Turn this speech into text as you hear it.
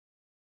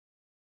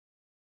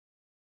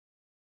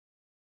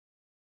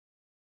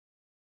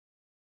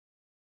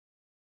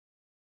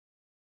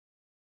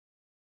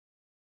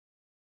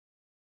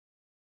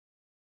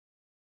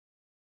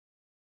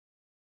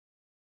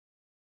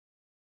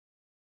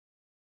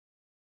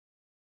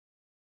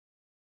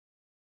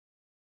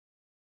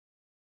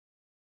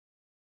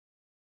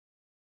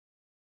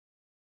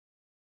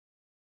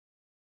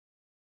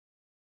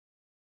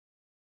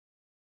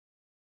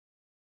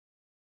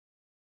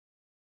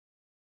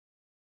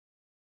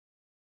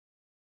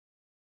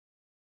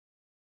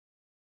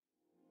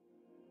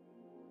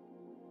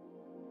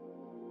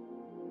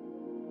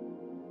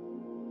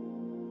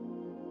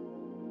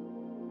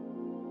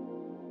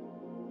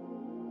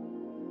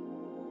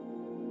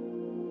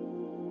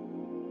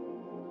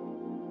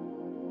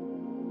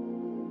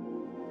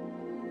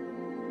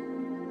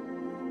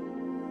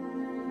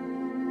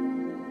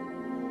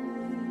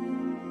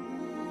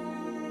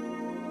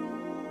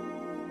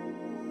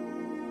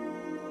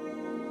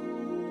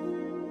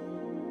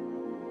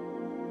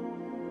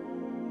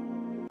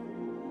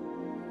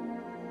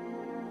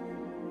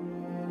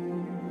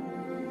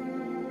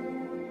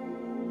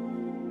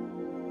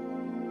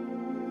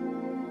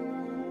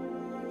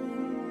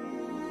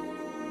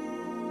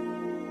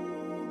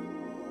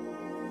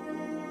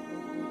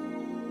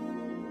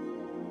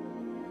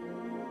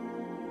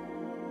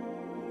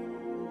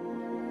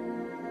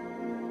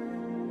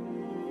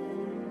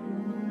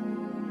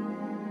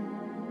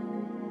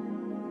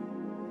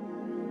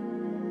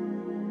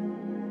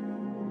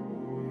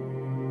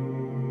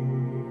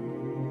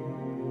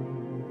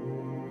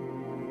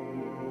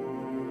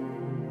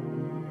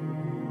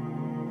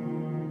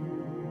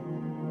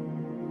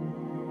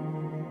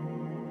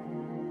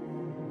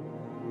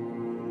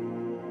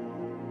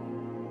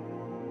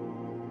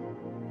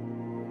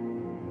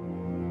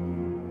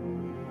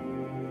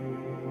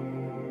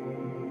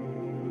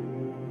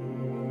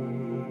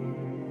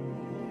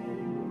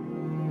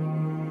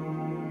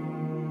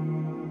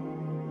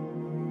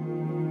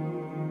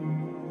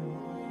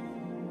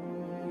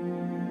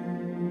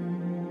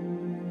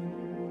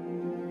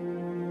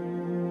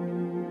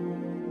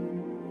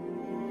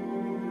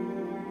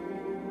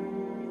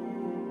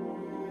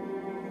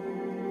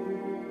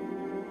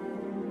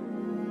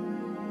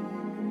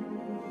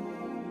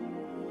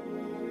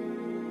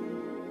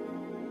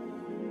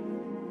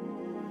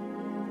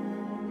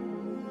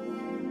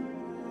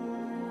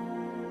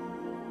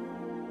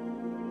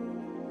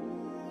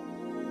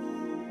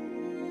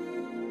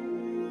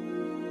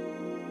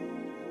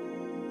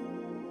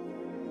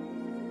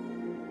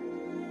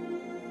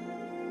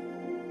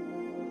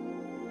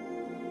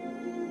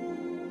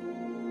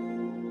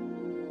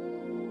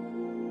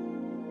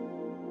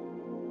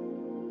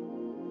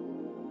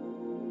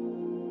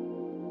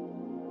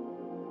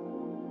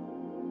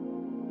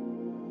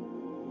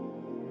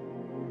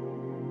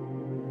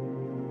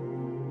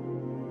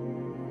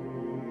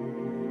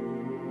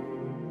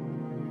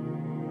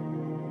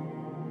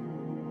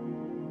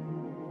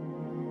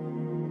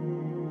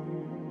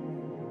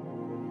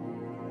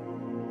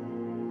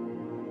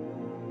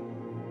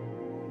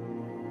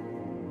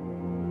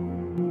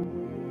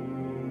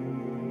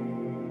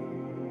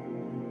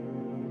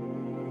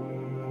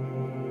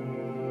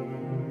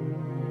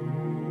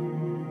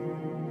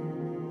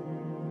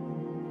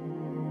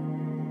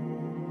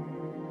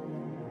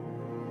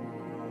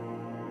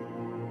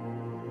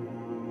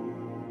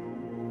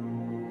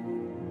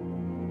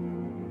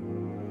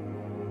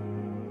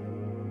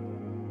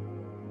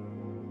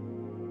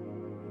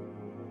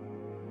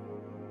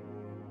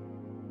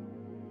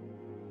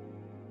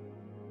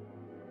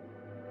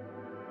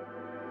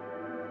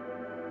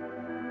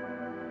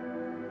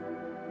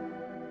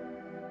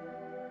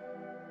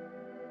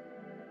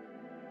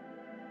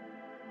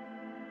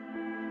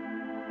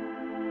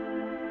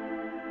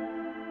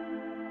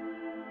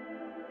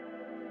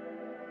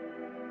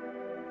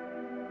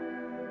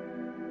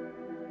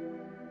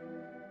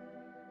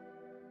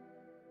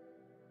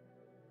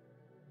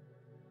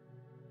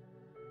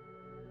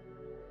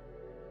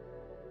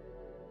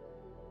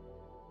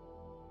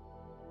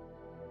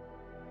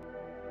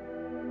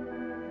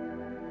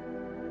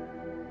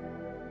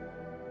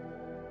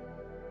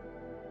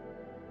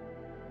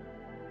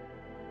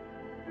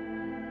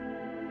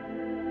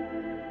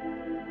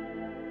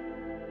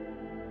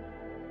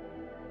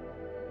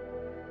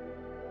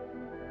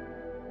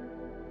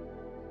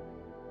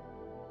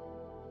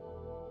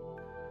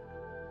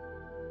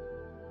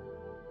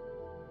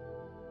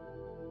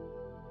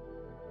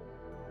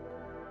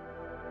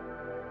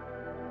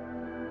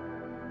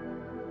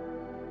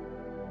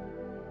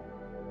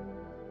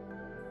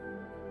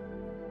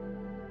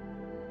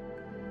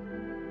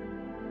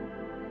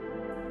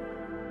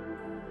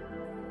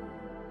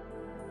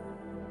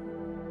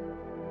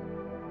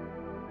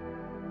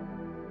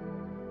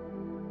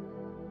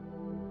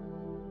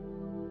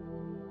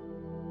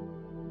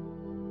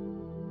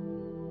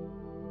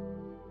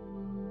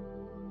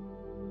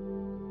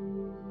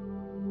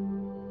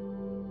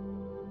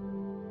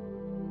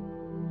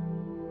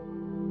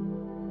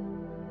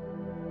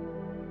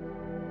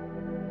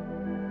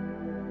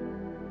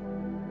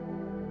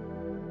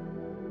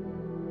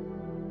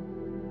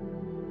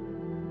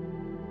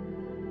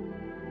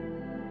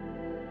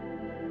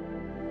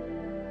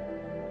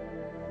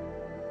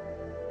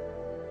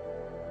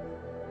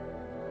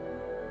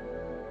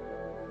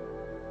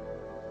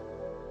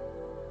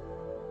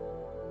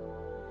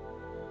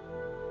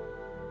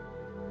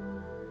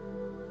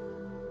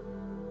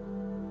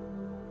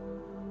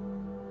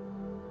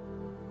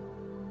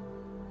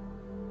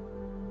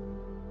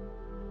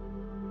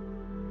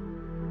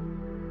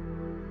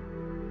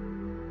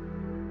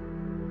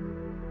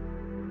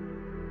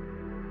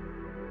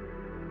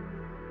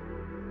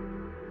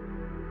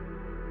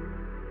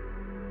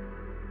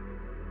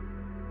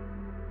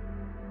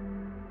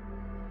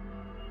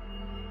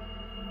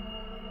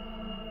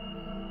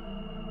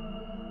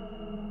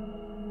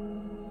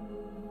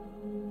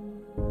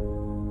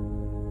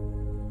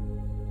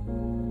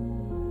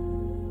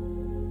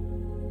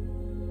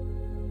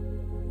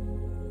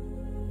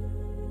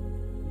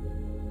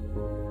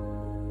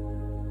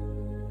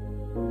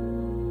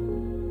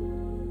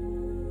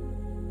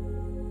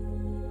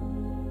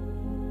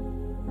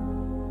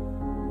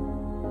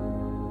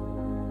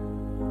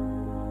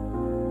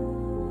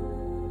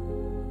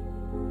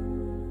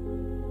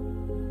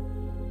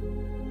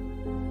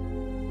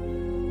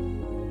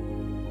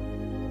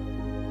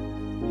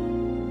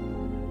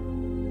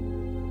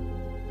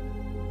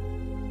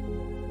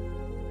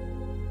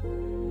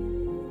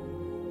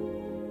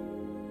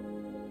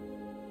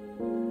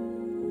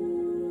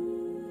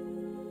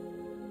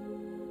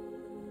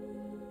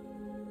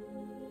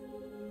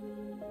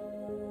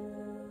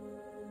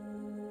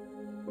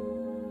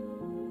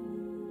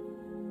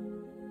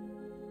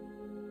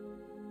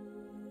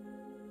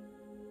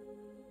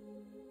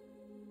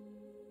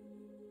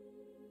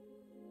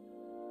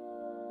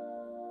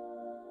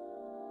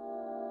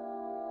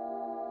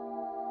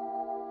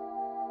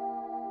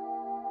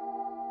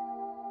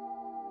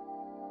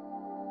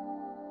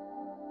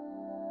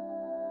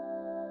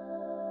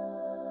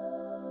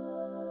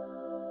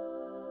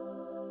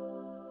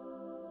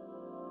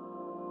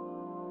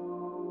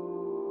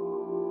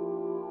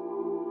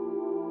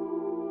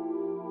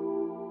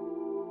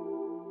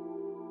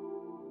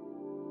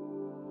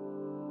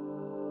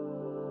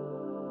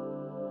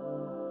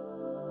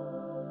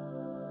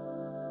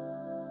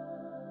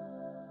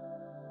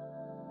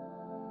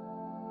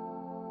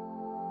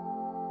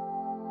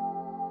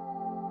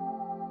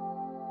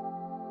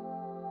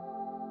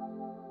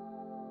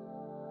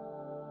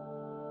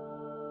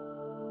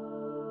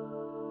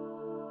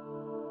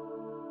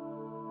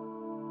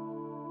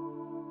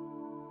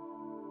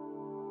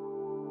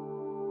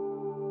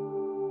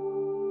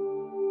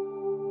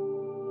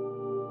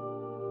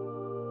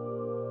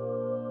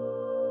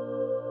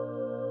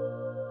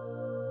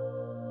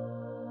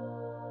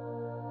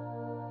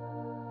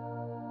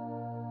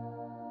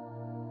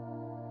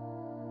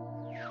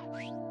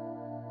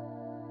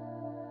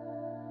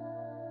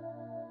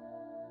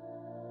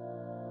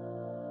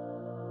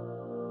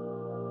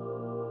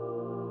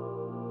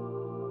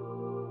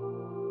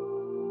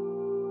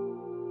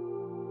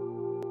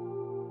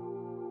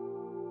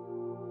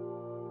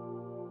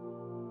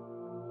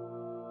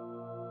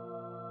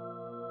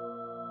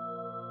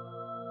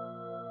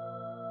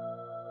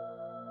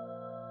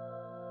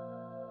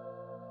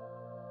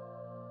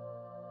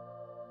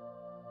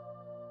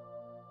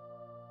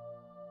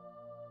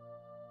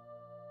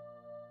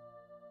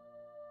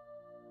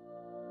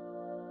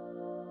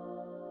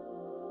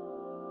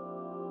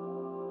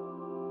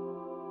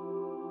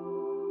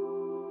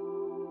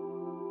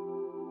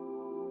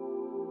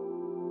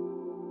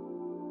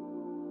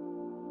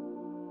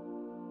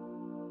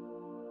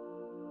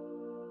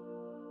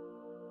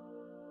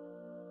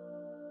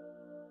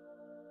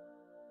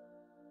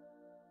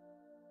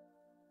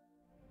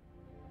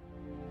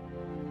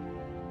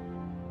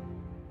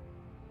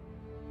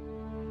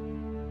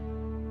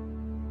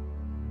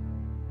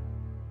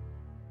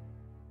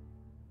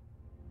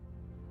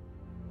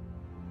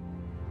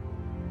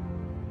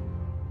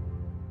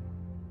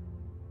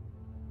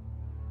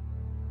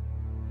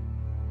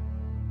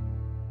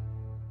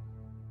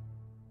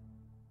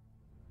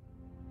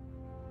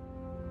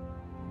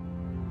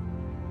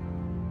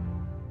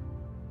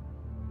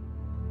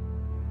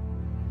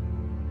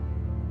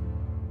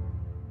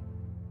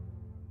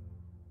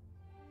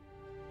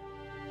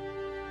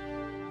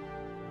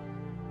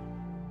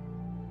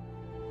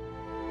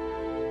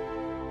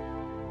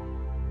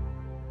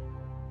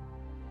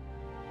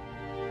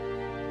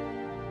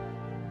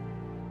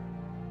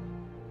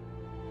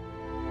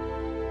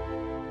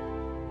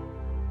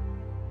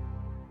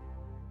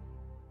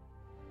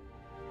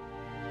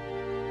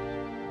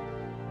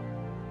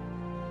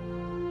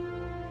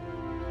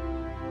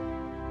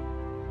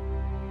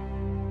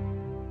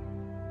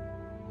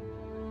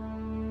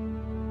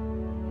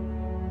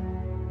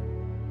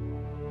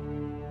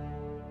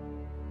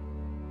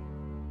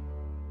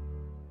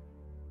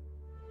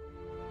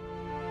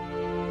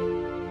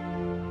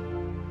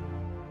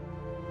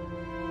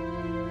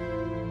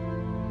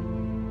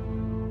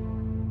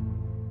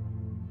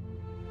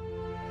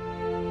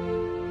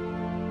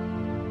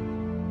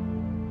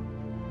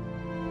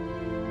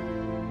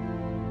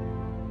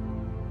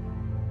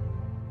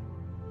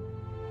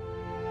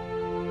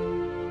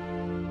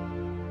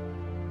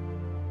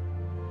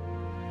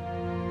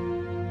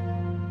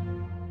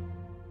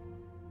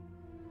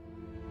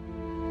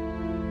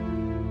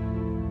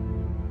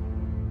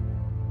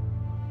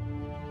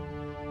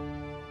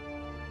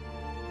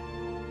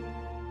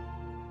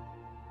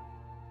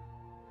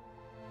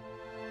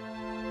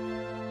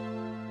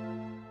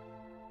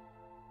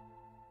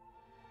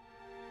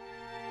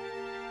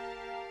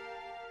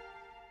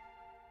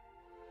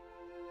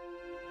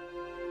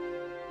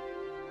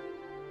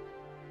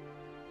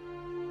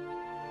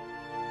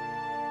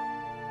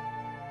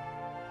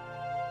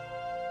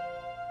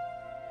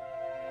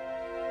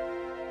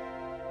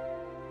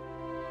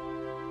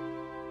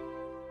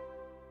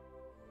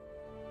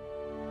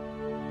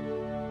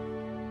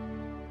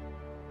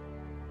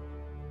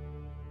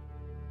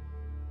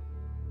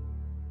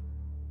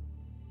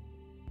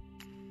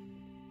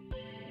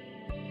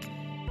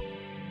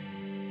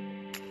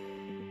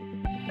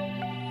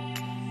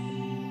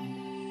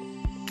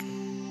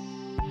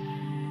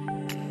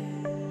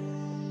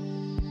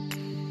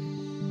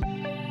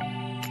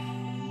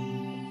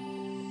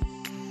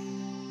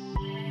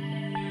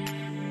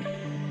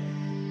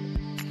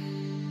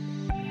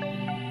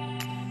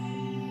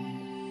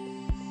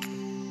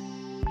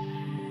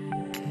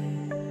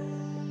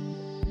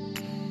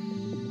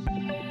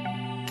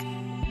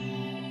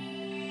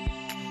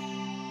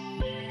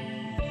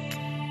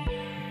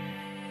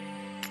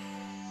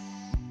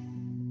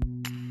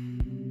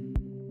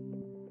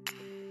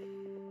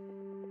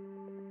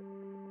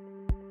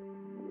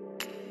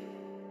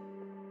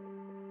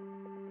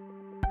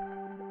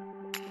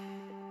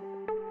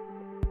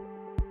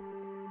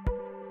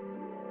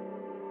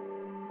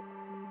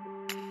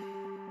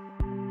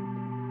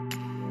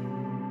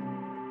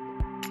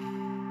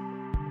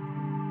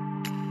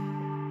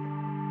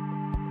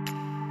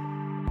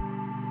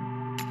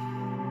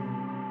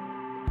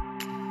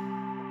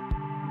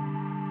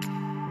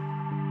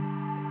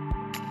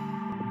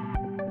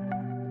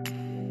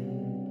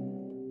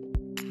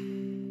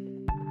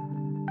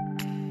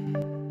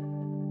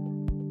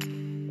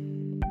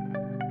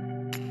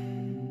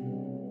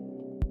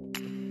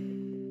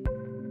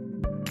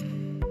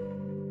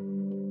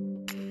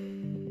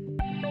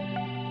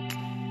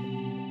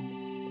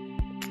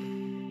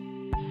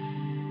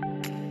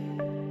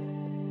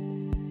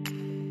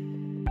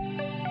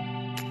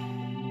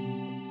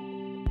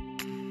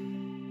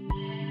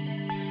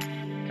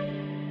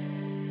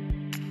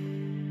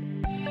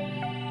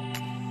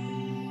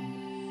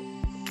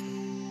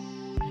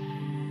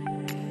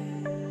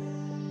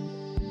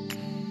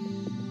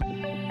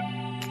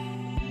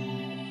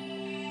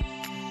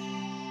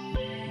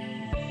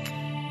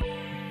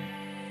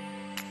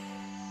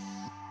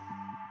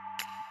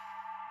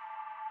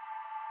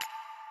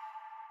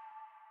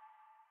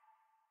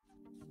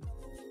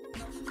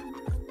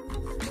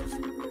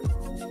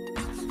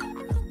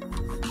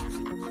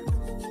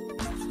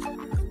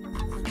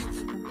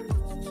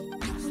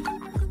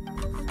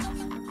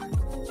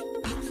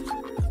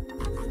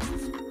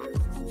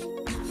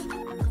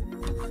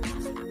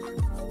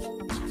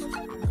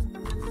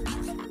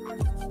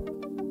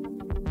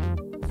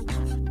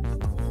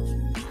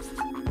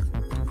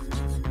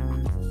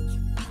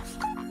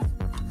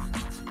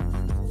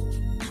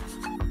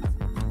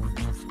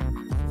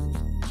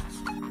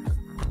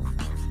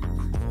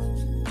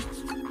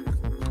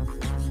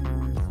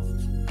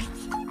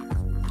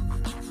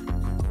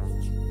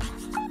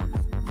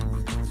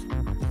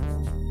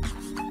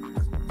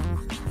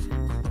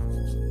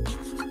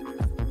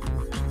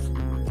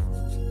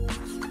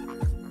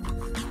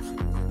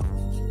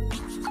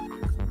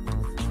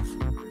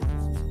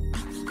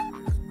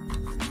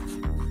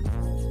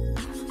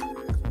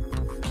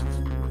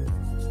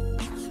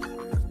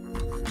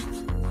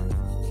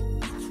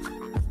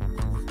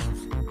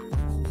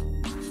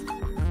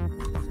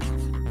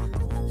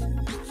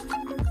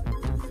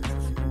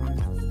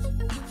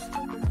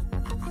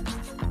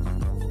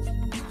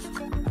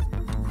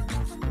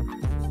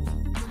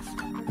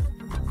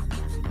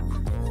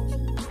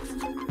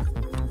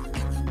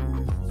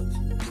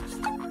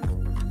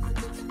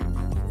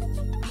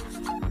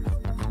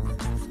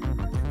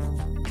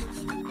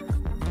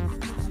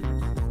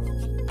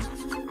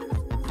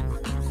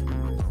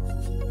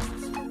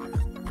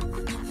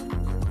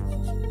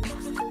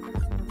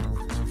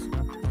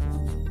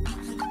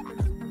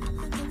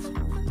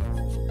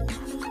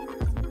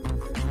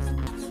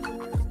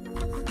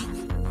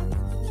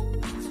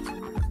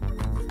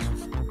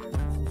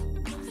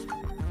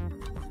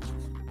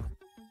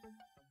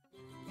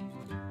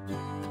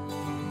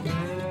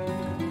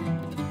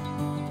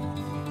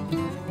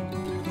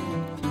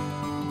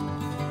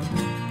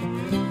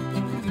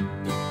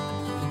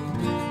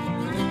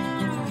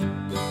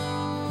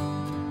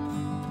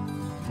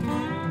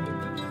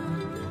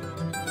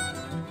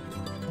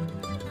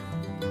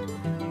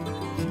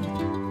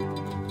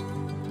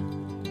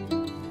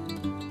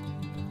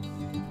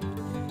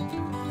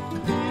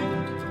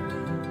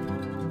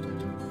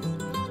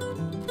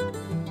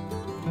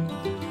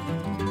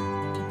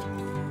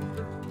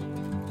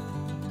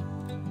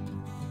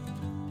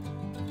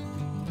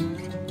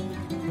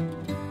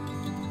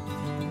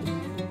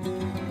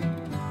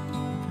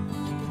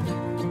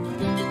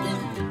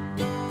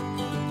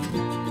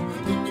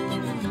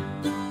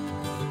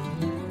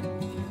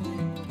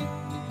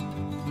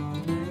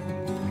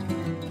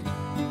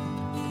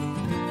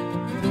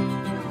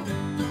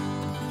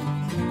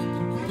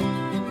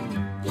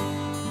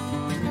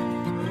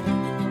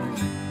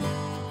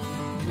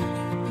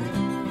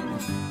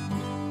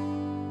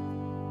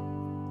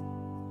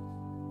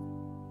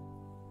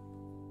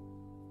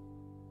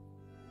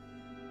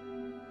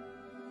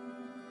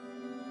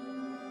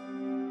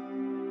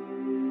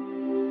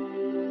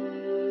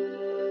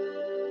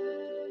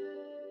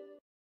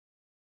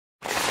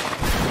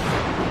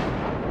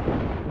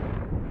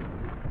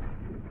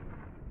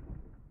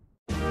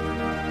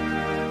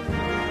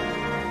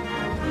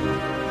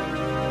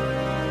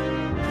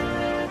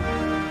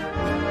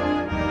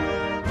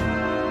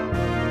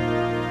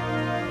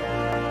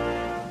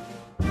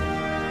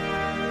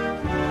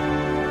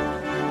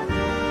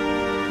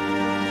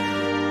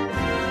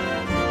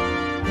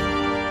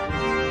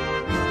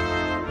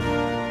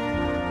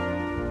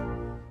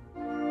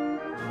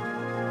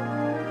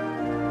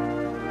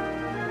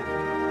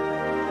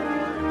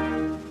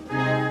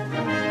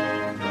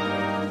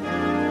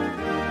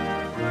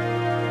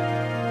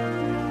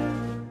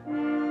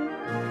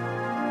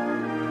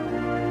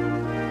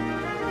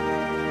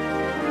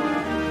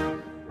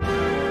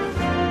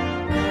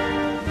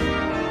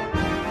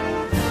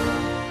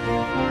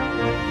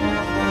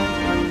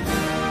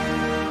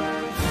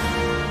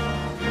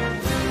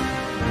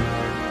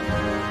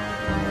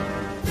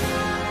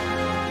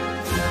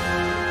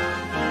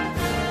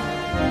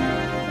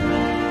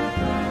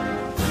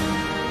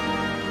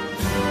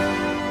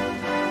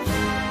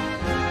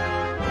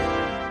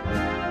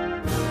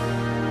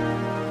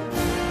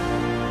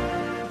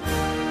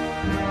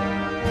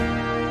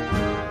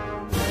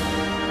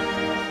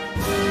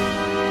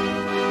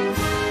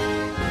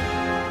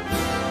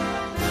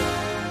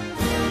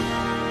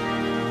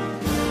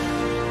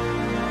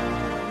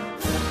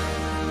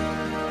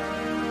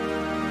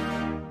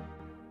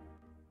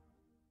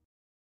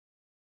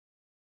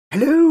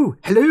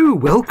Hello,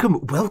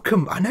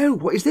 welcome. I know,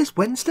 what is this,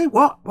 Wednesday?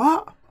 What?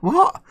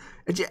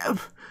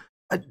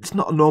 It's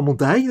not a normal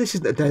day. This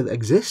isn't a day that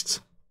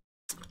exists.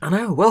 I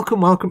know,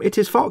 welcome. It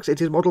is Fox, it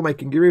is Model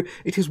Making Guru,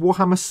 it is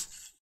Warhammer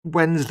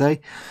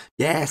Wednesday.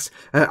 Yes,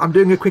 I'm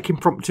doing a quick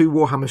impromptu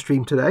Warhammer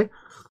stream today.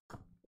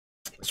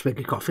 Swig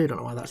of coffee, I don't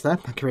know why that's there.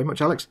 Thank you very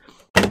much, Alex.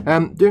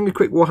 Doing a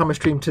cclick Warhammer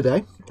stream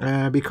today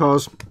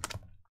because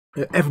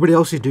everybody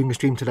else is doing a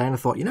stream today, and I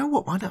thought, you know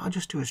what, why don't I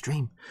just do a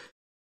stream?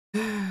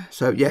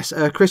 So yes,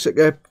 Chris,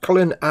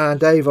 Colin and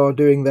Dave are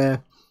doing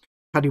their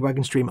Paddy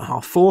Wagon stream at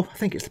 4:30. I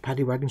think it's the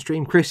Paddy Wagon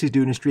stream. Chris is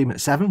doing a stream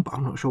at 7, but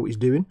I'm not sure what he's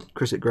doing.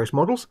 Chris at Gross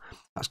Models.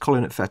 That's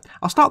Colin at Fest.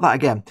 I'll start that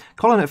again.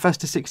 Colin at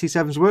Festa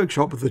 67's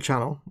workshop of the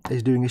channel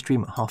is doing a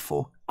stream at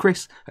 4:30.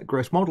 Chris at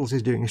Gross Models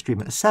is doing a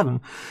stream at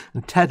 7,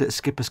 and Ted at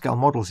Skipper Scale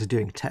Models is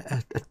doing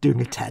a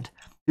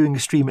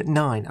stream at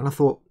 9. And I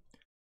thought,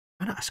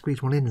 why not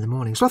squeeze one in the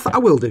morning? So I thought I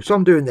will do. So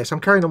I'm doing this. I'm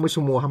carrying on with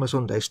some Warhammer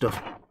Sunday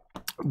stuff.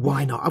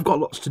 Why not? I've got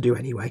lots to do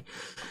anyway.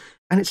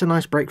 And it's a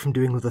nice break from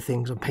doing other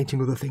things and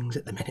painting other things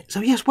at the minute. So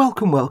yes,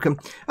 welcome.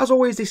 As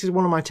always, this is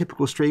one of my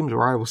typical streams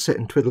where I will sit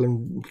and twiddle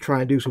and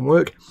try and do some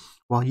work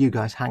while you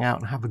guys hang out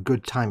and have a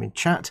good time in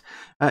chat.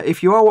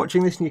 If you are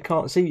watching this and you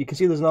can't see, you can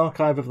see there's an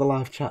archive of the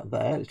live chat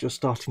there. It's just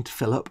starting to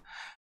fill up.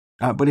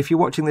 But if you're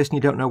watching this and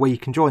you don't know where you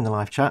can join the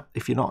live chat,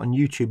 if you're not on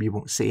YouTube, you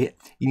won't see it.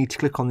 You need to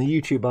click on the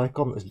YouTube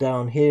icon that's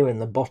down here in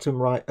the bottom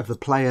right of the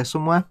player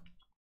somewhere,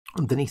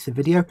 underneath the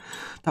video.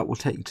 That will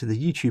take you to the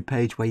YouTube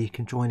page where you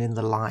can join in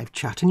the live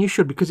chat, and you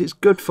should, because it's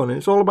good fun and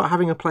it's all about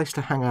having a place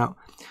to hang out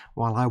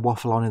while I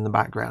waffle on in the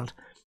background.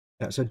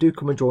 So do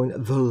come and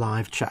join the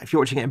live chat. If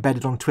you're watching it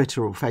embedded on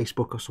Twitter or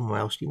Facebook or somewhere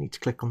else, you need to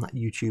click on that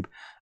YouTube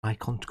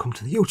icon to come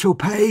to the YouTube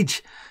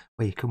page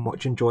where you can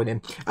watch and join in.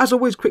 As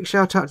always, quick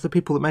shout out to the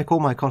people that make all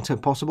my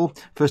content possible.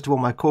 First of all,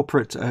 my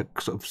corporate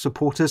sort of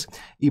supporters,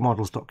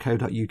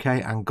 emodels.co.uk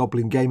and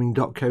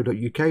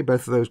goblingaming.co.uk.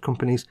 Both of those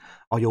companies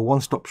are your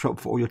one-stop shop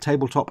for all your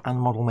tabletop and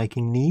model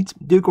making needs.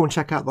 Do go and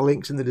check out the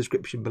links in the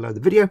description below the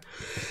video.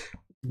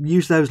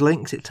 Use those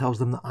links, it tells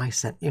them that I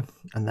sent you,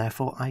 and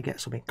therefore I get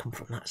some income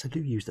from that, so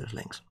do use those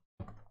links.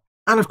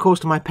 And of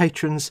course to my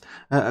patrons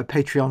at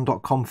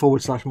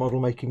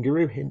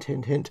patreon.com/modelmakingguru,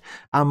 hint,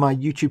 and my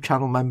YouTube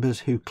channel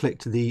members who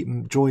clicked the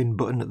join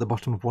button at the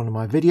bottom of one of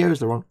my videos.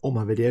 They're on all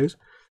my videos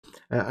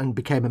and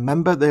became a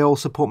member. They all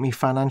support me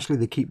financially.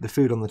 They keep the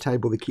food on the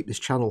table. They keep this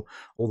channel,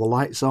 all the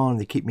lights on.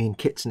 They keep me in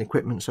kits and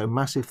equipment. So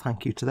massive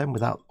thank you to them.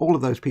 Without all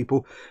of those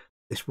people,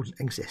 this wouldn't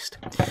exist.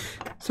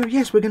 So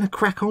yes, we're going to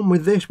crack on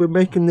with this. We're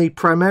making the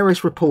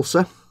Primaris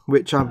Repulsor,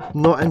 which I've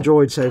not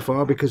enjoyed so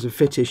far because of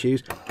fit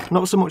issues.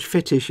 Not so much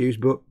fit issues,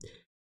 but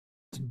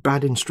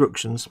bad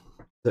instructions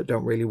that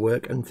don't really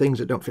work and things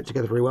that don't fit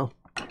together very well.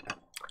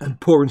 And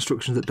poor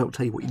instructions that don't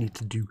tell you what you need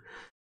to do.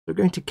 We're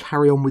going to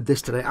carry on with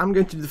this today. I'm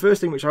going to do the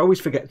first thing, which I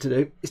always forget to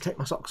do, is take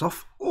my socks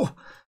off. Oh,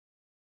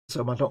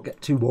 so I don't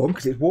get too warm,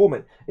 because it's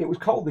warm. It was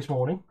cold this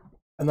morning.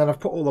 And then I've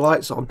put all the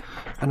lights on,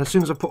 and as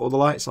soon as I put all the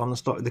lights on and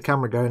started the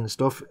camera going and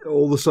stuff,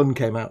 all the sun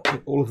came out.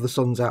 All of the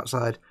sun's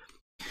outside.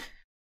 I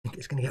think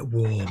it's going to get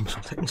warm, so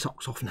I'll take my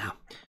socks off now.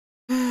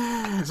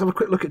 Let's have a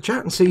quick look at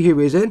chat and see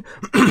who is in.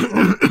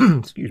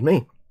 Excuse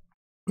me.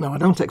 No, I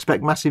don't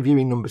expect massive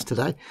viewing numbers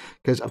today,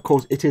 because of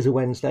course it is a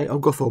Wednesday. Oh,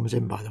 Guthorm's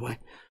in, by the way,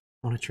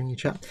 monitoring your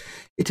chat.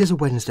 It is a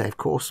Wednesday, of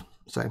course,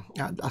 so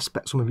I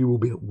expect some of you will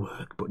be at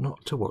work, but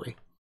not to worry.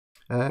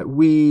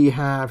 We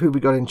have, who we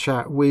got in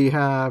chat? We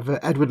have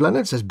Edward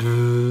Leonard says,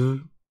 Model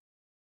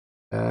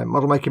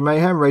Making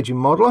Mayhem, Raging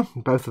Modeler.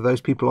 Both of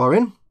those people are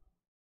in.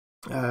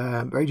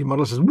 Raging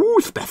Modeler says, woo,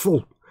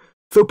 special.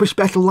 Super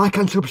special, like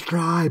and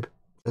subscribe,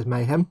 says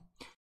Mayhem.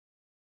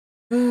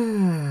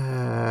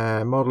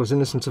 Modeler's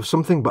innocent of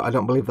something, but I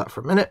don't believe that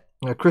for a minute.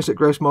 Chris at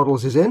Gross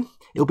Models is in.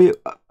 He'll be,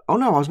 oh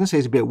no, I was going to say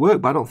he's a bit at work,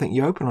 but I don't think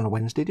you open on a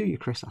Wednesday, do you,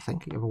 Chris? I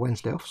think you have a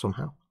Wednesday off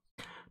somehow.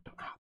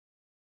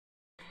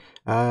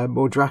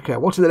 More Draka.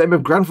 What in the name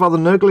of Grandfather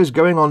Nurgle is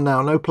going on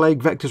now? No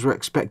plague vectors were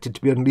expected to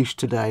be unleashed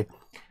today.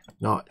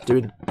 Not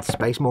doing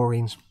Space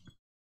Marines.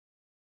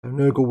 So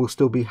Nurgle will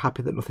still be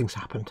happy that nothing's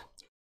happened.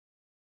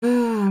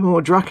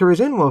 More Draka is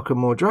in. Welcome,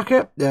 more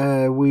Draka.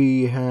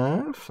 We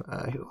have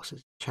who else is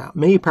in chat?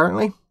 Me,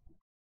 apparently.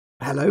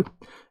 Hello.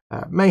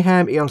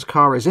 Mayhem. Eon's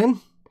car is in.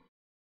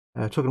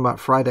 Talking about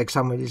fried egg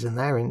sandwiches in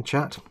there in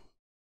chat.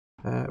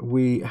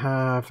 We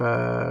have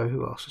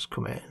who else has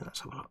come in? Let's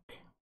have a look.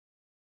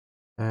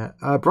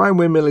 Brian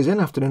Windmill is in.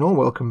 Afternoon all.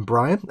 Welcome,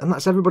 Brian. And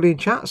that's everybody in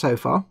chat so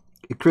far.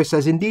 Chris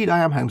says, indeed, I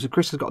am home. So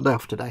Chris has got a day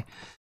off today,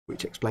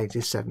 which explains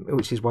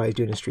which is why he's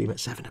doing a stream at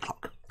 7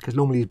 o'clock. Because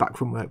normally he's back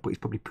from work, but he's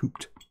probably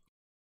pooped,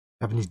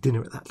 having his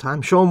dinner at that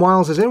time. Sean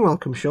Wiles is in.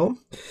 Welcome, Sean.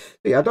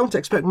 Yeah, I don't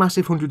expect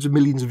massive hundreds of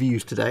millions of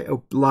views today,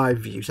 or live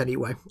views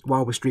anyway,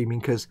 while we're streaming,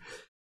 because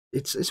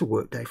it's a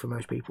work day for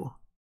most people.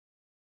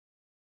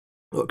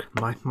 Look,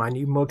 my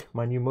new mug,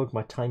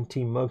 my Time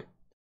Team mug.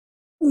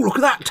 Oh, look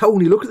at that,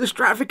 Tony. Look at the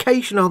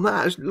stratification on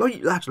that.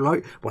 That's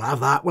light. We'll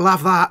have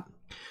that.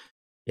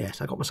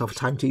 Yes, I got myself a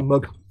Time Team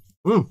mug.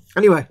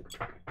 Anyway,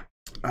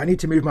 I need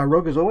to move my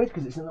rug as always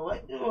because it's in the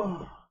way.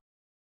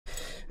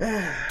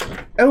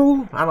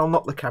 Oh, and I'll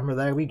knock the camera.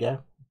 There we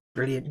go.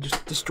 Brilliant.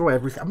 Just destroy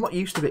everything. I'm not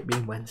used to it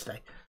being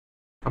Wednesday.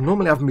 I'm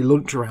normally having my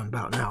lunch around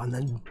about now and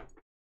then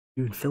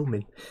doing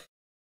filming.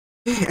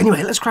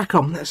 Anyway, let's crack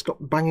on. Let's stop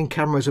banging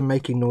cameras and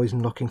making noise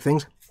and knocking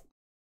things.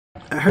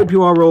 I hope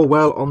you are all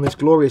well on this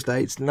glorious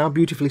day. It's now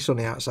beautifully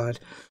sunny outside.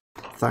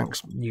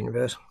 Thanks,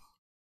 universe.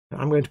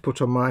 I'm going to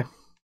put on my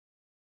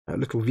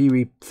little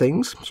viewy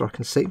things so I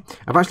can see.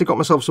 I've actually got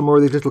myself some more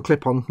of these little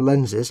clip-on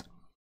lenses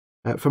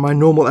for my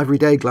normal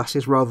everyday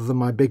glasses rather than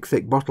my big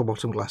thick bottle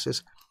bottom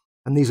glasses.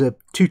 And these are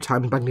 2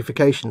 times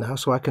magnification now,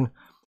 so I can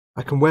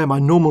wear my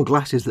normal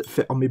glasses that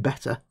fit on me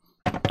better.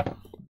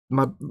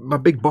 My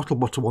big bottle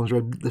bottom ones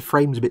are the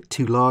frame's a bit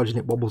too large and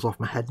it wobbles off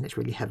my head and it's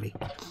really heavy.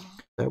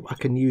 So I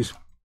can use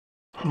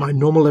my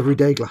normal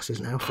everyday glasses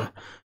now for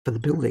the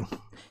building.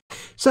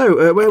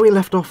 So where we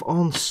left off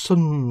on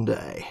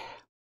Sunday,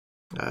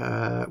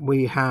 I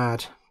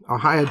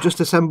had just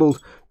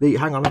assembled the,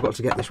 hang on, I've got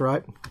to get this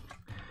right,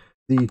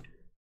 the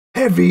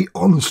Heavy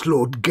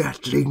Onslaught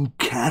Gatling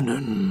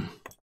Cannon.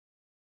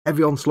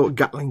 Heavy Onslaught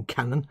Gatling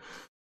Cannon,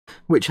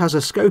 which has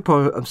a scope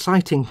or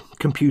sighting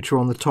computer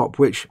on the top,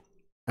 which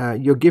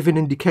you're given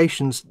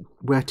indications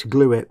where to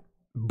glue it,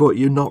 but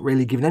you're not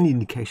really given any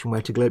indication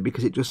where to glue it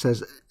because it just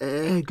says,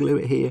 glue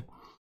it here.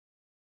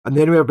 And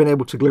the only way I've been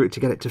able to glue it to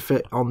get it to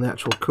fit on the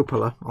actual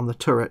cupola, on the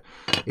turret,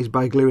 is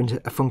by gluing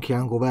a funky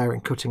angle there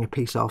and cutting a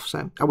piece off.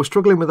 So I was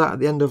struggling with that at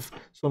the end of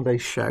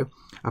Sunday's show.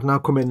 I've now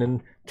come in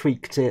and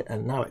tweaked it,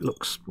 and now it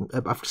looks,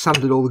 I've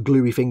sanded all the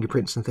gluey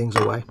fingerprints and things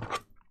away.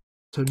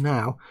 So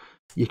now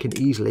you can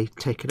easily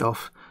take it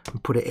off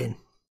and put it in.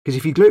 Because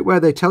if you glue it where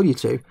they tell you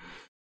to,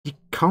 you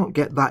can't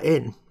get that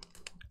in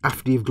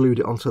after you've glued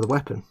it onto the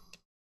weapon.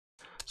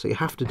 So you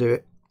have to do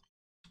it.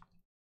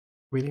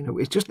 Really, no,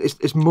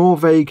 it's more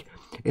vague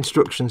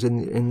instructions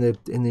in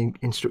the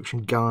instruction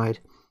guide.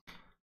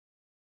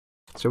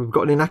 So we've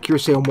got an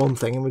inaccuracy on one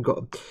thing and we've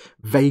got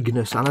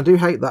vagueness, and I do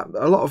hate that.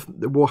 A lot of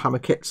the Warhammer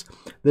kits,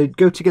 they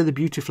go together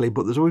beautifully,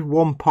 but there's always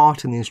one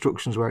part in the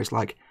instructions where it's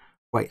like,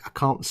 wait, I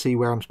can't see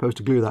where I'm supposed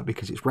to glue that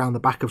because it's round the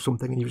back of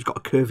something and you've just got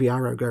a curvy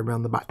arrow going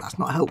around the back. That's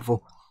not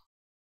helpful.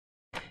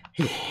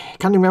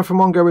 Candyman from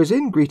Mongo is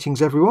in.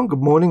 Greetings everyone.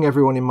 Good morning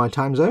everyone in my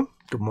time zone.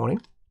 Good morning.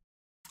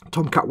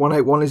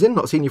 Tomcat181 is in.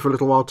 Not seen you for a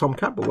little while,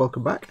 Tomcat, but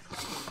welcome back.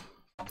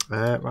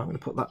 Right, I'm going to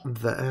put that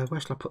there. Where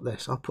shall I put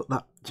this? I'll put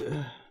that...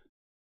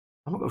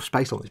 I've not got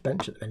space on this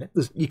bench at the minute.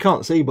 You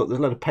can't see, but there's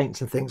a lot of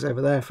paints and things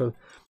over there.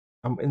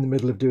 I'm in the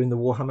middle of doing the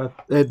Warhammer...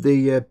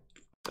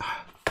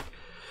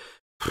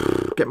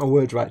 get my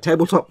words right.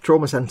 Tabletop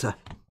Trauma Centre.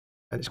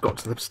 And it's got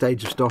to the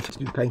stage of starting to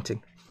do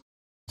painting.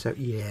 So,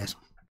 yes.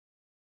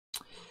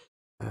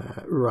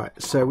 Right,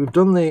 so we've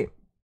done the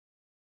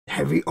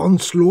Heavy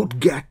Onslaught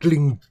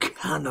Gatling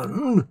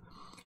Cannon.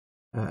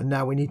 And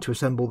now we need to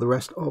assemble the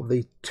rest of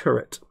the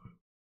turret.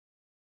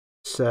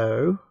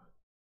 So,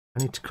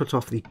 I need to cut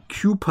off the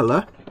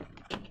cupola.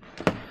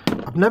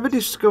 I've never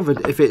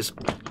discovered if it's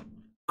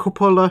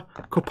cupola,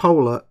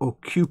 or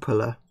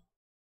cupola.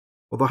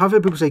 Although I've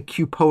heard people say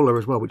cupola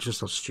as well, which just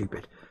sounds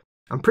stupid.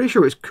 I'm pretty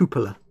sure it's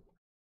cupola.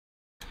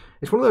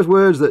 It's one of those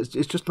words that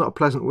it's just not a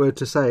pleasant word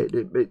to say.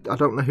 I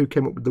don't know who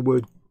came up with the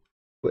word,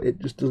 but it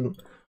just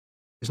doesn't.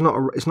 It's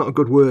not a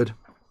good word.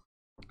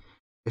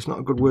 It's not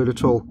a good word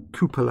at all.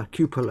 Cupola.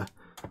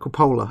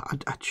 I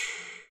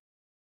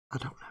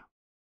don't know.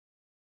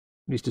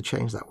 Needs to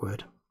change that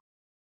word.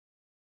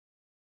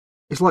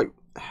 It's like,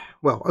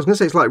 well, I was going to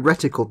say it's like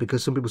reticle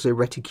because some people say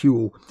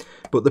reticule,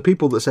 but the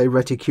people that say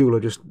reticule are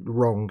just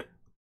wrong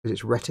because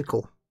it's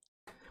reticle.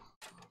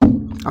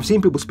 I've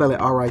seen people spell it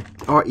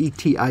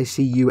R-E-T-I-C-U-L-E,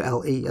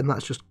 and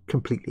that's just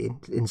completely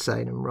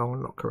insane and wrong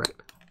and not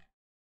correct.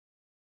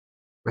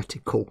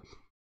 Reticle.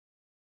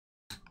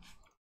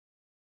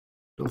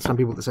 Some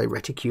people that say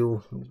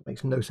reticule, it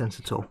makes no sense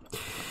at all.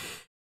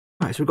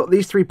 Right, so we've got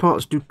these 3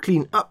 parts to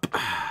clean up.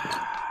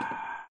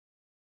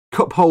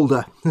 Cup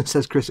holder,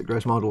 says Chris at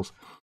Gross Models.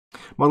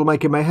 Model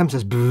Maker Mayhem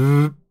says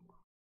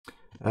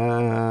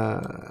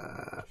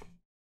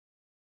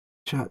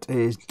chat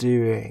is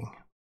doing.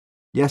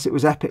 Yes, it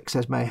was epic,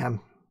 says Mayhem.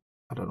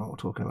 I don't know what we're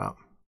talking about.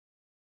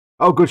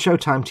 Oh, good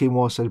Showtime Team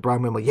War, says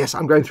Brian Wimble. Yes,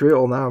 I'm going through it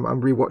all now.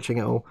 I'm rewatching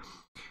it all.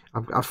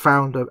 I've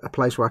found a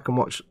place where I can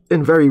watch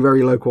in very,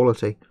 very low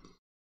quality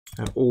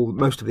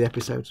most of the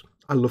episodes.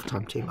 I love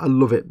Time Team. I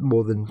love it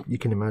more than you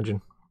can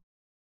imagine.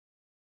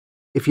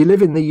 If you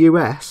live in the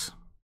US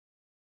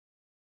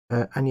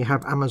and you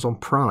have Amazon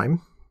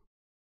Prime,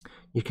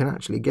 you can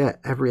actually get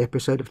every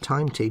episode of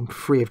Time Team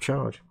free of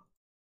charge.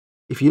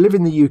 If you live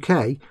in the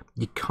UK,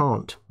 you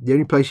can't. The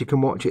only place you can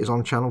watch it is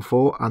on Channel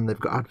 4, and they've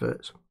got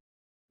adverts,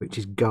 which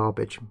is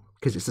garbage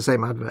because it's the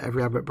same advert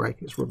every advert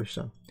break. It's rubbish,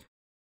 so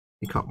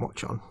you can't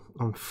watch it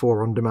on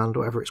 4 on demand or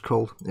whatever it's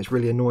called. It's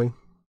really annoying.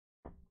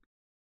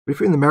 But if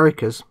you're in the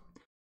Americas,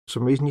 for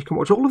some reason you can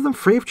watch all of them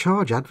free of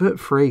charge, advert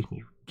free.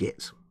 You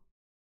gits.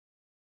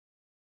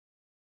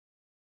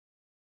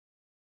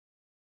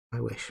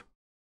 I wish.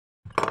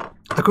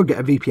 I could get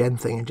a VPN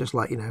thing and just,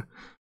 like, you know,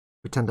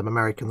 pretend I'm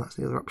American. That's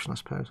the other option, I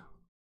suppose.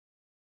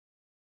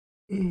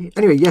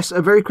 Anyway, yes,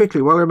 very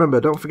quickly, while I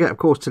remember, don't forget, of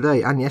course,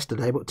 today and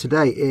yesterday, but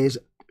today is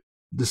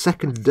the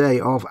second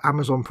day of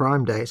Amazon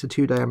Prime Day. It's a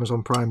 2-day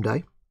Amazon Prime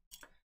Day.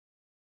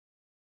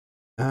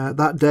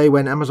 That day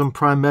when Amazon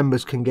Prime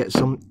members can get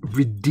some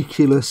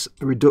ridiculous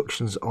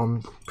reductions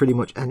on pretty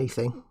much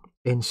anything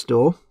in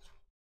store.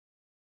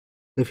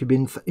 If you've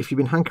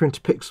been hankering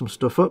to pick some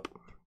stuff up,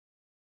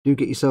 do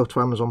get yourself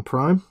to Amazon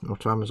Prime, or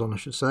to Amazon I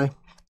should say,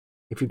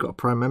 if you've got a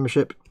Prime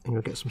membership, and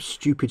you'll get some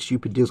stupid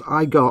deals.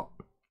 I got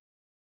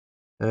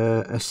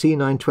a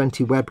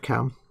C920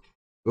 webcam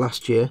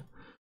last year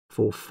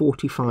for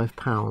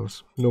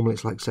 £45. Normally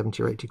it's like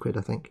 70 or 80 quid,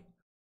 I think.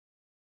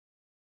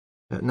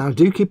 Now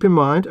do keep in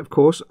mind, of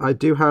course, I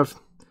do have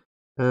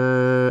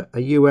a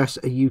US,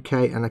 a UK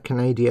and a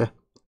Canadian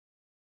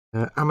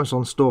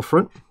Amazon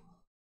storefront.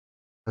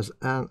 As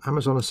an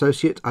Amazon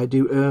associate, I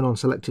do earn on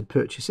selected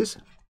purchases.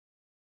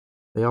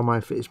 They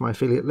are it's my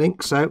affiliate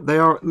link, so they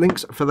are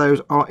links for those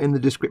are in the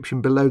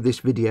description below this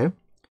video.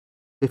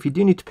 If you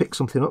do need to pick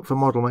something up for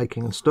model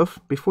making and stuff,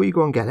 before you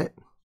go and get it,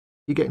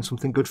 you're getting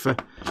something good for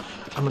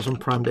Amazon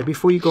Prime Day.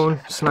 Before you go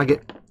and snag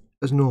it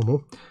as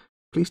normal,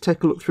 please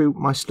take a look through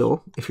my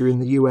store. If you're in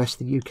the US,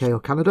 the UK or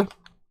Canada,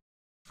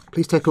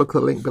 please take a look at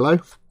the link below.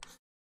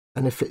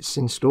 And if it's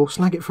in store,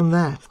 snag it from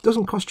there. It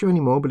doesn't cost you any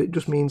more, but it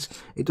just means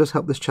it does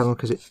help this channel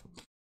because it,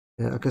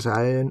 because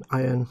I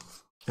earn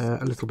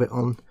a little bit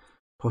on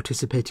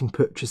participating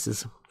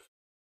purchases. It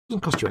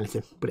doesn't cost you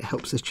anything, but it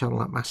helps this channel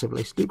out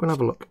massively. So do go and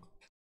have a look.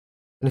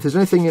 And if there's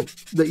anything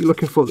that you're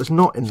looking for that's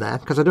not in there,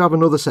 because I do have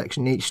another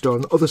section in each store,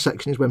 and the other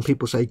section is when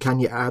people say, can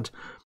you add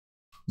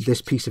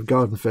this piece of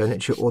garden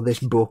furniture or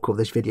this book or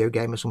this video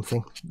game or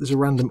something. There's a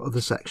random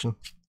other section.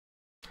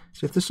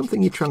 So if there's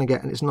something you're trying to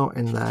get and it's not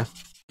in there,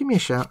 give me a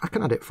shout. I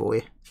can add it for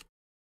you.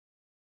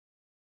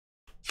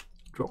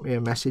 Drop me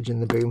a message in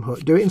the Boom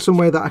Hut. Do it in some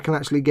way that I can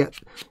actually get.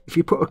 If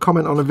you put a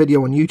comment on a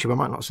video on YouTube, I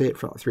might not see it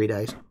for like 3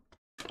 days.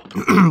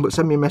 But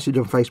send me a message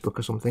on Facebook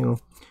or something, or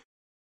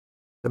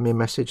send me a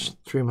message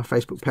through my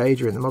Facebook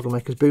page or in the Model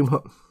Makers Boom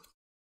Hut,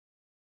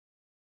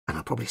 and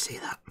I'll probably see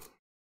that.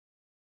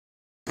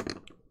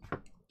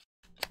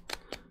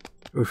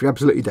 Or if you're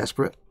absolutely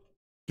desperate,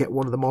 get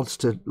one of the mods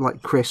to,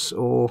 like Chris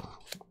or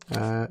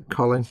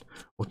Colin,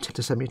 or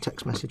to send me a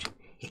text message.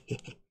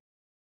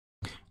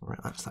 Right,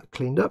 that's that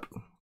cleaned up.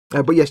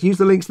 But yes, use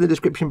the links in the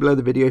description below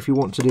the video if you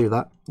want to do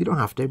that. You don't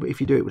have to, but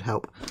if you do, it would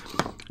help.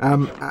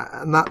 And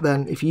that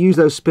then, if you use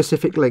those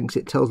specific links,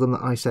 it tells them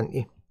that I sent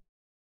you.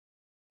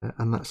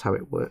 And that's how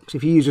it works.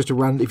 If you use just a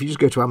random, if you just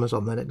go to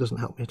Amazon, then it doesn't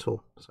help me at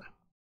all. So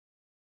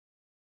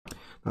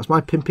that's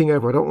my pimping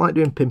over. I don't like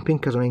doing pimping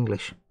because I'm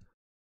English.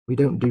 We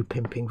don't do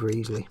pimping very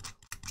easily.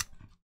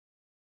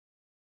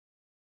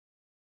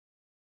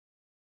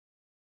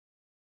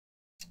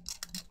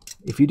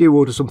 If you do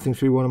order something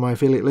through one of my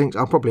affiliate links,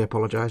 I'll probably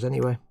apologise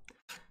anyway,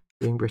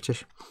 being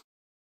British.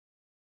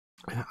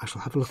 I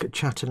shall have a look at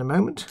chat in a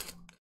moment.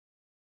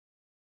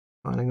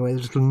 Finding away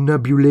those little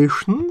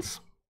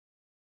nubulations.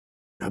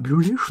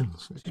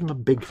 Nubulations.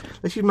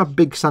 This is my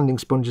big sanding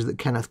sponges that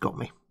Kenneth got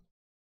me.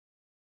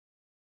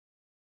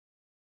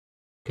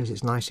 Because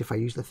it's nice if I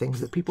use the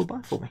things that people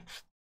buy for me.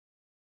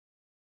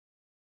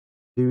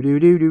 Do.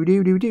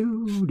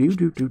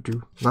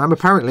 Now I'm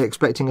apparently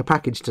expecting a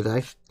package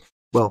today.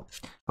 Well,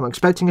 I'm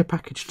expecting a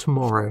package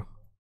tomorrow.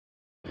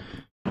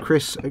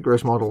 Chris at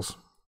Gross Models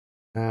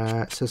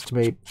says to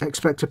me,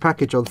 expect a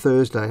package on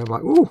Thursday. I'm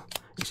like, oh.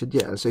 He said,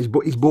 yeah. So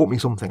he's bought me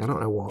something. I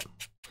don't know what.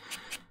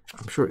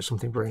 I'm sure it's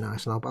something very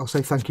nice, and I'll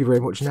say thank you very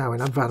much now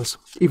in advance.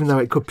 Even though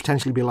it could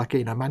potentially be like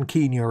a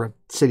mankini or a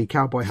silly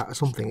cowboy hat or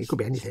something. It could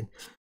be anything.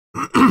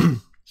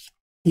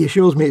 He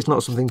assures me it's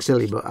not something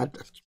silly, but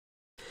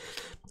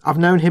I've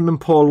known him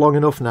and Paul long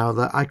enough now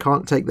that I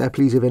can't take their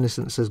pleas of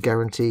innocence as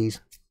guarantees.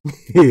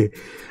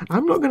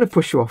 I'm not going to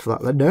push you off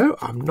that ledge. No,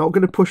 I'm not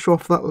going to push you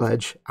off that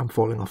ledge. I'm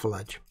falling off a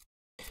ledge.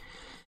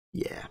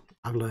 Yeah,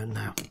 I've learned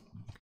now.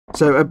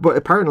 So, but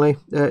apparently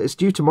it's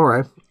due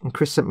tomorrow, and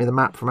Chris sent me the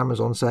map from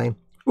Amazon saying,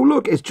 oh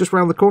look, it's just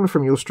round the corner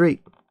from your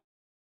street.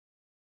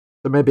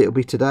 So maybe it'll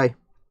be today.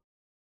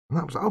 And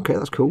that was like, okay,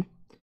 that's cool.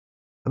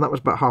 And that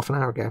was about half an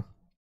hour ago.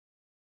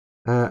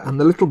 And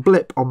the little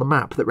blip on the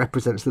map that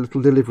represents the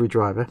little delivery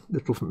driver,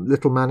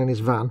 little man in his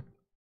van,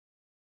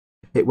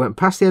 it went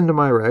past the end of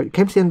my road. It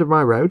came to the end of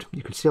my road.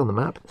 You can see on the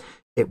map.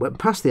 It went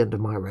past the end of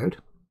my road.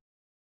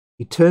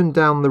 He turned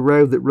down the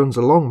road that runs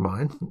along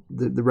mine,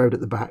 the road at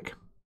the back.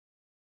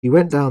 He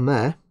went down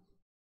there.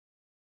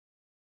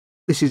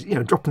 This is,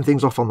 dropping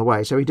things off on the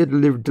way. So he did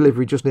a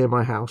delivery just near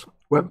my house.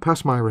 Went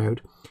past my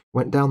road.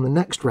 Went down the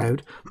next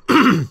road.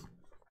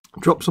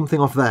 Dropped something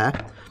off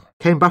there.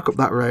 Came back up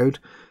that road.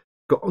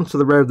 Got onto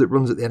the road that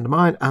runs at the end of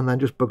mine. And then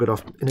just buggered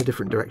off in a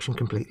different direction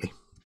completely.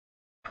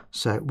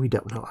 So we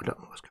don't know. I don't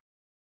know what's going on.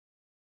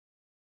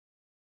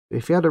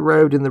 If he had a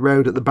road in the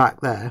road at the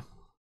back there,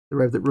 the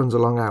road that runs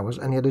along ours,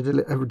 and he had a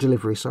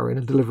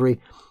delivery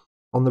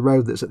on the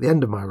road that's at the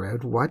end of my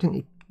road, why didn't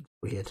he?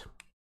 Weird.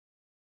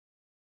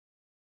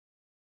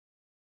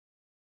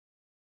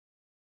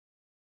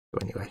 So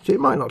anyway, so it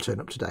might not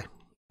turn up today.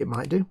 It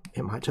might do.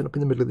 It might turn up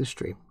in the middle of this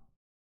stream.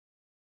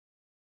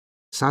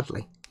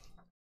 sadly,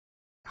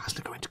 has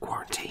to go into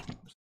quarantine.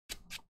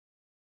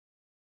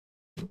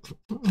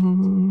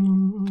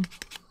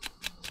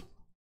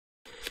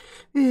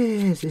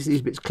 Yes,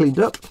 these bits cleaned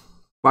up.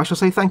 But I shall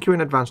say thank you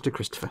in advance to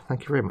Christopher.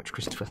 Thank you very much,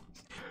 Christopher.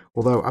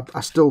 Although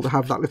I still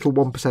have that little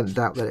 1%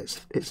 doubt that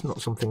it's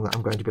not something that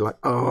I'm going to be like,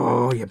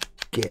 oh, you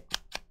git.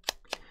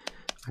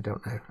 I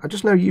don't know. I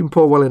just know you can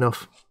pour well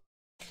enough.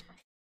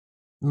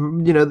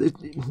 You know,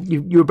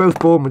 you were both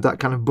born with that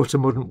kind of butter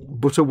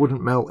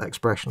wouldn't melt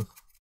expression.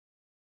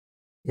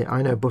 Yeah,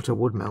 I know butter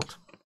would melt.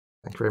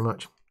 Thank you very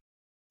much.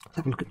 Let's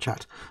have a look at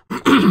chat.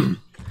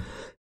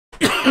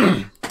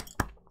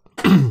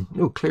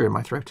 Oh, clearing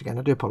my throat again.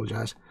 I do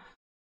apologise.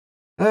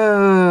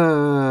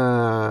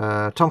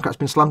 Tomcat's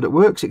been slammed at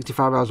work,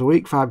 65 hours a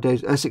week,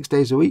 6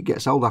 days a week,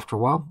 gets old after a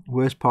while.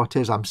 Worst part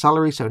is I'm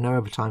salary, so no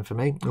overtime for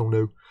me. Oh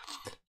no.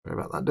 Sorry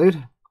about that,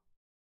 dude.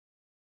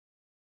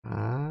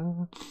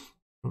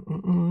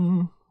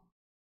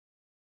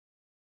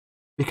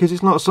 Because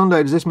it's not a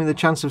Sunday, does this mean the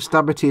chance of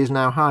stabity is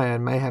now higher?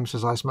 And Mayhem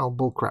says I smell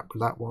bullcrap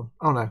with that one.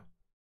 Oh no.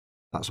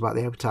 That's about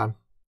the overtime.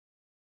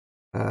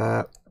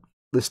 The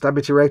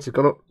stabity rate has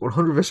gone up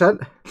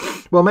 100%.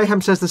 Well,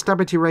 Mayhem says the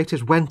stabity rate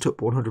has went up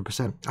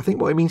 100%. I think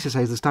what he means to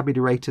say is the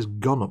stabity rate has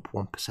gone up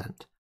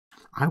 1%.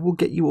 I will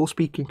get you all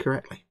speaking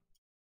correctly.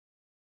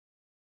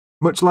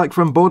 Much like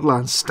from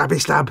Borderlands, stabby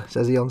stab,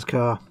 says Eon's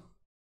car.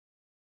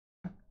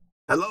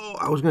 Hello,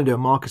 I was going to do a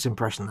Marcus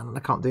impression then, and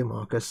I can't do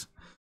Marcus.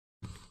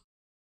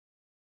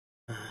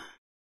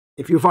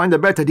 If you find a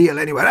better deal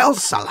anywhere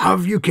else, I'll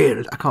have you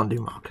killed. I can't do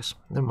Marcus.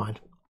 Never mind.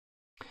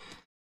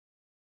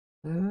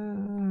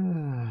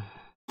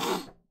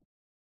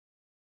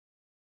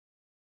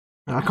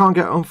 I can't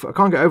get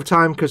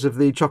overtime because of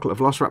the chocolate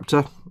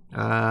Velociraptor,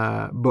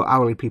 but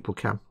hourly people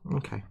can.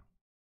 Okay.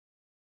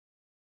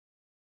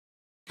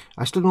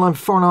 I stood in line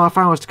for 4.5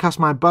 hours to cast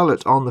my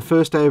ballot on the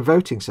first day of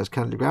voting, says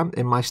Candygram,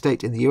 in my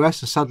state in the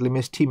US, and sadly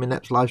missed Team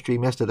Inept's live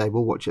stream yesterday.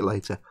 We'll watch it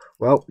later.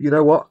 Well, you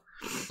know what?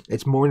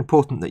 It's more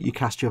important that you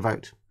cast your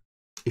vote.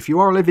 If you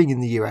are living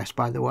in the US,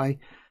 by the way,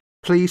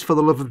 please, for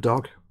the love of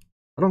dog,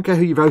 I don't care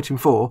who you're voting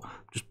for,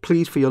 just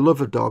please, for your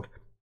love of dog,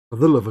 for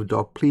the love of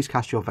dog, please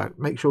cast your vote.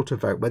 Make sure to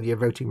vote, whether you're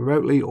voting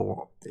remotely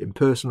or in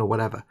person or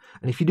whatever.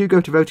 And if you do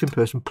go to vote in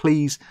person,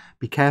 please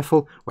be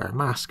careful, wear a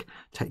mask,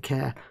 take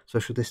care,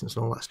 social distance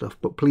and all that stuff.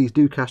 But please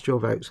do cast your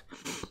votes.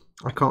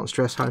 I can't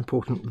stress how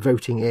important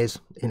voting is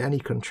in any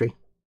country.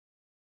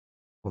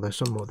 Although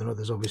some more than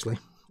others, obviously.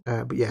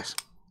 But yes,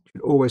 you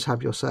should always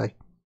have your say. If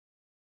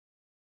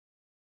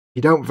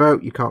you don't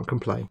vote, you can't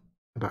complain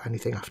about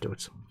anything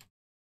afterwards.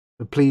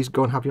 So please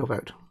go and have your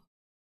vote.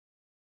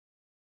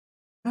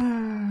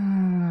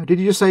 Did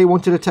you just say you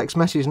wanted a text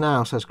message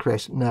now, says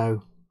Chris?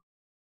 No.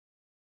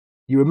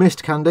 You were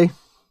missed, Candy.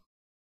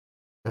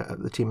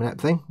 The Team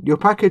Inept thing. Your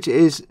package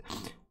is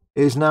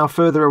now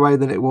further away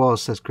than it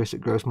was, says Chris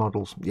at Gross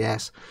Models.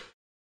 Yes.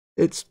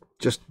 It's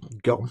just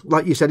gone.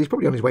 Like you said, he's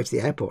probably on his way to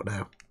the airport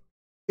now.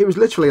 It was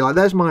literally like,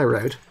 there's my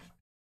road,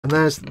 and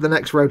there's the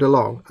next road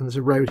along, and there's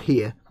a road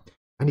here.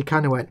 And he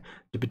kind of went,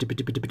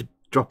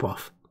 drop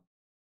off.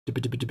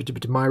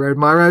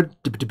 My road,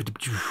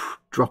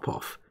 drop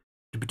off.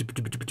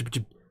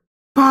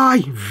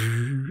 Bye,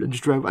 and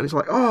just drove, and it's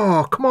like,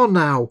 oh, come on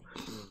now.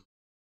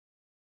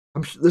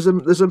 I'm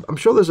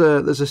sure there's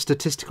a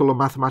statistical or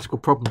mathematical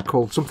problem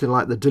called something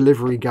like the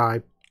delivery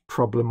guy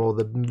problem or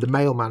the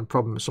mailman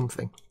problem or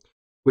something,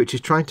 which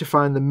is trying to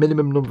find the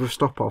minimum number of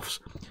stop-offs,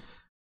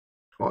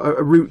 or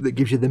a route that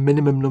gives you the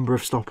minimum number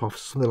of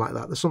stop-offs, something like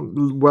that. There's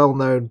some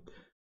well-known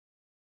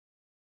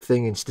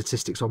thing in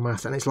statistics or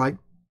math, and it's like,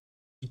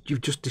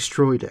 you've just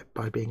destroyed it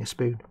by being a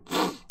spoon.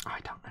 I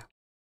don't know.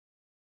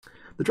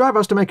 The driver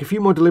has to make a few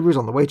more deliveries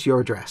on the way to your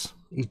address.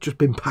 He's just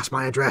been past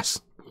my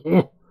address.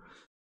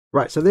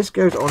 Right, so this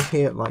goes on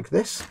here like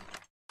this.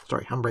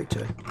 Sorry, handbrake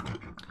turn.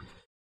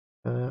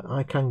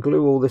 I can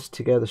glue all this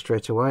together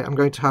straight away. I'm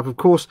going to have, of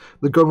course,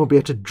 the gun will be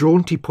at a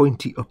jaunty,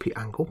 pointy, uppy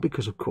angle,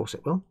 because of course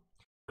it will.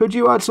 Could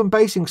you add some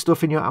basing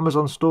stuff in your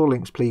Amazon store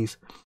links, please?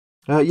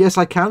 Yes,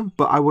 I can,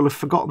 but I will have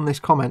forgotten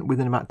this comment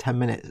within about 10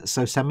 minutes.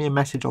 So send me a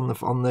message on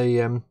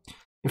the.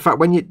 In fact,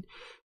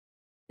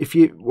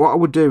 what I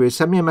would do is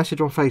send me a message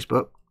on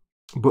Facebook,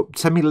 but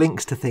send me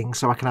links to things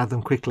so I can add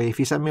them quickly. If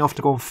you send me off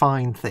to go and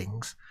find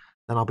things,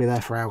 then I'll be there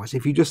for hours.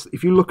 If you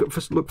look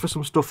for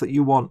some stuff that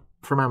you want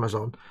from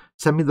Amazon,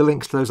 send me the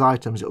links to those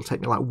items. It'll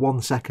take me like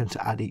 1 second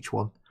to add each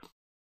one,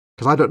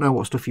 because I don't know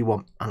what stuff you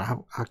want, and I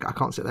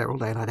can't sit there all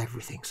day and add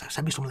everything. So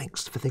send me some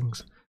links for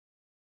things.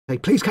 Say,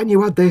 please, can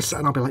you add this?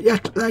 And I'll be like, yeah,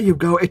 there you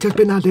go. It has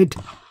been added.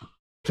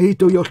 Please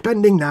do your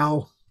spending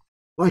now.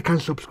 Like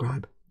and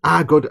subscribe.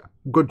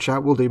 Good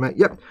shout. Will do, mate.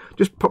 Yep.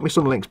 Just pop me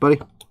some links, buddy.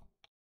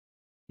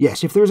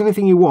 Yes, if there is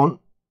anything you want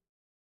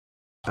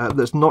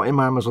that's not in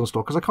my Amazon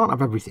store, because I can't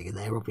have everything in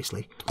there,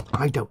 obviously.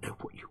 I don't know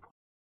what you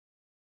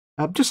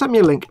want. Just send me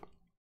a link.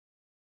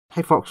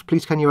 Hey, Fox,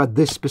 please can you add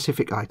this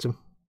specific item?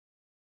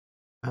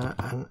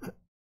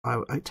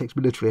 It takes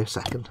me literally a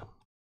second.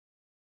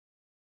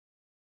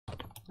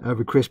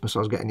 over Christmas, I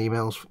was getting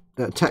emails,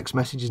 text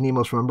messages and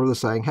emails from my brother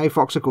saying, "Hey,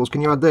 Foxicles,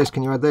 can you add this?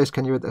 Can you add this?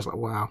 Can you add this?" Like,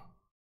 wow.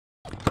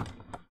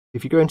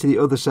 If you go into the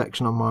other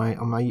section on my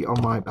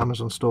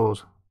Amazon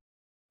stores,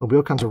 there'll be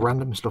all kinds of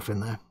random stuff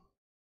in there.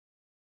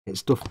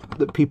 It's stuff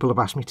that people have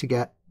asked me to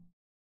get,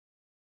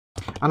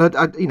 and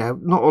I you know,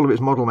 not all of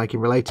it's model making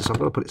related, so I've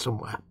got to put it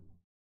somewhere.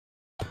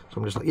 So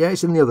I'm just like, yeah,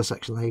 it's in the other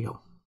section. There you go.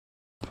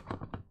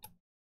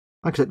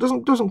 Like I said,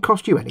 it doesn't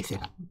cost you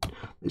anything.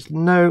 It's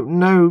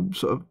no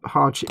sort of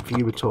hardship for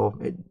you at all.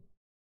 It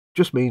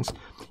just means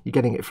you're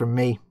getting it from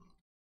me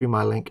through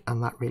my link,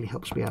 and that really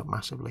helps me out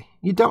massively.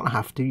 You don't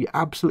have to. You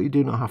absolutely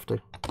do not have to.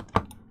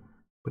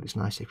 But it's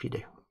nice if you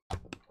do.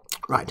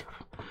 Right.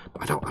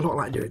 But I don't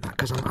like doing that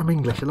because I'm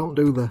English. I don't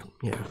do the,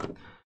 you know,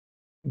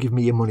 give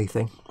me your money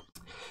thing.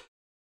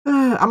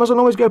 Amazon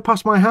always go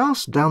past my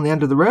house, down the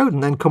end of the road,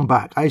 and then come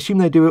back. I assume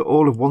they do it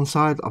all of one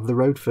side of the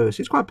road first.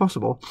 It's quite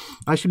possible.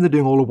 I assume they're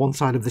doing all of one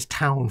side of this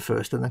town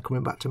first, and then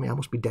coming back to me. I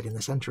must be dead in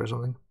the centre or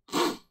something.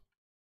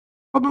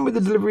 Problem with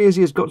the delivery is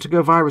he has got to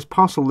go via his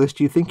parcel list.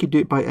 Do you think he'd do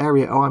it by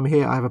area? Oh, I'm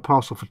here. I have a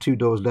parcel for 2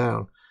 doors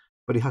down.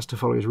 But he has to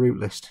follow his route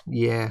list.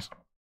 Yes.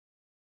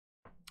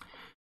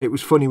 It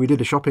was funny. We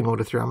did a shopping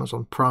order through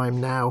Amazon Prime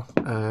Now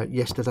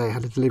yesterday. I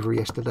had a delivery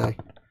yesterday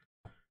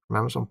from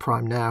Amazon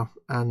Prime Now,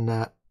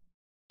 and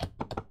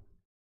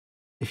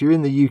if you're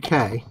in the UK,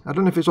 I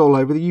don't know if it's all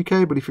over the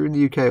UK, but if you're in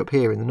the UK up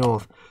here in the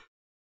north,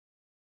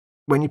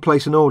 when you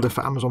place an order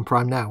for Amazon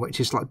Prime Now,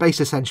 which is like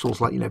base essentials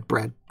like, you know,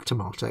 bread,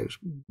 tomatoes,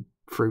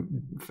 fruit,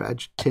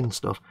 veg, tin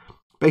stuff,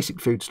 basic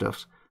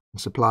foodstuffs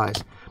and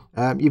supplies,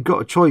 you've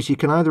got a choice. You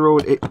can either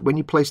order it, when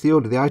you place the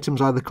order, the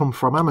items either come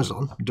from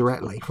Amazon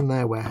directly from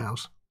their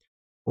warehouse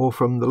or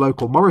from the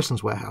local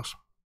Morrison's warehouse.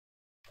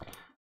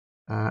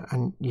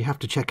 And you have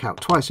to check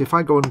out twice. So if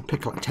I go and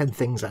pick like 10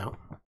 things out,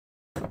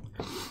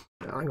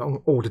 I go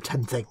and order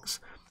 10 things,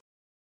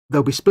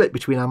 they'll be split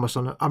between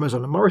Amazon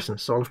and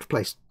Morrison's, so I'll have to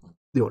place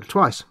the order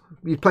twice.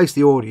 You place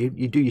the order,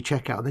 you do your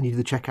checkout, and then you do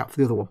the checkout for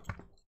the other one.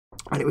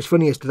 And it was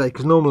funny yesterday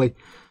because normally,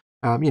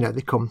 you know,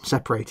 they come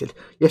separated.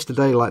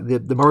 Yesterday, like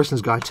the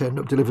Morrison's guy turned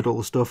up, delivered all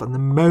the stuff, and the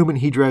moment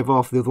he drove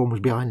off, the other one was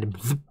behind him.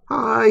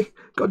 Hi,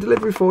 got a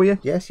delivery for you.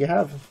 Yes, you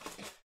have.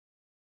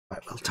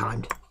 Right, well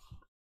timed.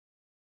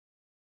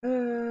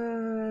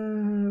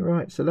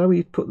 Right, so now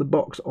we put the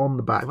box on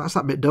the back. That's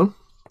that bit done.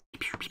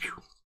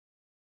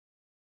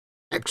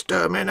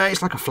 Exterminate.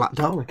 It's like a flat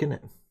Dalek, isn't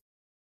it?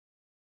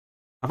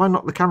 Have I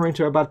knocked the camera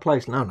into a bad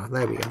place? No,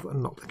 there we go. I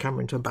knocked the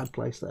camera into a bad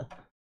place there.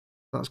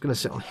 That's going to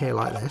sit on here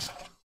like this.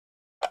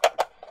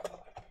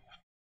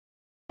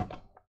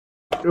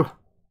 Ugh.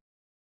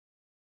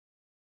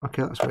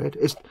 Okay, that's weird.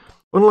 It's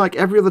unlike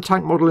every other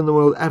tank model in the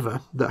world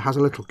ever that has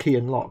a little key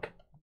and lock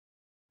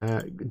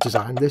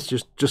design. This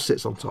just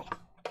sits on top.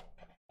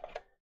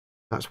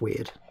 That's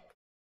weird.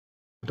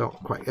 I don't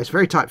quite. It's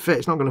very tight fit.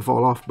 It's not going to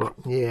fall off, but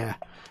yeah,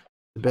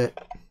 a bit.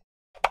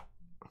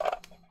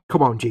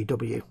 Come on,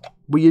 GW.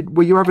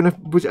 Were you having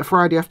was it a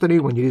Friday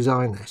afternoon when you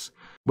designed this?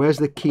 Where's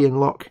the key and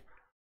lock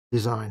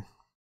design?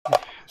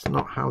 It's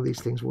not how these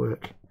things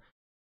work.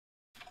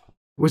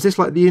 Was this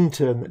like the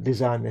intern that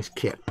designed this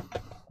kit?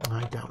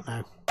 I don't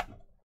know.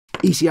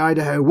 EC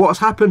Idaho, what's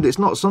happened? It's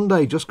not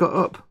Sunday. Just got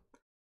up.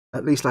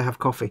 At least I have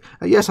coffee.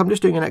 Yes, I'm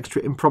just doing an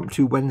extra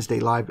impromptu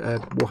Wednesday live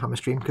Warhammer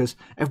stream because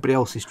everybody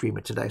else is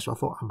streaming today, so I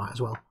thought I might as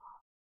well.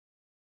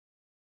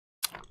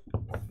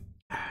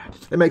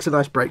 It makes a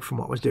nice break from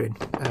what I was doing,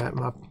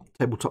 my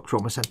tabletop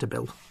trauma centre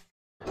build.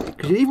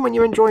 Because even when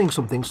you're enjoying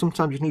something,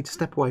 sometimes you need to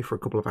step away for a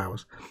couple of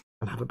hours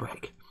and have a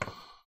break.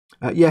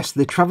 Yes,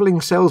 the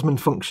travelling salesman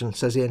function,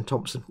 says Ian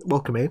Thompson.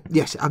 Welcome in.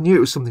 Yes, I knew it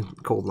was something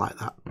called like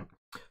that.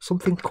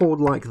 Something called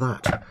like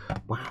that.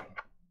 Wow.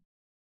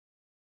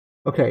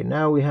 Okay,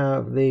 now we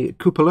have the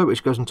cupola,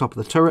 which goes on top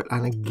of the turret,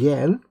 and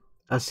again,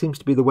 as seems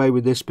to be the way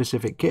with this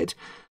specific kit,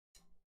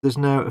 there's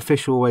no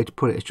official way to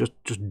put it. It's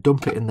just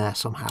dump it in there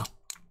somehow.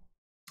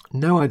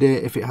 No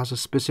idea if it has a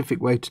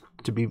specific way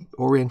to be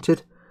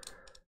oriented.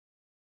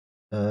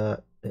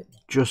 It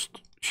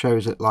just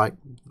shows it like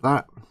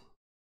that.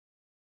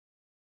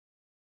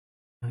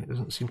 It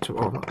doesn't seem to.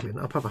 Oh, I'm not cleaning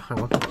it up.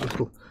 Hang on,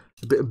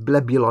 a bit of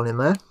blebulon in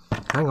there.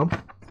 Hang on,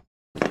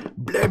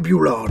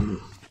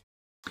 blebulon.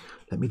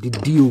 Let me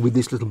deal with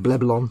this little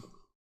blebulon.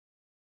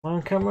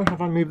 On camera, have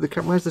I moved the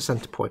camera? Where's the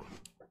centre point?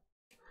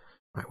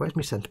 Right, where's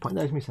my centre point?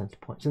 There's my centre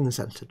point. It's in the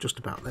centre, just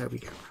about. There we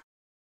go.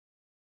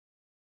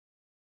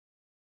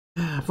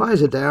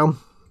 Visor down.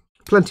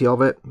 Plenty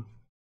of it.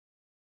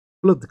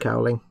 Blood the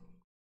cowling.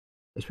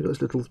 Yes, we've got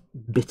this little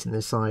bit in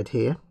the side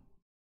here.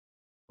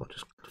 I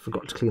just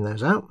forgot to clean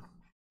those out.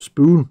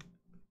 Spoon.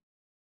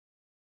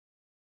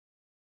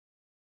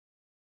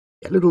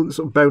 Yeah, little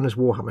sort of bonus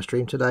Warhammer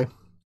stream today.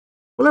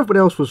 Well, everybody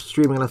else was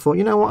streaming, and I thought,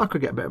 you know what, I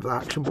could get a bit of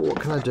action, but what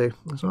can I do?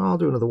 So I'll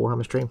do another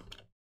Warhammer stream.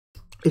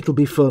 It'll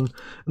be fun.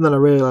 And then I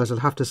realised I'd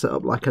have to set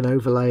up like an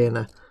overlay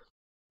and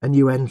a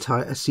new end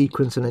type, a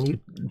sequence, and a new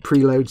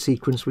preload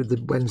sequence with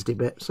the Wednesday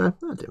bit. So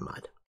I didn't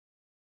mind.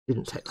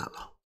 Didn't take that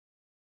long.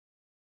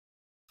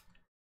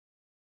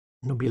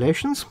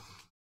 Nubulations. A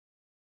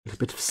little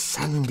bit of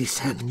sandy.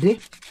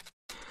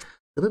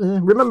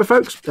 Remember,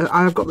 folks,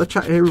 I have got the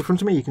chat here in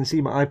front of me. You can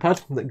see my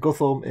iPad that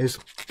Guthorm is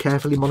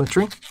carefully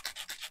monitoring,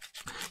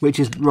 which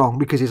is wrong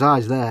because his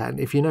eye's there. And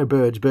if you know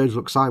birds, birds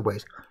look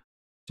sideways.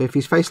 So if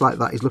he's faced like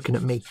that, he's looking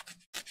at me.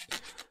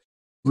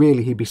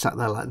 Really, he'd be sat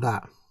there like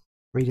that,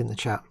 reading the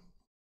chat.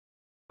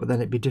 But then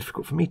it'd be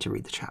difficult for me to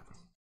read the chat.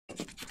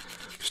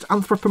 Just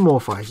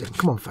anthropomorphize him.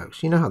 Come on,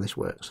 folks. You know how this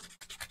works.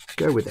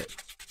 Go with it.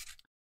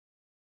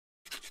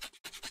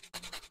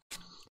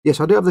 Yes,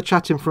 I do have the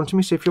chat in front of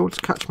me, so if you want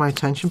to catch my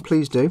attention,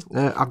 please do.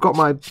 I've got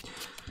my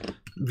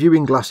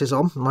viewing glasses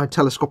on, my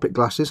telescopic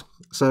glasses,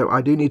 so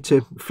I do need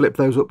to flip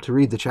those up to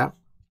read the chat.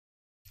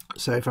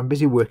 So if I'm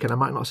busy working, I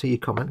might not see your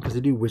comment, because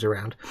they do whiz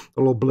around.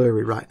 They're all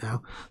blurry right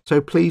now.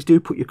 So please do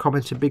put your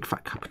comments in big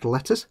fat capital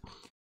letters,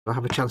 so I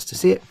have a chance to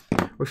see it.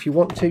 Or if you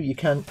want to, you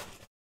can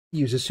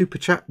use a super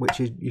chat, which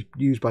is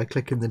used by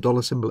clicking the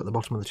dollar symbol at the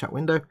bottom of the chat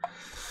window.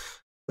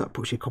 That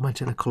puts your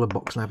comment in a colour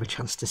box and I have a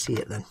chance to see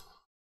it then.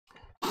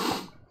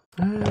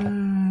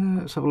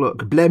 Let's have a look.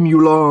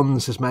 Blemulon,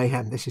 says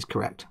Mayhem. This is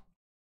correct.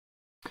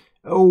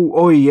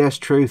 Oh, yes,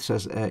 truth,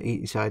 says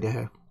Eats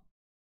Idaho.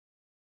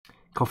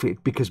 Coffee,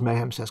 because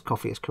Mayhem says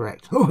coffee is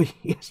correct. Oh,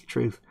 yes,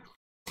 truth.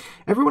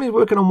 Everyone is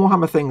working on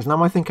Warhammer things.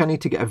 Now I think I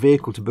need to get a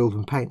vehicle to build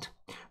and paint.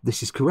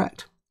 This is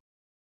correct.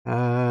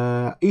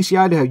 EC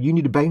Idaho, you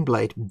need a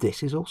Baneblade.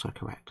 This is also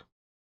correct.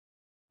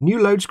 New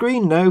load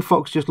screen? No,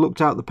 Fox just looked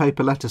out the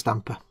paper letter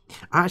stamper.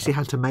 I actually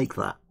had to make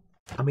that.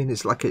 I mean,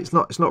 it's like it's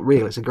not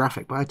real. It's a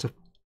graphic, but I had to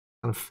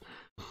kind of.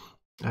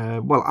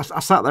 Well, I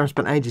sat there and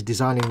spent ages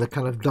designing the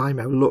kind of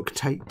Dymo look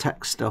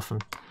text stuff,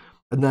 and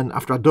then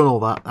after I'd done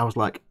all that, I was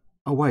like,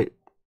 oh wait,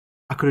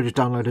 I could have just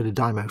downloaded a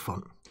Dymo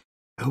font.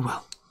 Oh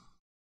well.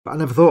 But I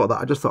never thought of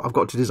that. I just thought I've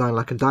got to design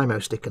like a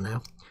Dymo sticker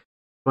now.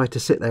 I had to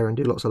sit there and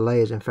do lots of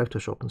layers in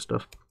Photoshop and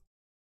stuff.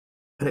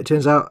 And it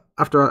turns out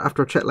after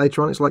I checked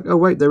later on, it's like, oh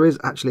wait, there is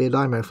actually a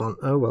Dymo font.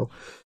 Oh well,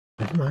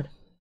 never mind.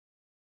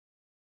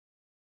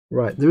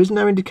 Right, there is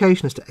no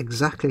indication as to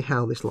exactly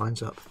how this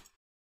lines up.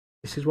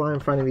 This is why I'm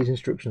finding these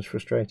instructions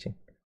frustrating.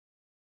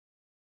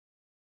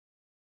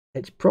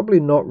 It's probably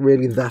not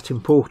really that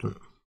important.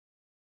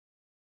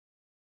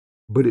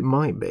 But it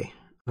might be.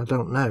 I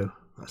don't know.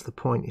 That's the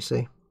point, you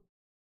see.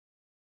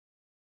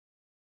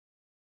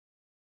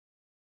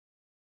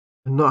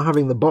 And not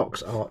having the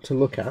box art to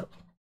look at,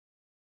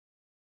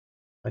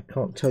 I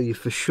can't tell you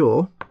for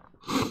sure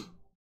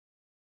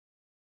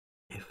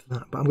if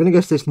that, but I'm going to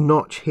guess this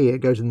notch here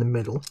goes in the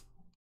middle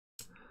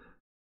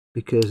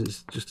because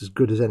it's just as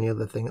good as any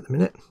other thing at the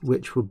minute,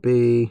 which would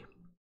be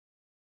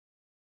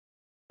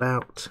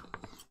about,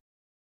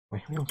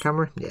 wait, are we on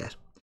camera? Yes,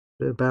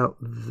 about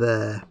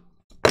there.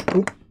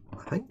 Oh,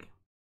 I think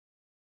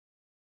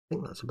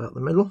that's about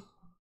the middle.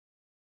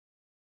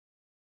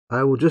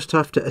 I will just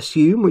have to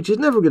assume, which is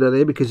never a good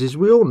idea because, as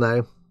we all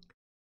know,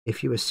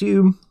 if you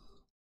assume,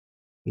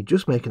 you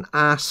just make an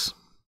ass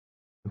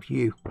of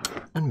you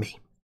and me.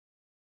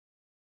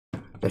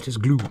 Let us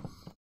glue.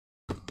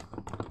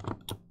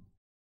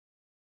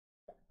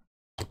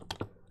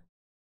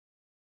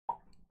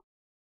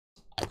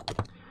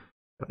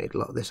 Don't need a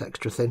lot of this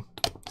extra thin.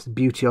 It's the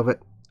beauty of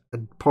it. A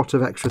pot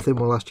of extra thin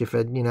will last you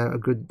for, you know, a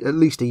good, at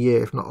least a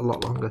year, if not a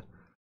lot longer.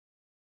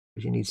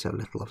 Because you need so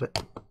little of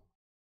it.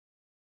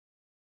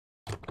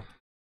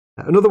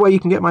 Another way you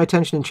can get my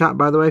attention in chat,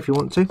 by the way, if you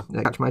want to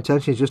catch my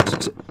attention, is just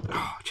to,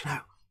 oh, do you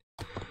know,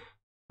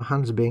 my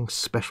hands are being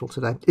special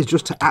today, is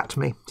just to @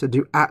 me, to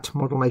do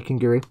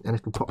 @ModelMakingGuru, and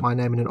it'll pop my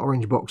name in an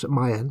orange box at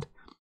my end,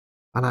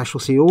 and I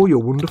shall see all your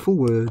wonderful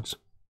words.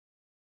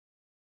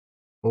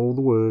 All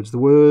the words, the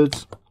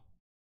words,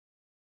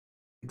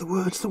 the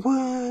words, the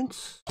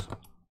words. There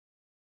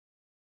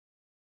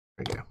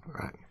we go,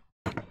 right.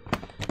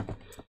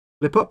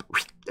 Flip up,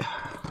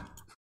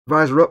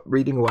 visor up,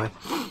 reading away.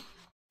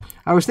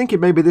 I was thinking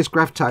maybe this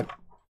graph tag.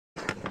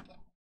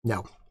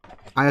 No,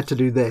 I had to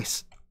do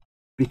this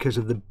because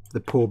of the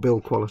poor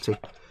build quality.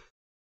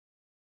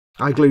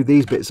 I glued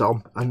these bits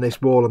on, and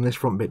this wall and this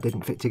front bit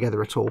didn't fit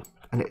together at all.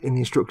 And in the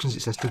instructions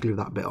it says to glue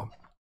that bit on.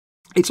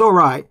 It's all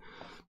right,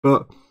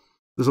 but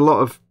there's a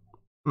lot of.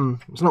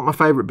 It's not my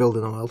favourite build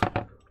in the world.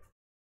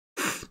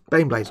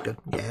 Baneblade's good,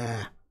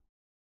 yeah.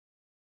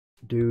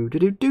 Do.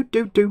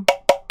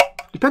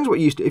 Depends what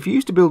you used to. If you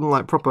used to building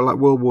like proper like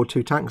World War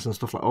II tanks and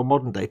stuff like, or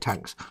modern day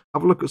tanks,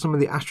 have a look at some of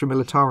the Astra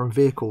Militarum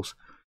vehicles.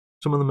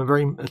 Some of them are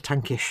very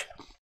tankish.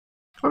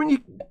 I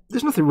mean,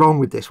 there's nothing wrong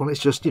with this one. It's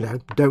just, you know,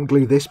 don't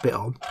glue this bit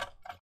on.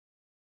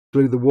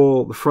 Glue the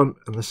wall, the front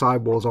and the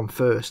side walls on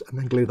first, and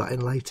then glue that in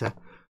later.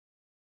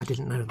 I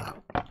didn't know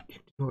that.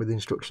 Not with the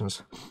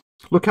instructions.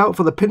 Look out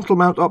for the pintle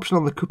mount option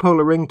on the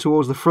cupola ring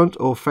towards the front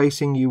or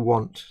facing you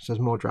want, says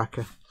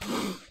Mordraka.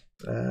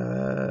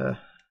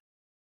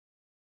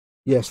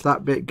 Yes,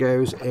 that bit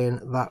goes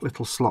in that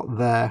little slot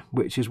there,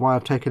 which is why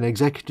I've taken an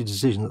executive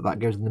decision that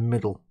goes in the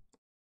middle.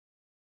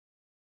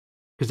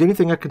 Because the only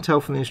thing I can tell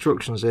from the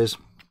instructions is,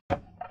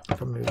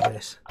 if I move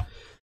this,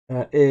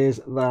 is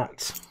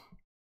that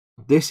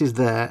this is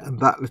there, and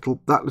that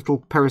little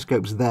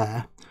periscope's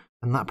there,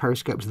 and that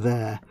periscope's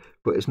there,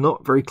 but it's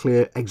not very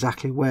clear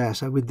exactly where.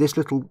 So with this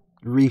little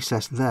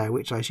recess there,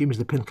 which I assume is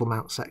the pintle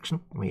mount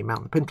section, where you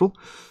mount the pintle,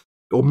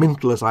 or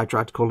mintle as I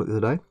tried to call it the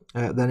other day,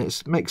 then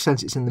it makes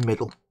sense it's in the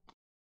middle.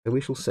 So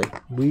we shall see.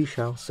 We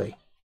shall see.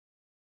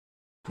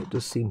 It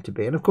does seem to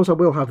be. And of course I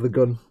will have the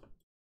gun.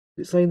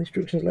 Does it say in the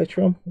instructions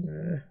later on?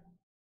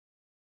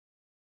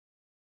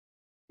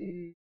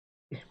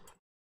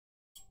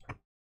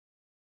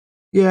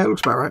 Yeah, it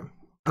looks about right.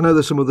 I know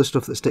there's some other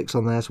stuff that sticks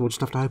on there, so we'll just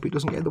have to hope it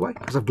doesn't get in the way,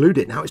 because I've glued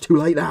it now. It's too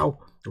late now.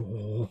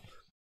 Oh,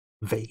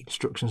 vague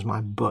instructions,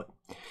 my butt.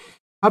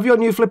 Have your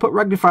new flip-up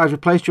magnifiers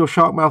replaced your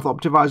Sharkmouth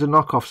Optivisor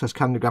knockoff, says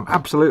Candygram.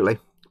 Absolutely,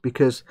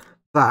 because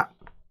that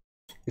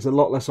is a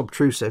lot less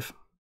obtrusive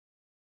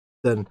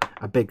than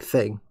a big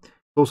thing.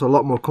 It's also a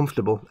lot more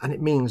comfortable, and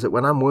it means that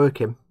when I'm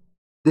working,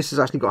 this has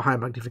actually got high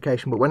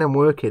magnification, but when I'm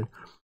working,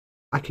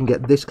 I can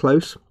get this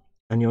close,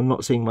 and you're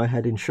not seeing my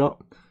head in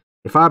shot.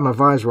 If I had my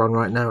visor on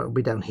right now, it would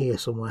be down here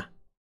somewhere.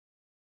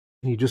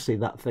 You just see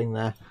that thing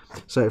there.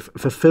 So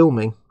for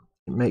filming,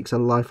 it makes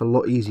life a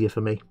lot easier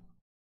for me,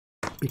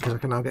 because I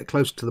can now get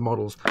close to the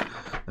models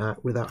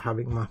without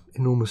having my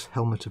enormous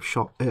helmet of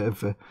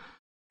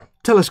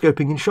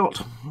telescoping in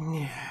shot.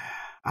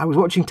 I was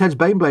watching Ted's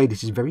Baneblade.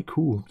 This is very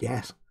cool.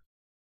 Yes.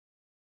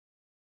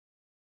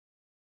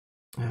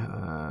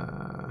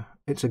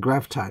 It's a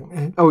grav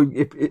tank. Oh,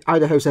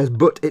 Idaho says,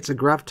 but it's a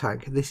grav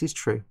tank. This is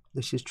true.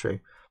 This is true.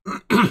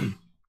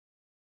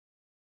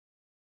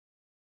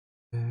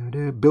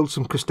 Build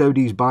some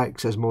Custodes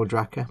bikes, says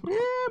Mordraka.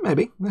 Yeah,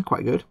 maybe. They're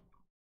quite good.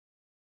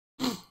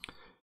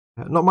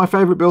 Not my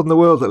favourite build in the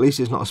world, at least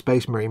it's not a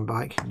Space Marine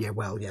bike. Yeah,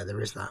 well, yeah,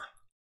 there is that.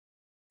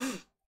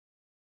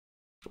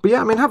 But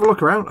yeah, I mean, have a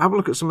look around. Have a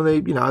look at some of the,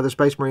 you know, either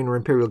Space Marine or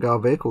Imperial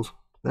Guard vehicles.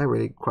 They're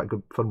really quite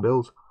good, fun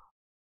builds.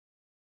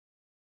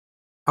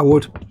 I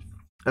would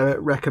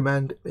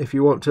recommend, if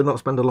you want to not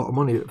spend a lot of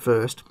money at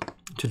first,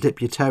 to dip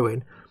your toe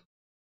in,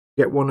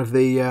 get one of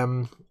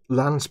the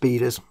land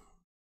speeders.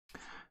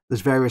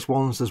 There's various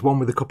ones. There's one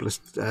with a couple of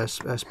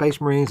Space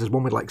Marines. There's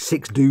one with like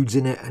 6 dudes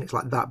in it, and it's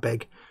like that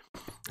big.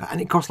 And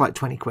it costs like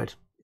 20 quid,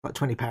 like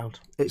 £20.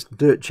 It's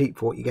dirt cheap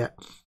for what you get.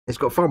 It's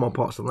got far more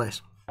parts than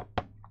this.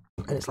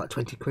 And it's like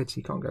 20 quid, so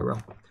you can't go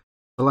wrong.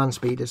 The land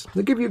speeders.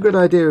 They give you a good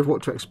idea of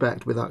what to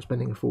expect without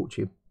spending a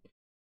fortune.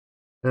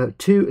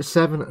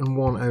 207 and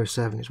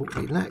 107 is what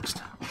we need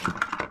next.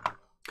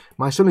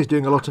 My son is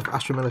doing a lot of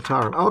Astra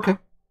Militarum. Oh, okay.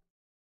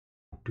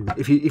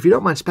 If you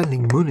don't mind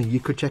spending money, you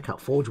could check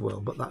out Forge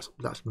World, but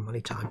that's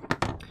money time.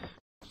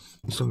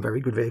 There's some very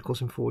good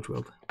vehicles in Forge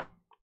World.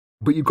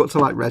 But you've got to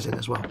like resin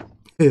as well.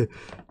 Yeah.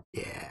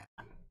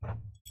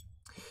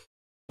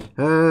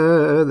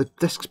 The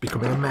desk's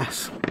becoming a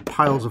mess.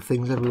 Piles of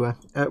things everywhere.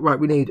 Right,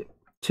 we need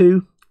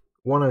 2,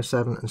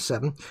 107 and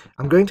 7.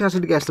 I'm going to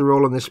hazard a guess they're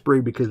all on this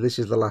sprue because this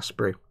is the last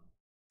sprue.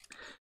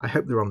 I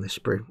hope they're on this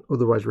sprue,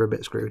 otherwise we're a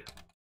bit screwed.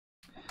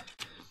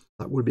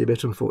 That would be a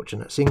bit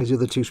unfortunate, seeing as the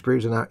other 2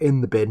 sprues are now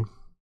in the bin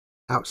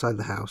outside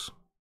the house.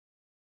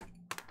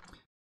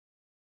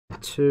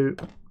 2,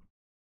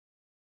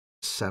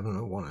 7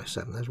 and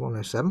 107. There's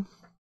 107.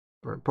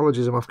 Right,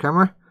 apologies, I'm off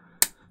camera.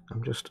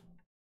 I'm just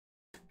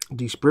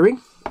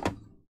de-spruing.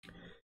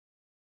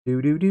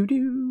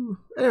 Anyway,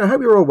 I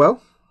hope you're all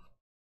well.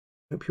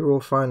 Hope you're all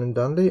fine and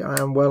dandy.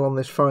 I am well on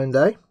this fine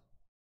day.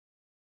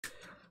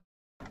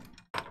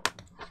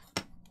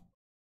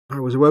 I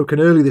was awoken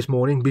early this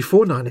morning,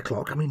 before 9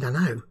 o'clock. I mean, I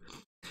know.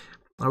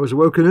 I was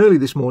awoken early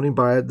this morning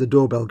by the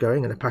doorbell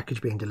going and a package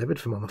being delivered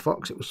from Mama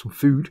Fox. It was some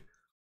food.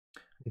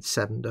 It's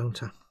 7,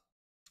 don't I?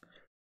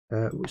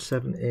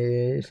 7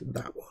 is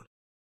that one.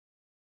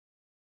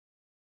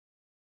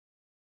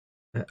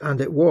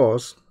 And it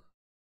was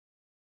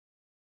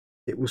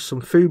some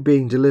food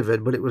being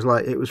delivered, but it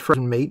was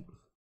frozen meat.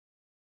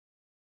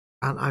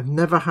 And I've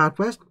never had,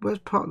 where's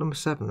part number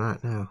 7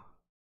 right now?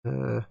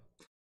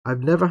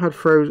 I've never had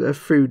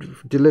food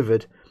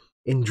delivered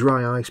in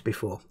dry ice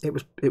before. It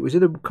was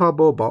in a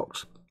cardboard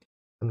box,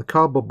 and the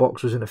cardboard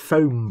box was in a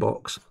foam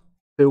box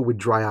filled with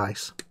dry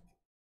ice.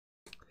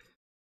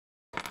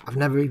 I've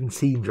never even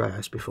seen dry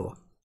ice before,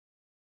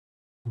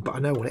 but I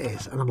know what it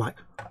is, and I'm like,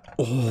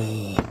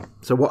 oh.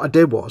 So what I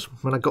did was,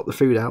 when I got the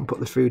food out and put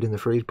the food in the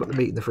freezer, put the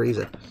meat in the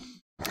freezer,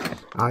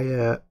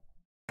 I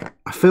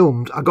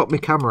filmed. I got my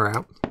camera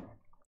out,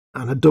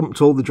 and I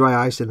dumped all the dry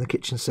ice in the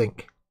kitchen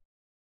sink.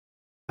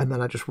 And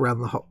then I just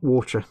ran the hot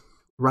water,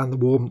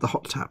 the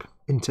hot tap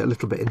a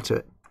little bit into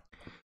it.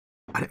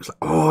 And it was like,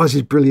 oh, this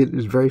is brilliant. It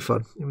was very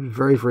fun. It was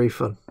very, very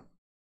fun.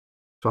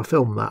 So I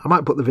filmed that. I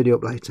might put the video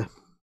up later.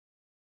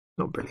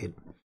 Not brilliant.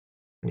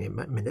 Only a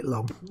minute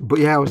long. But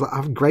yeah, I was like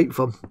having great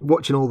fun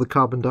watching all the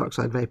carbon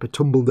dioxide vapour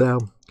tumble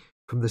down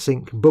from the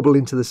sink, bubble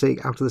into the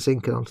sink, out of the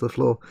sink and onto the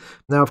floor.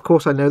 Now, of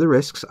course, I know the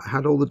risks. I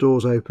had all the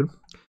doors open.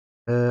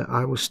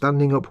 I was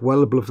standing up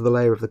well above the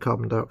layer of the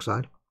carbon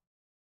dioxide.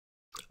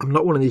 I'm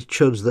not one of these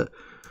chuds that...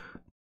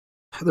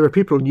 There are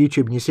people on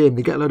YouTube and you see them,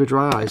 they get a load of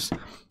dry ice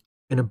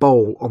in a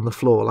bowl on the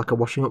floor, like a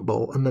washing up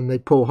bowl, and then they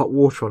pour hot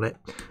water on it,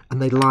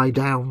 and they lie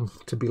down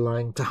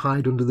to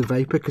hide under the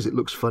vapour because it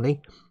looks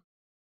funny.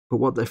 But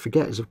what they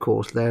forget is, of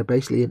course, they're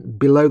basically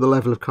below the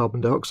level of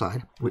carbon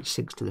dioxide, which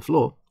sinks to the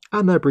floor,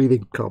 And they're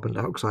breathing carbon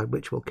dioxide,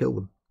 which will kill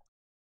them.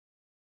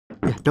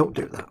 Yeah, don't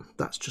do that.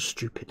 That's just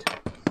stupid.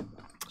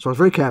 So I was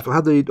very careful. I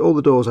had all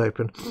the doors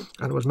open,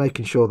 and I was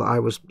making sure that I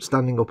was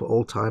standing up at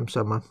all times.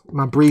 So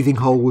my breathing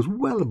hole was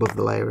well above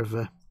the layer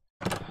of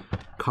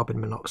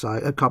carbon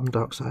dioxide.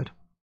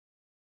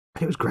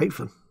 And it was great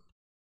fun.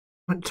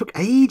 And it took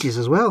ages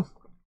as well.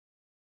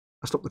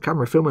 I stopped the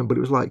camera filming, but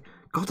it was like,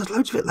 God, there's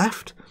loads of it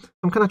left.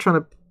 I'm kind of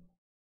trying to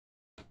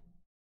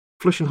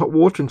flushing hot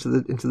water into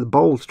the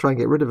bowl to try and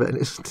get rid of it, and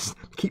it just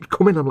keeps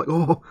coming. I'm like,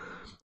 oh,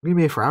 leave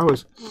me here for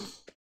hours.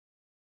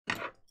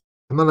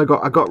 And then I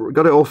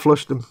got it all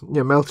flushed and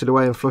melted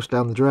away and flushed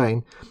down the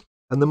drain,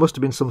 and there must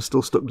have been some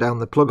still stuck down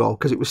the plug hole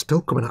because it was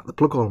still coming out the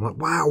plug hole. I'm like,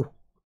 wow,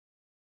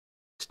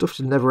 stuff's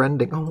never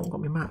ending. Oh, I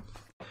got me mat.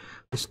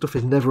 This stuff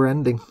is never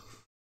ending.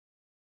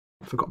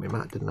 I forgot me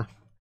mat, didn't I?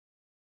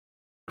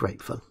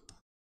 Great fun.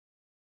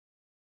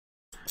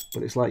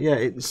 But it's like, yeah,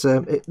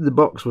 the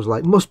box was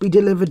like, must be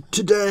delivered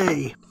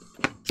today.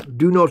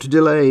 Do not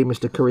delay,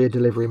 Mr. Courier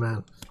Delivery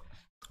Man.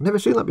 I've never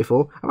seen that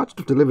before. I've had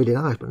stuff delivered in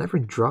ice, but never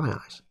in dry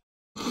ice.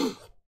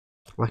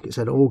 Like it's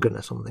an organ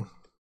or something.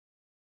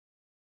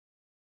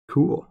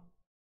 Cool.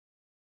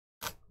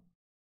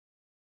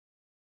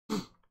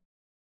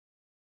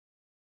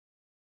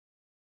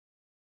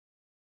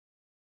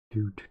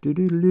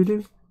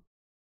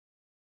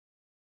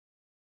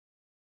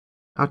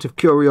 Out of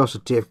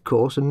curiosity, of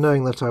course, and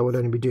knowing that I would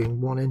only be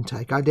doing one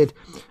intake, I did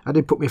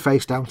put my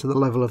face down to the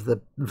level of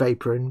the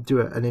vapour and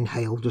do an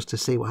inhale just to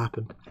see what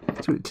happened.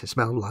 See what it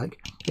smelled like.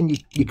 And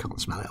you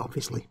can't smell it,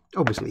 obviously.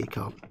 Obviously you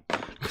can't.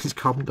 Because it's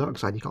carbon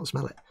dioxide, you can't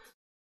smell it.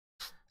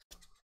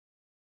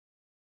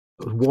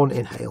 It was one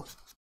inhale,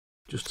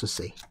 just to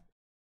see.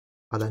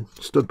 I then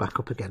stood back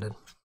up again and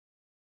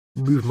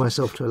moved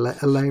myself to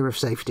a layer of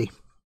safety.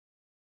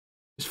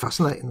 It's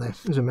fascinating though.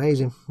 It was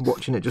amazing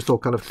watching it just all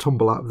kind of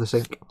tumble out of the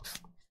sink. It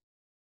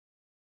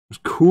was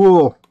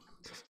cool.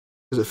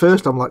 Because at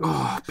first I'm like,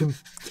 oh,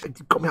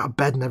 it got me out of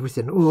bed and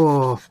everything.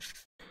 Oh.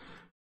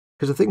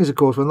 Because the thing is, of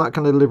course, when that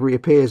kind of delivery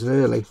appears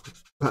early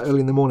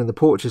in the morning, the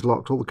porch is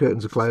locked, all the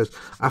curtains are closed.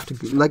 I have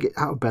to leg it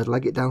out of bed,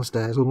 leg it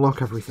downstairs,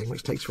 unlock everything,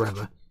 which takes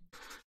forever.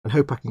 And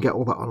hope I can get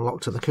all that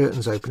unlocked and the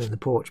curtains open in the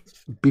porch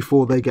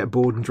before they get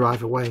bored and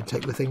drive away and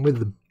take the thing with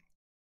them.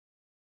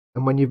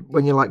 And when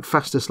you're like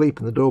fast asleep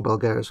and the doorbell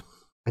goes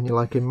and you're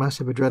like in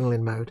massive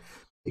adrenaline mode,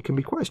 it can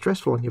be quite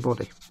stressful on your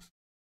body.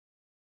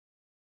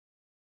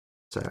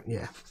 So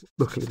yeah,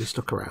 luckily they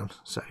stuck around,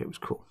 so it was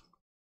cool.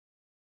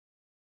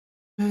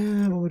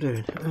 What we're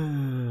doing?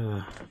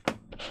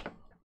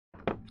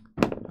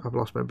 I've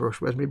lost my brush.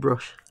 Where's my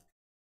brush?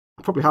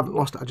 I probably haven't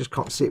lost it. I just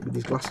can't see it with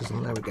these glasses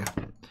on. There we go.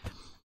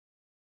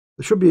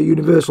 There should be a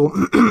universal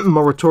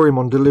moratorium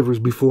on deliveries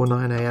before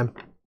 9 AM.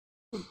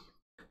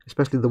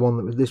 Especially the one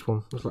that was this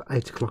one. It was like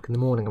 8 o'clock in the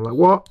morning. I'm like,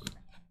 what?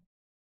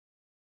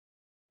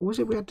 What was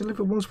it we had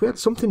delivered once? We had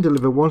something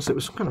delivered once. It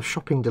was some kind of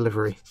shopping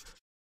delivery.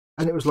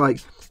 And it was like,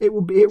 it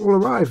will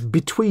arrive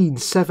between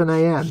 7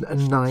 AM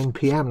and 9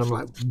 PM. And I'm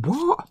like,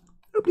 what?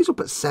 Nobody's up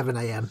at 7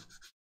 AM.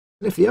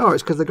 And if they are,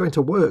 it's because they're going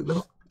to work. They're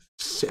not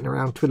sitting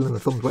around twiddling their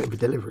thumbs waiting for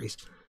deliveries.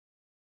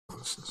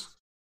 Nonsense.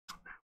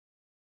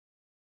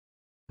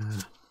 Now,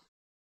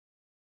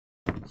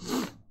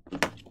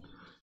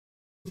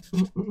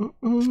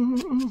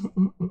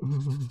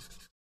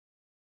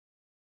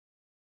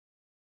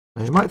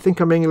 you might think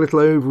I'm being a little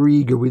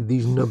over-eager with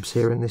these nubs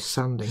here and this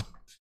sanding.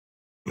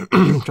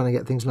 Trying to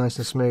get things nice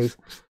and smooth.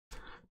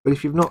 But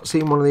if you've not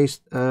seen one of these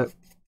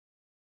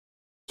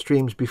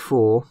streams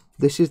before,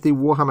 this is the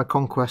Warhammer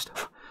Conquest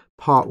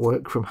part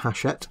work from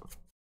Hachette,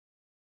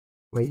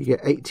 where you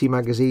get 80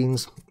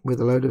 magazines with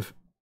a load of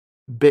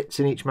bits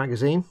in each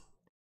magazine.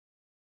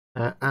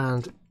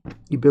 And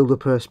you build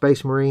up a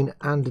Space Marine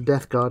and a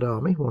Death Guard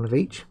army, one of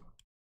each.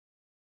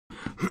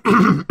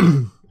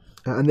 And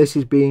this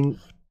is being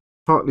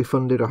partly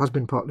funded, or has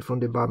been partly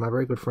funded, by my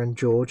very good friend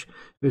George,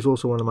 who's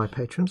also one of my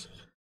patrons.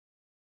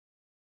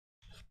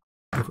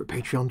 Over at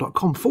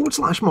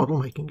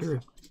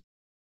patreon.com/modelmakingguru.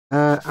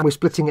 And we're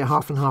splitting it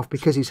half and half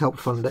because he's helped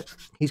fund it.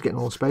 He's getting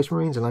all the Space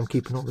Marines and I'm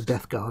keeping all the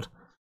Death Guard.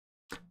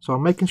 So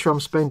I'm making sure I'm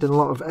spending a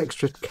lot of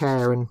extra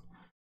care and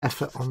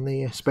effort on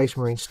the Space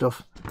Marine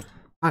stuff.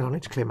 Hang on, I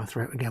need to clear my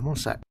throat again, one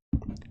sec.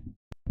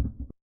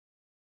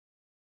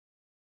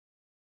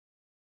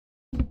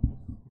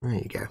 There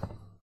you go.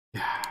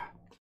 Yeah.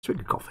 Sweet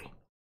good coffee.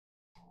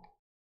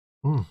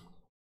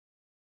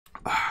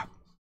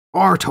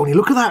 Oh, Tony,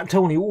 look at that,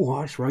 Tony. Oh,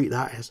 that's right,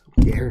 that is.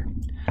 Yeah.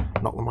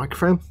 Knock the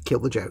microphone, kill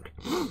the joke.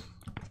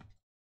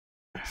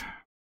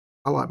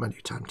 I like my new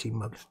Time Team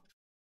mug.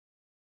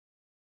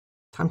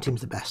 Time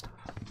Team's the best.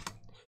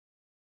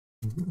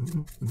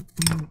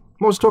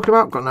 What was I talking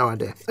about? Got no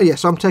idea. Oh, yeah,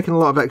 so I'm taking a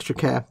lot of extra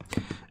care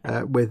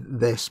with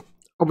this.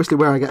 Obviously,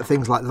 where I get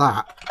things like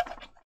that,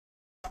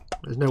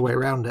 there's no way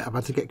around it. I've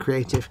had to get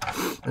creative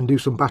and do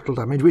some battle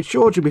damage, which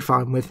George will be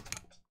fine with.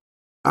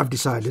 I've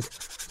decided.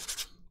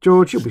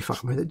 George, you'll be fine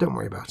with it. Don't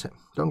worry about it.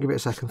 Don't give it a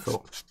second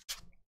thought.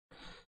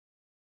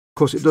 Of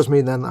course, it does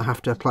mean then that I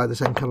have to apply the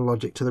same kind of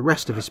logic to the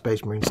rest of his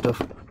Space Marine stuff.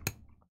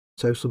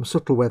 So some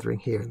subtle weathering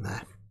here and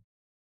there.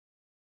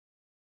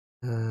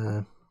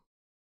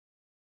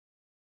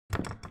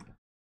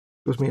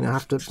 Does mean I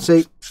have to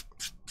see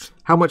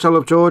how much I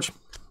love George.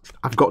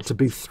 I've got to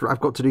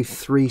do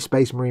 3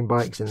 Space Marine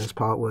bikes in this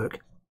part work.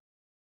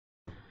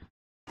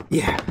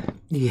 Yeah.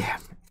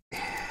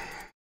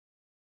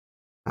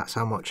 That's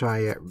how much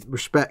I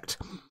respect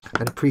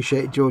and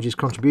appreciate George's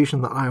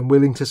contribution, that I am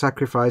willing to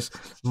sacrifice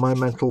my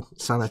mental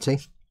sanity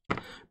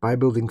by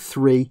building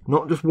 3,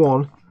 not just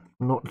 1,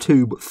 not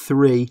 2, but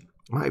 3,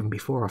 might even be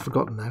 4, I've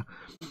forgotten now,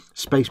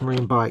 Space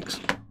Marine bikes.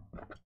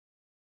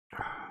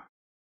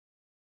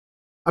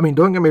 I mean,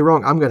 don't get me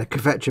wrong, I'm going to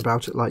kvetch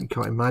about it like you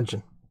can't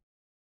imagine.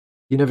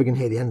 You're never going to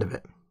hear the end of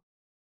it.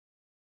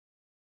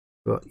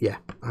 But yeah,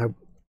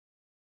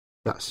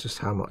 that's just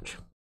how much.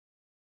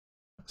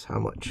 That's how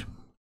much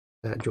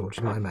George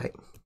is my mate.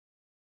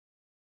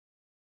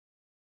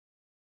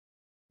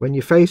 When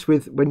you're faced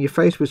with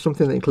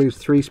something that includes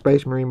 3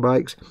 Space Marine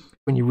bikes,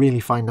 when you really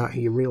find out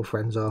who your real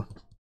friends are.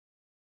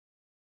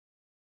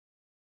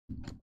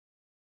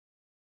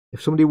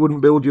 If somebody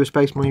wouldn't build you a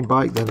Space Marine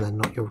bike, then they're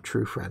not your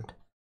true friend.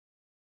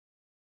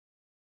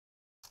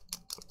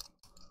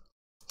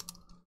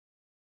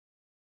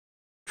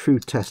 True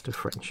test of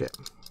friendship.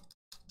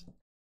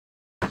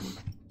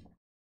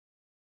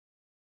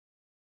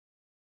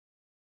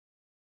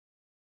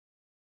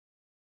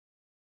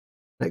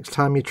 Next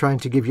time you're trying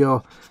to give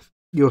your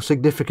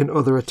significant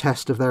other a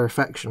test of their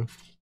affection,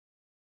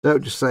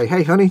 don't just say,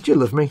 "Hey honey, do you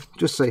love me?"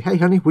 Just say, "Hey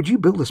honey, would you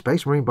build a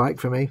Space Marine bike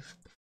for me?"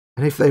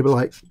 And if they were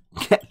like,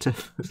 get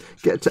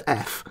to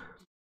F,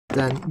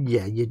 then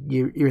yeah,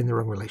 you're in the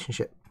wrong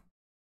relationship.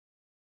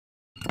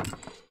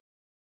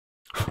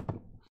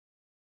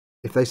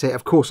 If they say,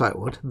 "Of course I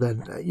would,"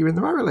 then you're in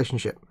the right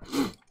relationship.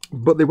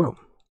 But they won't.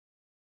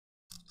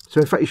 So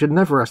in fact, you should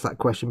never ask that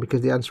question,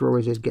 because the answer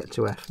always is get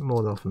to F,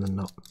 more often than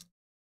not.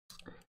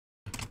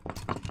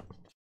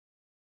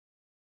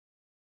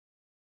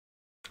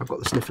 I've got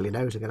the sniffly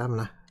nose again, haven't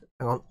I?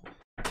 Hang on.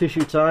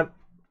 Tissue time.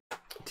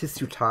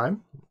 Tissue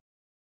time.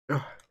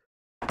 Oh.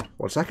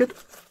 1 second.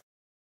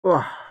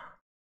 Oh.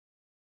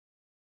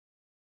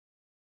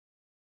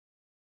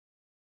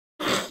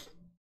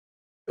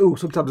 Ooh,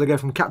 sometimes I go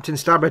from Captain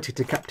Stabbity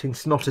to Captain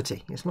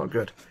Snottity. It's not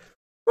good.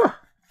 Oh.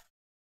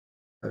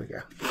 There we go.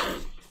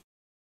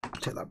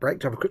 Take that break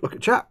to have a quick look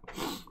at chat.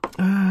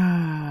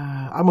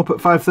 I'm up at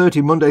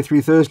 5:30 Monday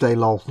through Thursday,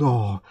 lol.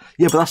 Oh,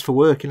 yeah, but that's for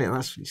work, isn't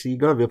it? So you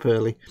got to be up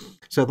early.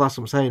 So that's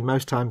what I'm saying.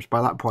 Most times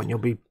by that point you'll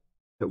be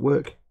at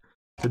work.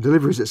 The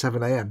delivery's at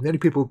 7 AM. The only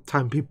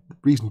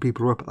reason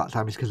people are up at that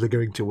time is because they're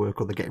going to work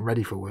or they're getting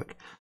ready for work.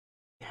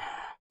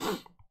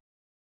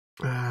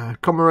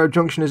 Common Road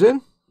Junction is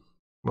in.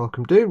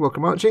 Welcome, dude.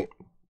 Welcome, Archie.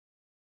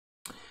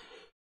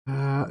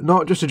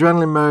 Not just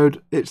adrenaline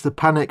mode, it's the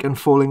panic and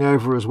falling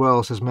over as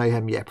well, says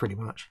Mayhem. Yeah, pretty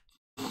much.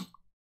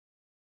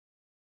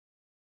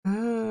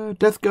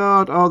 Death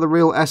Guard are the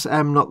real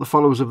SM, not the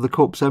followers of the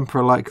Corpse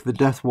Emperor like the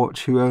Death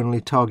Watch, who only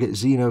target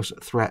Xenos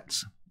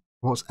threats.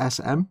 What's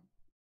SM?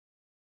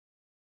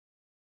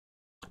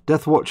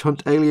 Death Watch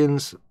hunt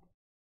aliens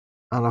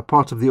and are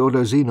part of the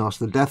Ordo Xenos.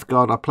 The Death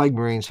Guard are Plague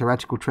Marines,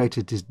 heretical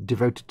traitors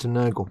devoted to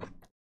Nurgle.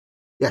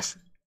 Yes.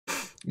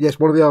 Yes,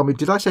 one of the army.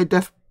 Did I say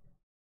Death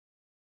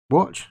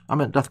Watch? I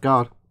meant Death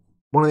Guard.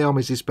 One of the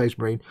armies is Space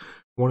Marine.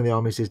 One of the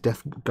armies is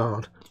Death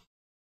Guard.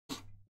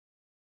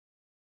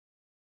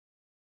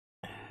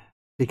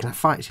 You can have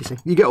fights, you see.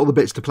 You get all the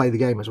bits to play the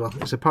game as well.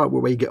 It's a part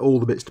where you get all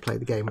the bits to play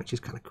the game, which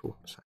is kind of cool.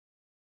 So.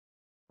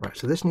 Right,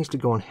 so this needs to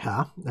go on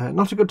here.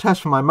 Not a good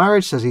test for my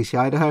marriage, says EC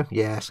Idaho.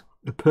 Yes,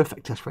 the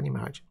perfect test for any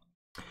marriage.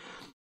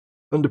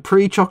 Under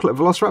pre-Chocolate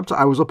Velociraptor,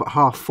 I was up at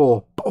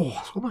 4:30. Oh,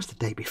 it's almost the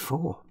day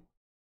before.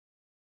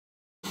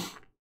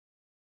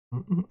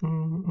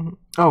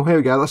 Oh, here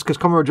we go. That's because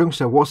Commodore Junction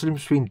said, what's the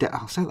difference between...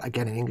 I'll say that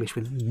again in English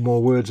with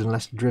more words and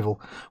less drivel.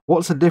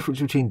 What's the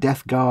difference between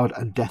Death Guard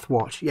and Death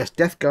Watch? Yes,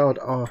 Death Guard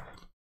are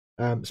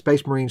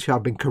Space Marines who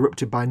have been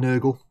corrupted by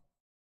Nurgle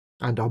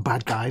and are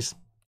bad guys.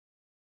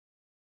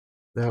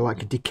 They're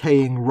like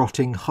decaying,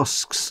 rotting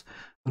husks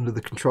under the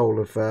control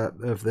of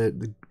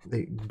the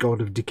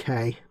god of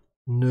decay,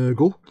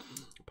 Nurgle,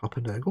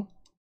 Papa Nurgle.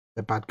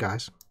 They're bad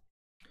guys.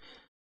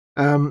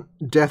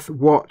 Death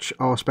Watch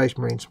are Space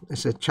Marines.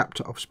 It's a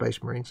chapter of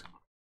Space Marines.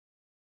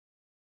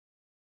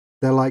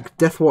 They're like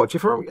Death Watch.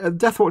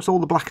 Death Watch, all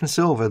the black and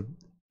silver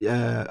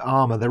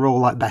armor. They're all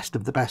like best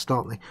of the best,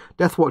 aren't they?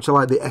 Death Watch are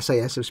like the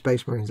SAS of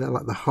Space Marines. They're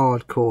like the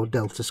hardcore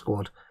Delta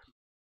Squad.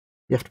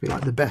 You have to be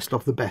like the best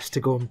of the best to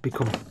go and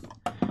become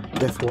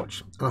Death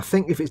Watch. And I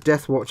think if it's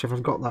Death Watch, if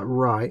I've got that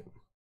right,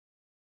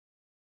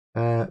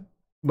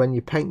 when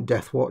you paint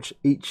Death Watch,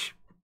 each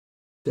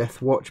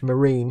Death Watch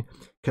Marine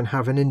can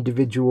have an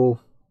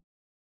individual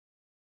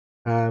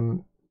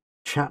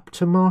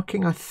chapter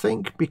marking, I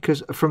think,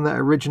 because from their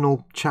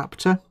original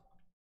chapter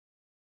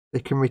they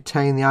can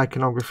retain the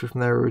iconography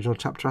from their original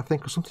chapter, I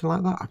think, or something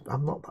like that.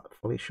 I'm not that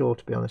fully sure,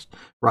 to be honest.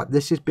 Right,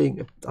 this is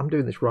being... I'm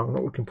doing this wrong, I'm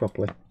not looking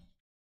properly.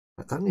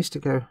 Right, that needs to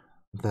go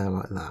there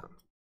like that.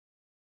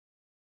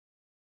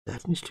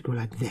 That needs to go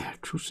like that,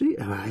 you see?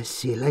 Oh, I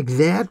see, like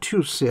that,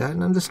 you see. I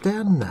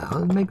understand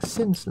now. It makes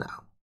sense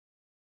now.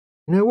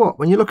 You know what?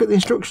 When you look at the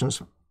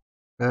instructions,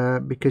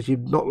 because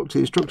you've not looked at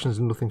the instructions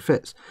and nothing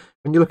fits,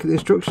 when you look at the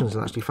instructions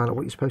and actually find out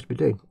what you're supposed to be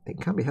doing, it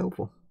can be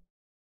helpful.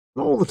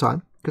 Not all the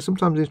time, because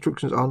sometimes the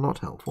instructions are not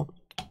helpful.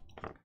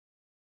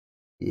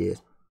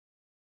 Yes.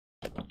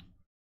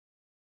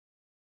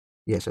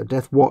 Yeah, so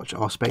Death Watch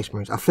are Space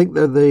Marines. I think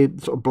they're the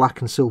sort of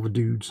black and silver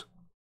dudes.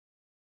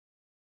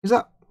 Is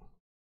that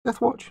Death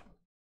Watch?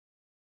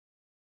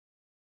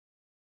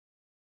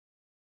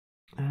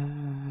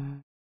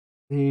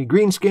 The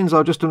greenskins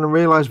are just an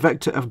unrealised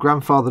vector of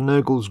Grandfather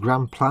Nurgle's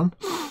grand plan.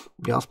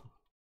 Yes.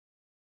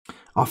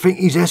 I think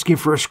he's asking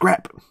for a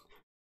scrap.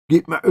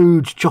 Get my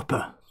Ood's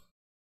chopper.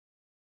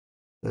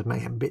 There's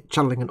mayhem bit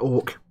channeling an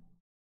orc.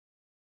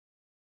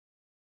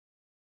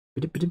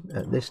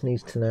 This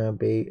needs to now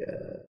be...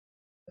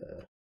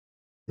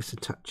 this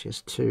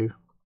attaches to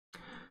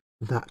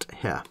that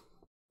here.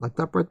 Like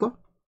that, Bredlaw?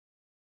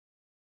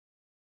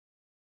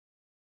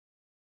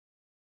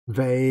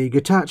 Vague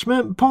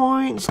attachment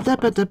points.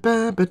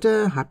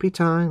 Happy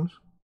times.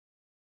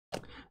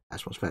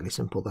 That's what's fairly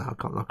simple there. I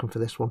can't knock them for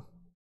this one.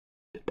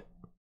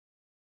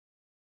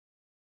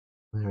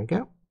 There we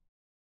go.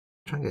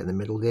 Try and get in the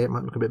middle there. It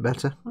might look a bit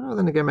better. Well,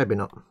 then again, maybe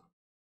not.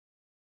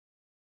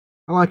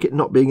 I like it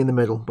not being in the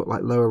middle, but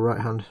like lower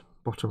right hand,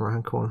 bottom right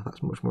hand corner.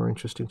 That's much more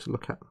interesting to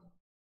look at.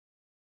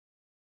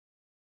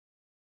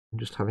 And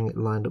just having it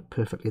lined up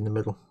perfectly in the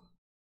middle.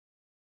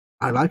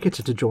 I like it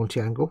at a jaunty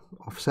angle,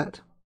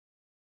 offset.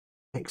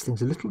 Makes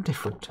things a little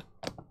different.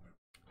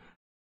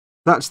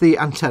 That's the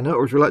antenna,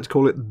 or as we like to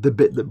call it, the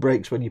bit that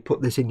breaks when you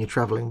put this in your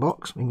travelling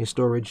box, in your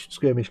storage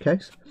skirmish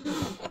case.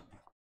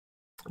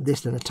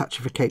 This then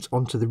attachificates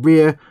onto the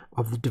rear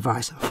of the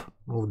device,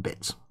 all the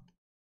bits.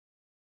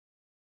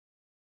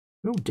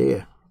 Oh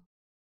dear,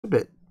 a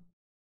bit.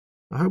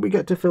 I hope we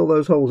get to fill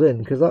those holes in,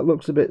 because that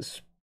looks a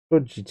bit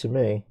spudgy to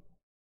me.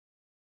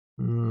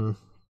 Can't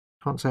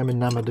say I'm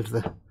enamoured of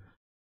the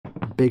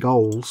big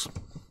holes.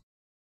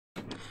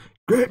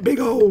 Great big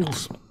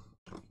holes.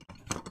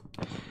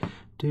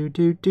 Do.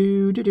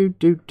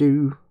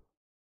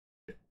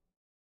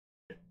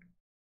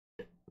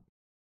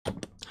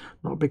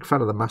 Not a big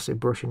fan of the massive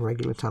brush in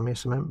regular Tamiya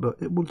cement, but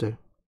it will do.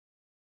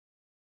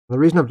 The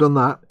reason I've done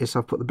that is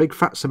I've put the big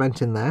fat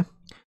cement in there,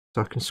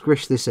 so I can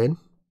squish this in,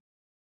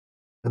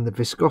 and the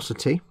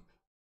viscosity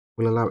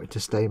will allow it to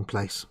stay in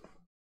place.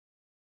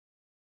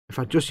 If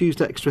I just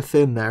used extra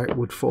thin there, it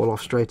would fall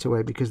off straight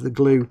away because the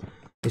glue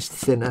is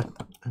thinner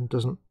and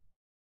doesn't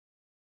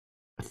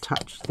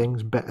attach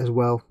things as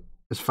well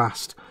as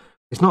fast.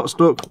 It's not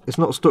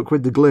stuck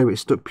with the glue,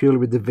 it's stuck purely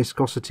with the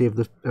viscosity of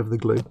the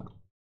glue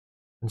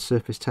and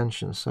surface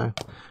tension. So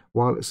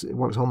while it's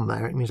on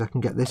there, it means I can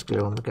get this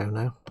glue on the go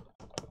now.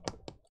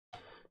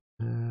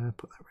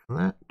 Put that around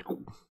there.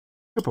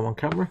 Hope I'm on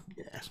camera.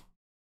 Yes.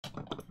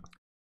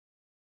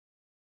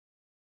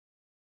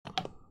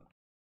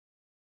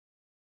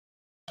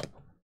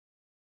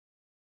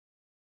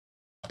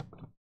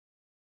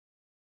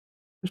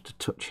 Just a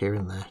touch here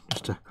and there,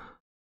 just to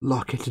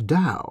lock it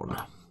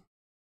down.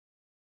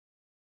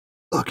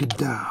 Lock it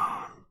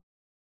down.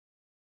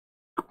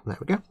 There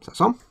we go.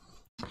 That's on.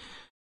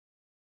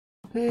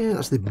 Yeah,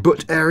 that's the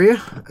butt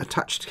area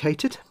attached.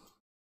 Death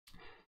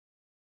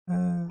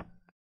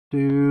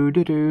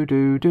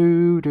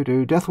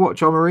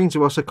Watch are Marines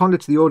who are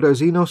seconded to the Ordo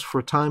Xenos for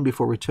a time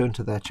before return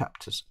to their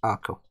chapters. Ah,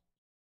 cool.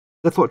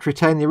 Death Watch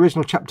retain the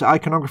original chapter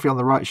iconography on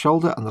the right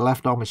shoulder, and the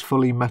left arm is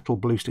fully metal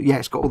blue steel. Yeah,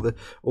 it's got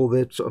all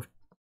the sort of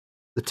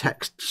the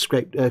text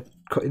scraped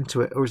cut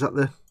into it, or is that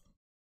the?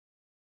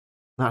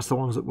 That's the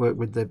ones that work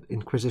with the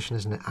Inquisition,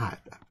 isn't it?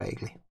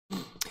 Vaguely.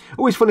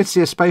 Always funny to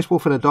see a Space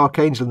Wolf and a Dark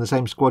Angel in the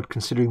same squad,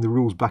 considering the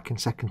rules back in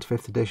 2nd to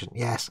 5th edition.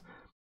 Yes.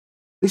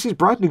 This is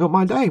brightening up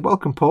my day.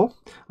 Welcome, Paul.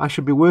 I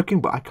should be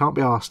working, but I can't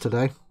be arsed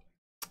today.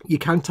 You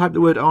can type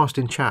the word arsed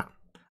in chat.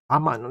 I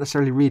might not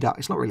necessarily read out.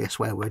 It's not really a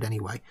swear word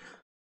anyway.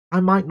 I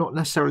might not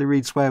necessarily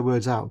read swear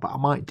words out, but I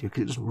might do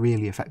because it doesn't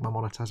really affect my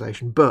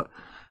monetization. But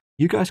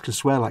you guys can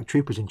swear like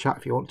troopers in chat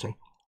if you want to.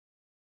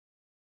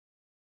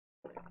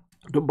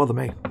 Don't bother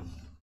me.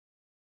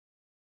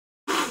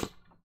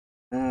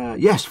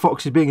 Yes,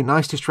 Fox is being a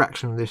nice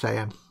distraction this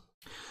AM.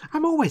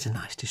 I'm always a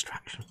nice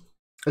distraction.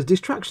 As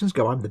distractions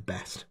go, I'm the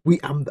best.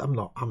 I'm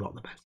not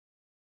the best.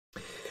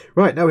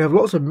 Right, now we have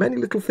lots of many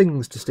little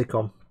things to stick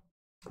on.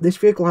 This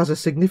vehicle has a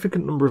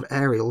significant number of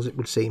aerials, it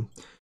would seem,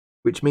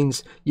 which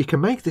means you can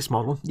make this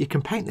model, you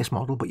can paint this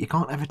model, but you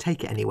can't ever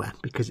take it anywhere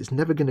because it's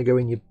never going to go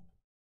in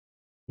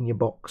your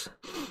box.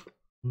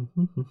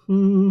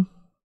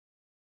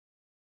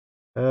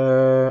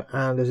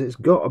 And as it's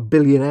got a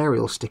billion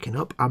aerials sticking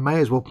up, I may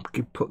as well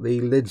put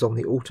the lids on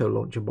the auto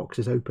launcher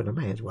boxes open. I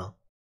may as well.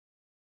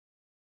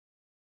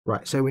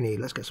 Right, so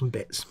let's get some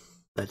bits.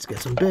 Let's get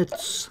some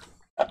bits.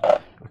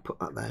 I'll put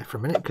that there for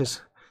a minute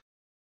because,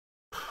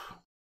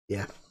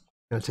 yeah,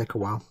 it's going to take a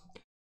while.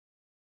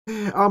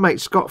 Our mate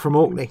Scott from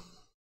Orkney.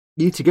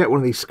 You need to get one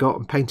of these, Scott,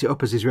 and paint it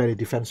up as Israeli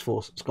Defence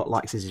Force. Scott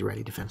likes his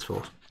Israeli Defence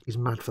Force. He's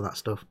mad for that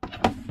stuff.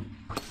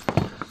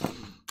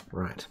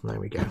 Right, there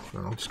we go.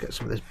 I'll just get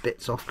some of those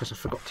bits off because I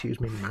forgot to use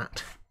my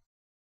mat.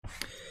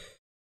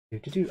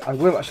 I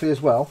will actually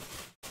as well.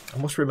 I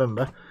must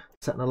remember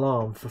set an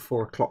alarm for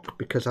 4 o'clock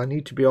because I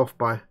need to be off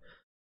by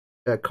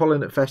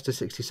Colin at Festa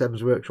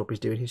 67's workshop is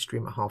doing his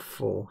stream at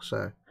 4:30,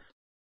 so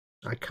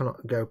I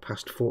cannot go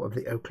past 4 of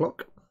the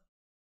o'clock.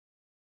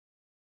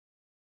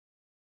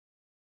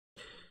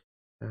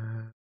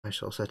 I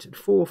shall set it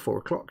for 4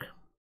 o'clock.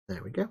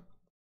 There we go.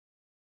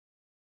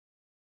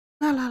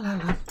 La, la, la,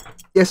 la.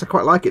 Yes, I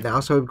quite like it now.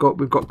 So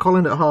we've got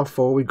Colin at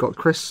 4:30. We've got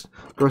Chris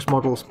Gross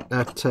Models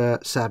at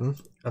 7,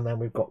 and then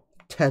we've got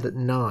Ted at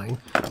 9,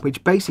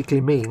 which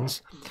basically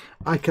means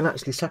I can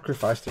actually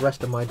sacrifice the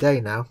rest of my day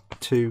now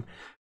to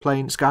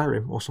playing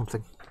Skyrim or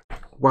something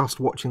whilst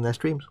watching their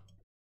streams,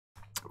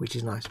 which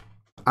is nice,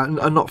 and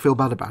not feel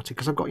bad about it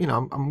because I've got, you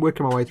know, I'm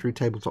working my way through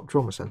Tabletop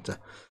Trauma Centre.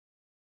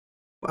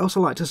 But I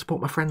also like to support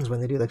my friends when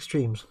they do their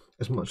streams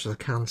as much as I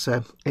can,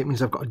 so it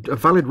means I've got a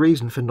valid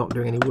reason for not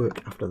doing any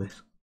work after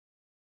this.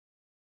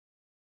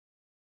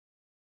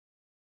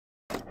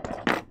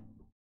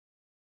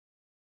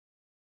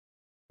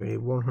 We need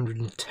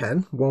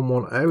 110.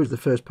 110 is the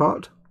first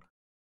part.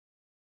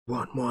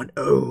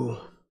 110.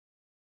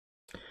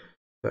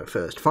 But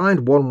first,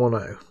 find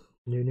 110.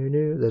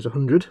 No. There's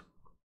 100.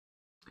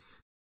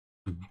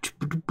 I've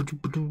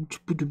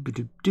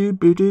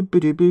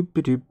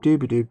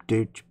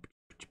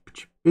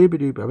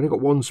only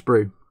got one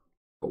sprue.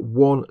 Got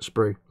one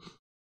sprue.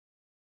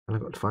 And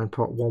I've got to find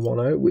part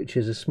 110, which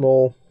is a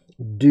small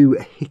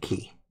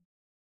doohickey.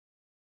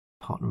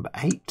 Part number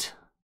 8.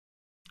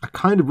 I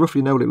kind of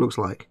roughly know what it looks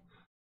like.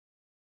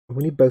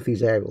 We need both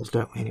these aerials,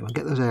 don't we? Anyway,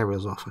 get those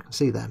aerials off. I can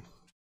see them.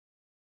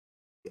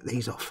 Get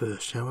these off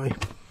first, shall we?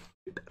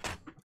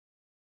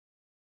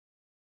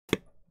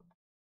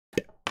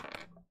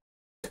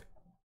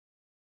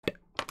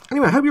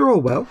 Anyway, I hope you're all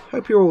well.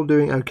 Hope you're all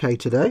doing okay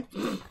today.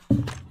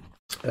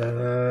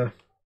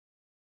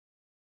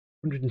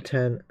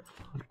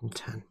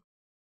 110.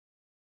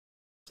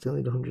 Still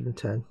need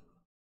 110.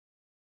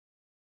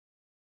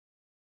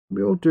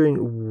 We're all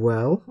doing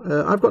well.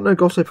 I've got no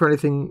gossip or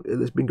anything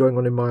that's been going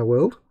on in my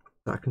world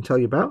that I can tell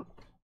you about.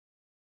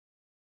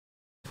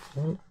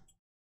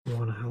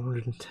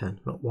 110,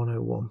 not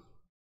 101.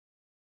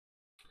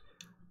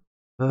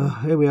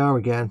 Here we are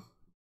again.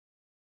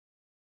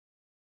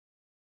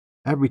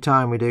 Every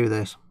time we do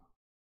this.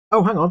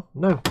 Oh, hang on.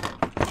 No.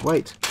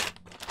 Wait.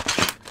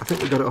 I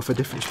think we got it off a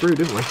different sprue,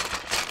 didn't we?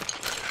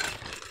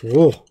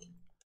 Whoa.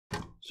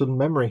 Sudden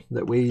memory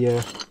that we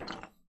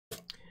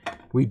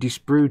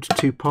desprued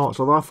 2 parts,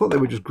 although I thought they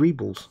were just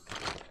greebles.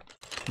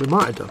 We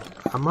might have done.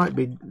 I might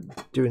be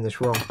doing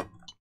this wrong.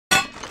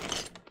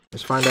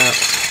 Let's find out.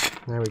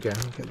 There we go.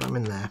 Get them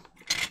in there.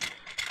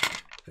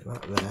 Get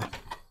that there.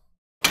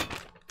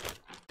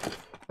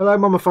 Hello,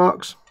 Mama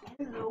Fox.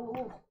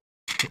 Hello.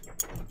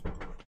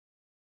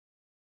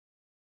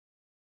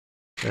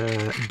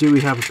 Do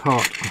we have a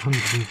part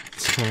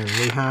 110?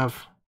 We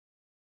have.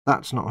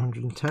 That's not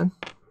 110.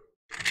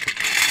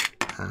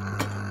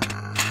 And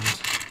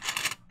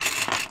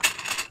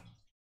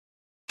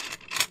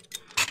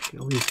get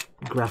all these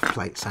graph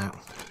plates out.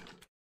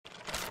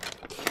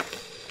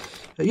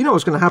 You know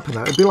what's going to happen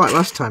though? It'll be like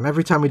last time.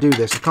 Every time we do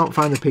this, I can't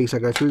find the piece. I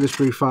go through the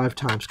sprue 5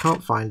 times,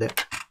 can't find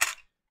it.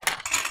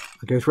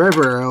 I go through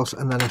everywhere else,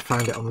 and then I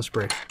find it on the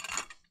sprue.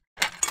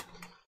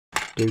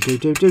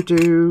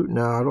 Do.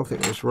 No, I don't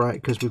think that's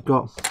right because we've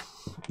got.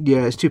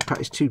 Yeah, it's two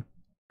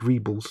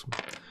greebles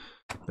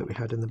that we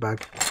had in the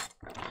bag.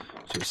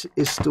 So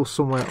it's still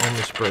somewhere on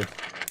the sprue.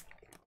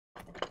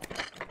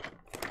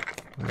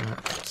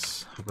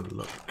 Let's have a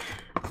look.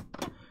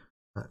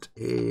 That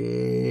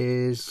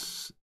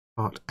is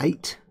part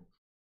 8.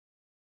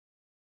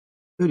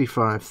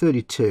 35,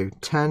 32,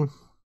 10,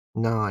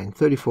 9,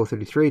 34,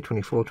 33,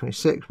 24,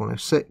 26,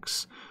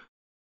 106.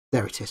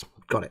 There it is.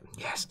 Got it.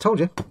 Yes, told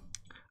you.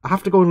 I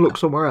have to go and look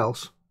somewhere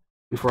else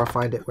before I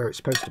find it where it's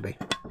supposed to be.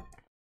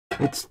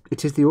 It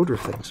is the order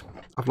of things.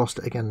 I've lost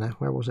it again now.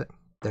 Where was it?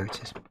 There it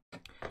is.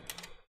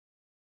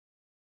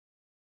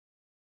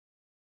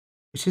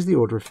 It is the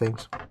order of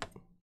things.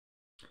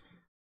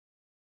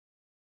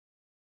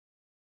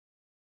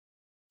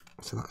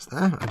 So that's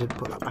there. I didn't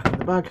put that back in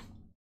the bag.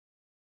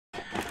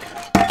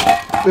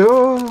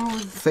 Oh,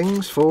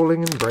 things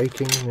falling and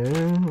breaking.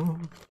 Oh.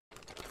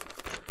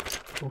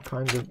 All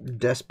kinds of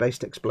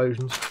desk-based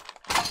explosions.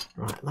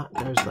 Right, that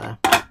goes there.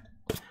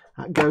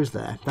 That goes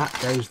there. That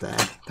goes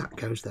there. That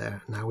goes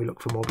there. Now we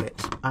look for more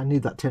bits. I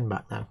need that tin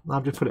back now.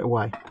 I've just put it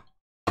away.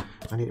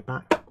 I need it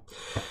back.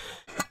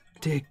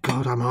 Dear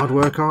God, I'm hard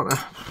work, aren't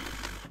I?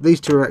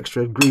 These 2 are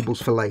extra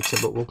greebles for later,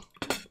 but we'll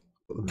put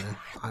them there.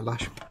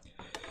 Eyelash.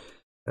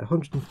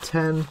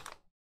 110.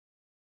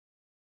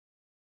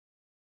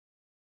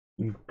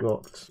 You've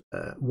got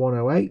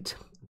 108.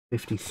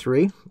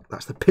 53.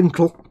 That's the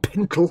pintle.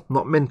 Pintle,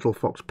 not mental,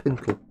 Fox.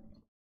 Pintle.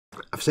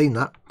 I've seen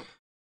that.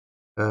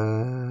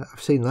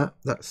 I've seen that.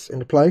 That's in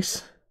the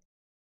place.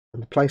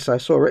 And the place I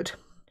saw it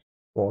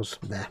was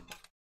there.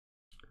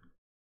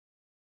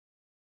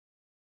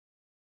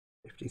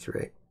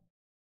 53.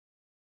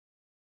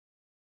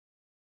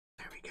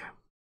 There we go.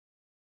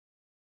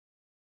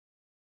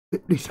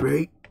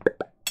 53.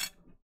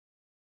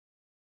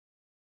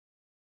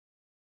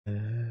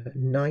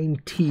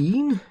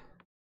 19.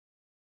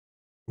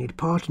 Need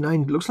part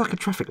 9. Looks like a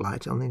traffic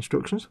light on the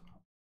instructions.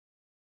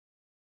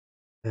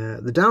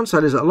 The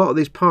downside is that a lot of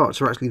these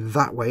parts are actually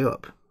that way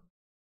up.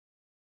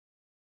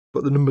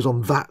 But the number's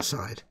on that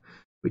side,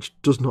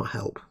 which does not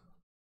help.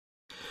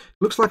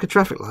 Looks like a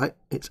traffic light.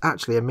 It's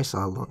actually a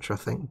missile launcher, I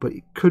think, but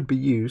it could be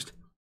used.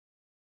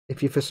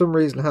 If you for some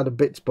reason had a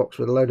bits box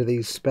with a load of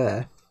these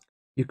spare,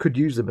 you could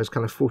use them as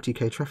kind of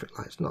 40k traffic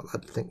lights. Not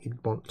that I think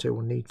you'd want to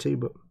or need to,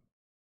 but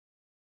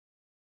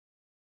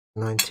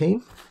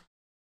 19.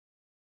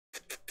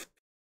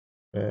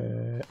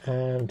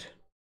 And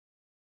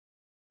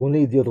we'll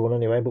need the other one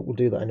anyway, but we'll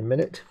do that in a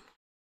minute.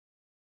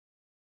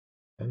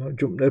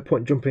 And no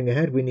point jumping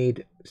ahead. We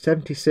need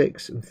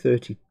 76 and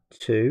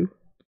 32.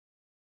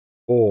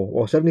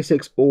 Or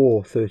 76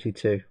 or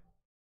 32.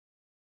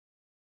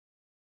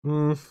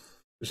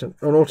 It's an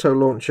auto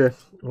launcher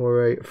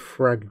or a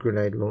frag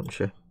grenade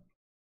launcher,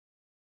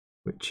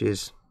 which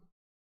is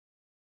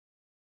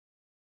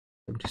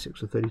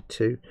 76 or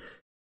 32.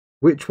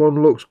 Which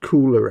one looks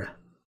cooler?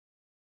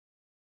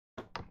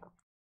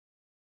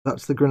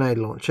 That's the grenade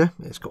launcher.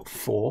 It's got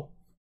 4.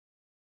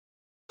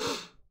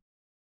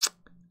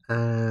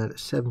 And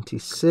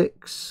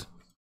 76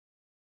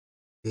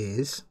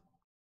 is,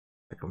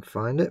 I can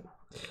find it.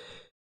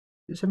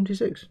 Is it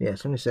 76? Yeah,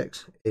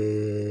 76 is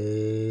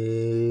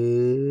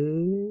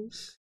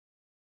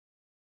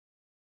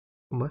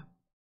somewhere.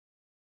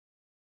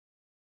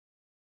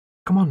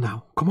 Come on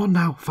now. Come on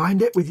now.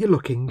 Find it with your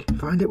looking.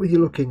 Find it with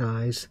your looking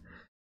eyes.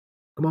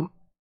 Come on.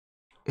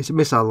 It's a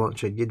missile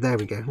launcher. There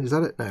we go. Is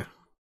that it? No.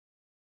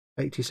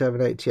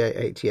 87, 88,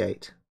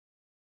 88.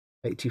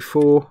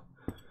 84.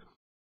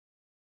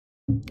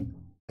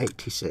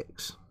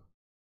 86.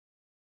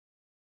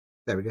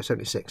 There we go.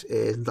 76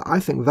 is, I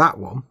think that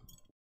one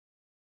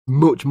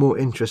much more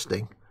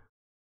interesting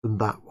than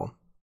that one.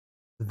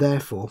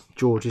 Therefore,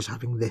 George is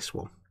having this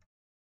one.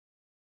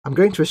 I'm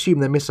going to assume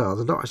they're missiles.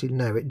 I don't actually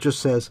know. It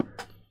just says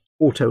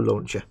auto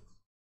launcher.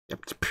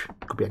 Yep,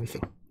 could be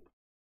anything.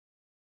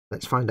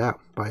 Let's find out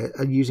by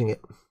using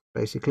it,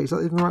 basically. Is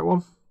that even the right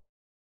one?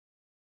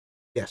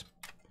 Yes.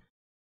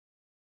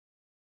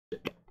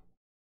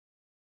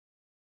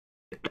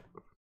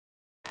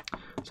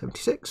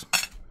 76.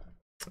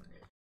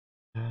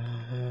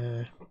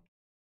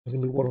 There's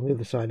going to be one on the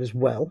other side as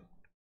well.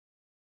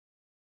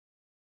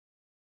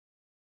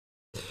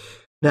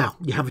 Now,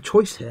 you have a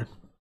choice here.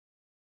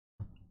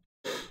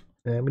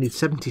 We need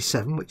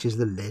 77, which is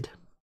the lid.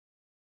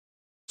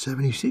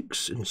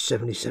 76 and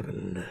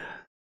 77.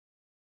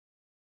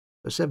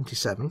 So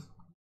 77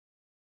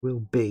 will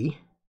be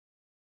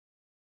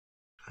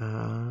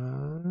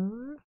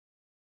one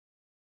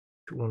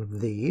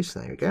of these.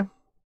 There we go.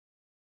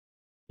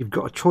 You've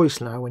got a choice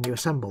now when you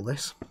assemble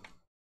this.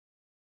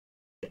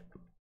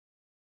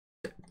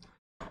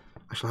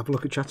 I shall have a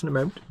look at chat in a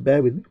moment.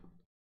 Bear with me.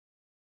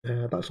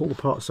 That's all the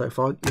parts so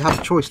far. You have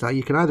a choice now.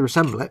 You can either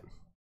assemble it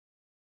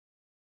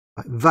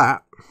like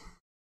that,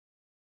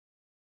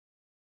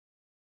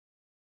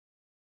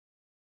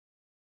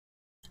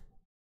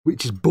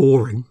 which is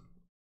boring.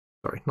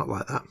 Sorry, not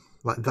like that.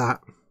 Like that,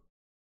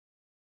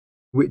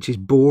 which is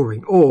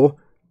boring. Or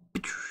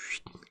like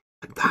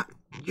that.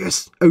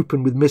 Yes,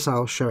 open with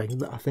missiles showing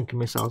that I think are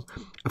missiles.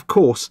 Of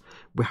course,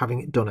 we're having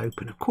it done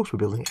open. Of course, we're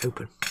building it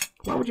open.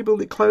 Why would you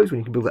build it closed when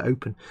you can build it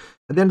open?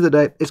 At the end of the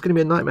day, it's going to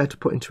be a nightmare to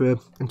put into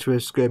a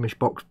skirmish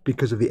box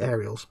because of the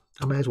aerials.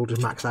 I may as well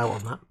just max out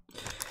on that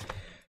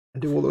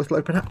and do all the little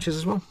open hatches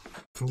as well.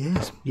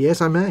 Yes,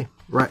 yes, I may.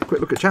 Right, quick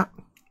look at chat.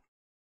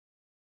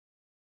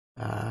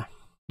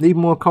 Need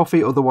more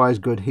coffee, otherwise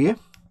good here.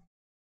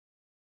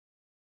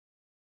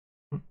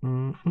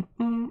 People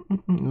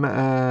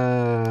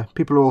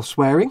are all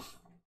swearing,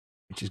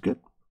 which is good.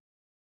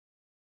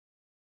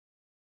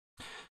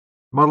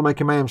 Model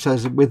Maker Mayhem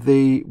says with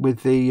the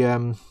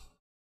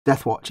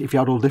Death Watch, if you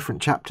had all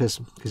different chapters,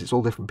 because it's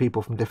all different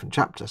people from different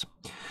chapters,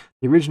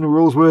 the original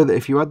rules were that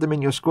if you had them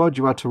in your squad,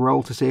 you had to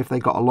roll to see if they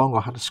got along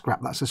or had to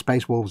scrap. That's the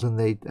Space Wolves and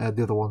the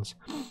other ones,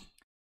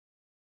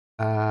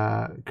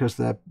 because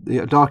the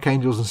Dark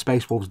Angels and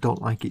Space Wolves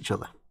don't like each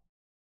other.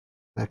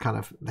 They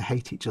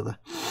hate each other.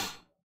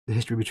 The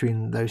history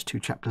between those two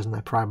chapters and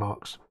their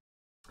Primarchs.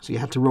 So you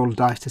had to roll a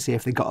dice to see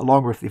if they got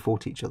along or if they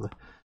fought each other.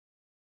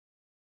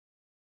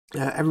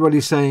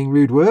 Everybody's saying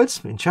rude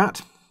words in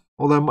chat.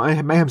 Although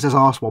Mayhem says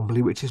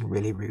arsewombly, which isn't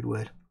really a rude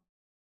word.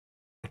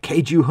 A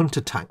Keiju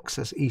Hunter tank,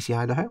 says EC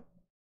Idaho.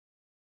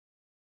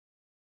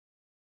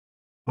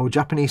 Or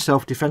Japanese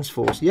self-defense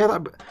force. Yeah,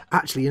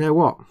 actually, you know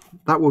what?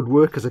 That would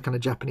work as a kind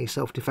of Japanese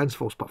self-defense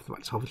force, apart from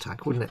that hover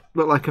tank, wouldn't it?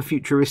 Look like a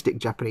futuristic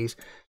Japanese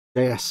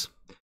JS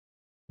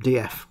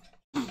DF.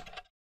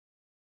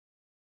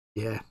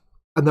 Yeah.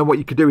 And then what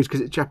you could do is,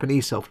 because it's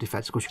Japanese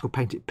self-defense, of course you could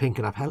paint it pink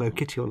and have Hello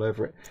Kitty all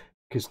over it.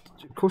 Because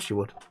of course you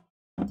would.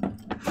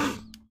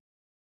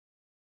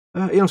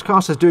 Eon's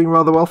Car says, doing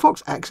rather well,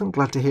 Fox. Excellent,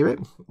 glad to hear it.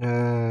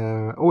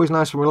 Always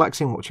nice and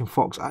relaxing watching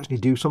Fox actually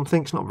do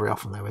something. It's not very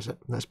often, though, is it?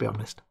 Let's be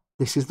honest.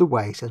 This is the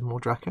way, says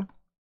Mordraka.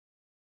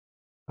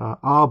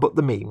 But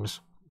the memes.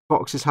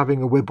 Fox is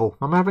having a wibble.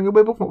 Am I having a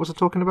wibble? What was I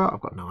talking about?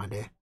 I've got no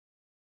idea.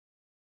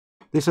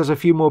 This has a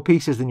few more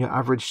pieces than your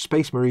average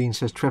Space Marine,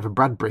 says Trevor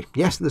Bradbury.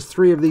 Yes, there's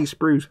 3 of these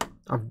sprues.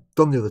 I've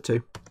done the other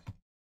 2.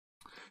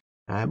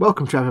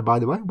 Welcome, Trevor, by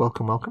the way.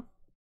 Welcome, welcome.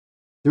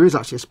 There is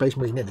actually a Space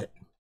Marine in it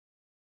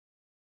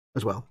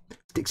as well.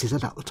 Sticks his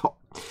head out the top.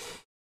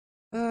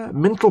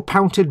 Mental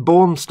Pounted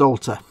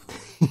Bormstalter,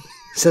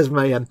 says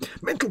Mayhem.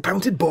 Mental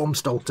Pounted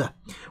Bormstalter.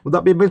 Would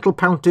that be a Mental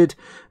Pounted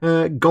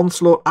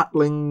Gonslaught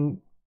Atling?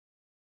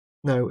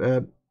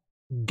 No,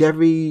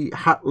 Gevy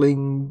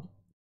Hatling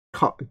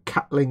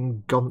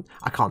Catling Gon.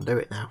 I can't do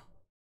it now.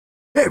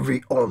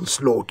 Heavy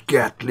Onslaught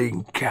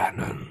Gatling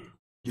Cannon.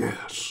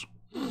 Yes.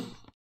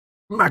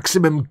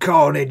 Maximum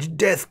Carnage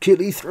Death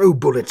Killy Throw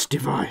Bullets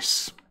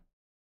device.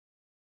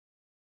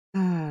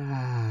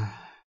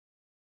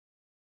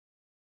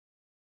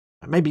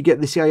 Maybe get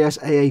the CIS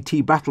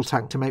AAT battle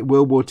tank to make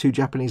World War II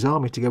Japanese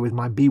army to go with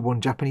my B1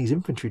 Japanese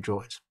infantry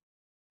droids.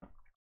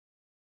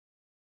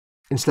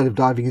 Instead of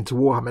diving into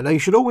Warhammer. Now, you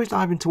should always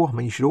dive into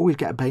Warhammer. You should always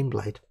get a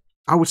Baneblade.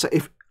 I would say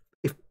if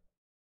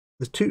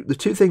the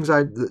two things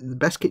the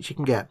best kits you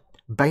can get,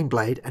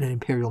 Baneblade and an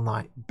Imperial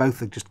Knight,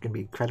 both are just going to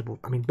be incredible.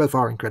 I mean, both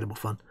are incredible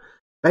fun.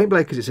 Baneblade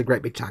because it's a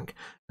great big tank,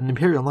 and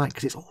Imperial Knight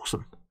because it's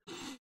awesome.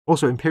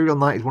 Also, Imperial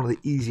Knight is one of the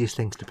easiest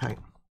things to paint.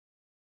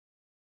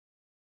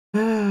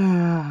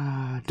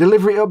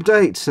 Delivery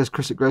update, says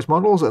Chris at Gross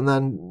Models, and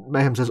then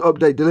Mayhem says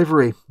update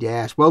delivery.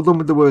 Yes, well done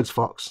with the words,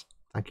 Fox.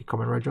 Thank you,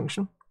 Common Road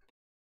Junction.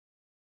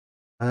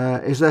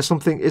 Is there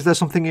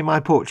something in my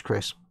porch,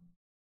 Chris?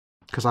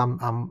 Because I'm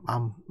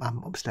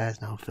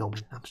upstairs now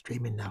filming. I'm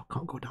streaming now.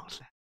 Can't go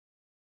downstairs.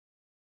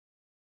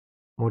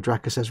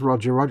 Mordraka says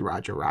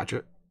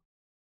Roger.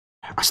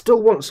 I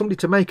still want somebody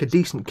to make a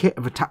decent kit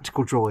of a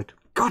tactical droid.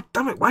 God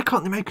damn it! Why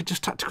can't they make it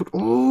just tactical?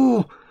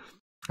 Oh,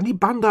 I need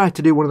Bandai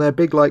to do one of their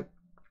big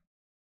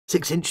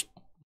 6-inch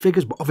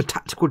figures of a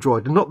tactical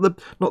droid, and not the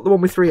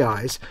one with 3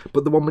 eyes,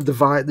 but the one with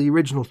the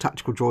original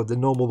tactical droid, the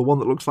one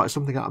that looks like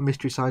something out of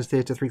Mystery Science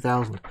Theater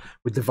 3000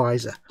 with the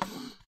visor.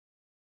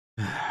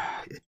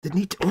 They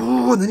need to.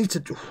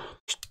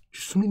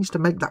 Somebody needs to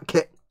make that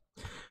kit.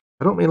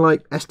 I don't mean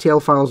like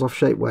STL files off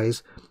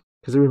Shapeways,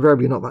 because they're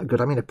invariably not that good.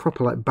 I mean a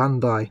proper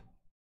Bandai.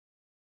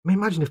 I mean,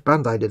 imagine if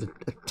Bandai did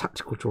a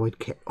tactical droid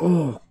kit.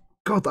 Oh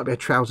God, that'd be a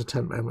trouser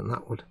tent moment.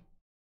 That would.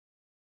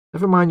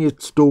 Never mind your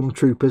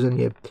stormtroopers and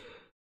your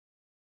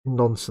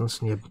nonsense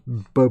and your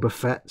Boba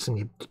Fett's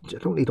and I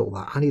don't need all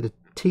that. I need a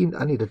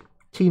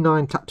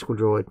T9 tactical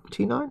droid.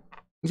 T9?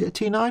 Is it a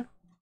T9?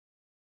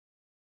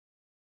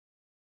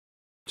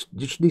 It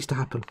just needs to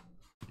happen.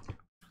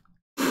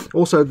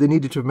 Also, they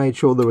needed to have made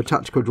sure there were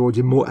tactical droids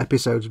in more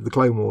episodes of the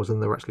Clone Wars than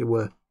there actually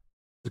were.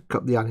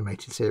 The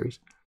animated series.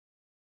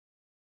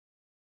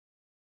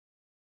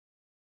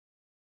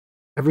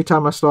 Every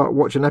time I start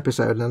watching an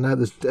episode and I know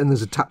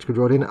there's a tactical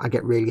droid in it, I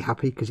get really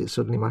happy because it's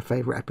suddenly my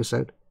favourite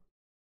episode.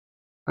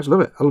 I just love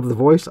it. I love the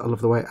voice. I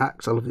love the way it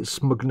acts. I love its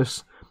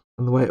smugness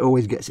and the way it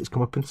always gets its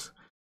comeuppance.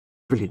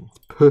 Brilliant.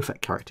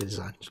 Perfect character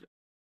design.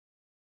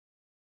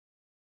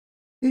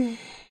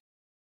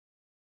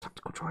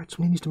 Tactical droid.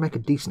 Somebody needs to make a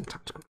decent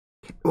tactical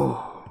kit.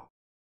 Oh.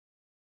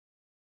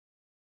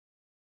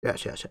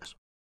 Yes.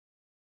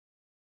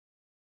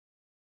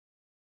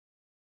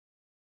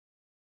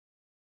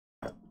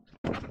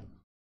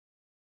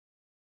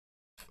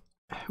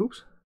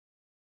 Oops.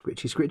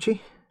 Scritchy.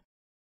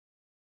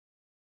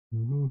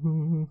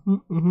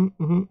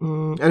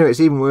 Anyway, it's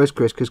even worse,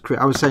 Chris, because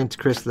I was saying to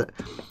Chris that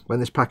when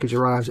this package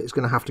arrives, it's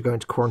going to have to go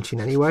into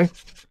quarantine anyway.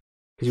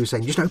 Because he was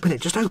saying, just open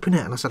it.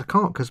 And I said, I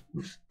can't, because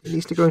it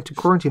needs to go into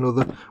quarantine,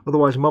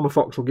 otherwise Mama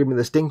Fox will give me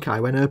the stink eye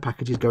when her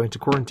packages go into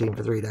quarantine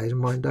for 3 days and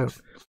mine don't.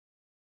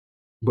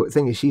 But the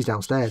thing is, she's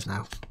downstairs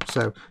now,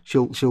 so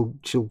she'll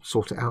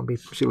sort it out.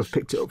 She'll have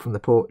picked it up from the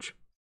porch.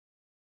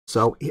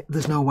 So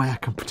there's no way I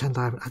can pretend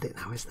I haven't had it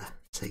now, is there?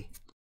 See?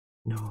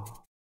 No.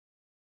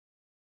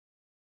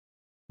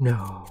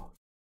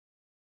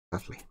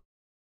 Sadly.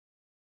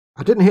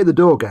 I didn't hear the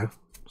door go,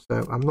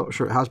 so I'm not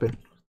sure it has been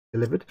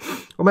delivered.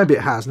 Or maybe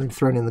it has and they've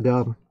thrown it in the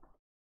garden.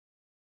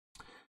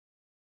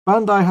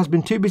 Bandai has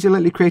been too busy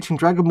lately creating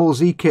Dragon Ball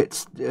Z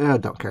kits. I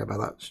don't care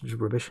about that. It's just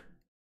rubbish.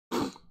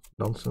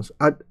 Nonsense.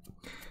 I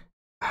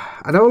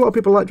know a lot of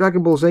people like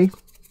Dragon Ball Z.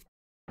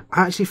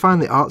 I actually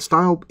find the art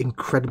style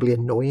incredibly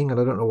annoying, and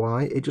I don't know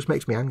why. It just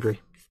makes me angry.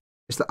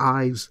 It's the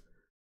eyes.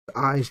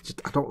 I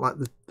don't like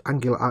the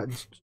angular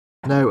eyes.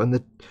 No, and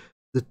the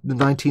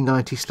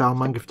 1990 style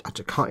manga. I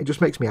just can't. It just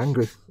makes me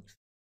angry.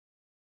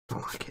 I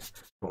don't like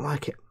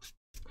it.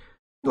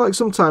 Like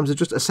sometimes it's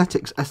just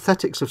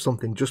aesthetics of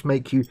something just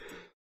make you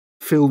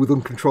feel with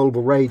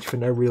uncontrollable rage for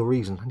no real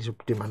reason. I need to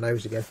do my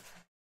nose again.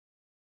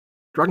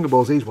 Dragon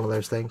Ball Z is one of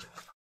those things.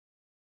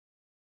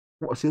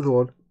 What's the other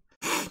one?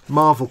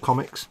 Marvel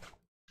Comics.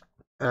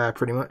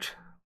 Pretty much.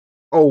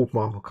 Old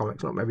Marvel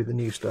Comics, not maybe the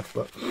new stuff,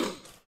 but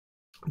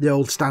The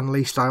old Stan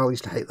Lee style, I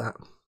used to hate that.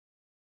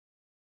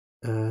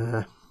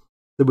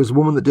 There was a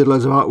woman that did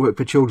loads of artwork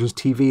for children's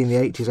TV in the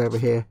 80s over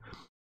here.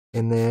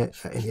 In the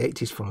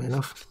 80s, funnily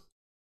enough.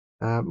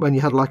 When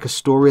you had like a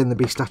story and there'd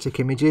be static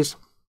images,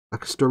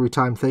 like a story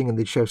time thing, and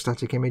they'd show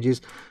static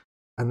images.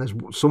 And there's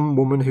some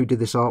woman who did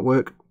this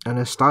artwork, and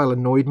her style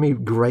annoyed me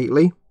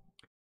greatly.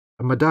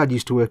 And my dad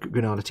used to work at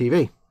Granada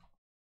TV.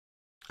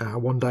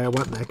 One day I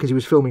went there because he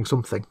was filming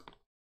something.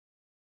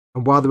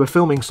 And while they were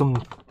filming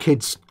some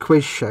kids'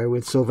 quiz show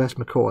with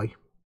Sylvester McCoy,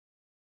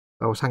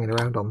 I was hanging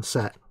around on the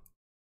set.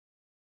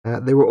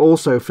 They were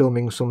also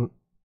filming some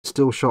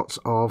still shots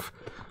of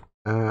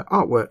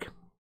artwork.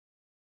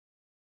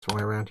 That's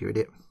why around, you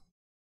idiot.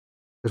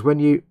 Because when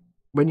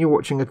you're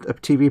watching a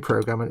TV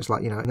program, and it's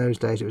like, you know, in those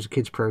days it was a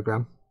kids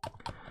program,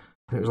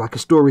 and it was like a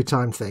story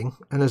time thing,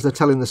 and as they're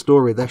telling the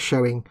story, they're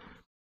showing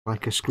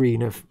like a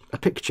screen of a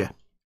picture.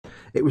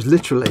 It was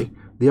literally,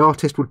 the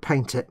artist would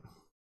paint it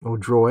or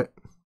draw it.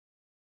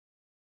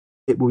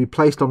 It will be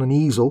placed on an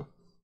easel,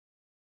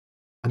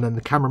 and then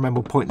the cameraman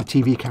will point the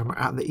TV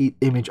camera at the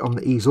image on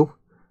the easel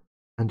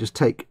and just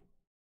take a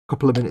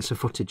couple of minutes of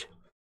footage.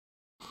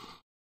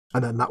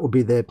 And then that would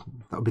be the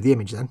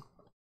image then.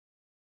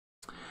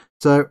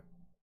 So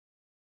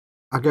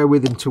I go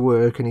with him to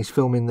work, and he's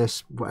filming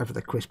this, whatever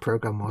the quiz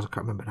program was, I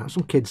can't remember now,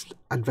 some kids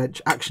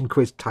adventure action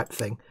quiz type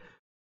thing.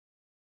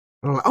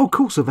 And I'm like, oh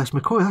cool, Sylvester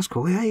McCoy, that's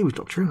cool. Yeah, he was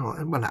Doctor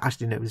Who. Well,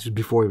 actually no, this was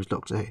before he was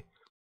Doctor Who.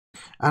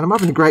 And I'm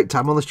having a great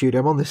time on the studio.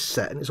 I'm on this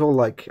set, and it's all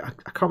like,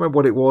 I can't remember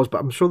what it was, but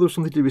I'm sure there was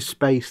something to do with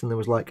space, and there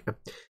was like a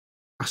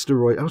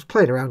asteroid. I was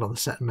playing around on the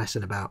set and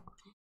messing about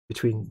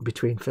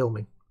between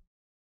filming.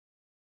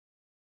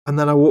 And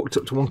then I walked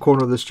up to one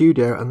corner of the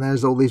studio, and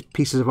there's all these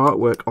pieces of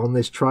artwork on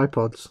these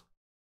tripods.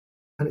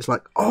 And it's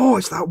like, oh,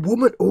 it's that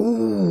woman.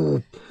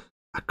 Oh,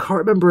 I can't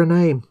remember her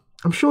name.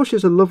 I'm sure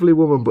she's a lovely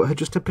woman, but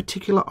just a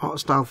particular art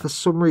style, for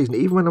some reason,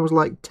 even when I was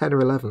like 10 or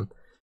 11,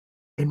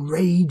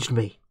 enraged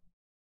me.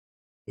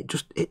 It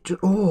just,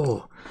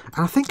 oh.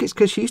 And I think it's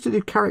because she used to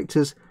do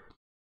characters,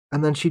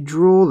 and then she'd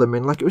draw them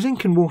in, like, it was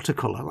ink and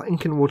watercolour, like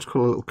ink and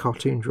watercolour little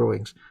cartoon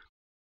drawings.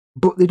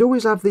 But they'd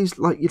always have these,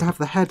 like, you'd have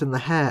the head and the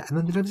hair, and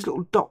then they'd have these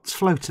little dots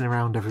floating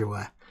around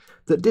everywhere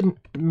that didn't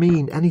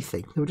mean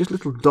anything. They were just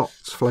little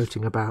dots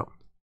floating about.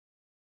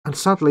 And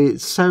sadly,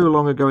 it's so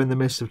long ago in the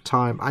mist of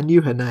time. I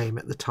knew her name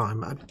at the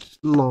time. It's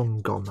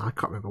long gone. I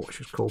can't remember what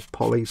she was called.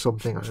 Polly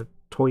something.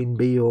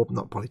 Toynbee, or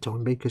not Polly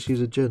Toynbee, because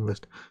she's a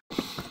journalist.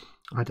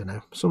 I don't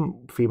know.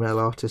 Some female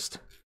artist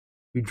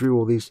who drew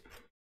all these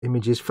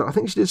images. I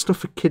think she did stuff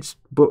for kids'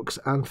 books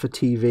and for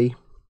TV.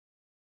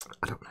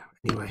 I don't know.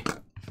 Anyway.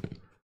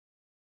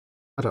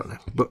 I don't know.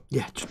 But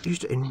yeah, it just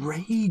used to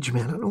enrage me.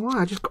 I don't know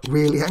why. I just got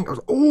really angry. I was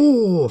like,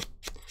 oh!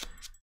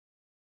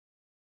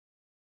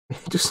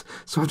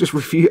 So I just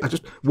refused. I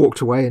just walked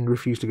away and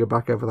refused to go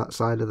back over that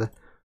side of the.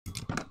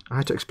 I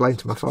had to explain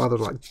to my father,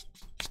 like,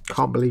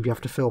 can't believe you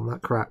have to film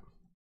that crap.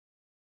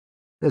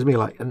 There's me,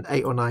 like, an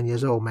 8 or 9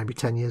 years old, maybe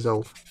 10 years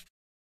old.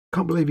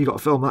 Can't believe you got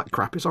to film that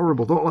crap. It's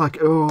horrible. Don't like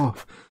it. Oh,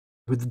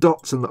 with the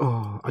dots and the,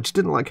 oh, I just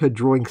didn't like her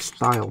drawing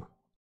style.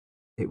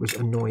 It was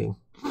annoying.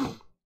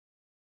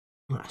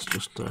 That's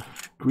just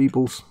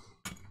Greebles.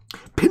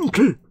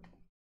 Pintle.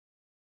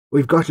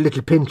 We've got a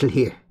little pintle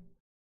here.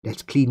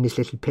 Let's clean this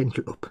little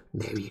pencil up.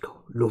 There you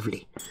go.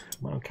 Lovely.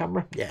 Am I on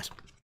camera? Yes.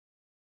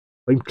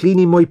 I'm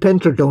cleaning my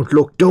pencil. Don't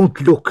look.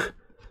 Don't look.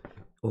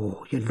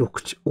 Oh, you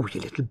looked. Oh, you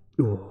little...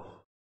 Oh.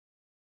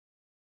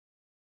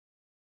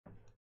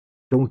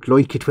 Don't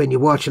like it when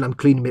you're watching. I'm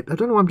cleaning it. I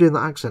don't know why I'm doing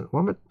that accent.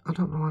 I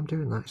don't know why I'm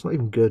doing that. It's not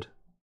even good.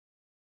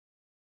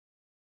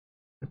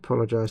 I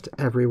apologise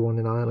to everyone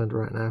in Ireland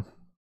right now.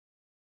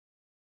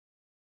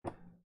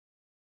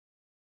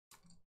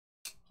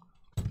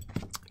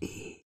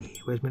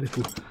 Where's my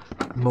little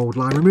mould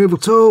line removal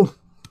tool?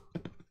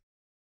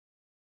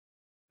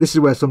 This is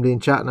where somebody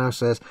in chat now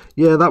says,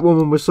 yeah, that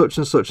woman was such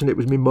and such and it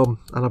was me mum.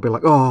 And I'll be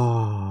like,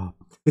 oh.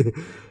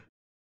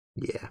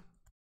 Yeah.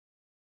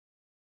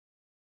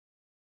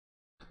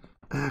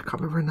 I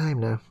can't remember her name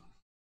now.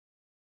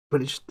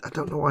 But it's just, I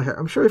don't know why.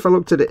 I'm sure if I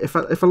looked at it, if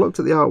I looked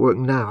at the artwork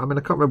now, I mean,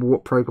 I can't remember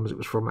what programs it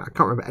was from. I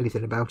can't remember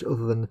anything about it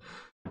other than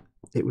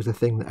it was a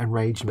thing that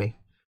enraged me.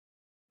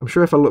 I'm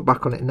sure if I look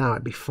back on it now,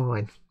 it'd be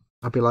fine.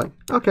 I'd be like,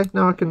 okay,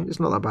 no, I can.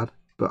 It's not that bad,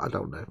 but I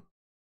don't know.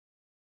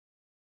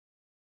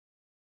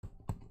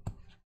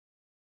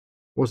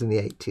 It was in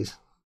the 80s.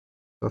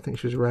 I think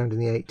she was around in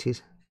the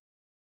 80s.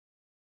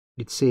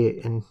 You'd see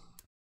it in.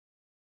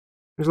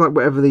 It was like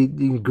whatever the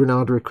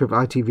Granada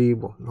equivalent, ITV,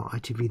 well, not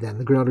ITV then,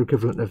 the Granada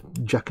equivalent of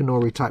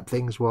Jackanory type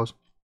things was.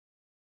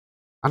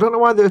 I don't know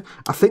why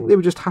I think they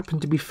were just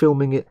happened to be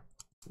filming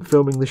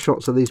the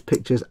shots of these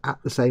pictures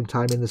at the same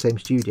time in the same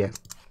studio.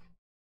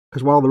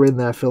 Because while they're in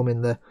there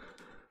filming the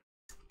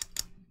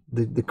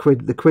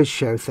quiz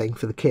show thing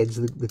for the kids,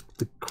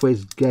 the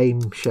quiz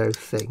game show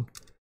thing,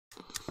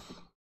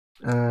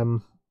 they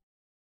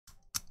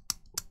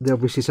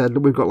obviously said,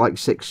 look, we've got like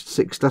six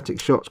static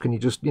shots. Can you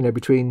just, you know,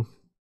 between,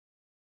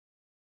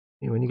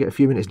 you know, when you get a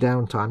few minutes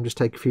downtime, just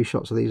take a few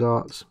shots of these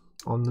arts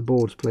on the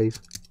boards,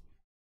 please.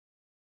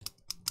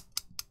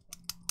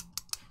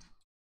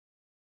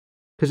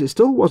 because it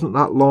still wasn't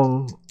that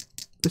long.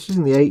 This is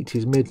in the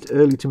 80s,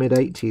 early to mid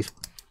 80s.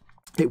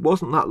 It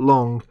wasn't that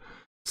long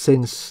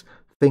since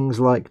things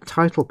like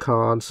title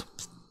cards.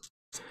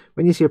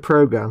 When you see a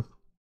program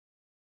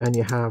and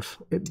you have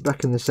it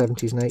back in the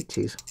 70s and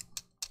 80s,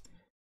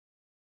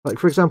 like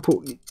for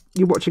example,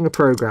 you're watching a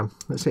program,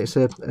 let's say it's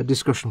a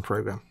discussion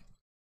program,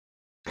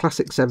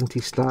 classic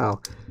 70s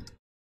style,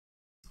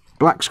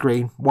 black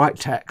screen, white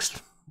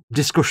text,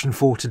 discussion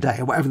for today,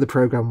 or whatever the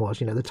program was,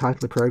 you know, the title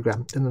of the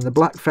program, and then the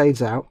black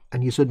fades out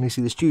and you suddenly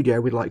see the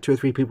studio with like 2 or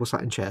 3 people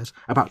sat in chairs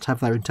about to have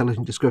their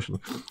intelligent discussion,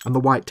 and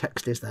the white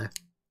text is there.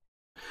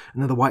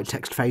 And then the white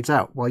text fades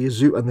out while you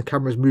zoom and the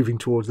camera's moving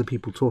towards the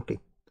people talking,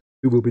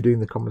 who will be doing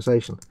the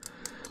conversation.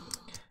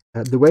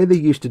 The way they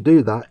used to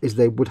do that is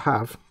they would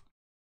have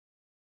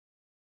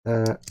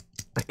a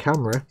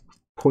camera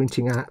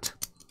pointing at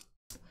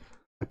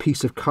a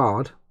piece of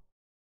card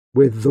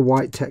with the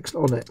white text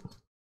on it.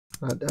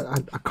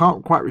 I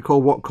can't quite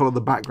recall what colour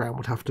the background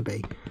would have to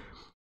be.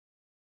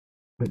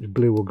 It was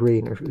blue or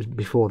green, or if it was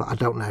before that, I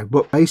don't know.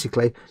 But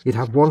basically, you'd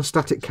have one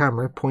static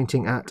camera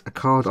pointing at a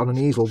card on an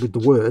easel with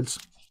the words,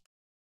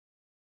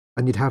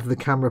 and you'd have the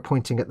camera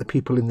pointing at the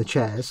people in the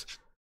chairs.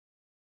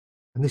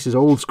 And this is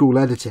old school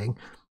editing.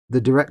 The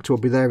director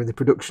will be there in the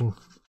production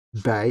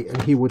bay,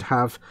 and he would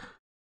have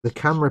the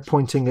camera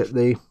pointing at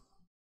the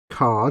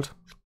card,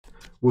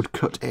 would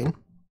cut in,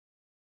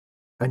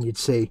 and you'd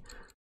see,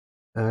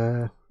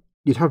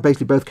 you'd have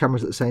basically both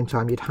cameras at the same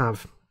time. You'd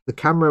have the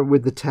camera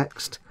with the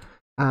text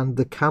and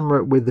the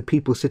camera with the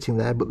people sitting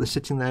there, but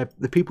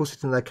the people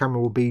sitting there camera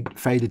will be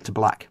faded to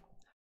black.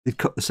 They'd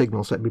cut the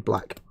signal so it'd be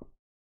black.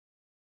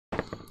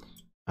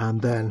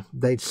 And then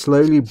they'd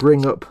slowly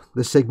bring up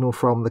the signal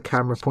from the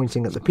camera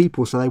pointing at the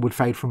people, so they would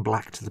fade from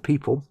black to the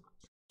people,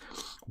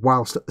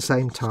 whilst at the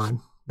same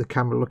time the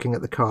camera looking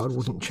at the card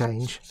wouldn't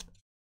change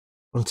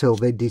until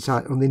they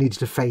decide, and they needed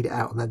to fade it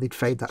out, and then they'd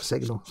fade that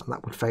signal and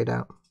that would fade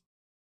out.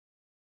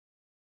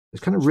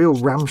 It's kind of real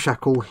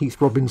ramshackle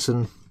Heath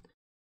Robinson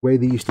way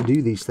they used to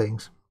do these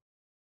things.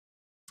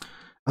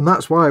 And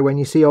that's why when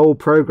you see old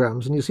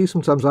programs, and you see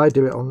sometimes I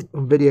do it on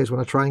videos when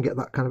I try and get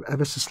that kind of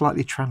ever so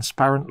slightly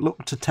transparent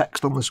look to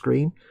text on the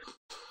screen.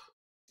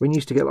 When you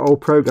used to get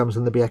old programs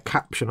and there'd be a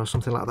caption or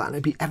something like that, and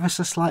it'd be ever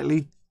so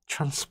slightly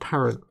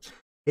transparent,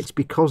 it's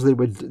because they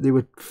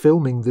were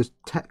filming the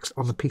text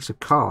on a piece of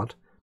card,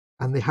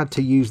 and they had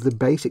to use the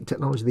basic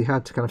technology they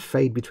had to kind of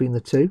fade between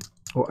the two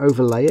or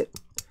overlay it.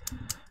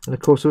 And of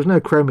course there was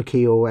no chroma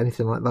key or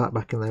anything like that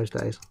back in those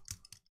days.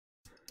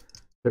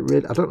 But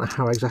really, I don't know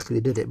how exactly they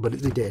did it, but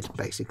they did,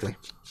 basically.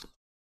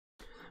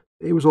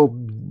 It was all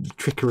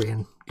trickery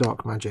and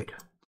dark magic.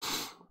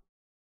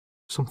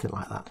 Something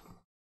like that.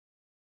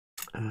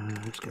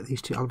 Let's get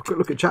these two. I'll have a quick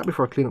look at chat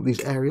before I clean up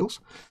these aerials.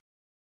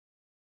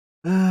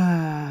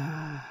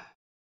 I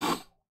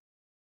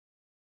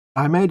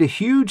made a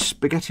huge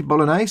spaghetti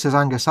bolognese, says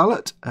Angus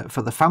Sallet,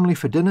 for the family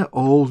for dinner,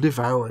 all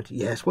devoured.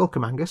 Yes,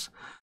 welcome, Angus.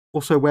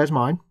 Also, where's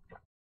mine?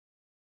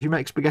 If you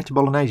make spaghetti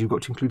bolognese, you've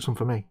got to include some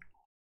for me.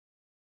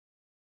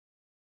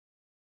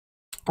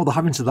 Although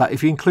having said that,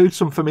 if you include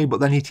some for me but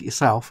then eat it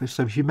yourself,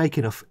 if you make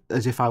enough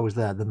as if I was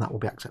there, then that will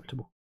be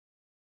acceptable.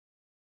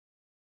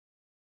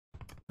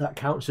 That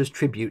counts as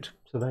tribute.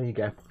 So there you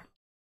go.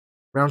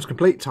 Round's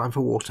complete. Time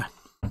for water.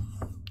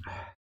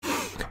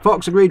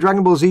 Fox agreed.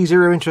 Dragon Ball Z,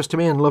 zero interest to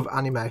me, and love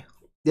anime.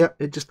 Yeah,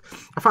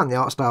 I find the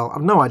art style.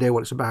 I've no idea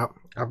what it's about.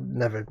 I've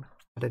never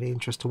had any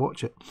interest to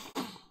watch it.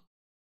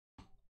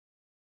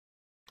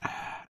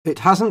 It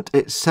hasn't.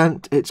 It's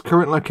sent its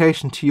current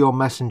location to your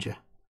messenger.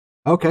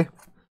 Okay.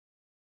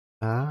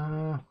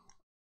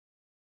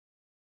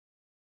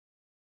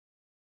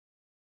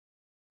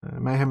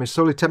 Mayhem is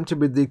solely tempted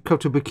with the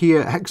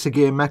Kotobukiya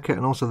Hexagear Mecha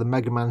and also the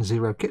Mega Man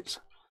Zero kits.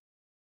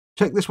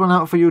 Check this one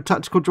out for you.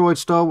 Tactical Droid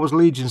Star Wars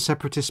Legion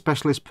Separatist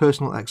Specialist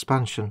Personal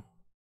Expansion.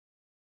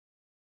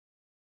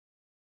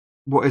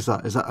 What is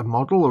that? Is that a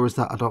model or is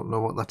that... I don't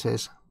know what that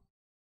is.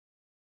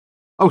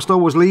 Oh, Star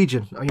Wars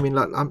Legion. Oh, you mean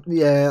like...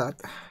 yeah.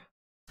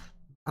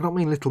 I don't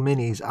mean little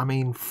minis. I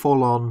mean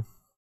full on,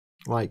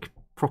 like,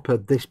 proper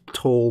this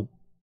tall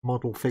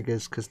model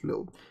figures, because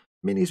little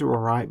minis are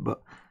alright,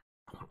 but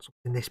I want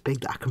something this big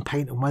that I can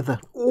paint and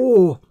weather.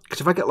 Oh, because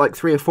if I get like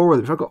 3 or 4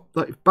 of them,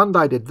 if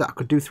Bandai did that, I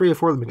could do 3 or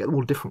 4 of them and get them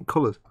all different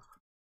colours.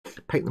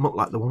 Paint them up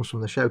like the ones from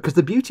the show. Because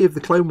the beauty of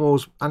the Clone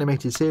Wars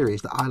animated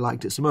series that I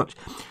liked it so much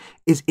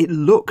is it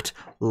looked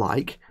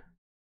like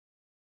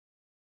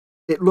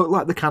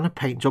the kind of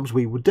paint jobs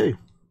we would do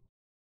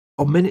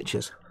on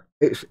miniatures.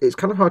 It's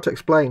kind of hard to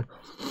explain,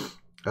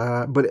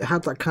 but it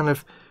had that kind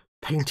of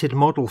painted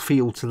model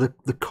feel to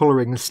the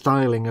colouring and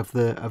styling of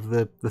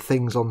the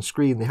things on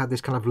screen. They had this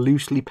kind of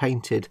loosely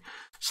painted,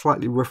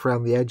 slightly rough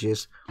around the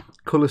edges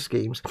colour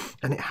schemes,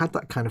 and it had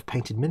that kind of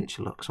painted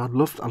miniature look. So I'd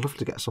love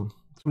to get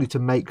somebody to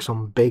make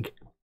some big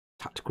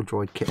tactical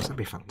droid kits. That'd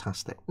be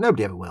fantastic.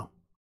 Nobody ever will.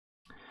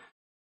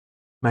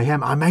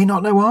 Mayhem, I may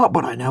not know art,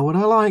 but I know what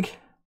I like.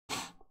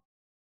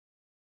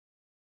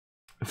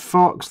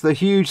 Fox, the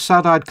huge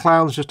sad-eyed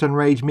clowns just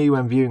enrage me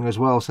when viewing as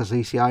well, says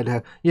EC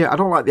Idaho. Yeah, I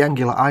don't like the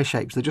angular eye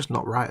shapes. They're just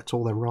not right at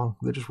all. They're wrong.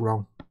 They're just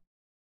wrong.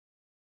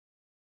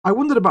 I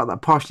wondered about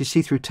that partially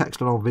see-through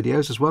text on old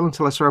videos as well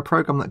until I saw a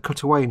program that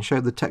cut away and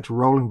showed the text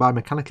rolling by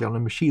mechanically on a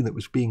machine that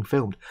was being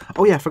filmed.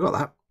 Oh yeah, I forgot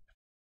that.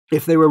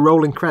 If they were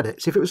rolling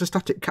credits, if it was a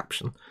static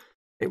caption,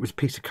 it was a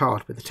piece of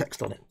card with the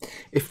text on it.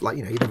 If, like,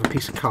 you know, you'd have a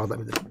piece of card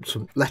with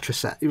some letter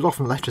set. It was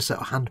often letter set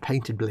or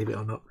hand-painted, believe it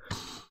or not.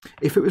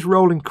 If it was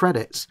rolling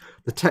credits,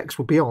 the text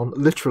would be on,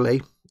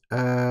 literally...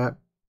 oh,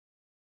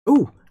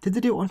 did they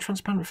do it on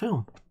transparent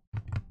film?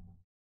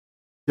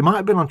 They might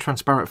have been on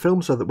transparent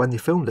film so that when they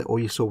filmed it, all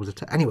you saw was a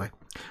text. Anyway,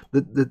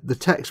 the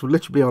text would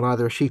literally be on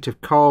either a sheet of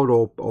card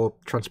or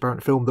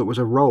transparent film that was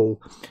a roll,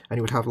 and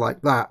you would have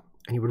like that,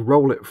 and you would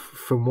roll it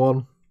from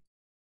one...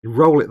 You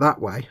roll it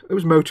that way. It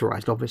was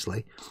motorized,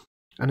 obviously.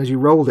 And as you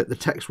rolled it, the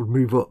text would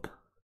move up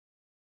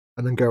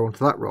and then go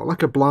onto that roll,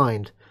 like a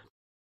blind.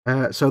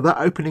 So that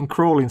opening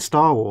crawl in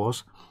Star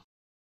Wars,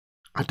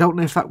 I don't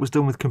know if that was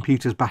done with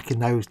computers back in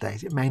those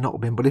days. It may not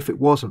have been, but if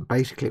it wasn't,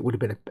 basically it would have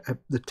been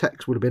the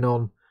text would have been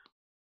on.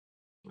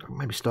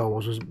 Maybe Star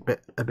Wars was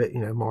a bit, you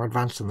know, more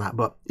advanced than that.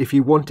 But if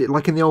you wanted,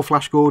 like in the old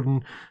Flash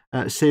Gordon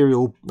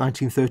serial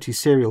 1930s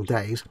serial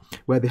days,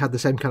 where they had the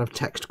same kind of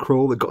text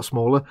crawl that got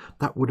smaller,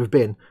 that would have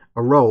been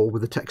a roll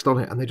with the text on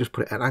it, and they just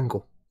put it at an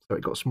angle, so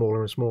it got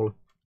smaller and smaller.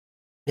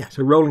 Yeah,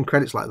 so rolling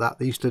credits like that,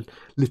 they used to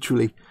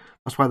literally.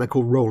 That's why they're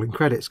called rolling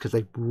credits, because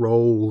they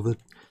roll the.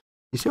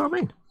 You see what I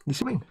mean? You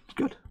see what I mean? It's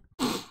good.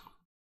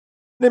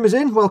 Nim is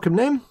in. Welcome,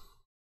 Nim.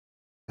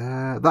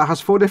 That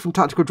has 4 different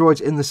tactical droids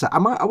in the set.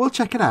 I will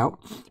check it out,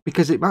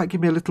 because it might give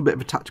me a little bit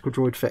of a tactical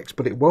droid fix,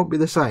 but it won't be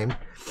the same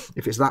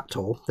if it's that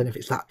tall than if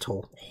it's that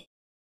tall.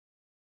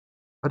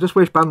 I just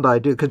wish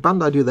Bandai do, because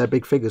Bandai do their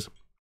big figures,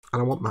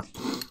 and I want that.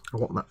 I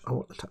want that. I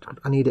want the tactical.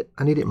 I need it.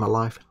 I need it in my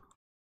life.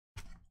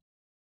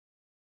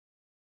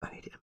 I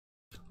need it.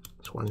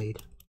 That's what I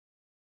need.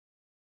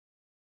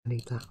 I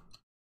need that.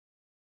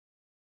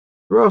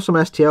 There are some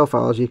STL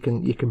files you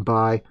can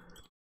buy.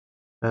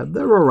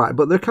 They're all right,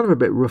 but they're kind of a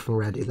bit rough and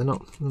ready. They're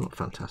not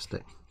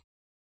fantastic.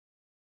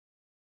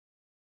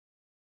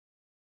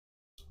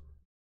 A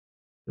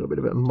little bit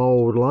of a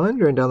mould line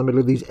going down the middle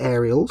of these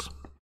aerials.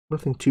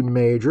 Nothing too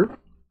major.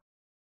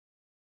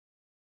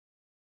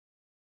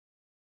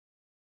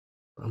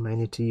 I may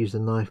need to use the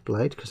knife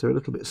blade because they're a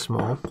little bit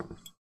small.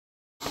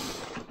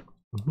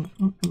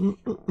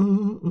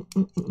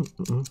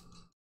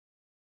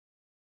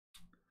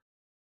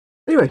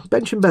 Anyway,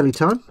 bench and belly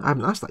time. I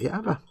haven't asked that yet,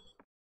 have I?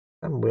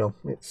 And will.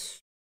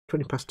 It's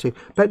 20 past 2.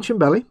 Bench and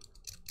belly,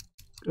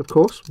 of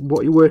course.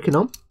 What you're working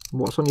on.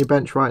 What's on your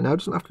bench right now.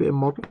 Doesn't have to be a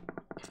model.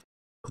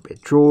 Could be a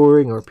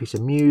drawing or a piece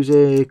of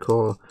music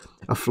or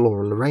a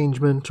floral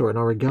arrangement or an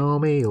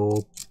origami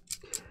or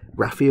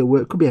raffia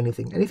work. Could be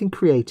anything. Anything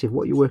creative.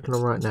 What you're working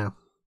on right now.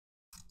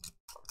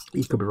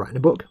 You could be writing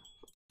a book.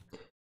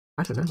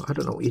 I don't know. I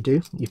don't know what you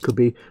do. You could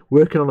be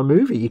working on a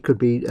movie. You could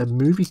be a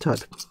movie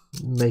type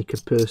maker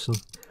person.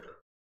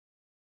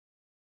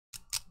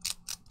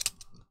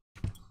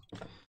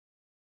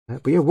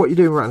 But yeah, what you're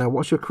doing right now,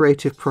 what's your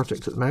creative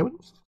project at the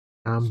moment?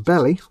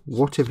 Belly,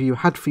 what have you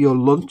had for your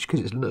lunch?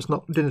 Because it's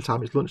not dinner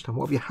time, it's lunchtime.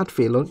 What have you had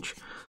for your lunch?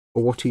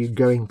 Or what are you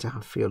going to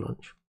have for your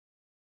lunch?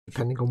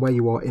 Depending on where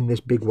you are in this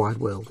big wide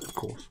world, of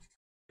course.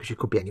 Because you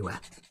could be anywhere.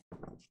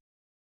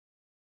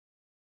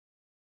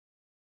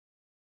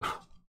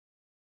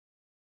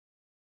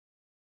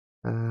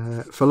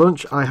 For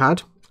lunch, I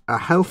had a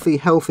healthy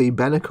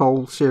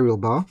Benecol cereal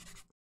bar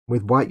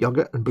with white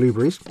yogurt and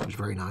blueberries. It was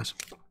very nice.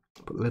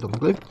 Put the lid on the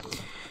glue.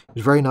 It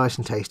was very nice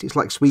and tasty. It's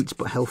like sweets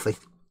but healthy.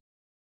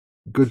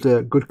 Good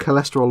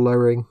cholesterol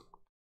lowering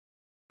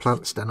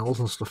plant stenols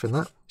and stuff in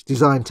that. It's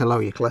designed to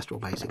lower your cholesterol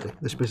basically.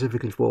 They're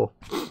specifically for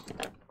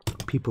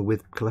people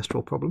with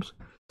cholesterol problems.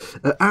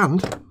 But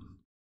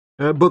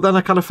then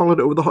I kind of followed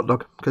it up with a hot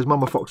dog because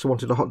Mama Fox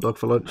wanted a hot dog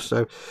for lunch,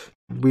 so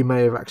we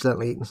may have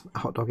accidentally eaten a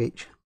hot dog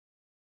each.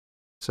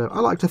 So I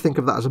like to think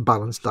of that as a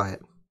balanced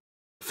diet.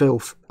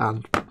 Filth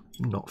and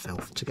not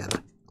filth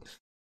together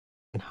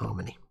in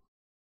harmony.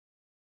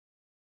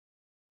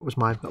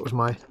 That was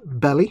my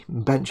belly.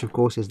 Bench, of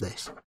course, is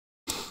this.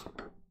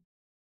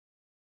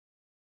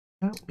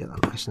 Oh, get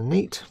that nice and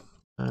neat.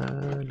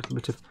 A little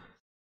bit of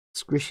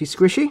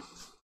squishy.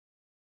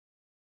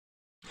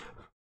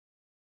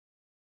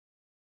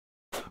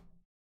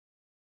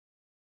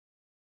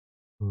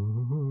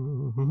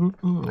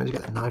 Let's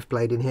get the knife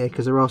blade in here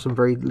because there are some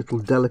very little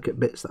delicate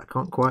bits that I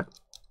can't quite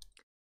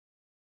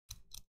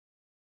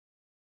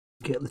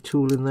get the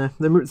tool in there.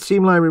 The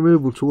seam line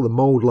removal tool, the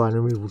mould line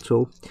removal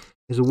tool,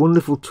 is a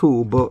wonderful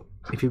tool, but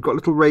if you've got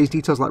little raised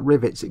details like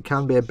rivets, it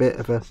can be a bit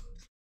of a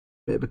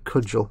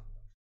cudgel.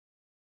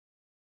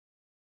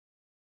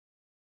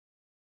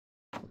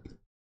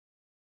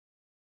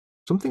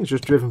 Something's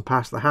just driven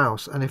past the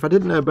house, and if I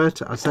didn't know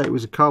better, I'd say it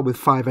was a car with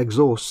 5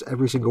 exhausts,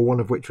 every single one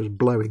of which was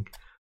blowing.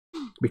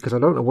 Because I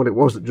don't know what it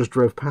was that just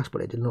drove past,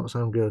 but it did not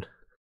sound good.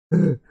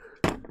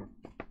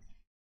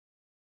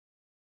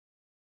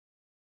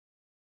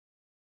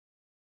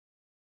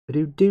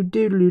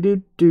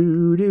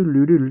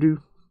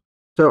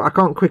 So I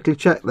can't quickly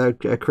check though,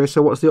 Chris.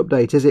 So what's the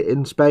update? Is it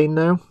in Spain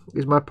now?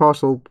 Is my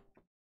parcel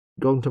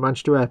going to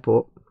Manchester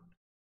Airport?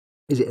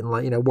 Is it in,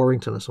 like,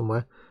 Warrington or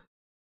somewhere?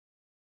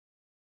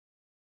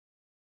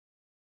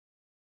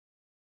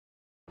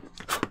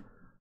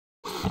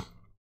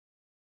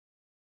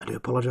 I do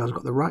apologise. I've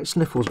got the right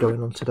sniffles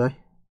going on today.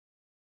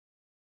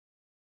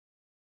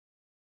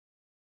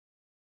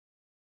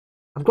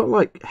 I've got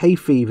like hay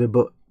fever,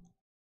 but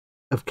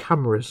of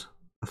cameras,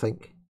 I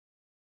think.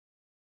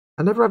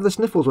 I never have the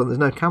sniffles when there's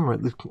no camera.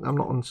 I'm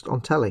not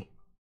on telly.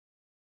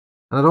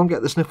 And I don't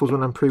get the sniffles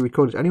when I'm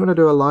pre-recorded. Only when I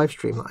do a live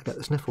stream that I get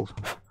the sniffles.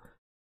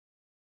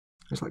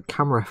 It's like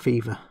camera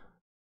fever.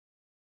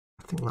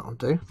 I think that'll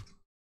do.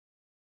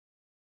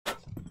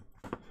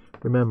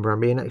 Remember, I'm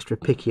being extra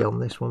picky on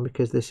this one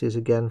because this is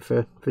again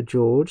for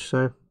George.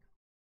 So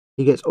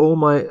he gets all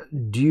my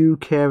due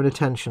care and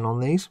attention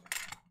on these.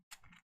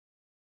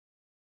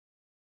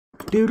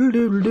 Doodle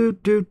doodle doo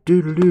doo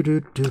doodle doo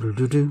doo doodle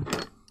doo doo.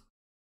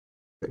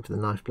 Wait for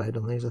the knife blade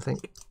on these, I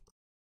think.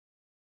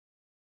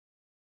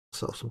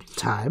 So some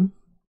time.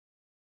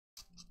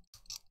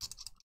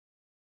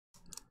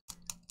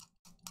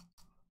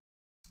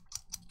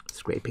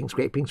 Scraping,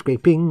 scraping,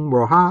 scraping,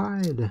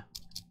 rawhide.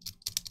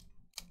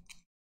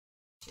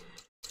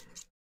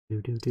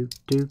 Do do do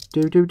do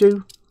do do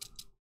do.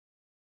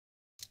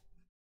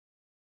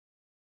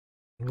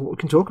 What we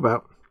can talk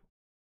about.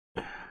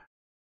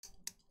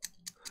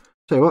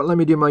 So what? Let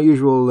me do my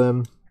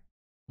usual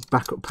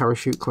backup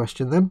parachute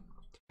question then,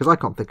 because I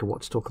can't think of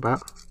what to talk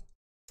about.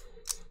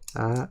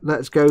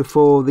 Let's go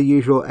for the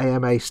usual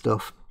AMA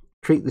stuff.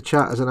 Treat the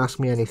chat as an Ask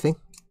Me Anything.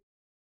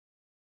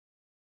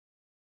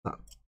 That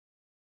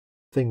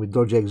thing with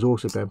dodgy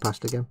exhaust going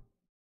past again.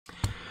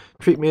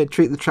 Treat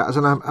the chat as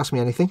an Ask Me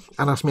Anything,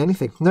 and ask me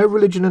anything. No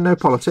religion and no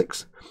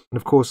politics. And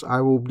of course, I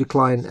will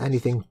decline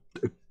anything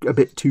a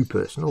bit too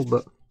personal,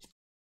 but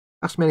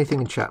ask me anything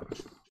in chat.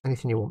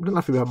 Anything you want. Doesn't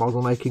have to be about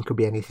model making, could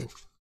be anything.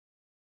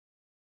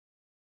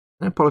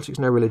 No politics,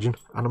 no religion,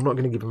 and I'm not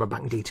going to give him my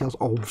bank details.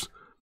 That was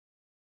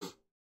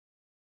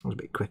a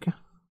bit quicker.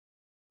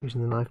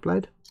 Using the knife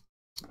blade.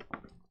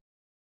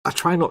 I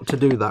try not to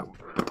do that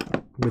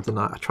with the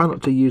knife. I try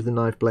not to use the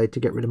knife blade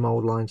to get rid of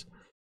mold lines.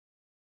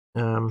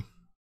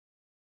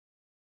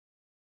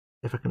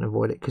 If I can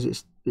avoid it, because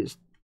it's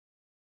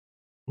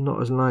not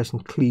as nice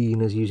and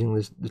clean as using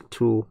the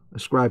tool, a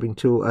scribing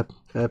tool, a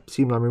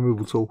seam line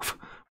removal tool.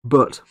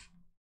 But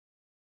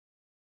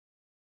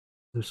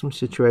there's some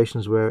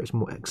situations where it's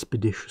more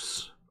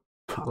expeditious.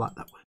 I like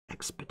that word,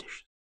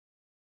 expeditious.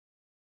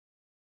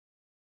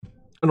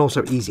 And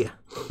also easier,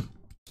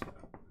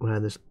 where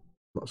there's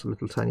lots of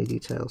little tiny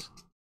details.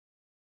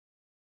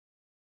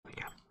 There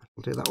we go.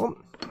 I'll do that one.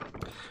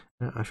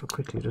 Now I shall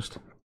quickly just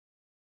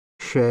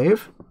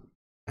shave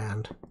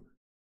and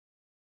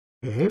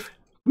shave.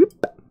 Whoop.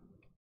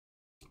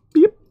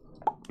 Yep.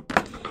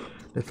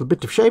 Little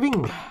bit of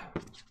shaving.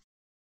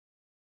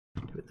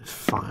 Do it with the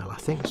file, I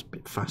think it's a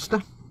bit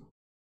faster.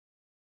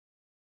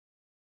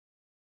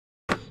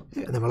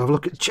 Yeah, and then we'll have a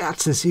look at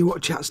chats and see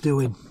what chat's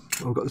doing.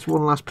 We've got this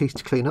one last piece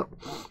to clean up,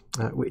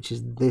 which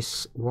is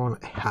this one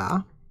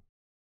here.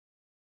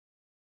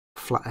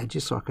 Flat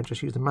edges, so I can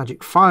just use the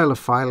magic file of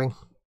filing,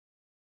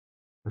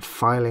 and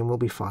filing will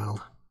be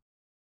filed.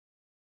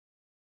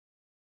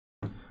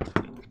 A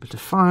little bit of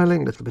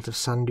filing, a little bit of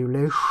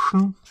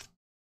sandulation.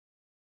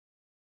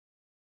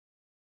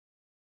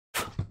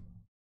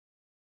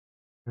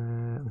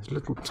 There's a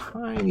little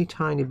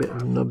tiny bit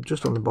of nub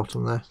just on the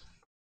bottom there.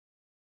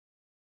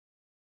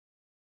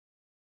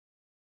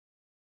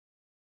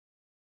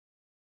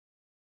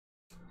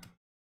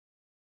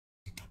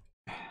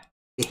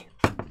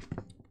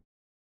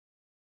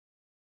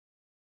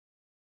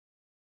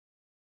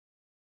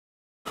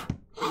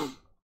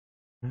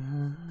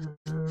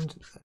 And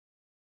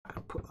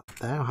I'll put that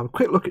there. I'll have a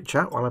quick look at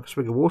chat while I have a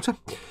swig of water.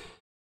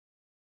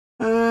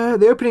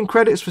 The opening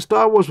credits for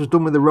Star Wars was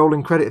done with the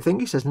rolling credit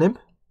thingy, says Nim.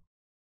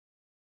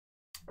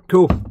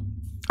 Cool.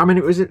 I mean,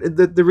 it was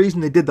the reason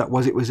they did that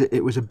was it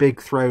was a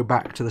big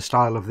throwback to the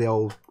style of the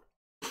old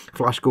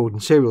Flash Gordon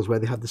serials where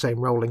they had the same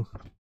rolling,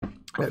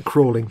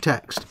 crawling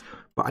text.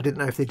 But I didn't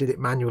know if they did it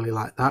manually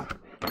like that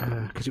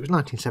because it was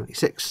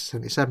 1976,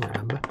 77.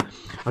 Remember?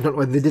 I don't know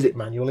whether they did it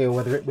manually or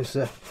whether it was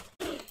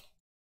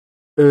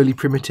early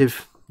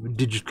primitive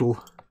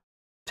digital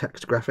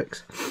text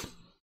graphics.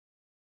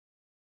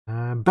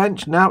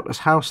 Bench now as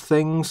house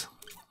things.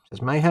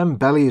 Says Mayhem.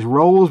 Belly is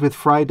rolls with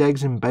fried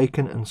eggs and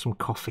bacon and some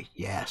coffee.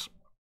 Yes.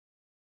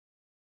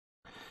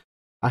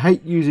 I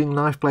hate using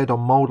knife blade on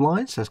mould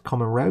lines, says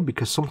Common Road,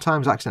 because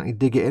sometimes I accidentally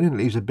dig it in and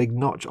it leaves a big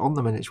notch on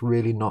them and it's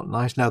really not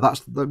nice. Now, that's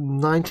the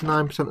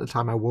 99% of the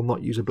time I will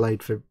not use a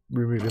blade for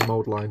removing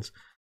mould lines,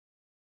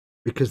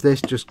 because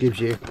this just gives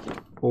you,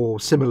 or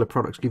similar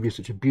products give you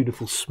such a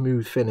beautiful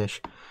smooth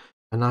finish.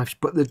 And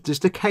but there's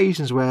just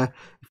occasions where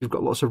if you've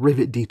got lots of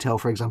rivet detail,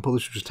 for example,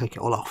 this will just take it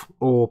all off.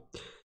 Or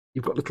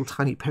you've got little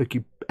tiny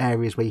pokey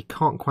areas where you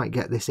can't quite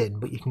get this in,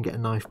 but you can get a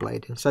knife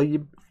blade in. So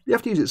you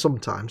have to use it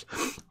sometimes,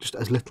 just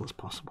as little as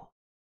possible.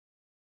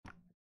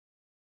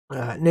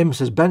 Nim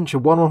says, bench a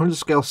 1/100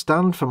 scale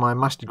stand for my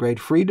master grade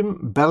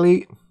freedom.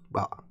 Belly,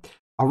 well,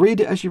 I'll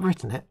read it as you've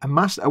written it. A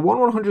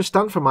 1/100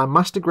 stand for my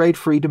master grade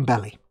freedom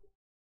belly.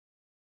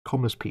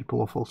 Commas,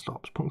 people, or full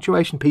stops.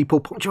 Punctuation, people,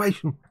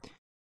 punctuation.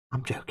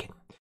 I'm joking.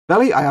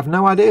 Belly, I have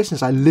no idea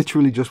since I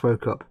literally just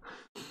woke up.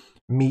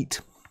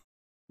 Meat.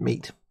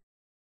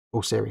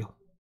 Or cereal.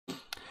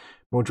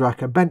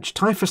 Mordraka, bench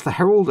Typhus the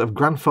Herald of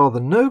Grandfather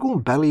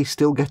Nurgle. Belly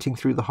still getting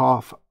through the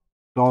half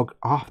hog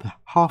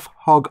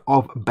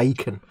of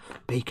bacon.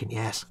 Bacon,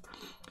 yes.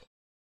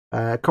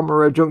 Common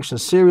Road Junction,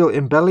 cereal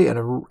in belly and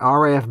a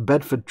RAF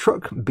Bedford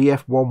truck,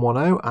 BF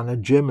 110, and a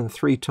German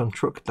 3-ton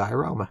truck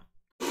diorama.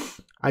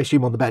 I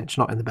assume on the bench,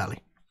 not in the belly.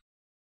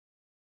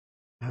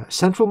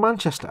 Central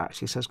Manchester,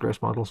 actually, says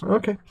Gross Models.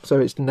 Okay, so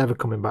it's never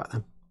coming back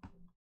then.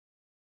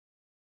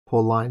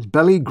 Paul Lines.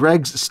 Belly,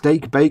 Greg's,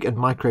 steak, bake, and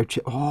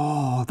microchip.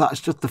 Oh,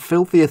 that's just the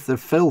filthiest of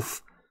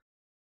filth.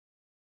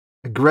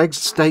 A Greg's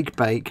steak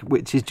bake,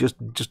 which is just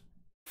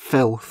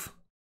filth.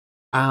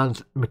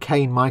 And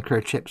McCain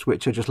microchips,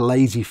 which are just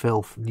lazy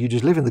filth. You're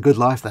just living the good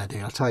life there,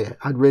 dude. I tell you,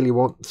 I'd really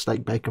want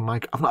steak, bacon,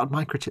 I've not had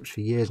microchips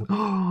for years.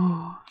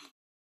 Oh,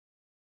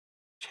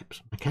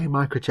 chips, McCain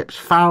microchips,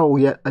 foul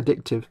yet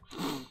addictive.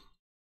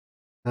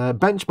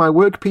 Bench my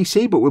work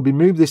PC, but will be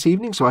moved this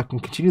evening, so I can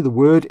continue. The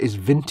word is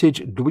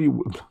vintage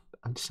W.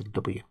 I said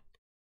W.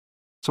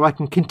 So I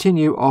can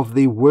continue of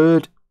the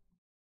word.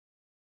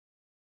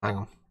 Hang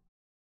on.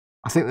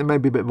 I think there may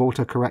be a bit of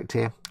autocorrect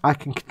here. I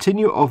can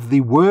continue of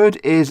the word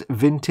is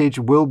vintage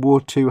World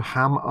War II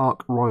Ham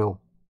Ark Royal.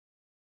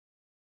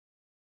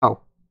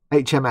 Oh,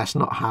 HMS,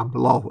 not ham.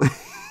 Lol.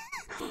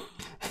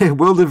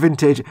 World of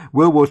Vintage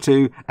World War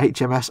II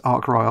HMS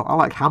Ark Royal. I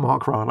like Ham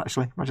Ark Royal,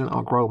 actually. Imagine an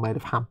Ark Royal made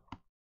of ham.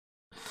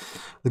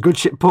 The good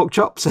shit pork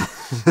chops,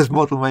 says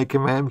Model Maker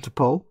Ma'am to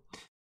Paul.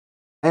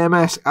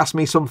 AMS, ask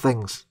me some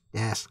things.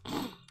 Yes.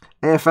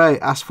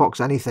 AFA, ask Fox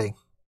anything.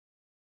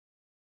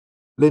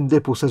 Lynn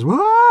Dipple says,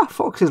 "Wah,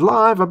 Fox is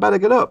live, I better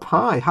get up."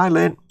 Hi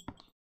Lynn.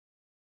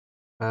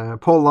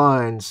 Paul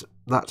Lines,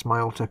 that's my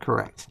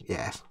autocorrect.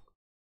 Yes.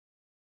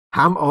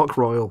 Ham Ark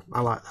Royal.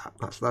 I like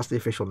that. That's the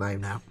official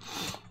name now.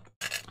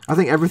 I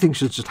think everything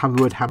should just have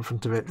the word ham in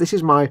front of it. This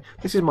is my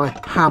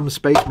ham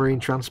Space Marine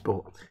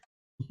transport.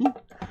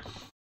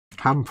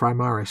 Ham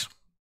Primaris.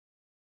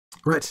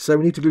 Right, so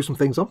we need to glue some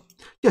things on.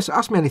 Yes,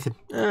 ask me anything.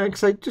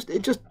 Because it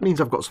just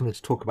means I've got something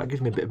to talk about. It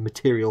gives me a bit of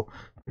material.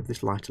 Move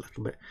this light a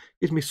little bit.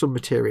 Gives me some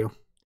material.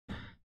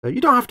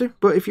 You don't have to,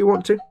 but if you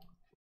want to,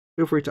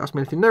 feel free to ask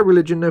me anything. No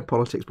religion, no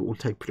politics, but we'll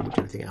take pretty much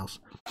anything else.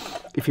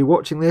 If you're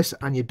watching this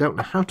and you don't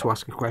know how to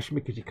ask a question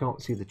because you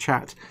can't see the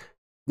chat,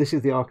 this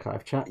is the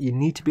archive chat. You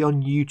need to be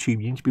on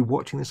YouTube. You need to be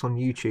watching this on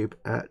YouTube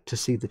to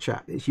see the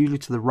chat. It's usually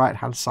to the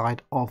right-hand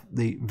side of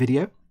the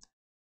video.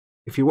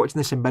 If you're watching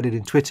this embedded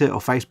in Twitter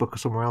or Facebook or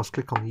somewhere else,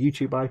 click on the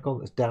YouTube icon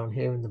that's down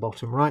here in the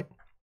bottom right.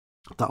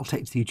 That'll take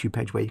you to the YouTube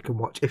page where you can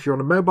watch. If you're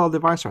on a mobile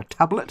device or a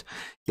tablet,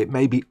 it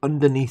may be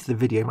underneath the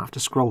video. You might have to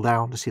scroll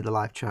down to see the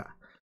live chat.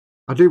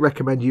 I do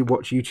recommend you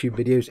watch YouTube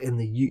videos in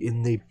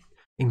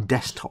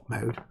desktop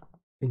mode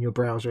in your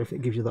browser if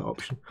it gives you that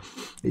option.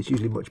 It's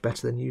usually much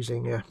better than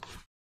using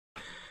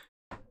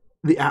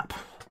the app.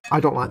 I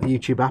don't like the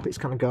YouTube app. It's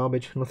kind of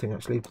garbage. Nothing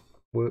actually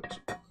works.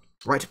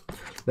 Right,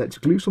 let's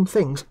glue some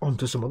things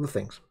onto some other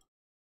things.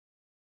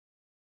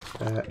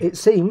 It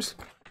seems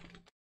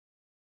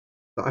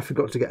that I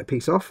forgot to get a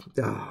piece off.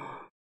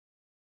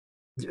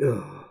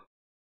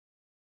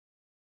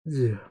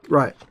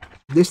 Right,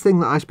 this thing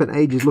that I spent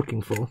ages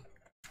looking for,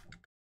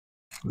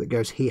 that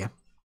goes here.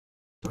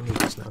 I don't need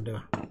this now,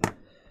 do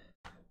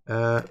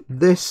I?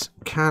 This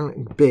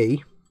can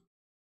be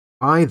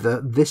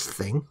either this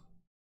thing,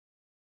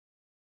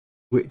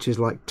 which is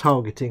like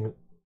targeting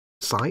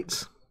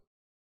sights,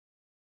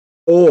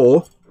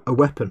 or a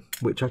weapon,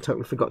 which I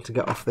totally forgot to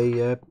get off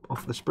the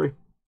sprue.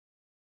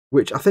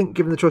 Which I think,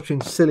 given the choice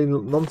between silly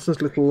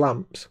nonsense little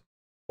lamps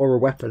or a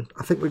weapon,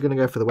 I think we're going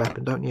to go for the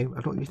weapon, don't you?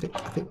 I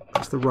think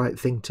that's the right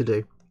thing to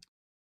do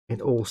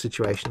in all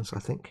situations, I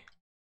think.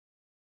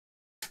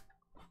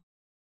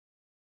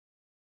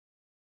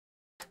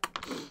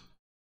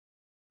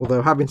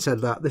 Although, having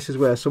said that, this is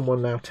where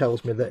someone now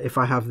tells me that if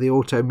I have the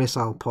auto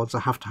missile pods,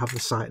 I have to have the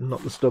sight and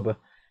not the stubber.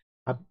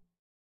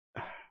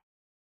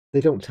 They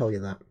don't tell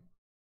you that.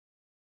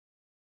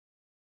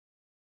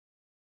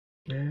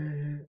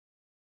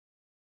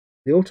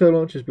 The auto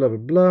launches, blah blah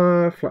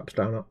blah, flaps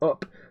down or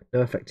up,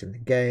 no effect in the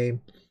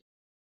game.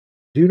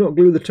 Do not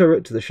glue the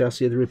turret to the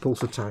chassis of the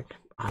repulsor tank.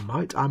 I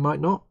might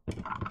not.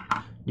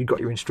 You got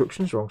your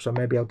instructions wrong, so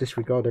maybe I'll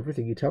disregard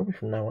everything you tell me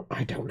from now on.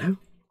 I don't know.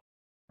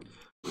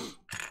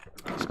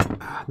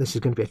 This is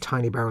going to be a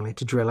tiny barrel I need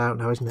to drill out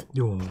now, isn't it?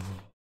 Oh,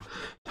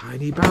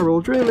 tiny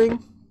barrel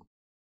drilling.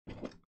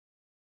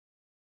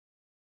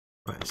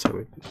 Right, so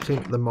we clean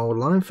up the mould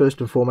line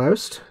first and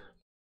foremost.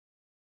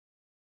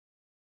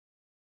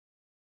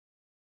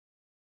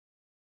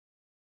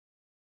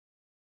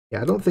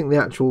 Yeah, I don't think the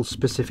actual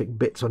specific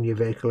bits on your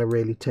vehicle are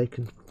really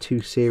taken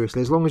too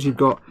seriously. I think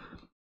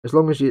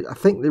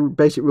the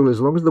basic rule is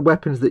as long as the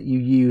weapons that you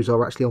use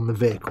are actually on the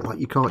vehicle. Like,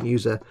 you can't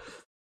use a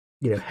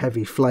you know,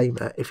 heavy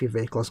flamer if your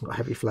vehicle hasn't got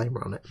heavy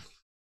flamer on it.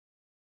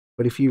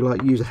 But if you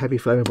like use a heavy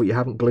flamer but you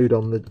haven't glued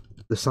on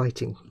the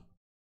sighting,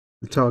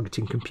 the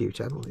targeting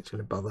computer, I don't think it's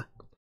going to bother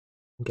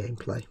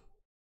gameplay.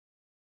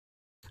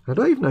 I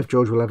don't even know if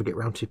George will ever get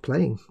round to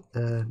playing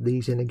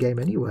these in a game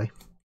anyway.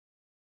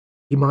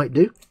 He might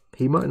do,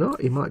 he might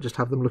not, he might just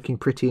have them looking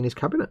pretty in his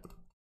cabinet.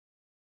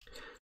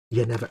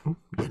 You never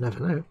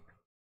know.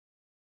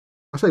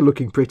 I say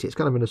looking pretty, it's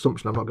kind of an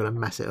assumption I'm not going to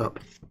mess it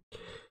up.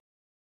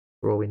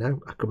 For all we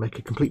know, I could make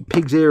a complete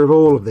pig's ear of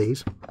all of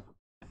these.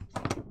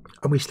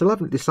 And we still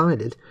haven't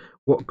decided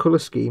what colour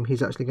scheme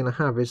he's actually going to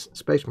have as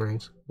Space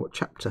Marines. What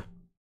chapter.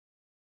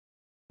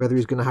 Whether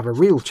he's going to have a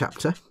real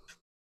chapter.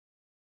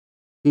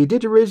 He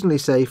did originally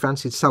say he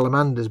fancied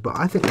salamanders, but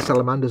I think the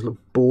salamanders look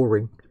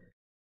boring.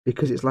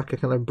 Because it's like a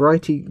kind of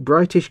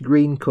brightish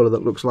green colour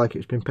that looks like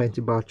it's been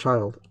painted by a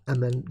child.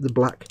 And then the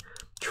black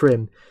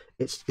trim.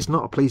 It's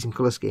not a pleasing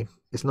colour scheme.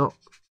 It's not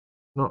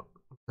no.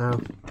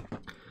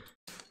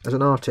 As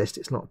an artist,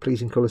 it's not a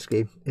pleasing colour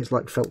scheme. It's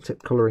like felt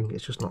tip colouring.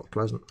 It's just not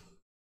pleasant.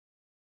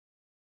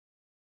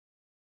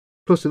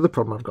 Plus, the other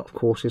problem I've got, of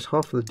course, is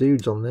half of the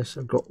dudes on this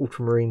have got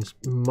Ultramarines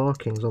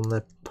markings on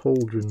their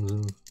pauldrons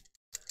and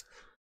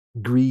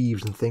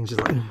greaves and things.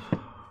 It's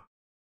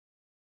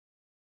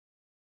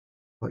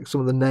like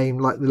some of the name,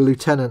 like the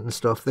lieutenant and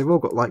stuff, they've all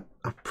got, like,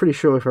 I'm pretty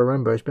sure if I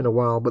remember, it's been a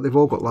while, but they've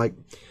all got like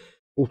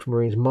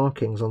Ultramarines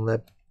markings on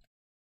their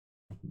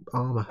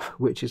armour,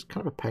 which is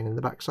kind of a pain in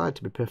the backside,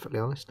 to be perfectly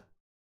honest.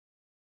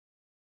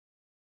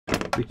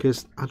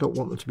 Because I don't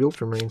want them to be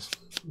Ultramarines.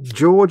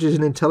 George is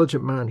an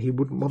intelligent man. He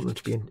wouldn't want them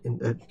to be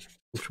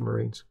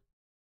Ultramarines.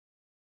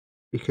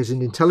 Because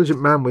an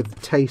intelligent man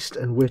with taste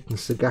and wit and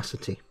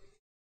sagacity.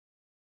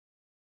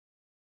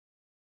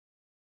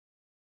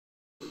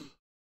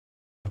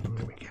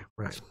 There we go.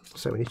 Right.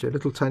 So we need to do a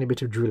little tiny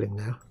bit of drilling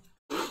now.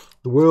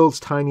 The world's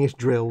tiniest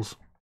drills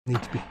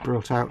need to be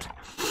brought out.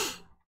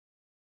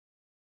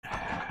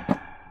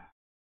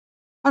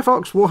 Hi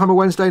folks, Warhammer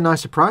Wednesday, nice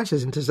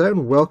surprises into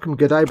zone. Welcome,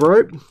 g'day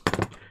bro.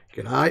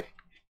 G'day.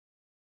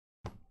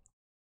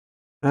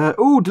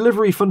 Oh,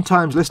 delivery fun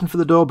times, listen for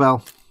the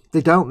doorbell.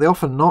 They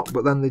often knock,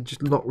 but then they're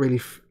just not really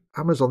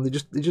Amazon, they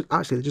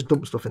just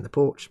dump stuff in the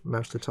porch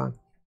most of the time.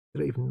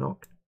 They don't even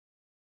knock.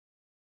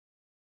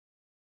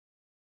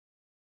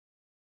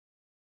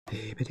 How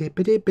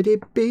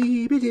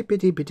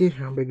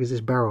big is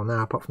this barrel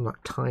now, apart from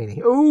that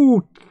tiny?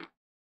 Oh,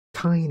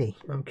 tiny.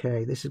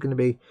 Okay, this is going to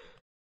be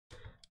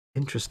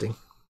interesting.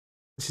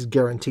 This is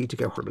guaranteed to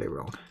go horribly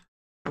wrong.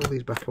 Pull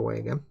these back away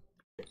again.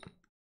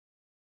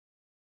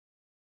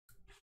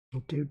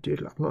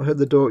 I've not heard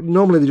the door.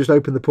 Normally they just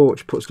open the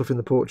porch, put stuff in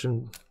the porch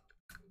and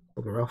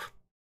bugger off.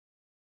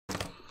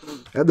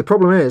 The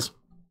problem is,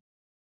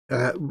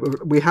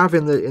 we have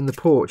in the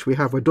porch, we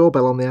have a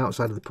doorbell on the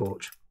outside of the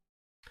porch.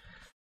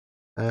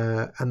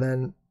 And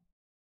then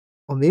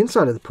on the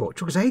inside of the porch, it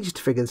took us ages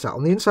to figure this out.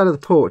 On the inside of the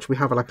porch, we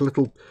have like a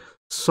little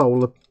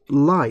solar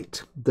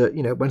light that,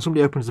 you know, when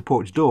somebody opens the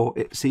porch door,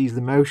 it sees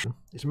the motion.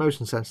 It's a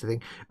motion sensitive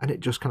thing, and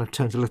it just kind of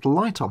turns a little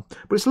light on.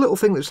 But it's a little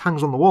thing that just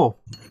hangs on the wall.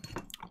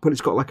 But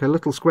it's got like a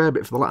little square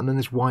bit for the light, and then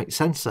this white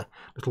sensor,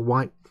 little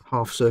white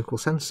half circle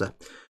sensor.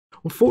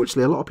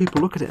 Unfortunately, a lot of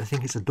people look at it and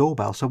think it's a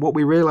doorbell. So what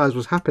we realised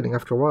was happening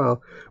after a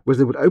while was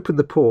they would open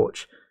the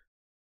porch,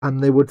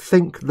 and they would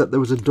think that there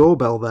was a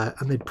doorbell there,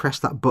 and they'd press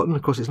that button.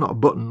 Of course, it's not a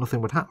button,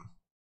 nothing would happen.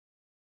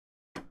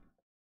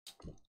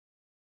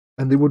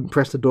 And they wouldn't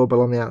press the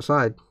doorbell on the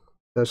outside.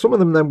 So some of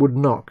them then would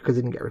knock because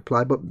they didn't get a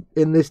reply. But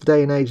in this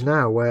day and age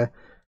now, where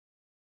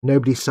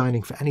nobody's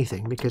signing for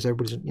anything because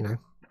everybody's, you know,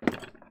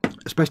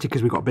 especially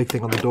because we've got a big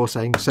thing on the door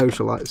saying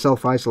social,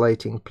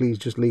 self-isolating, please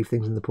just leave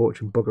things in the porch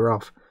and bugger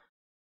off.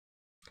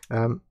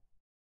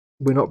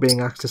 We're not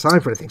being asked to sign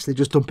for anything, so they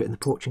just dump it in the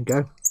porch and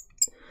go.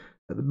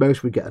 At the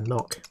most, we get a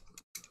knock.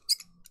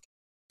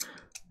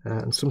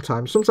 And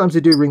sometimes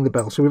they do ring the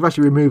bell. So we've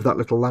actually removed that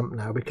little lamp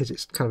now because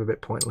it's kind of a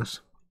bit pointless.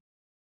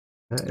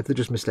 If they're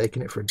just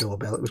mistaking it for a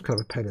doorbell, it was kind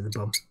of a pain in the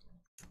bum.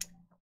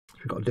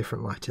 We've got a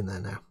different light in there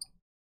now.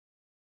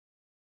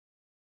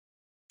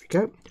 There we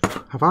go.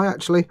 Have I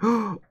actually?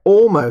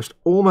 Almost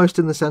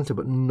in the centre,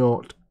 but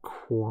not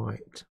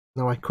quite.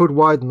 Now I could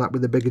widen that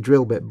with a bigger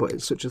drill bit, but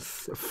it's such a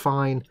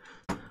fine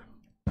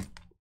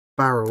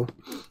barrel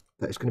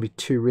that it's going to be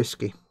too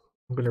risky.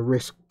 I'm going to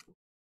risk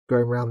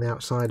going around the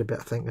outside a bit,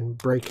 I think, and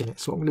breaking it.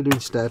 So what I'm going to do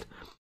instead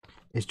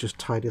is just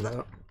tidy that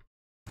up.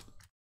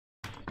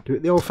 Do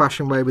it the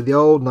old-fashioned way with the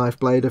old knife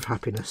blade of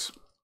happiness.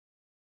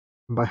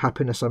 And by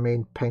happiness I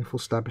mean painful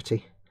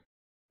stabbity.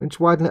 I'm going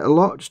to widen it a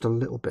lot, just a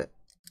little bit.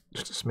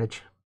 Just a smidge.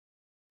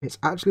 It's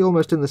actually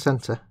almost in the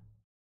centre,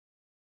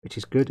 which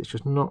is good. It's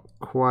just not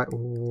quite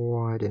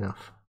wide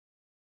enough.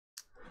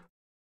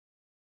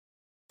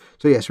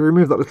 So yeah, so we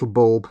remove that little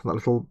bulb, that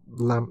little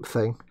lamp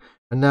thing.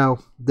 And now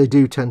they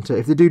do tend to,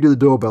 if they do the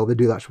doorbell, they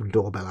do the actual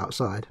doorbell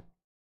outside.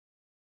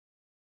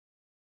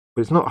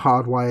 But it's not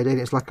hardwired in.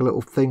 It's like a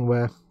little thing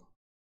where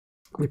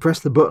we press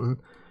the button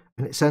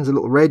and it sends a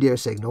little radio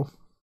signal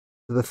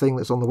to the thing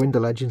that's on the window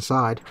ledge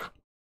inside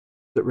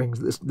that rings,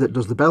 that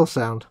does the bell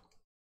sound.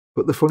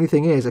 But the funny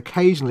thing is,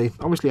 occasionally,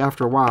 obviously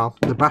after a while,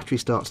 the battery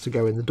starts to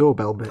go in the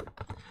doorbell bit,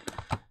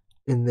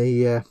 in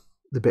the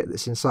bit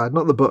that's inside,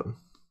 not the button.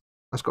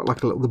 That's got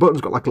like a little. The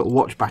button's got like a little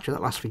watch battery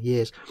that lasts for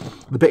years.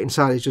 The bit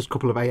inside is just a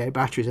couple of AA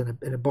batteries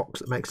in a box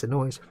that makes the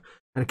noise.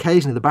 And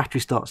occasionally the battery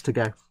starts to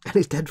go, and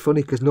it's dead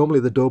funny because normally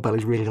the doorbell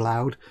is really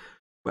loud,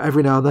 but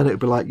every now and then it'll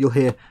be like you'll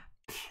hear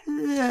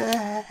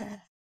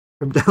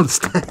from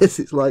downstairs.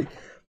 It's like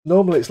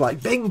normally it's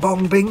like bing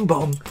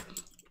bong,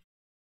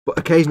 but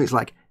occasionally it's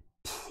like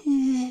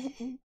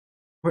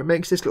where it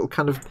makes this little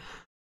kind of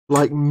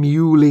like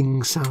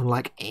mewling sound,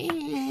 like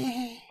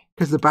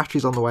because the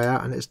battery's on the way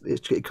out and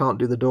it can't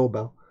do the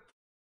doorbell,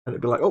 and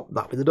it'd be like, oh,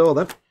 that'll be the door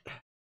then.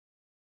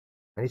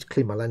 I need to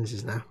clean my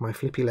lenses now, my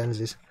flippy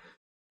lenses.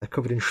 They're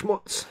covered in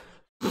schmutz.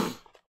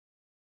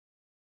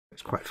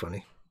 It's quite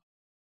funny.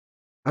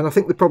 And I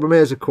think the problem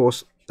is, of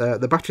course,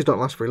 the batteries don't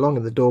last very long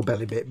in the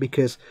doorbelly bit,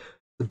 because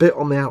the bit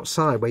on the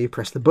outside where you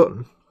press the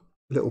button,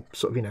 little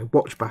sort of, you know,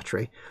 watch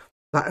battery,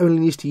 that only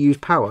needs to use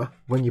power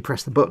when you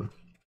press the button.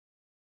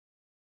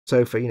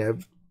 So for, you know,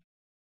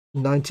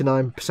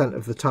 99%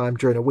 of the time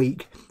during a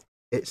week,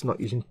 it's not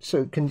using,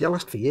 so it can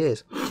last for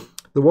years.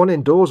 The one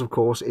indoors, of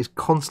course, is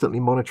constantly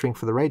monitoring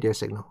for the radio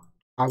signal.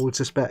 I would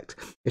suspect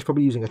it's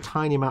probably using a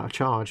tiny amount of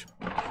charge,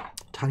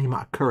 tiny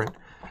amount of current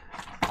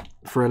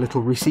for a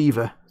little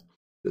receiver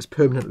that's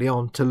permanently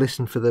on to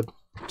listen for the,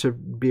 to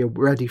be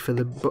ready for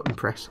the button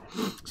press.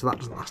 So that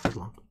doesn't last as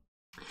long.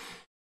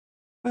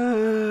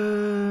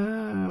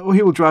 Or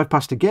he will drive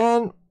past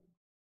again.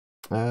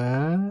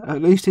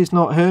 At least it's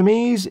not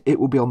Hermes. It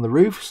will be on the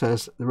roof,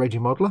 says the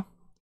Raging Modeler.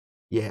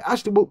 Yeah,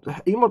 actually, well,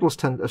 e-models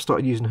have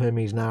started using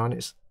Hermes now, and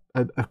it's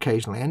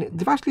occasionally, and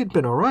they've actually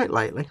been all right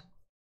lately.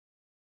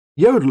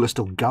 Yodel is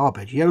still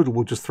garbage. Yodel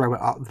will just throw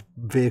it at the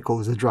vehicle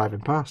as they're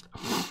driving past.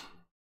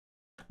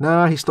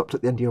 Nah, he stopped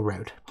at the end of your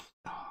road.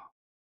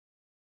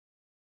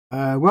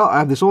 Well, I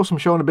have this awesome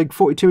show on a big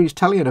 42-inch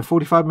telly and a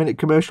 45-minute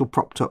commercial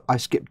propped up. I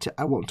skipped it.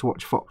 I want to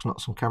watch Fox, not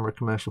some camera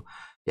commercial.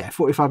 Yeah,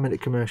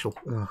 45-minute commercial.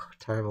 Oh,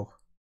 terrible.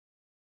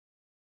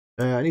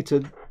 I need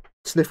to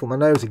sniffle my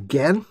nose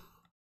again.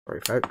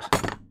 Sorry, folks.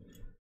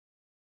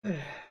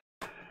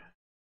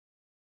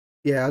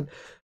 Yeah,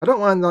 I don't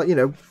mind, like, you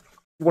know,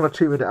 1 or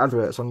 2 minute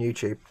adverts on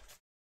YouTube.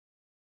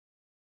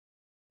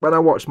 When I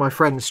watch my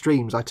friends'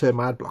 streams, I turn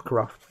my ad blocker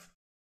off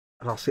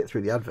and I'll sit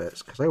through the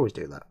adverts, because I always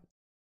do that.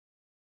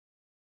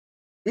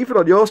 Even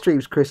on your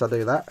streams, Chris, I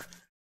do that.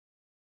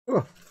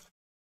 Oh.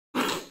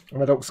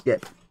 And I don't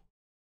skip.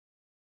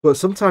 But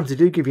sometimes they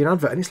do give you an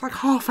advert and it's like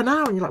half an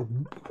hour and you're like,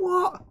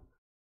 what?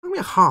 I mean,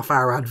 a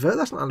half-hour advert?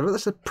 That's not an advert,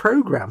 that's a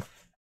programme.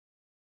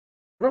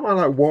 I don't mind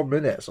like 1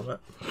 minute or something.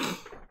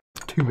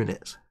 2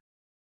 minutes.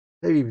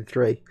 Maybe even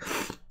 3.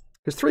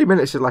 Because 3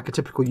 minutes is like a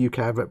typical UK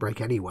advert break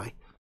anyway.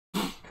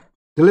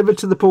 Delivered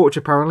to the porch,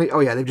 apparently.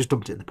 Oh yeah, they've just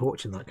dumped it in the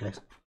porch in that case.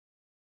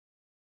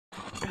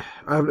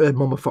 I haven't heard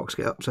Mama Fox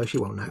get up, so she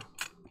won't know.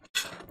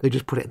 They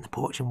just put it in the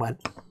porch and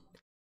went.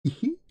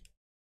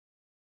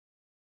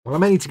 Well, I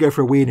may need to go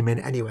for a wee in a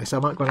minute anyway, so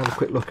I might go and have a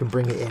quick look and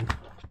bring it in.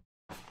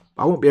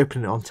 I won't be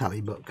opening it on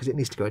telly, but because it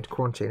needs to go into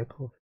quarantine.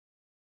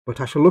 But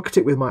I shall look at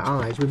it with my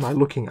eyes, with my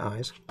looking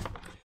eyes.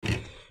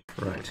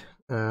 Right.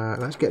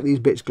 Let's get these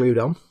bits glued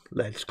on.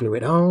 Let's glue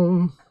it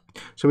on.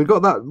 So we've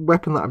got that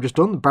weapon that I've just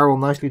done. The barrel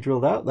nicely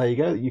drilled out. There you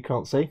go. You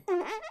can't see.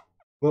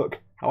 Look,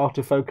 how out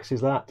of focus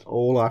is that?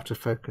 All out of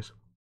focus.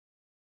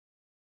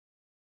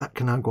 That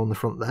can now go on the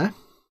front there,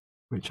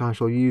 which I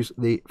shall use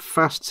the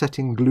fast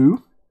setting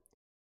glue.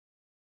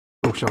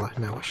 Or shall I?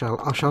 No, I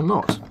shall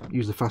not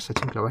use the fast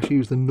setting glue. I shall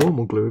use the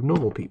normal glue of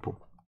normal people.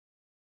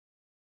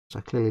 So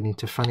I clearly need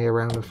to fanny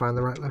around and find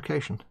the right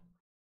location.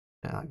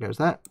 There, that goes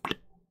there.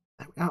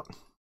 There we go.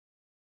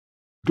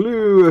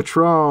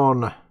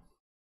 Gluatron.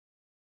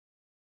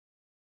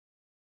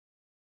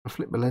 I'll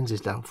flip my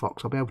lenses down,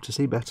 Fox. I'll be able to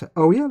see better.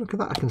 Oh yeah, look at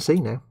that. I can see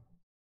now.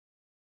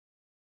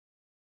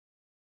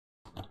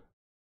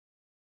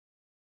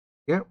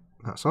 Yeah,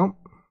 that's on.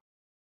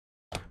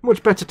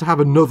 Much better to have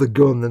another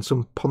gun than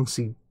some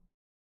Ponzi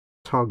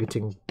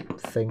targeting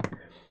thing.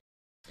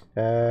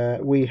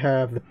 We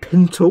have the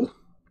pintle.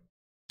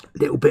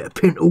 Little bit of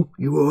pintle.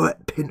 You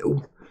alright,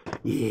 pintle?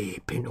 Yeah,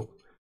 pintle.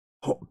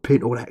 Hot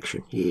pintle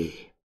action. Yeah.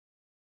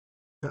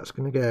 That's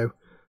going to go.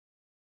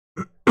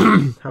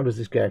 How does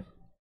this go?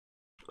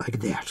 Like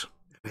that,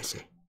 I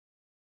say.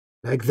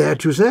 Like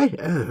that, you say?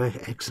 Oh,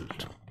 right,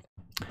 excellent.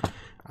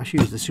 I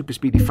should use the super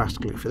speedy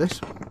fast glue for this.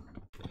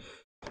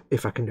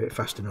 If I can do it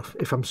fast enough.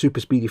 If I'm super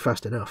speedy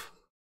fast enough.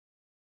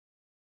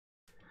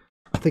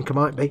 I think I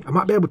might be. I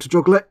might be able to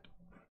juggle it.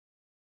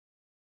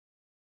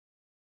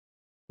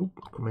 Ooh,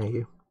 come here,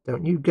 you.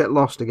 Don't you get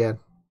lost again.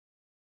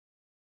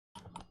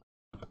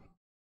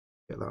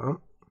 Get that on.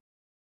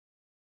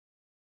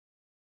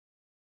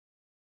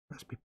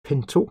 Let's be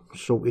pintle.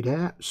 Sorted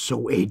out.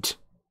 Sorted.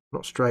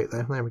 Not straight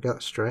there. There we go.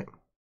 That's straight.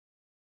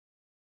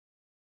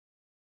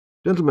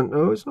 Gentlemen,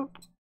 oh, it's not.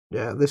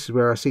 Yeah, this is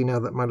where I see now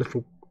that my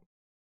little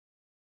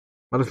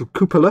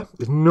cupola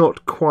is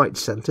not quite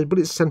centered, but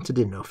it's centered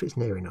enough. It's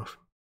near enough.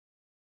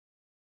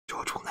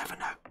 George will never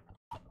know.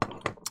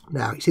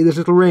 Now, you see this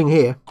little ring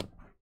here?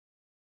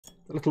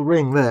 The little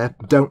ring there.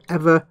 Don't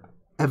ever,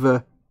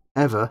 ever,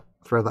 ever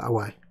throw that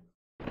away.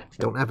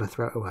 Don't ever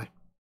throw it away.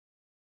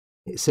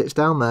 It sits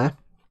down there.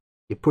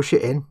 You push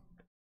it in.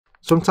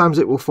 Sometimes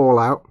it will fall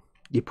out.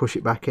 You push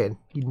it back in.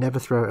 You never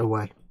throw it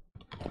away.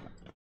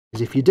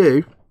 Because if you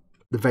do,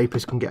 the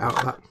vapours can get out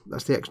of that.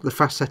 That's the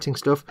fast setting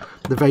stuff.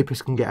 The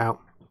vapours can get out.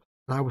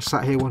 And I was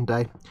sat here one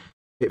day.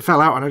 It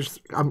fell out,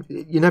 and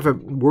you never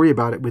worry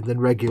about it with the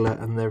regular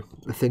and the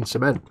thin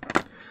cement.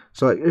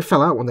 So it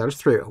fell out one day. I just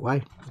threw it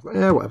away.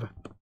 Yeah, whatever.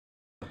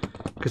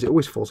 Because it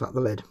always falls out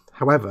the lid.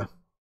 However,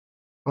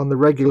 on the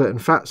regular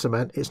and fat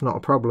cement, it's not a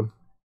problem.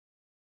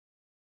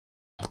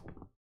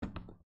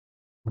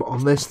 But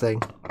on this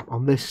thing,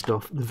 on this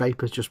stuff, the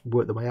vapours just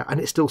work their way out, and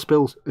it still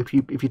spills. If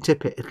you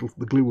tip it,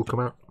 the glue will come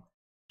out.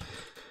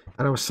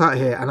 And I was sat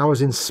here, and I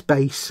was in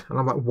space, and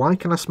I'm like, why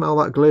can I smell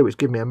that glue? It's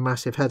giving me a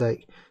massive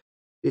headache.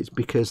 It's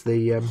because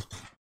the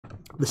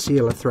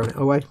seal had thrown it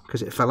away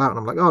because it fell out, and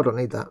I'm like, oh, I don't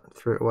need that.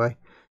 Threw it away.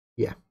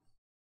 Yeah,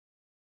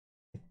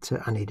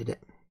 I needed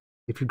it.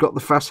 If you've got the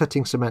fast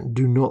setting cement,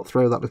 do not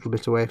throw that little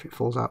bit away. If it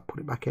falls out, put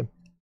it back in.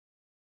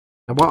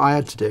 And what I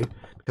had to do,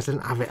 because I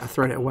didn't have it, I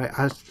thrown it away.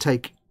 I had to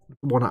take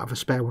one out of a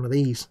spare one of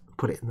these,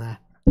 put it in there.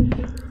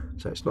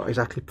 So it's not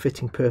exactly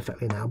fitting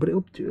perfectly now, but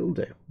it'll do.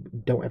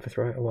 Don't ever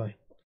throw it away.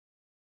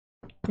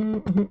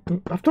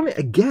 I've done it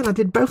again. I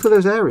did both of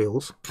those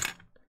aerials,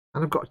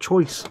 and I've got a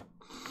choice.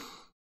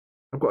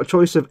 I've got a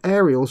choice of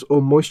aerials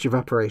or moisture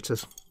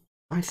evaporators.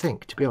 I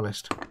think, to be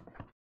honest,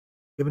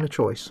 given a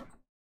choice.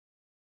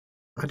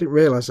 I didn't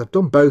realise I've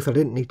done both. I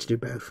didn't need to do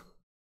both.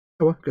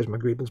 Oh, well, goes my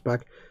Greebles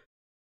bag.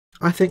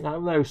 I think out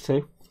of those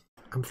two,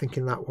 I'm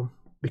thinking that one,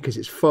 because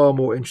it's far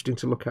more interesting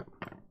to look at.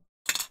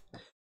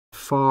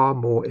 Far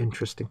more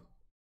interesting.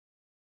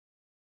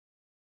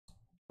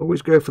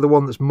 Always go for the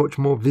one that's much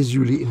more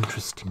visually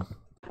interesting.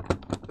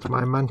 That's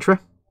my mantra.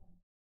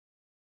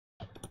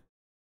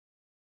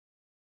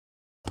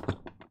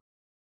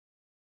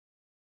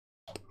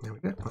 There we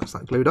go. That's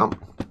that glued on.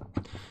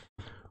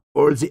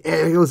 All the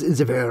aerials in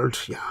the world.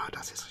 Yeah,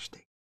 that's such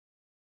thing.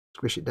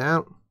 Squish it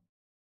down.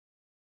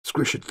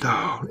 Squish it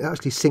down. It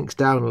actually sinks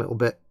down a little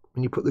bit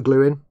when you put the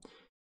glue in.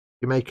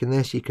 If you're making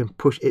this, you can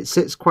push. It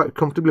sits quite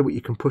comfortably, but you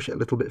can push it a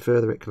little bit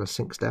further. It kind of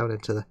sinks down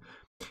into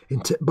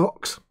the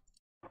box.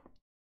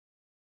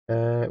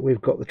 We've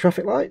got the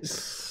traffic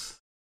lights,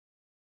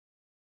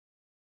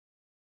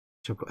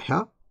 which I've got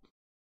here,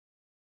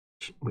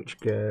 which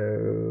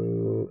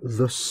go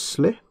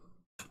thusly.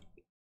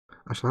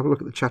 I shall have a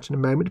look at the chat in a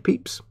moment,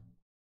 peeps.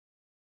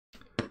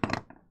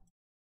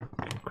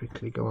 Can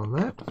quickly go on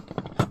there.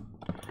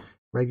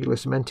 Regular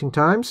cementing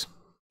times.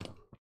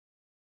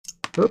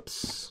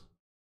 Oops.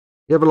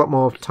 You have a lot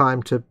more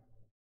time to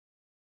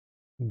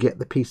get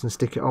the piece and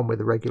stick it on with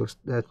the regular.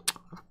 I've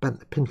bent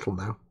the pintle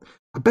now.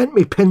 I bent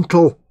me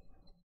pintle.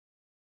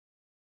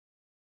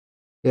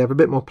 You have a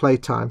bit more play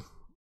time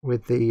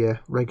with the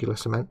regular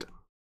cement.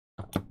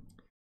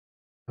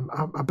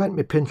 I bent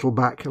my pintle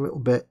back a little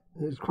bit.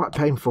 It's quite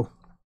painful.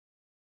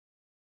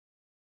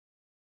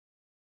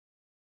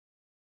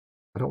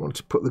 I don't want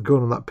to put the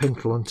gun on that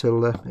pintle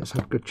until it's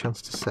had a good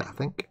chance to set, I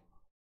think.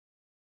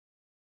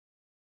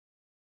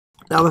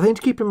 Now, the thing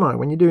to keep in mind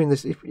when you're doing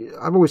this,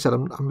 I've always said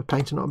I'm a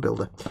painter, not a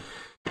builder.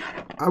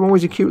 I'm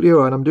always acutely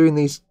aware, and I'm doing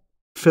these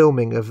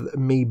filming of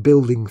me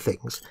building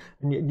things,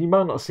 and you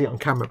might not see it on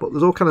camera, but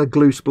there's all kind of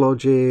glue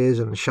splodges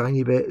and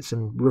shiny bits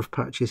and rough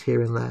patches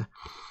here and there.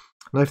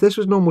 Now, if this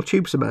was normal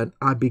tube cement,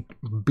 I'd be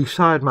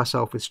beside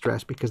myself with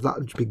stress, because that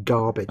would just be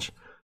garbage.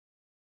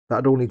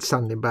 That'd all need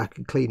sanding back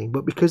and cleaning.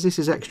 But because this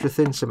is extra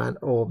thin cement,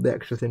 or the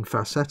extra thin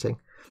fast setting,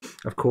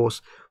 of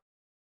course,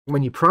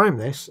 when you prime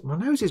this, my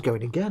nose is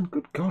going again.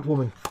 Good God,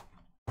 woman!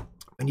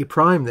 When you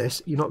prime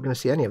this, you're not going to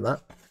see any of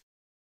that.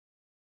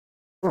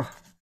 Oh.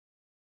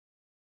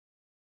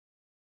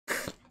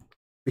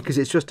 Because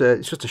it's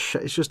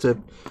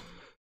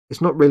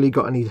not really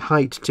got any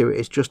height to it.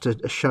 It's just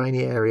a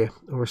shiny area,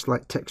 or a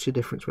slight texture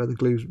difference where the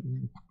glue's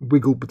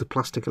wiggled with the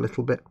plastic a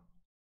little bit.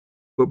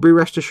 But be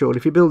rest assured,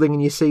 if you're building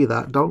and you see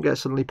that, don't get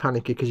suddenly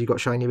panicky because you've got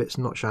shiny bits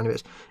and not shiny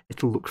bits.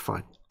 It'll look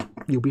fine.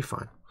 You'll be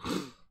fine.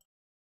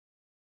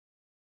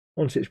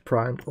 Once it's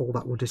primed, all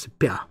that will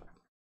disappear.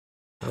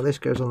 Now this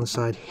goes on the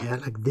side here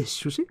like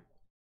this, you see?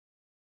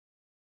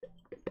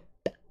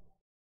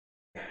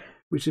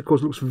 Which of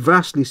course looks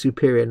vastly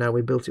superior now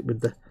we built it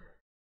with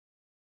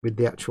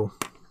the actual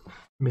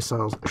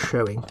missiles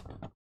showing.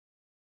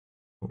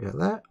 Get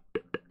that.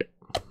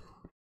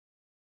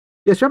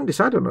 Yes, we haven't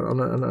decided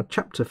on a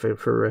chapter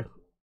for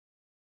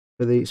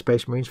the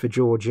Space Marines for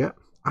George yet.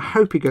 I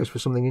hope he goes for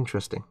something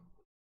interesting,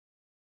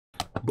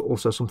 but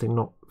also something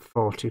not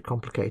far too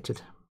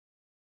complicated.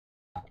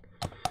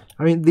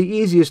 I mean, the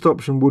easiest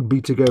option would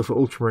be to go for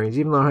Ultramarines,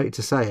 even though I hate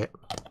to say it.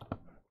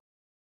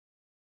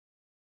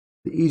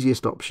 The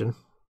easiest option,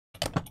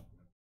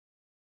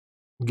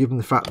 given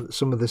the fact that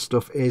some of this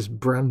stuff is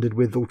branded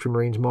with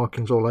Ultramarines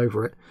markings all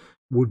over it,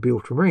 would be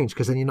Ultramarines,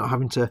 because then you're not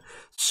having to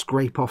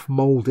scrape off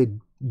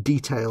moulded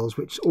details,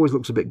 which always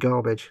looks a bit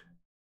garbage.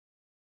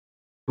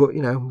 But,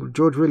 you know,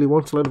 George really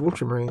wants a load of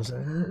Ultramarines.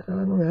 I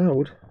don't know,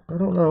 Howard. I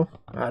don't know.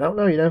 I don't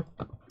know, you know.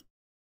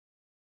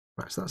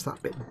 Right, so that's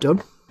that bit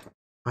done.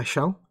 I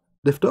shall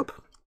lift up.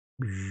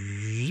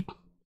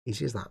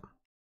 Easy as that.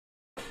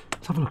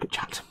 Let's have a look at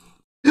chat.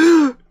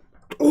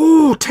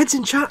 Oh, Ted's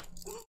in chat.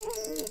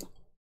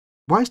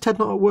 Why is Ted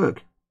not at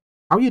work?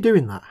 How are you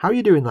doing that? How are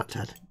you doing that,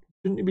 Ted?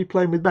 Shouldn't you be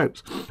playing with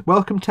boats?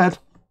 Welcome, Ted.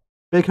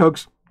 Big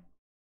hugs.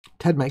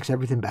 Ted makes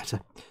everything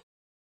better.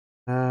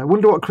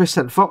 Wonder what Chris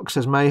sent Fox,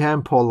 says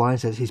Mayhem. Paul Line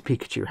says his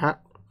Pikachu hat.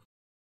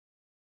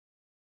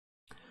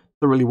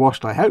 Thoroughly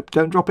washed, I hope.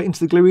 Don't drop it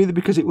into the glue either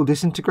because it will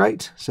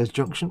disintegrate, says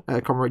Junction.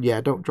 Comrade,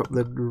 yeah, don't drop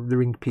the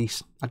ring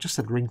piece. I just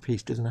said ring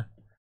piece, didn't I?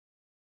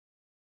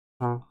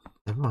 Oh,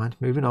 never mind.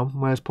 Moving on.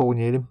 Where's Paul when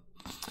you need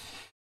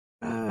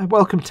him?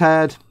 Welcome,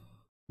 Ted.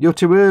 You're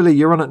too early.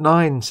 You're on at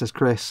 9, says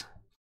Chris.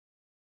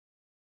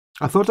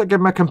 I thought I'd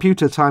give my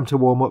computer time to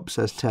warm up,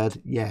 says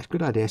Ted. Yeah,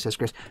 good idea, says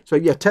Chris. So,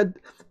 yeah,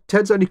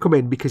 Ted's only come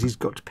in because he's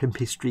got to pimp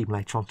his stream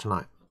later on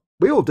tonight.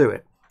 We all do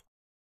it.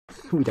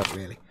 We don't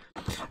really.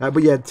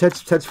 But yeah,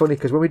 Ted's funny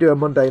because when we do a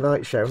Monday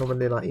night show, a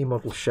Monday night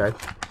e-model show,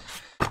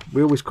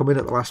 we always come in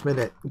at the last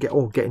minute, get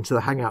into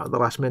the hangout at the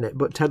last minute.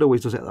 But Ted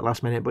always does it at the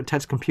last minute. But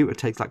Ted's computer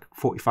takes like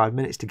 45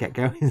 minutes to get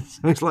going.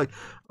 So it's like,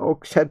 oh,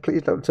 Ted,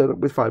 please don't turn up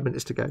with 5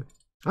 minutes to go.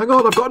 Hang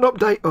on, I've got an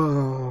update.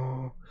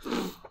 Oh.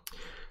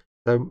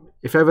 So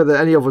if ever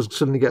any of us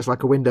suddenly gets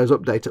like a Windows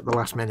update at the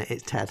last minute,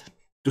 it's Ted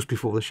just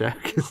before the show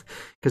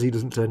because he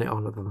doesn't turn it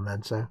on other than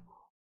then. So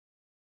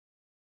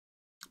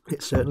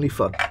it's certainly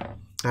fun.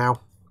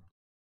 Now.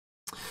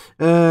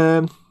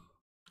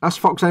 Ask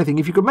Fox anything.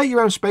 If you could make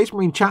your own Space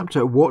Marine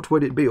chapter, what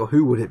would it be or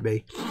who would it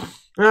be?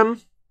 I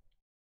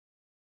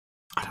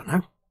don't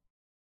know.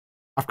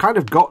 I've kind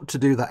of got to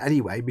do that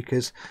anyway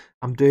because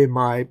I'm doing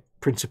my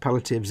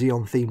Principality of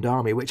Xeon themed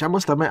army, which I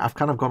must admit I've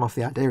kind of gone off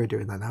the idea of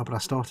doing that now, but I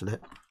started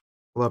it.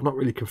 Although I've not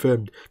really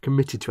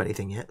committed to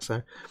anything yet.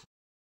 So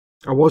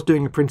I was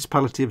doing a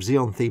Principality of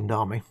Xeon themed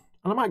army,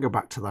 and I might go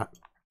back to that.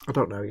 I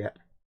don't know yet.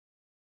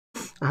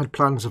 I had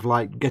plans of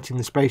like getting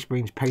the Space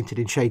Marines painted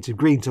in shades of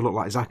green to look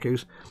like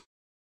Zaku's.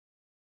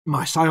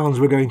 My Scions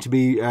were going to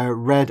be a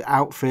red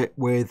outfit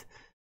with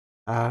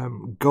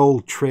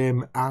gold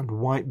trim and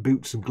white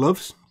boots and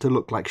gloves to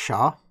look like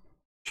Shah's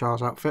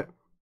outfit,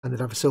 and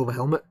they'd have a silver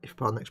helmet, if you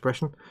pardon the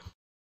expression,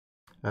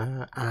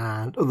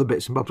 and other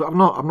bits and bobs. But I'm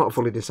not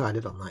fully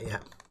decided on that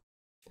yet.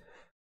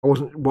 I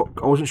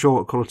wasn't sure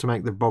what colour to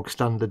make the bog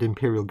standard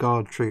Imperial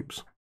Guard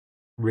troops.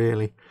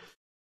 Really,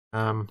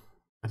 I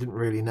didn't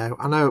really know.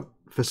 I know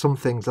for some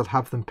things I'd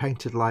have them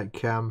painted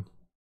like.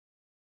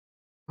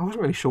 I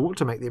wasn't really sure what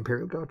to make the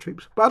Imperial Guard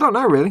troops, but I don't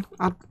know really.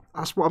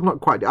 That's what I've not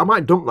quite. I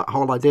might dump that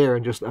whole idea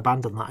and just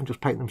abandon that and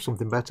just paint them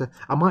something better.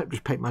 I might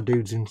just paint my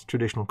dudes in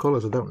traditional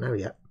colours. I don't know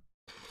yet.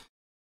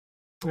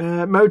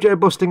 Mojo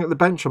busting at the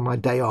bench on my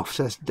day off,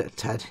 says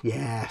Ted.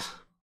 Yes.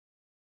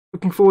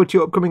 Looking forward to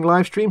your upcoming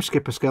live stream,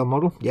 Skipper Scale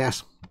Model.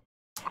 Yes.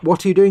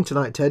 What are you doing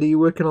tonight, Ted? Are you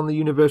working on the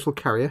Universal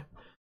Carrier?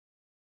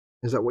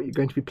 Is that what you're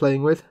going to be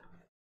playing with?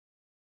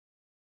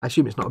 I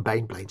assume it's not a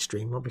Baneblade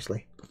stream,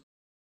 obviously.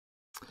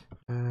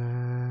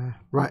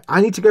 Right,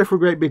 I need to go for a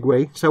great big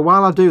wee. So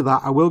while I do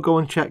that, I will go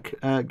and check,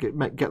 get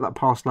that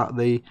parcel out of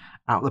the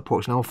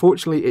porch. Now,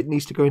 unfortunately, it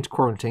needs to go into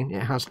quarantine.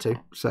 It has to,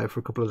 so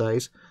for a couple of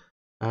days.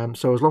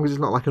 So as long as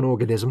it's not like an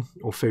organism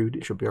or food,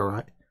 it should be all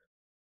right.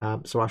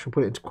 So I shall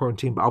put it into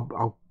quarantine, but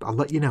I'll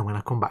let you know when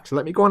I come back. So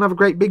let me go and have a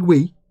great big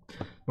wee.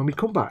 When we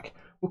come back,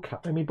 we'll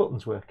are my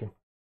buttons working?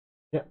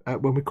 Yep.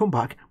 When we come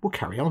back, we'll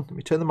carry on. Let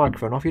me turn the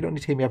microphone off. You don't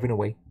need to hear me having a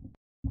wee.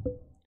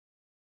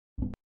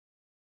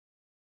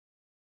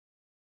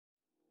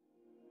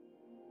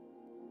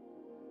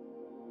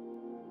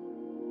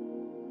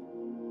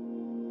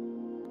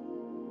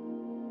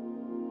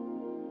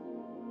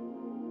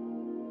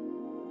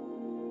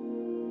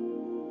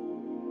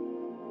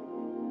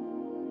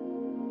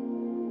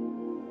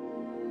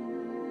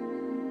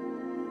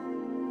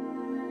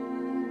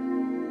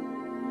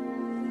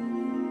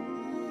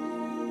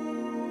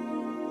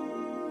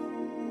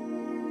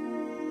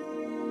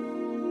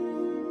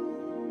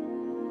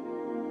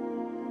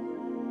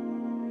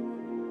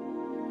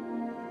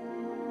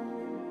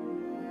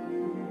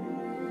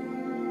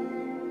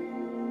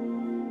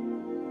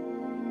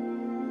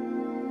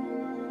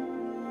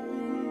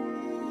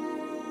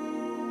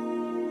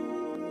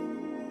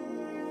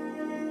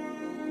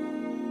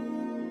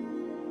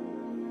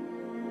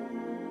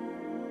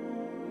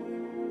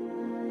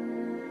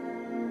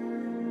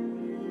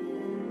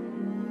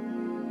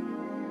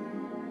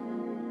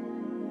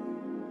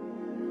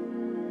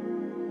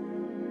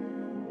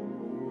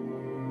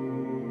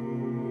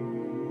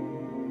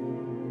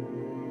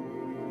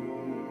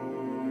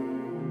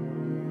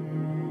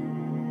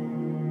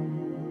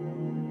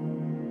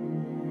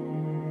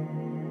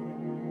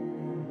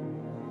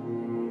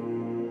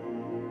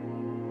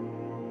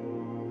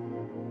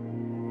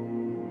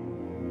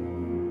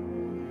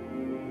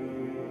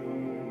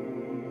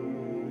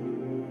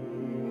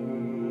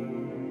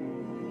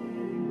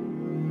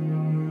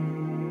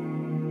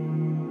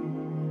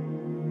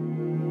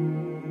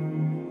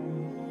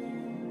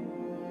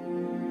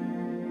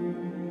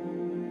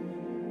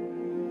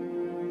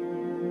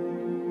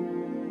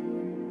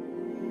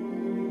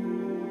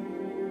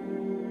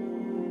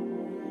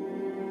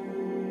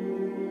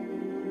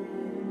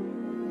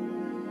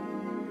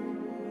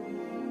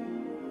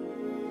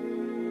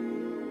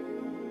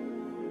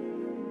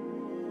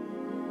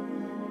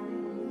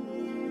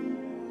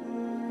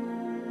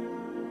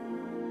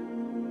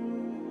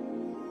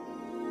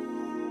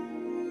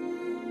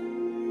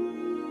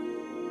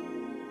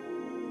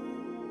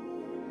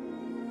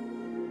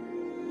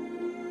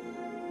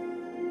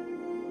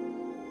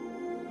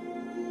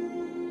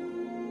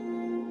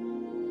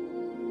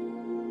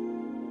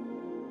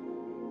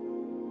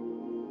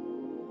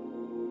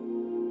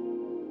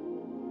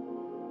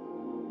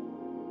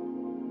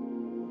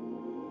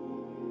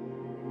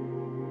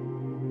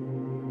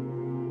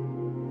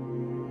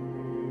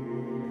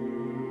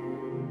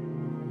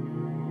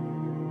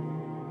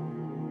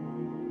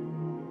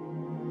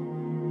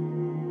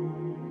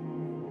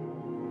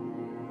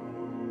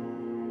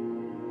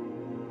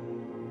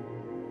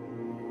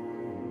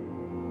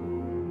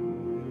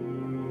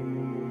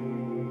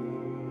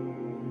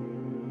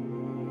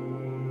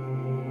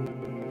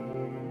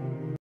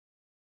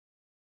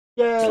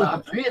 Yay!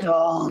 Slap it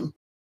on.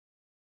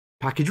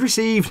 Package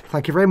received.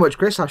 Thank you very much,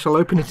 Chris. I shall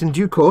open it in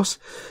due course.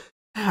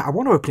 I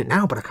want to open it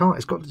now, but I can't.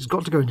 It's got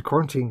to go into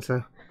quarantine,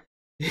 so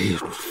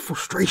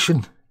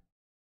frustration.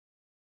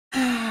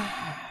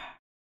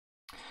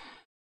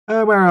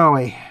 Where are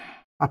we?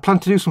 I plan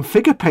to do some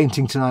figure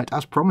painting tonight,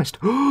 as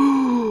promised.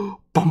 Bum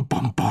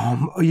bum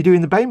bum. Are you doing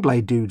the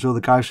Baneblade dudes or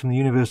the guys from the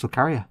Universal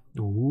Carrier?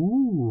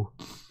 Ooh.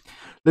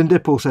 Lynn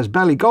Dipple says,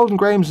 Belly, Golden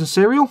Grahams and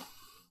cereal.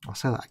 I'll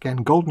say that again.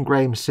 Golden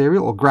Graham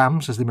cereal, or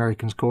grams as the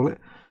Americans call it.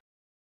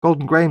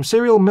 Golden Graham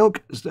cereal,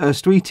 milk.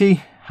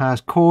 Sweetie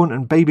has corn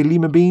and baby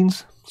lima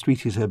beans.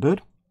 Sweetie is her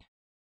bird.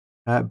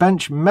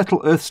 Bench,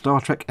 Metal Earth Star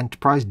Trek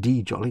Enterprise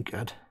D. Jolly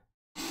good.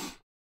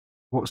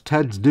 What's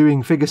Ted's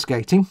doing figure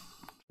skating?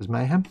 Says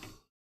Mayhem.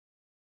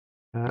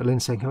 Lynn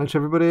saying hello to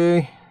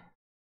everybody.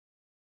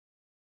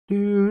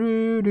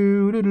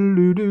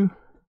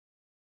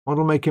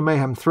 Model making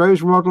mayhem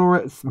throws.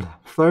 I'll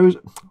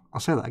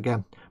say that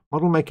again.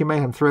 Model making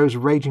mayhem throws a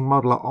raging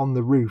modeler on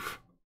the roof.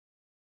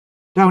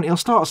 Don't he'll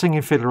start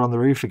singing Fiddler on the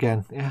Roof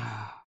again.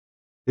 Yeah.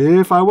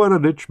 If I were a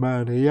rich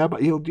man, yeah,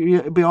 but he'll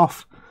be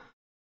off.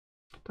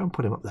 Don't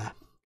put him up there.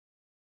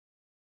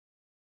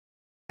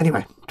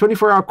 Anyway,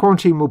 24-hour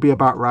quarantine will be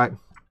about right.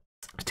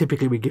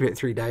 Typically, we give it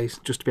 3 days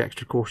just to be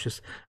extra cautious.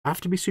 I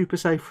have to be super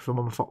safe for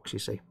Mama Fox, you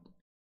see.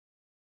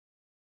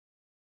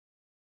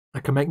 I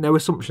can make no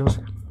assumptions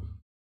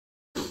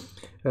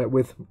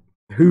with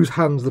whose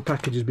hands the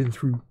package has been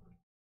through.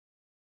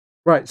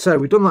 Right, so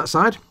we've done that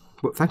side.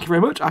 But thank you very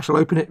much. I shall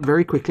open it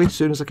very quickly as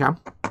soon as I can.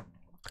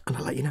 And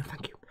I'll let you know.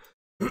 Thank you.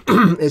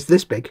 It's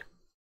this big.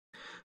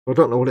 I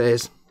don't know what it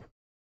is.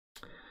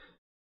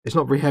 It's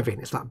not very heavy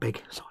and it's that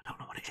big. So I don't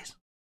know what it is.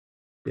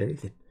 Be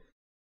anything.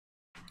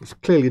 It's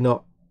clearly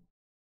not.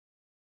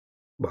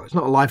 Well, it's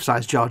not a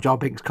life-size Jar Jar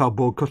Binks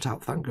cardboard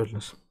cutout. Thank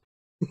goodness.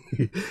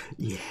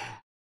 Yeah.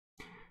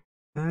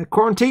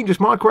 Quarantine. Just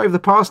microwave the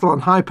parcel on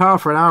high power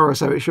for an hour or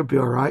so. It should be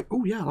all right.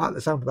 Oh, yeah. I like the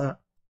sound of that.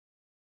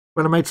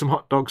 When I made some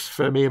hot dogs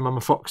for me and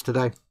Mama Fox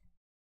today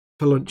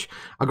for lunch,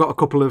 I got a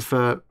couple of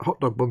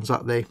hot dog buns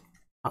at the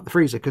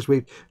freezer because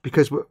we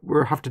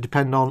have to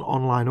depend on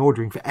online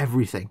ordering for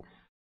everything.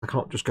 I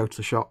can't just go to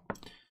the shop,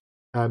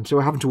 so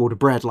we're having to order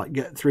bread, like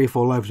get 3 or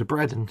 4 loaves of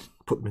bread and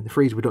put them in the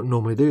freezer. We don't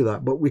normally do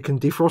that, but we can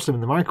defrost them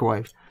in the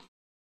microwave.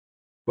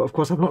 But of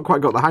course, I've not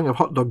quite got the hang of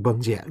hot dog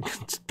buns yet.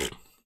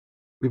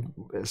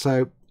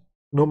 So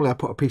normally I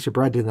put a piece of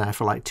bread in there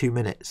for like 2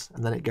 minutes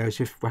and then it goes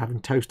if we're having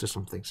toast or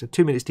something. So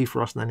 2 minutes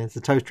defrost and then into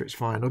the toaster it's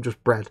fine, or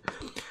just bread.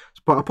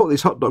 But I put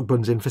these hot dog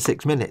buns in for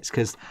 6 minutes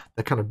because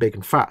they're kind of big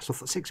and fat. So I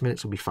thought 6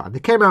 minutes will be fine. They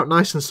came out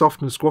nice and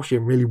soft and squashy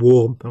and really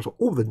warm. I was like,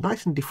 oh, they're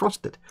nice and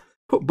defrosted.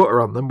 Put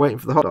butter on them, waiting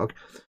for the hot dog.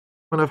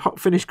 When I've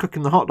finished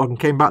cooking the hot dog and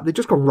came back, they've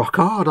just gone rock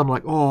hard. I'm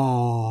like,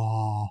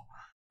 oh,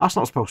 that's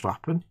not supposed to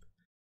happen.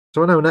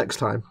 So I know next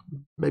time,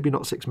 maybe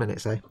not 6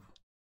 minutes, eh?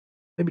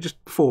 Maybe just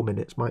 4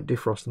 minutes might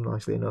defrost them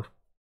nicely enough.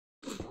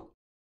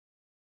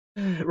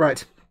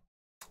 Right,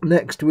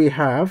 next we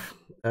have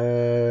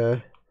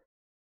to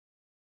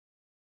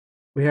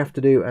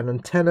do an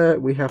antenna,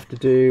 we have to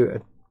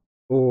do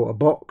a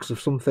box of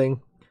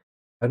something,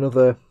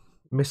 another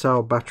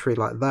missile battery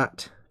like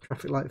that,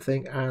 traffic light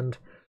thing, and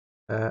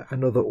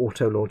another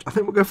auto launch. I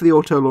think we'll go for the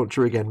auto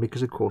launcher again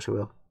because of course we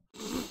will.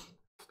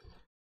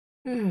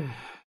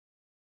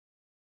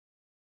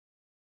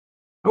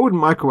 I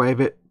wouldn't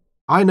microwave it.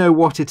 I know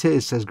what it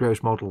is, says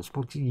Gross Models.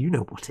 Well, you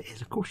know what it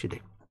is, of course you do.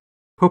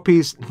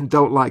 Puppies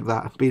don't like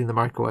that, being in the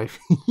microwave.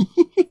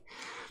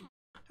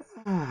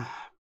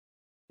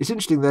 It's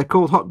interesting, they're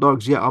called hot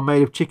dogs, yet are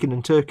made of chicken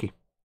and turkey.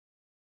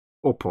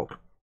 Or pork.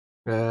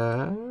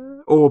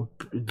 Or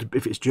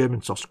if it's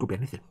German sauce, it could be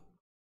anything.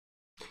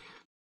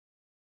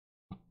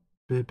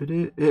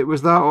 It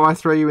was that, or I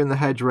throw you in the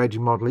hedge,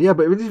 raging modeler. Yeah,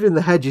 but if he's in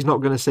the hedge, he's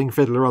not going to sing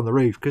Fiddler on the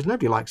Roof, because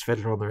nobody likes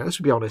Fiddler on the Roof. Let's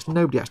be honest,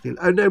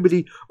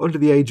 nobody under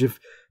the age of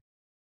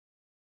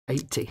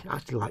 80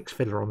 actually likes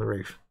Fiddler on the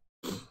Roof.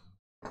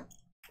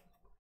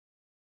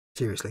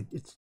 Seriously,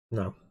 it's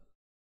no.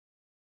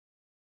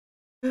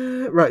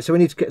 Right, so we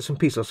need to get some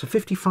pieces. So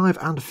 55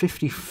 and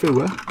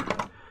 54.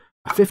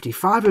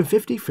 55 and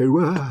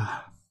 54.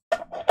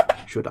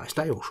 Should I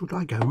stay or should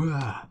I go?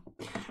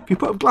 If you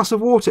put a glass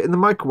of water in the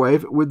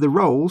microwave with the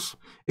rolls,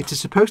 it is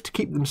supposed to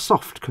keep them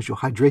soft because you're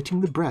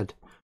hydrating the bread.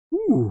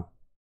 Ooh,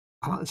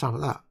 I like the sound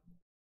of that.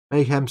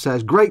 Mayhem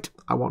says, great,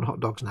 I want hot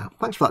dogs now.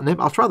 Thanks for that,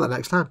 Nim. I'll try that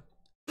next time.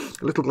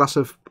 A little glass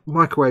of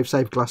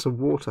microwave-safe glass of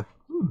water.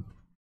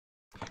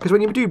 Because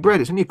when you do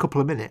bread, it's only a couple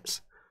of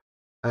minutes.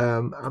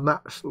 And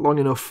that's long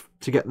enough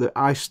to get the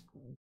ice,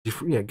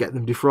 get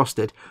them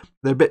defrosted.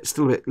 They're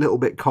still a little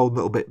bit cold, a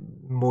little bit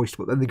moist,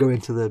 but then they go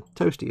into the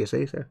toaster, you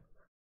see. So.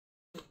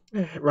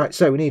 Right,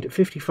 so we need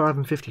 55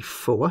 and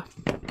 54.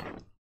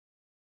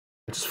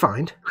 Let's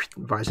find,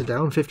 visor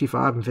down,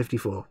 55 and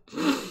 54.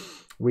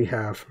 We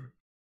have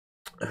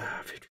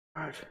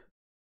 55.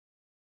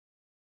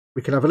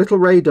 We can have a little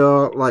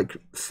radar-like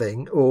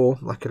thing, or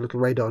like a little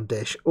radar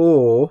dish,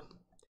 or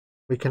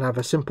we can have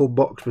a simple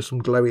box with some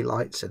glowy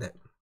lights in it.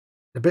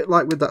 A bit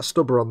like with that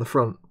stubber on the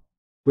front.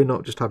 we're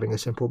not just having a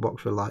simple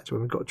box for lights,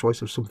 when we've got a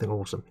choice of something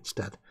awesome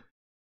instead.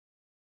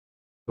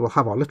 So we'll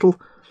have our little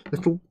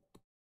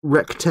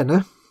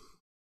rectenna.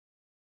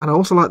 And I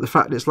also like the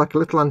fact it's like a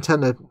little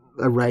antenna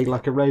array,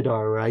 like a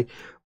radar array,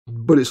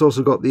 but it's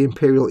also got the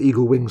Imperial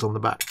Eagle wings on the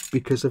back,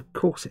 because of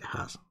course it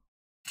has.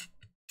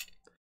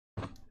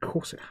 Of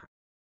course it has.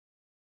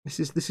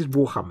 This is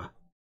Warhammer.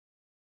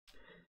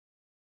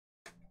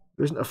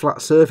 There isn't a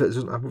flat surface,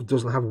 it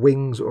doesn't have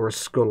wings or a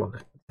skull on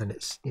it. And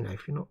it's, you know,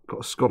 if you've not got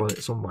a skull on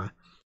it somewhere,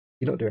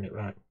 you're not doing it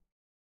right.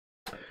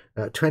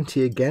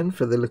 20 again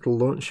for the little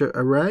launcher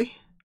array,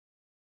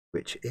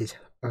 which is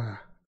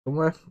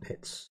somewhere.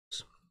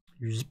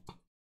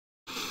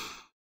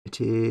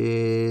 It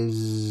is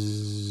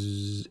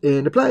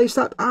in a place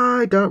that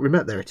I don't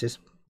remember. There it is.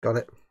 Got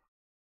it.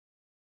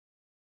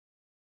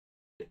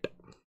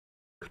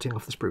 Cutting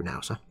off the sprue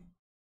now, sir.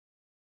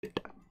 You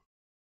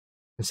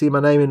can see my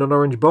name in an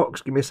orange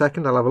box. Give me a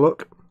second, I'll have a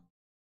look.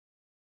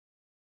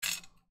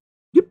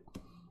 Yep.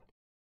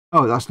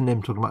 Oh, that's the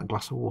name talking about a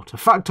glass of water.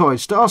 Factoid.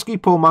 Starsky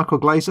Paul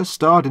Michael Glazer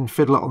starred in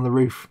Fiddler on the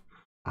Roof.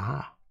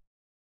 Ah.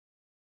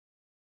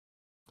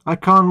 I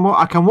can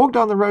walk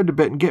down the road a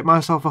bit and get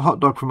myself a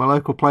hot dog from a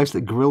local place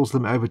that grills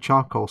them over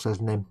charcoal,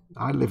 says Nim.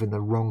 I live in the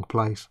wrong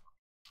place.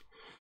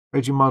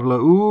 Raging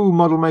Modeler. Ooh,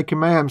 model making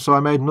mayhem. So I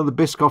made another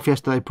Biscoff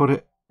yesterday, put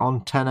it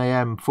on 10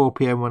 AM, 4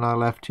 PM when I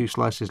left, 2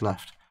 slices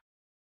left.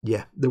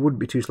 Yeah, there wouldn't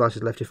be 2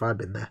 slices left if I'd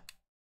been there.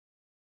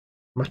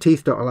 My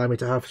teeth don't allow me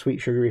to have sweet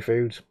sugary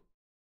foods.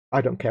 I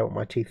don't care what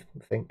my teeth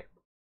think.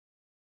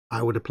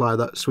 I would apply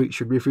that sweet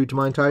sugary food to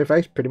my entire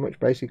face, pretty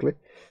much, basically.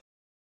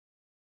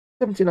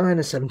 79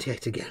 and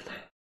 78 again.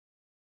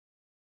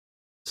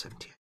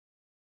 78.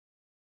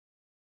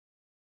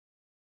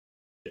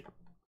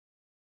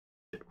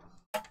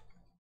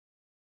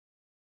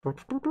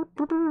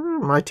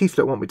 My teeth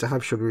don't want me to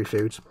have sugary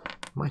foods.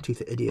 My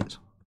teeth are idiots.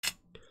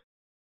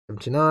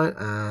 79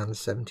 and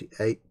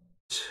 78.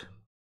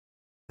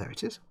 There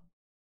it is.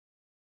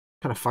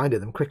 Kind of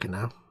finding them quicker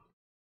now.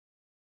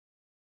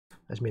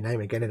 There's my name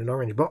again in an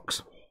orange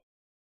box.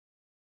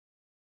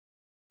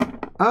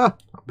 Ah,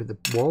 that'll be the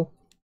wall.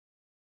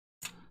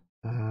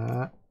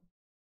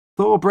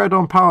 Thor bread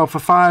on power for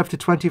 5 to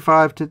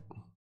 25 to...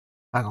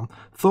 Hang on.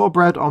 Thor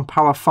bread on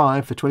power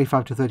 5 for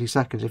 25 to 30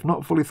 seconds. If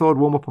not fully thawed,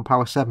 warm up on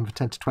power 7 for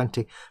 10 to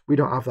 20. We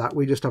don't have that.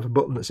 We just have a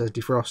button that says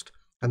defrost,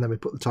 and then we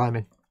put the time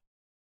in.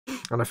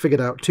 And I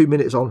figured out 2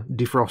 minutes on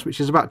defrost, which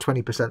is about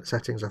 20%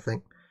 settings, I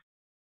think,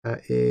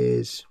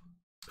 is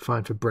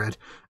fine for bread.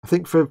 I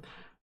think for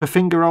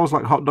finger rolls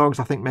like hot dogs,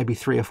 I think maybe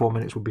 3 or 4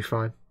 minutes would be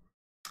fine.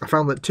 I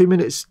found that 2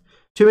 minutes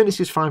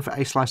is fine for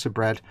a slice of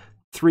bread.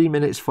 3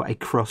 minutes for a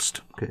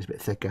crust, because it's a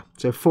bit thicker.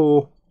 So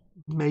 4,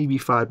 maybe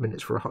 5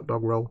 minutes for a hot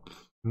dog roll,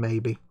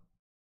 maybe.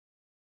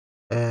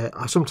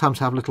 I sometimes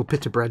have little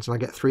pita breads, and I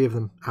get 3 of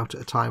them out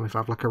at a time if I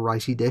have like a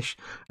ricey dish.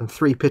 And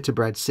 3 pita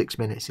breads, 6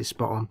 minutes is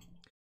spot on.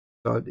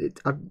 So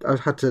I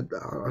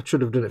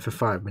should have done it for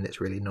 5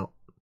 minutes, really, not.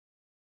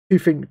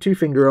 2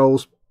 finger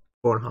rolls,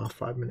 4.5,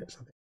 5 minutes,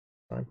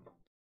 I think.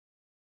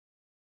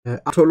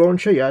 Auto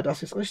launcher, yeah,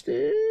 das ist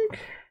richtig.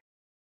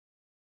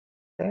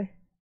 Okay.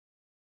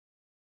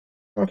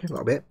 Okay, a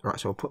little bit. Right,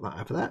 so I'll put that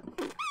over there.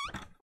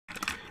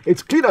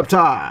 It's cleanup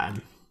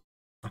time!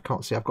 I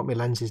can't see, I've got my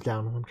lenses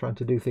down and I'm trying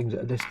to do things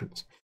at a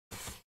distance.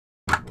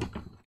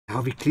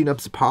 How we clean up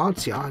the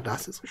parts? Ja,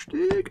 das ist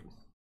richtig.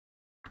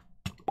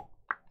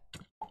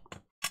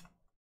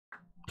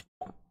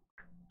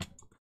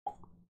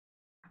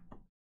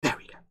 There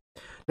we go.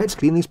 Let's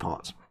clean these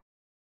parts.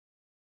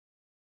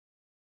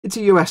 It's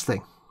a US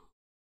thing.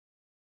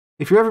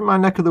 If you're ever in my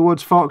neck of the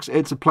woods, Fox,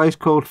 it's a place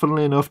called,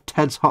 funnily enough,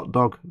 Ted's Hot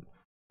Dog.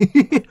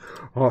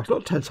 Oh, it's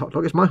not Ted's hot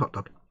dog, it's my hot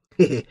dog.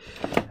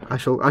 I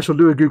shall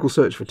do a Google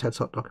search for Ted's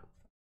hot dog.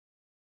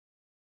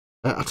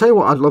 I'll tell you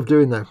what I'd love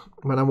doing though,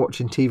 when I'm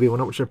watching TV, when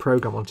I'm watching a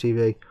program on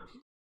TV.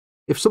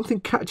 If something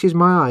catches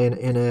my eye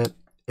in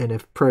a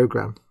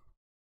program,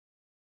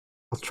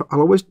 I'm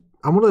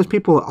one of those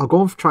people that I'll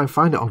go and try and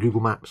find it on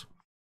Google Maps.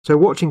 So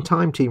watching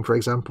Time Team, for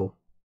example,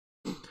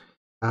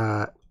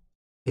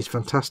 is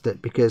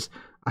fantastic because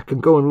I can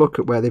go and look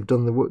at where they've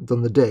done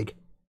the dig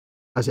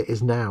as it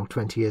is now,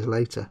 20 years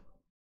later.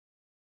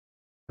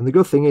 And the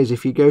good thing is,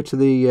 if you go to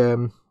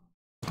Wikipedia,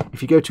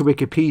 if you go to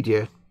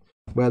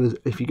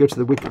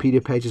the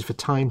Wikipedia pages for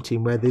Time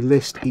Team, where they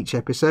list each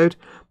episode,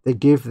 they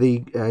give the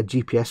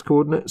GPS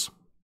coordinates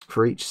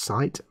for each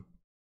site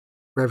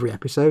for every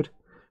episode,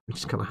 which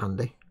is kind of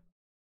handy.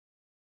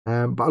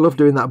 But I love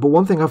doing that. But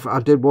one thing I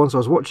did once, I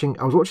was watching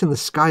The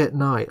Sky at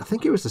Night. I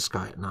think it was The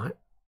Sky at Night,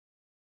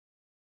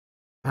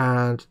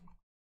 and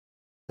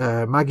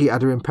Maggie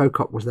Adarin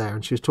Pocock was there,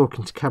 and she was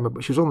talking to camera,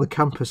 but she was on the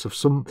campus of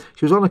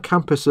she was on a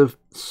campus of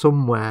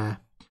somewhere.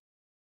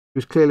 She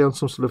was clearly on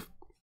some sort of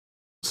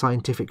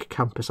scientific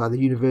campus, either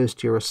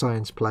university or a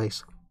science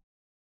place.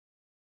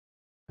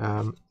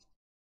 I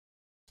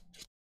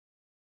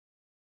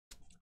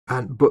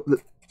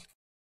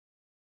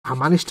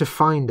managed to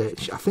find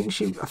it. I think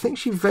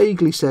she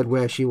vaguely said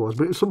where she was,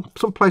 but it was some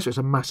place where it's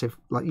a massive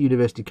like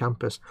university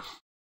campus.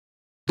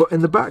 But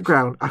in the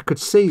background, I could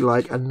see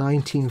like a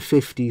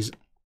 1950s,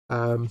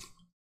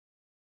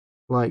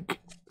 like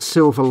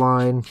silver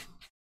line.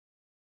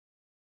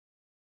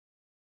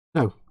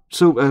 No,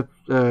 silver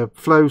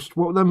flows.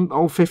 What were them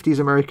old 50s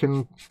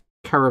American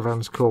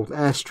caravans called?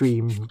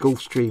 Airstream,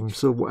 Gulfstream,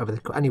 so whatever they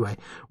call. Anyway,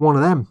 one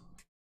of them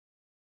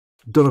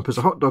done up as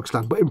a hot dog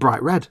stand, but in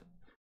bright red.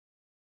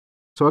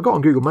 So I got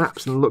on Google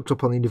Maps and looked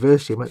up on the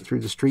university and went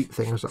through the street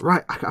thing. I was like,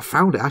 right, I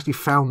found it. I actually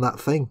found that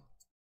thing.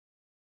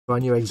 So I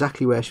knew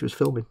exactly where she was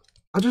filming.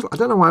 I don't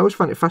know why I always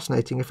find it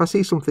fascinating. If I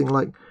see something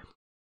like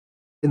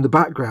in the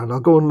background, I'll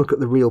go and look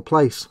at the real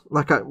place.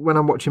 Like when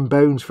I'm watching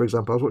Bones, for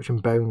example, I was watching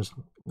Bones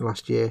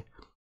last year.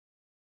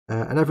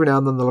 And every now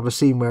and then they'll have a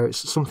scene where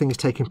something is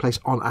taking place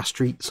on a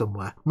street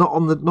somewhere. Not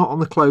on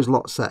the closed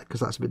lot set, because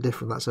that's a bit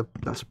different. That's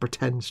a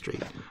pretend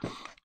street.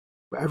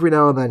 But every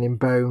now and then in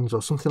Bones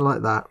or something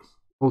like that,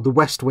 or the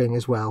West Wing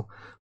as well,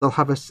 they'll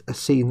have a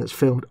scene that's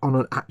filmed on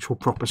an actual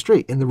proper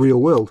street in the real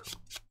world.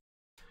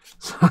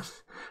 So I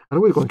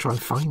always go and try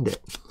and find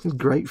it. It's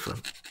great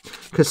fun.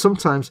 Because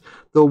sometimes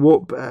they'll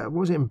walk, what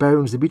was it in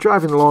Bones? They'd be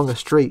driving along a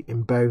street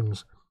in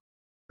Bones,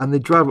 and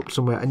they'd drive up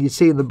somewhere, and you'd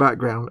see in the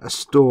background a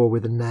store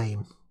with a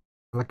name.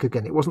 Like,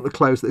 again, it wasn't the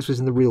clothes, this was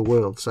in the real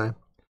world, so,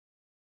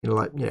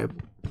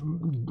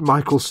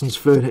 Michaelson's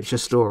furniture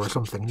store or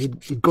something.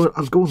 I'd go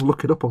and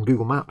look it up on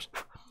Google Maps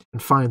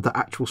and find the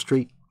actual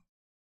street.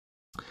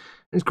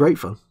 It's great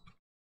fun.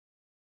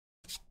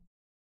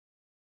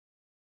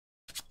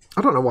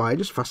 I don't know why, it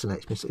just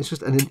fascinates me. It's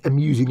just an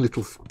amusing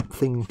little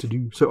thing to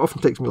do. So it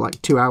often takes me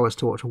like 2 hours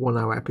to watch a 1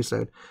 hour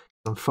episode.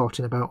 I'm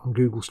farting about on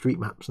Google Street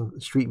Maps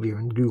and Street View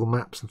and Google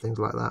Maps and things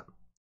like that.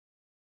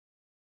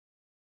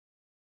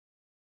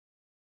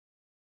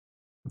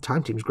 The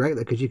Time Team's great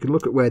though, because you can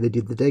look at where they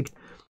did the dig.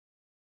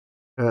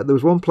 There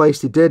was one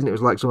place they did, and it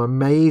was like some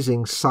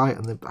amazing site,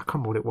 and I can't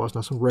remember what it was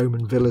now, some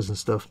Roman villas and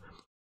stuff.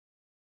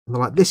 And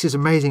they're like, this is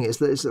amazing.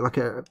 It's like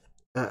an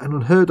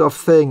unheard of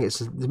thing. It's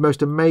the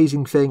most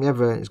amazing thing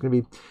ever. And it's going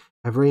to be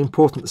a very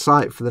important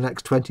site for the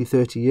next 20,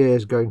 30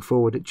 years going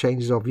forward. It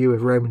changes our view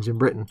of Romans in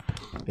Britain.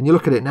 And you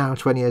look at it now,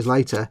 20 years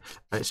later,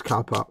 and it's a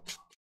car park.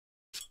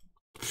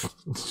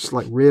 It's just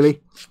like,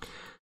 really?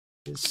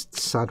 It's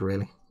sad,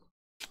 really.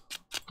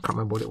 Can't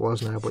remember what it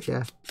was now, but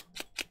yeah.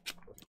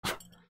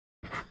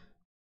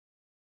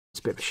 It's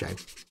a bit of a shame.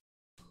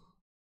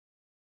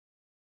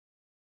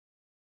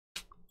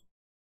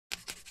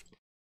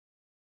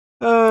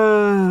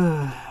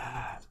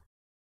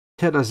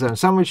 Ted has his own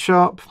sandwich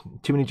shop.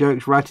 Too many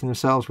jokes writing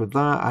themselves with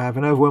that. I have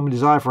an overwhelming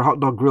desire for a hot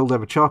dog grilled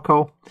over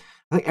charcoal.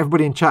 I think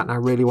everybody in chat now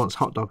really wants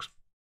hot dogs.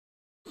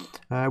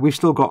 We've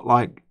still got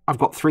I've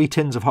got 3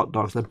 tins of hot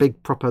dogs. They're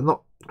big, proper,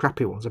 not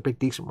crappy ones. They're big,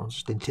 decent ones,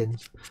 just in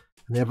tins.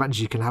 And the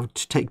advantage you can have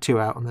to take 2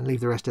 out and then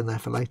leave the rest in there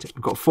for later.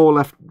 We've got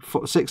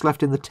 6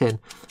 left in the tin,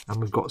 and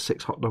we've got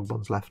 6 hot dog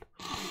buns left.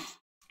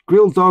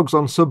 Grilled dogs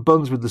on sub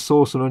buns with the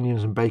sauce and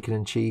onions and bacon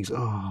and cheese.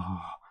 Oh,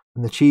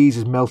 and the cheese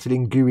is melted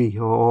in gooey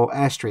or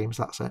airstreams.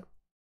 That's it.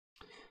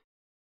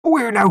 Oh,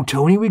 here now,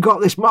 Tony. We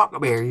got this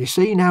mock-up here. You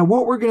see, now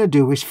what we're going to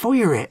do is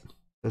fire it,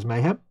 says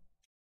Mayhem.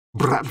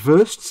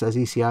 Bratwurst, says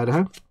EC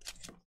Idaho.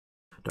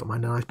 Don't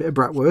mind a nice bit of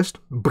bratwurst.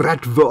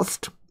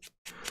 Bratwurst.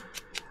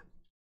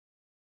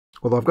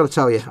 Although I've got to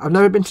tell you, I've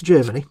never been to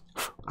Germany.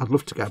 I'd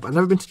love to go, but I've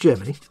never been to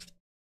Germany.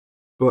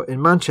 But in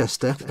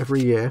Manchester,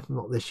 every year,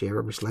 not this year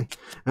obviously,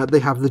 they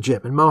have the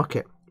German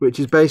market,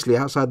 which is basically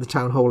outside the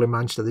town hall in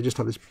Manchester. They just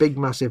have this big,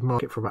 massive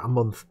market for about a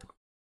month.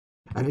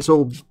 And it's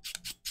all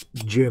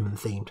German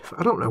themed.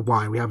 I don't know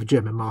why we have a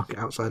German market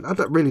outside. I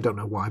really don't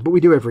know why, but we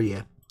do every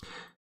year.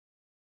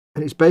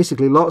 And it's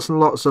basically lots and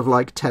lots of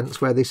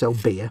tents where they sell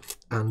beer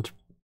and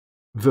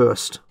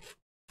wurst.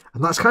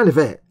 And that's kind of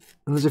it.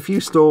 And there's a few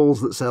stalls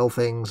that sell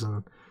things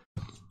and,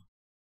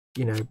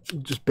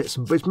 just bits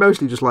and... But it's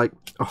mostly just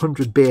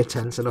 100 beer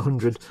tents and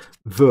 100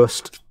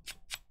 wurst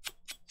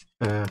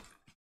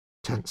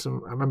tents.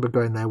 And I remember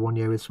going there one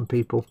year with some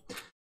people.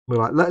 We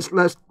were like,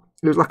 let's...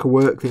 It was like a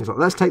work thing. It's like,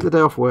 let's take the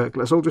day off work.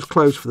 Let's all just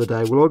close for the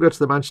day. We'll all go to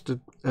the Manchester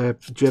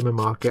German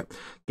market,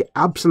 get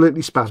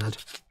absolutely spannered,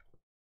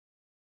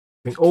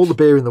 drink all the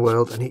beer in the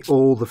world, and eat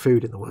all the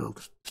food in the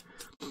world.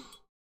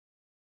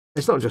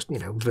 It's not just,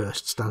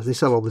 wurst stands. They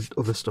sell all the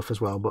other stuff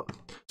as well. But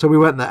so we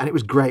went there, and it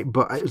was great.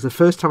 But it was the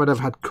first time I'd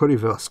ever had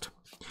currywurst.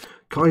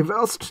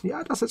 Currywurst?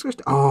 Yeah, that's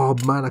it. Oh,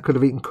 man, I could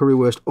have eaten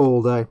currywurst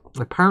all day.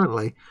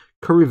 Apparently,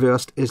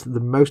 currywurst is the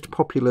most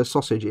popular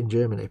sausage in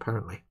Germany,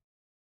 apparently.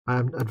 I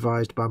am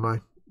advised by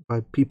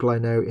people I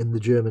know in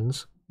the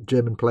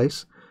German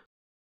place.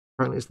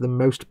 Apparently it's the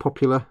most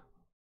popular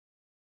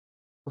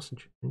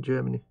sausage in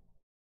Germany.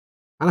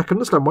 And I can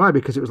understand why,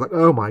 because it was like,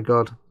 oh my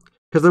God.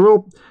 Because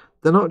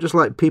they're not just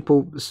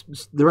people,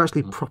 they're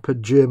actually proper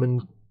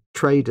German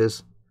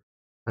traders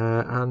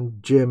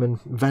and German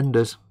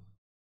vendors.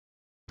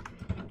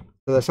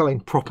 So they're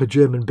selling proper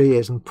German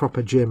beers and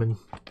proper German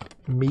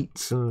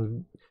meats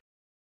and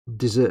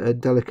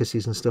dessert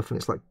delicacies and stuff, and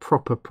it's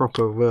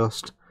proper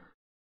wurst.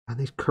 And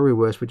these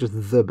currywursts were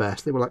just the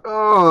best. They were like,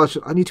 oh,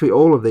 I need to eat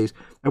all of these.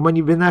 And when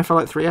you've been there for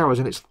like 3 hours,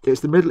 and it was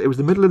the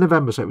middle of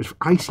November, so it was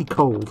icy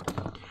cold.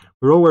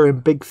 We're all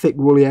wearing big, thick,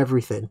 woolly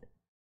everything.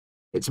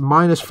 It's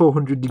minus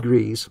 400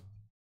 degrees.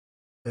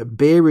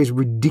 Beer is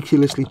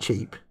ridiculously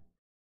cheap.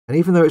 And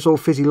even though it's all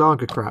fizzy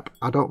lager crap,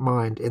 I don't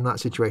mind in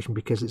that situation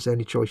because it's the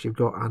only choice you've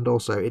got. And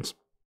also, it's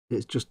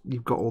just,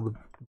 you've got all the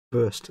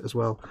wurst as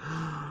well.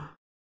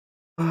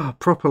 Oh,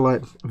 proper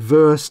like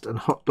wurst and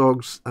hot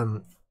dogs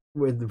and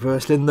with the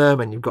wurst in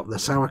them, and you've got the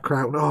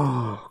sauerkraut.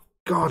 Oh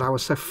God, I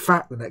was so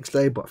fat the next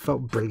day, but I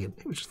felt brilliant.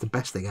 It was just the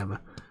best thing ever.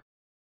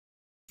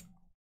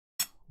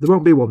 There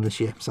won't be one this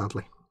year,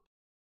 sadly.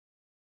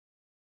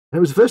 And it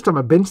was the first time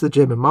I've been to the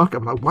German market.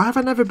 I'm like, why have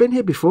I never been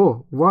here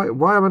before? Why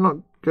am I not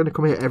going to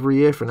come here every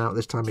year for now at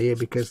this time of year?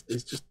 Because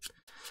it's just,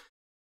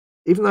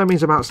 even though it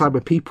means I'm outside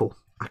with people,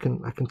 I can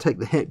take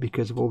the hit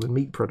because of all the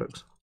meat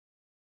products.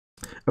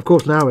 Of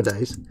course,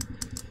 nowadays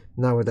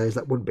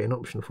that wouldn't be an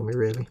option for me,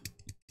 really.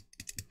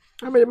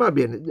 I mean, it might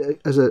be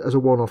as a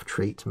one-off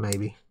treat,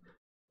 maybe,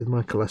 with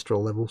my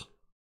cholesterol levels.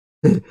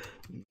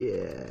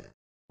 Yeah,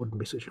 wouldn't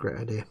be such a great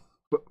idea.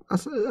 But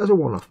as a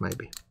one-off,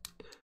 maybe.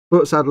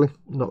 But sadly,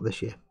 not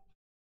this year.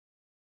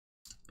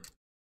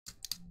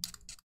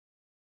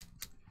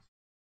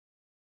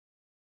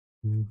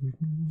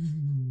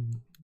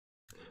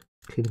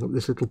 Cleaning up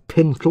this little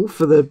pintle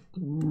for the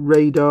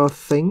radar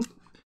thing.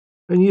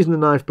 I'm using the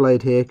knife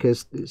blade here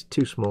because it's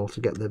too small to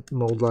get the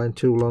mould line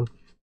tool on.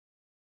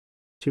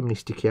 Too many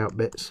sticky out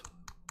bits.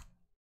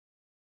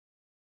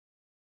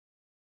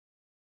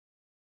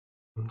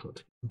 I've got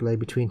to blade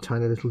between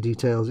tiny little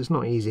details. It's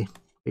not easy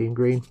being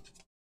green.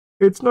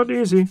 It's not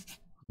easy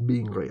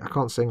being green. I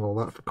can't sing all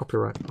that for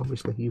copyright,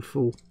 obviously, you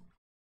fool.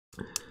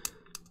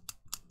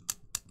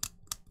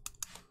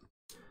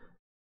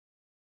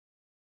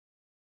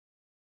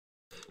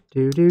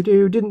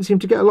 Didn't seem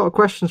to get a lot of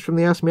questions from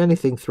the Ask Me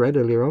Anything thread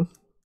earlier on.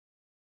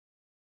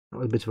 That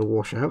was a bit of a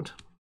washout.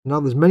 Now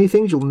there's many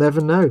things you'll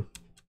never know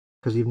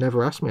because you've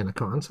never asked me and I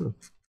can't answer them.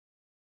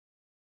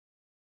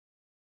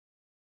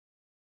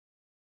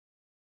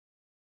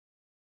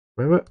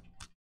 Remember,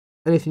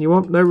 anything you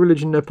want, no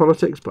religion, no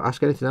politics, but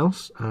ask anything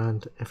else,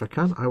 and if I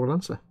can, I will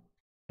answer.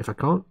 If I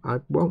can't, I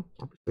won't,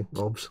 obviously,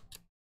 Bobs.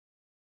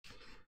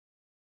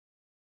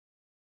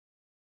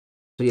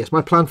 So yes,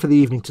 my plan for the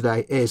evening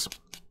today is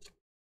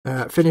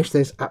finish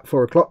this at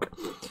 4 o'clock,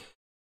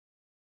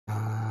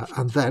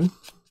 and then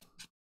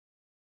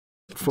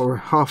for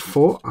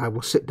 4:30 I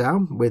will sit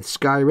down with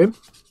Skyrim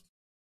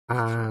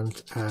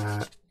and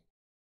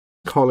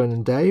Colin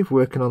and Dave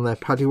working on their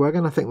paddy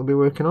wagon. I think they'll be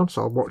working on,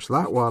 so I'll watch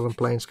that while I'm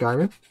playing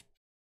Skyrim.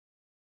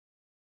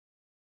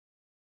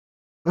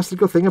 That's the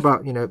good thing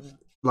about, you know,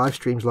 live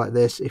streams like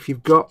this. If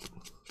you've got,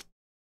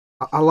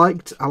 I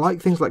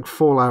like things like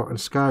Fallout and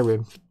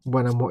Skyrim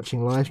when I'm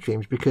watching live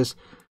streams, because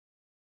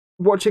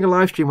watching a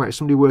live stream where it's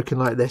somebody working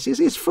like this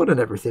is fun and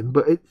everything,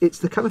 but it's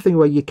the kind of thing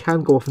where you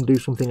can go off and do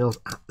something else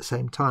at the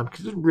same time, because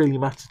it doesn't really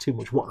matter too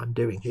much what I'm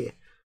doing here.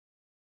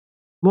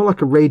 More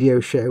like a radio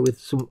show with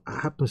some,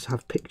 happens to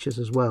have pictures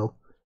as well.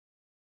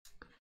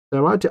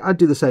 So I'd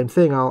do the same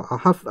thing. I'll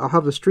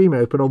have the stream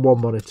open on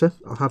one monitor,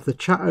 I'll have the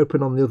chat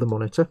open on the other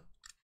monitor,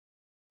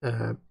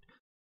 and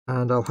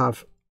I'll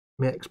have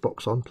my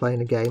Xbox on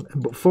playing a game.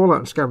 But Fallout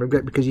and Skyrim are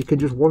great because you can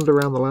just wander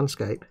around the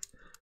landscape.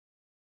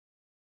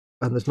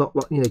 And there's not,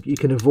 you know, you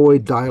can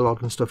avoid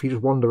dialogue and stuff. You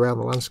just wander around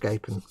the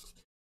landscape and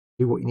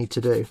do what you need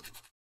to do,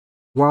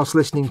 whilst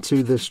listening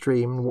to the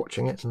stream and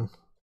watching it and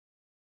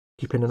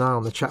keeping an eye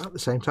on the chat at the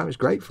same time. It's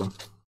great fun.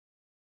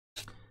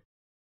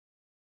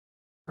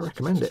 I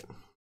recommend it.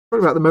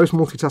 Probably about the most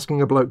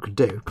multitasking a bloke could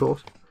do, of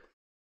course.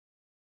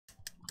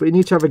 But you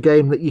need to have a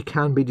game that you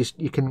can be just,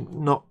 you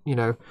can not, you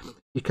know,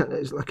 you can.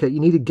 It's like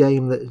you need a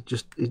game that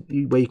just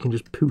where you can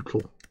just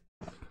pootle,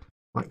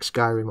 like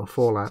Skyrim or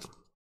Fallout.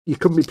 You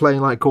couldn't be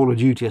playing like Call of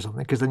Duty or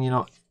something, because then you're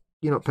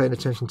not paying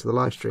attention to the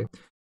live stream.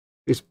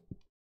 It's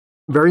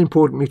very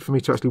important for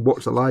me to actually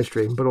watch the live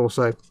stream, but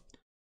also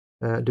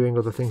doing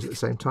other things at the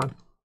same time.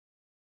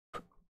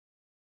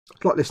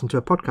 It's like listening to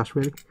a podcast,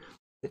 really.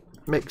 It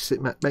makes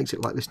it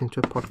like listening to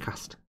a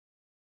podcast.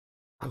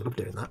 I love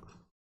doing that.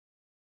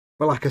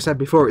 But like I said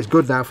before, it's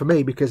good now for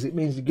me because it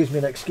means it gives me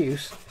an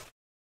excuse.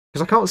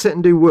 Because I can't sit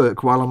and do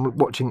work while I'm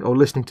watching or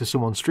listening to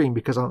someone stream,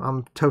 because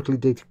I'm totally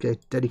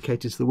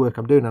dedicated to the work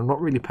I'm doing. I'm not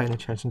really paying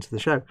attention to the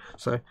show.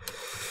 So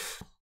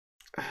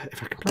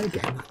if I can play a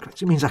game,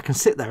 it means I can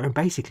sit there and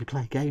basically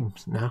play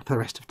games now for the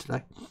rest of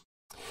today.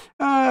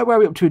 Where are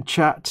we up to in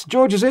chat?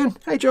 George is in.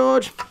 Hey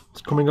George.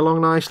 It's coming along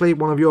nicely.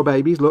 One of your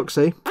babies. Look,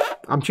 see.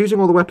 I'm choosing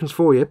all the weapons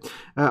for you.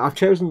 I've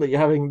chosen that you're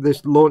having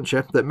this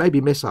launcher that may be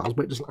missiles,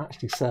 but it doesn't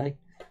actually say.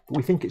 But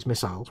we think it's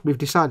missiles. We've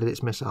decided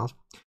it's missiles.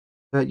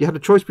 You had a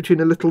choice between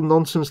a little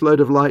nonsense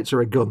load of lights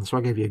or a gun, so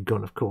I gave you a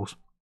gun, of course.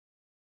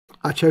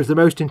 I chose the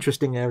most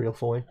interesting aerial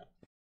for you.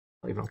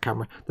 Not even on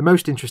camera. The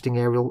most interesting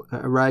aerial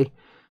array.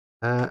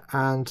 Yeah,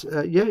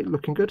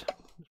 looking good.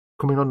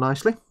 Coming on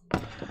nicely.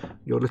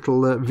 Your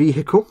little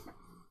vehicle.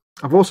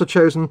 I've also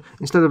chosen,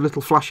 instead of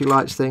little flashy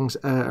lights things,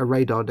 a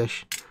radar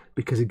dish.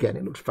 because again,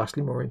 it looks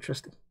vastly more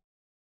interesting.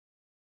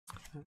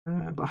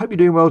 But I hope you're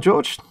doing well,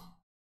 George.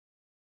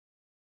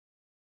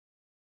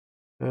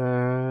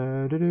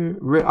 I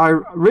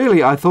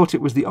thought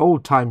it was the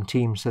old time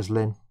team, says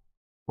Lynn.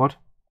 What?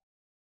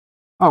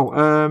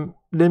 Oh,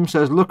 Lim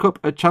says, look up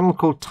a channel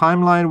called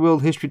Timeline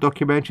World History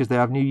Documentaries. They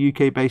have new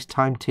UK-based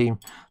time team.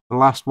 The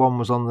last one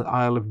was on the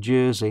Isle of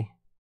Jersey.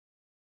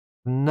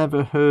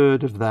 Never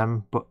heard of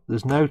them, but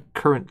there's no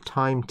current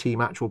time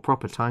team, actual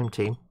proper time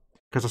team,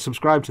 because I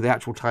subscribe to the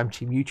actual time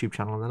team YouTube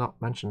channel and they're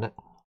not mentioned it.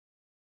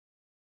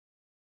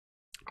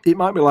 It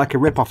might be like a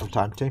rip-off of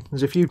time team.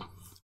 There's a few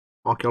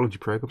archaeology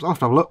programs. I'll have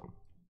to have a look.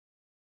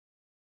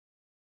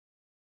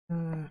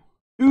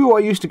 I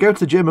used to go to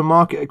the German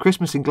market at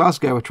Christmas in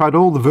Glasgow. I tried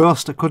all the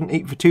wurst. I couldn't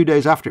eat for 2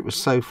 days after. It was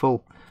so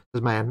full.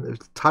 Man, it was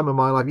the time of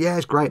my life. Yeah,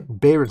 it's great.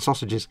 Beer and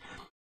sausages.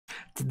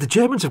 The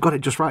Germans have got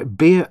it just right.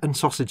 Beer and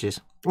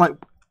sausages. Like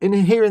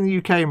here in the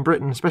UK and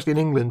Britain, especially in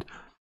England,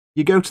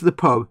 you go to the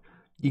pub,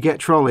 you get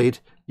trolleyed,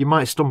 you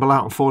might stumble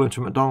out and fall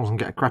into a McDonald's and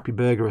get a crappy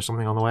burger or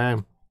something on the way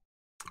home.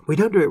 We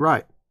don't do it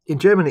right. In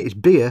Germany, it's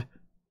beer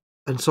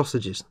and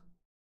sausages.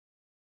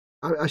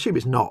 I assume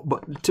it's not,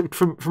 but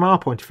from our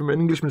point, from an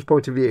Englishman's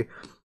point of view,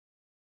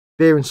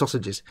 beer and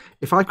sausages.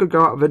 If I could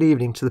go out of an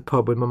evening to the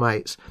pub with my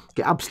mates,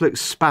 get absolute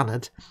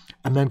spannered,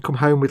 and then come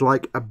home with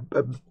like a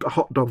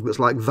hot dog that's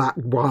like that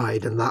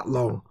wide and that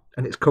long,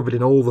 and it's covered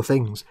in all the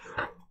things.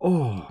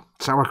 Oh,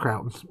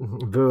 sauerkraut.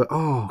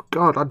 Oh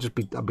God, I'd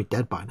be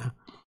dead by now.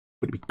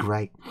 It'd be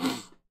great.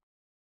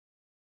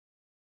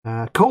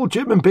 Cold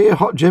German beer,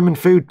 hot German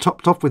food,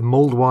 topped off with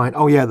mulled wine.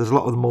 Oh yeah, there's a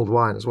lot of the mulled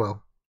wine as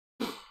well.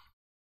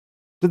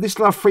 Do they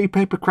still have free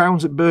paper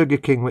crowns at Burger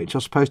King, which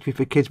are supposed to be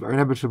for kids but are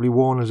inevitably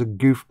worn as a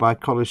goof by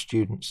college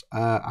students?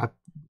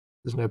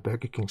 There's no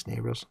Burger Kings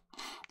near us.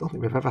 Don't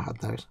think we've ever had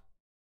those.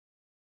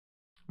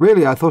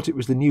 Really, I thought it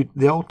was the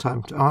old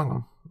time. Oh, hang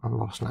on, I'm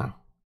lost now.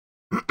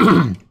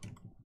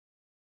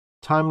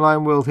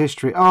 Timeline World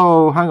History.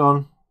 Oh, hang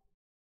on.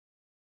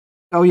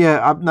 Oh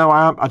yeah,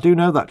 I do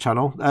know that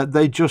channel.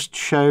 They just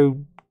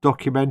show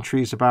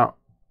documentaries about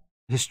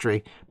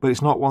history, but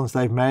it's not ones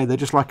they've made. They're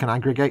just like an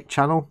aggregate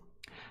channel.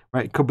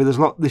 Right, it could be.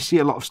 They see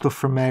a lot of stuff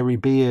from Mary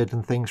Beard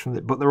and things from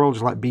but they're all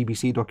just like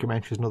BBC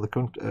documentaries and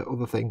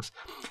other things.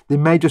 They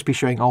may just be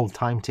showing old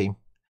Time Team,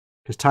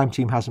 because Time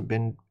Team hasn't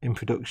been in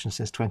production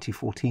since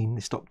 2014.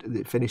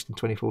 It finished in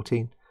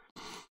 2014,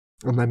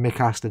 and then Mick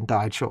Aston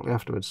died shortly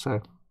afterwards.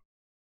 So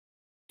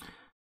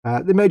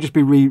they may just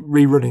be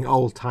rerunning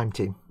old Time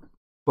Team,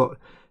 but.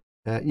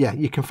 Yeah,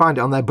 you can find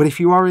it on there. But if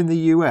you are in the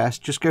US,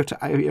 just go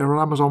to on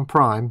Amazon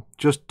Prime.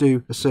 Just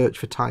do a search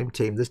for Time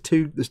Team. There's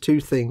two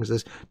things.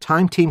 There's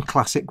Time Team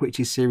Classic, which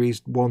is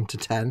series 1 to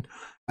 10,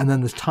 and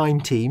then there's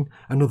Time Team,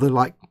 another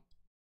like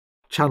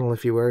channel,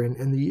 if you were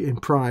in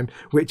Prime,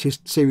 which is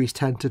series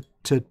 10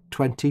 to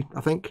 20.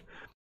 I think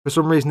for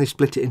some reason they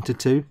split it into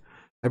two.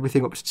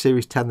 Everything up to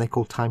series 10 they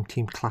call Time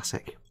Team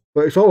Classic,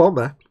 but it's all on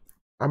there.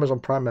 Amazon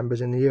Prime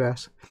members in the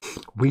US,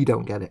 we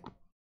don't get it.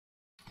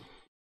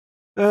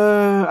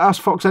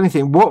 Ask Fox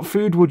anything. What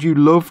food would you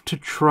love to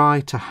try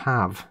to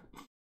have?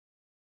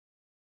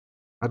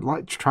 I'd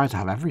like to try to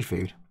have every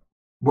food.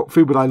 What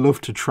food would I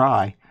love to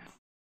try?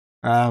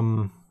 I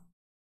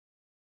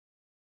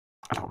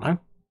don't know.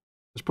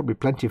 There's probably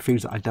plenty of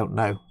foods that I don't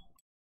know.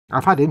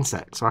 I've had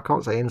insects, so I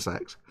can't say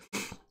insects.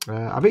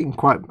 I've eaten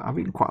quite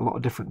a lot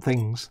of different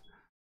things.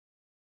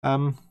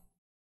 I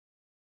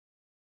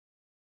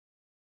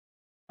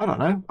don't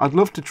know. I'd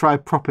love to try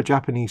proper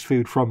Japanese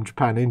food from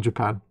Japan in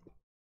Japan.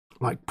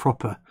 Like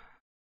proper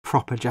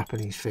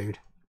Japanese food,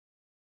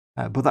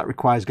 but that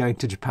requires going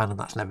to Japan, and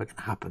that's never going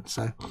to happen.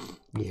 So,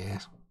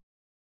 yeah.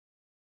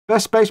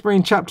 Best Space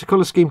Marine chapter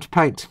colour scheme to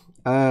paint.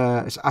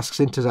 It asks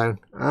Interzone.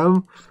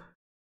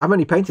 I've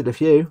only painted a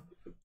few,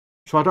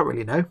 so I don't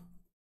really know.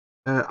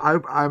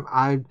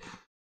 I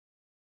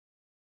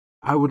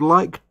would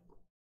like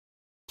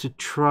to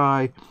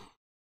try.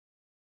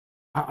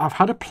 I've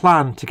had a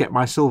plan to get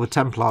my Silver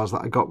Templars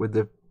that I got with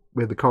the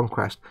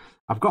Conquest.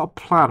 I've got a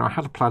plan. I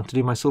had a plan to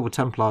do my Silver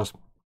Templars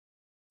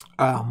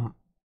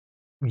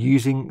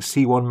using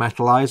C1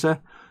 Metallizer,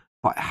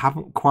 but I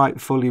haven't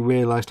quite fully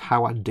realised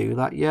how I'd do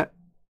that yet,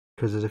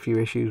 because there's a few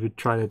issues with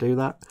trying to do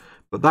that.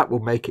 But that will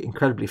make it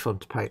incredibly fun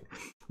to paint.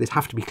 They'd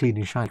have to be clean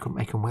and shiny. Couldn't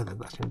make them weathered.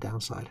 That's the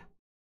downside.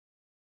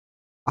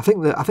 I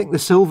think the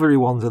silvery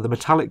ones are the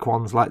metallic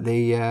ones, like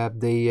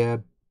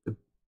the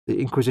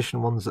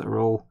Inquisition ones that are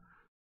all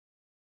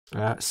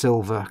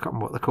silver. I can't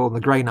remember what they're called.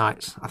 The Grey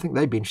Knights. I think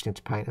they'd be interesting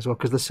to paint as well,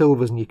 because they're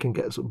silvers and you can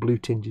get sort of blue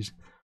tinges.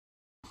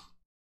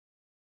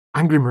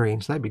 Angry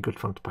Marines, they'd be good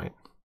fun to paint.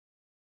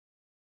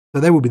 So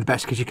they will be the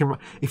best, because you can.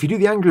 If you do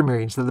the Angry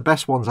Marines, they're the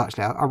best ones.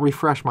 Actually, I'll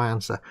refresh my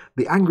answer.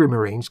 The Angry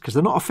Marines, because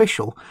they're not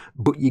official,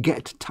 but you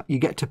get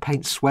to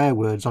paint swear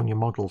words on your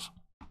models.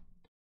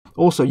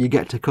 Also, you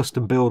get to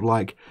custom build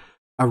like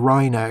a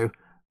Rhino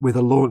with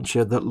a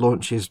launcher that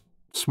launches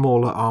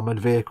smaller armoured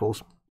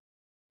vehicles.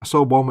 I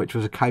saw one which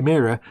was a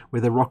Chimera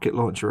with a rocket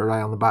launcher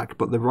array on the back,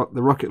 but the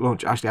rocket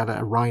launcher actually had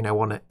a Rhino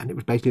on it, and it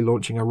was basically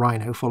launching a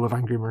Rhino full of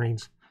Angry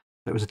Marines.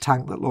 It was a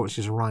tank that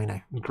launches a Rhino.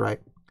 It was great.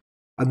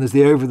 And there's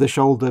the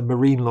over-the-shoulder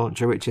marine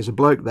launcher, which is a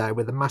bloke there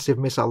with a massive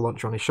missile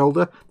launcher on his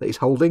shoulder that he's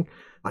holding,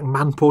 like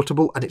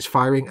man-portable, and it's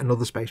firing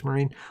another Space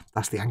Marine.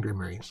 That's the Angry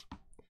Marines.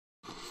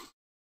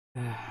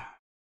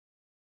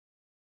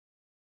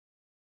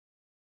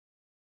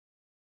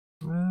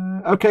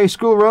 Okay,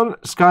 school run.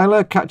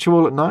 Skylar, catch you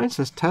all at 9,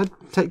 says Ted.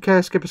 Take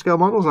care, Skipper Scale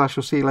Models. I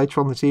shall see you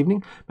later on this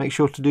evening. Make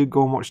sure to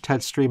go and watch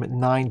Ted's stream at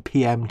 9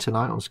 PM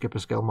tonight on Skipper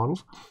Scale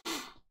Models.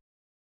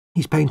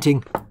 He's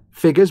painting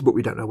figures, but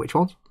we don't know which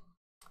ones.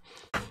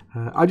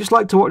 I just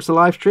like to watch the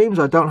live streams.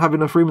 I don't have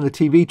enough room in the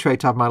TV tray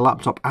to have my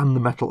laptop and the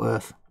Metal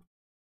Earth.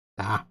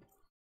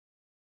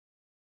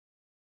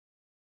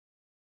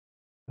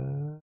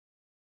 In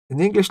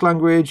the English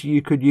language,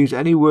 you could use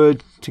any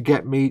word to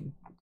get me...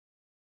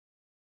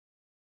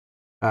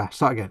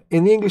 start again.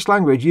 In the English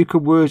language, you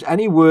could use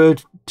any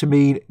word to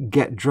mean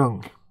get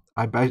drunk.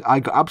 I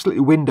got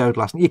absolutely windowed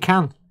last night. You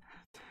can.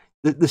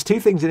 There's two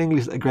things in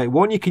English that are great.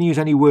 One, you can use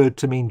any word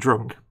to mean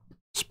drunk.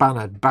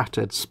 Spannered,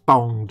 battered,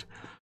 sponged,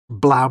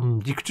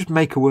 blammed. You could just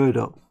make a word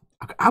up.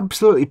 I got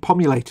absolutely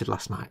pomulated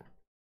last night.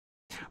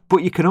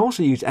 But you can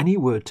also use any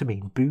word to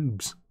mean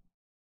boobs.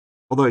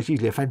 Although it's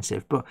usually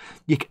offensive. But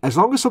as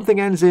long as something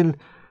ends in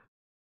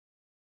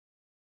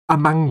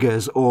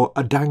amangas or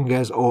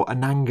adangas or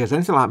anangas,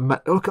 anything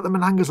like look at the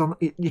manangas on,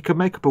 you can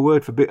make up a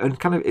word for boob, and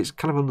it's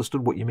kind of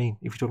understood what you mean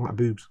if you're talking about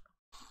boobs.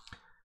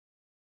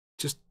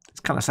 It's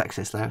kind of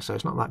sexist there, so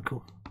it's not that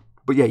cool.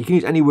 But yeah, you can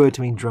use any word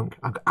to mean drunk.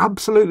 I got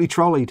absolutely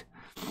trolleyed.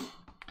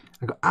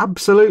 I got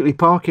absolutely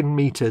parking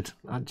metered.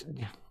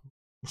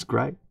 It's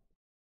great.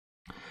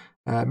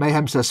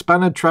 Mayhem says,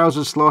 spannered,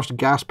 trousers, sloshed,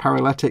 gas,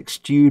 paralytic,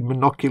 stewed,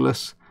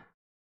 monoculous,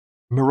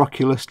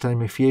 miraculous, to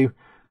name a few.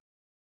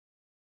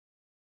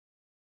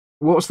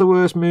 What's the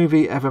worst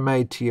movie ever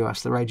made to you?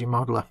 Asked the Raging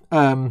Modeler.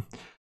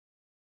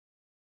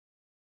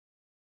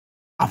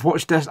 I've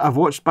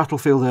watched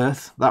Battlefield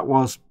Earth. That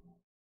was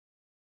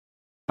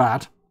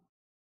bad.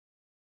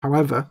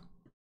 However,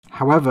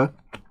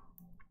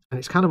 and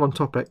it's kind of on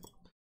topic,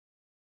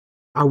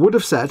 I would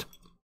have said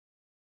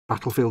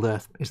Battlefield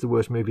Earth is the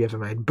worst movie ever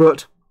made.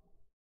 But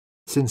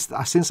since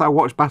I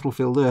watched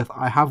Battlefield Earth,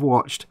 I have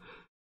watched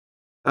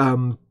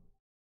Warhammer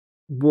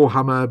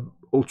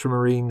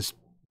Ultramarines,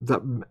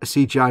 that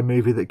CGI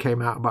movie that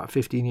came out about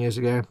 15 years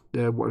ago.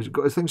 What was it?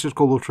 I think it's just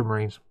called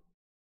Ultramarines.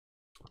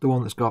 The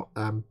one that's got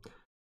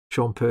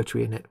Sean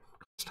Pertwee in it.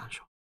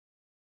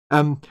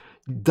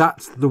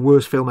 That's the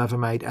worst film ever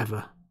made,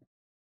 ever.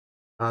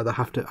 I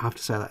have to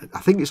say that. I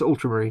think it's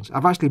Ultramarines.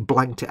 I've actually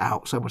blanked it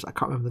out so much I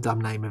can't remember the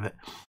damn name of it.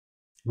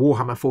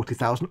 Warhammer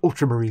 40,000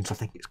 Ultramarines, I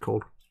think it's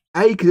called.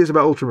 A, because it's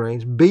about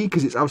Ultramarines. B,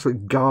 because it's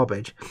absolute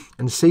garbage.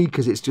 And C,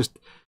 because it's just...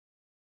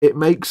 It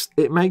makes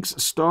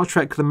Star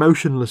Trek The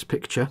Motionless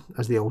Picture,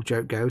 as the old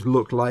joke goes,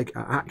 look like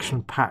an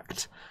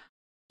action-packed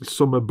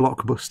summer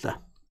blockbuster.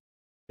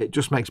 It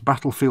just makes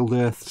Battlefield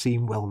Earth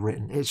seem well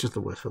written. It's just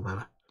the worst film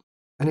ever.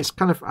 And it's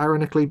kind of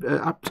ironically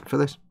apt for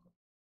this.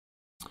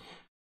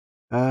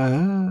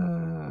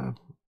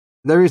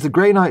 There is the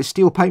Grey Knight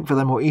steel paint for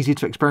them, or easy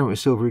to experiment with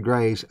silvery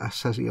greys,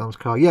 says Eon's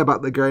car. Yeah,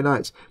 about the Grey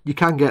Knights. You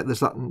can get,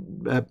 there's that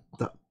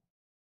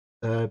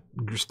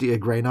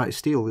Grey Knight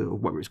steel, or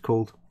whatever it's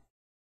called.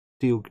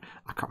 Steel,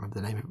 I can't remember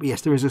the name of it, but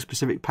yes, there is a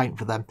specific paint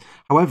for them.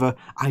 However,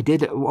 I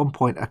did at one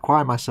point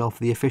acquire myself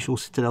the official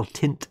Citadel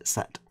tint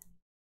set.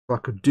 So I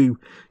could do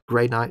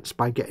Grey Knights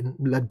by getting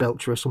Lead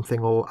Belcher or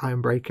something, or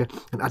Ironbreaker,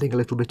 and adding a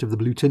little bit of the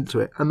blue tint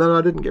to it. And then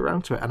I didn't get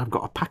around to it, and I've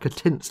got a pack of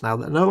tints now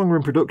that are no longer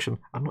in production.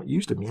 I've not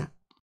used them yet.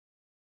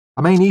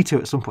 I may need to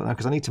at some point though,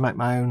 because I need to make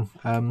my own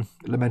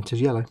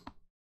Lamenter's Yellow.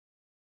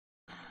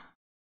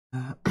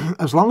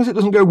 As long as it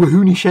doesn't go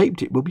Wahoonie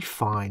shaped, it will be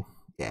fine.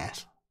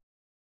 Yes.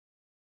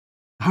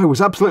 I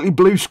was absolutely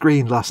blue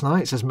screened last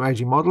night, says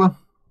Raging Modeler.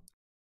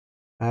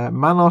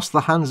 Manos,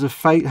 the Hands of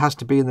Fate has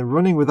to be in the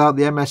running. Without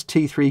the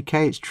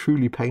MST3K, it's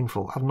truly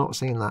painful. I've not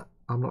seen that.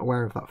 I'm not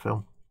aware of that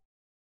film.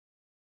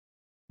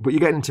 But you're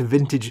getting into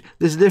vintage.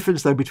 There's a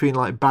difference, though, between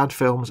like bad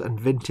films and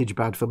vintage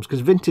bad films.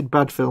 Because vintage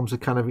bad films are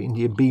kind of in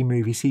your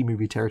B-movie,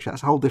 C-movie territory.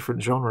 That's a whole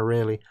different genre,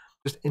 really.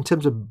 Just in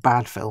terms of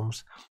bad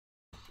films.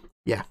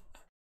 Yeah.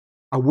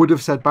 I would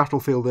have said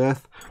Battlefield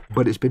Earth,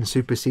 but it's been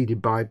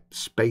superseded by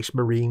Space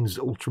Marines,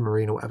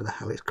 Ultramarine, or whatever the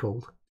hell it's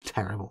called.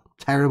 Terrible.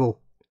 Terrible.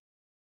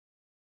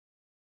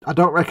 I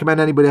don't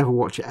recommend anybody ever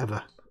watch it,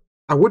 ever.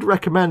 I would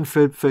recommend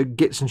for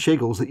gits and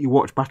shiggles that you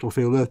watch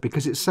Battlefield Earth,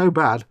 because it's so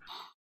bad,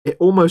 it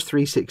almost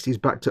 360s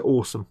back to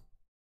awesome.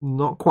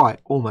 Not quite,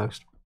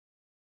 almost.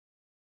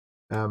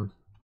 But,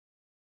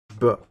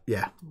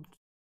 yeah.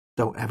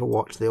 Don't ever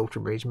watch the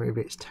Ultramarines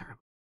movie, it's terrible.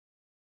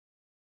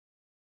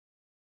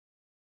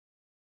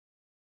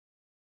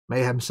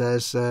 Mayhem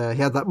says, he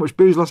had that much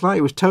booze last night,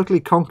 he was totally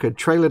conquered,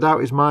 trailered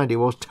out his mind, he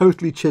was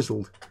totally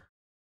chiseled.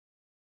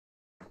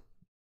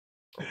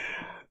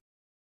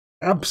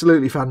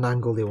 Absolutely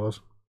fandangled he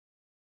was.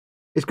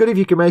 It's good if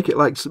you can make it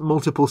like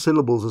multiple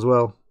syllables as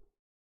well.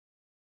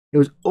 It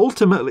was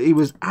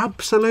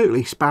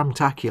absolutely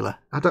spamtacular.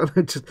 I don't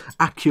know, just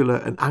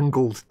acular and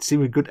angled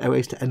seem good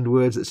ways to end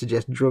words that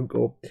suggest drunk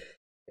or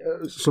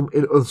some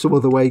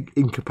other way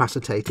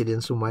incapacitated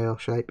in some way or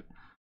shape.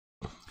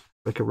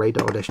 Like a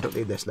radar dish. Don't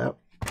need this now.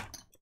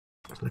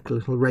 It's like a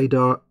little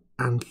radar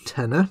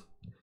antenna.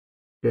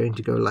 Going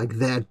to go like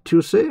that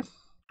to see.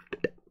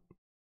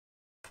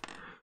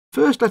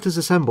 First, let us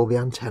assemble the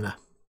antenna.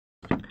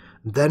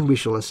 Then we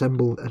shall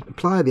assemble and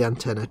apply the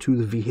antenna to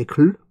the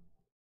vehicle.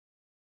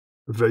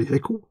 Because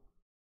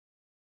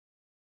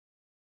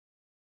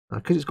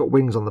it's got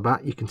wings on the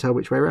back, you can tell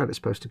which way around it's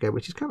supposed to go,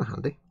 which is kind of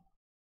handy.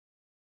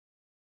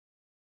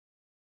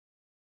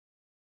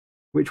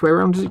 Which way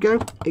around does it go?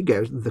 It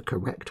goes the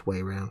correct way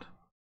around.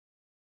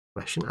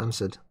 Question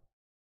answered.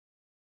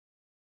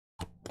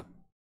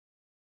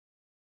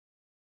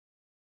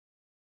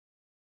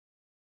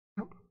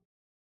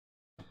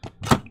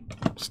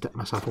 Step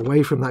myself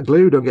away from that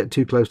glue. Don't get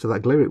too close to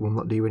that glue. It will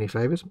not do you any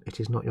favours. It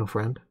is not your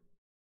friend.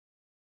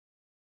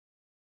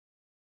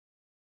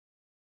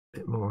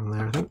 Bit more on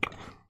there, I think.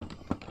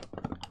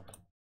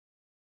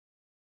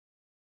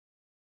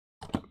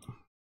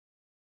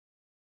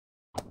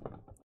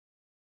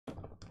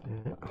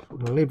 Yeah, we're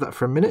going to leave that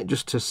for a minute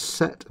just to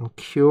set and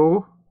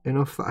cure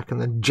enough that I can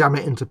then jam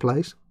it into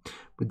place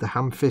with the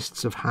ham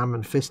fists of ham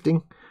and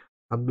fisting.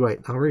 Wait,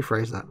 I'll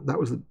rephrase that. That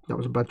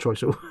was a bad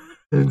choice.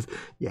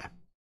 Yeah.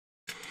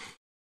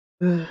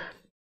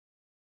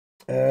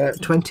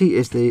 20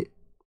 is the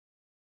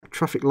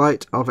traffic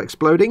light of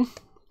exploding.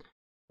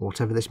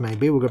 Whatever this may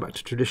be, we'll go back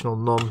to traditional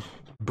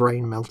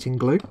non-brain melting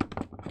glue.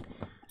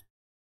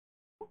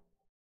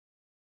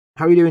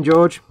 How are you doing,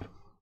 George?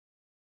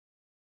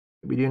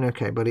 You're doing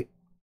okay, buddy.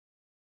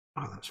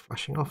 Oh, that's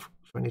flashing off,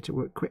 so I need to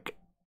work quick.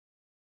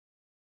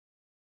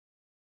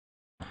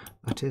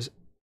 That is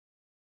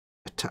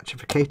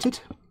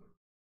attachificated.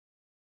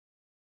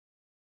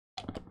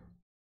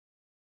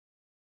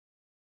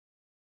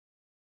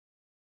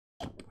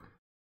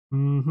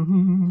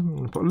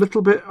 Put a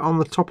little bit on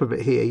the top of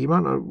it here. You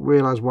might not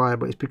realise why,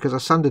 but it's because I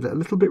sanded it a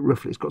little bit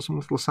roughly. It's got some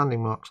little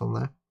sanding marks on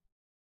there.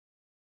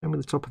 And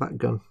with the top of that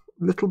gun,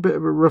 a little bit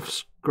of a rough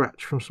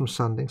scratch from some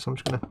sanding, so I'm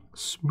just going to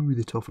smooth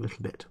it off a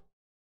little bit.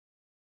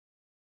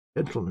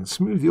 Gentlemen,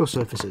 smooth your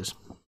surfaces.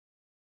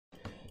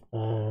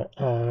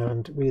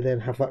 And we then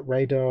have that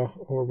radar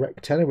or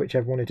rectenna,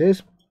 whichever one it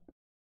is.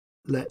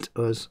 Let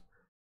us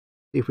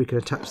see if we can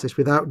attach this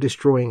without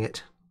destroying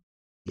it.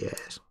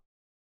 Yes.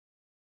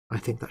 I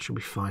think that should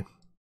be fine.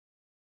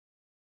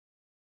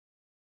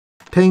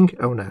 Ping!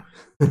 Oh no.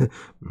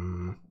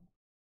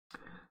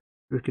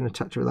 We can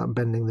attach it without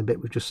bending the bit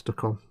we've just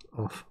stuck on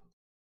off.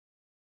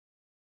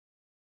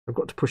 I've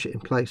got to push it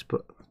in place,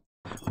 but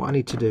what I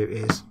need to do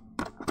is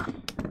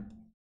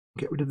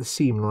get rid of the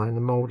seam line,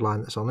 the mould line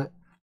that's on it,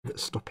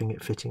 that's stopping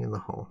it fitting in the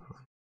hole.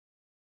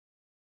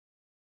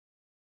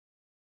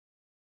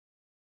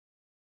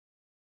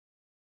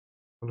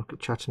 I'll look at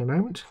chat in a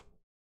moment.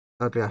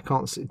 Sadly, I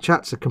can't see.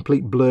 Chat's a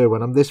complete blur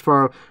when I'm this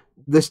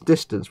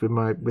distance with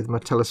my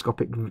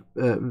telescopic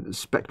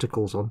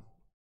spectacles on.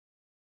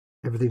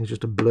 Everything's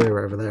just a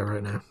blur over there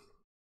right now.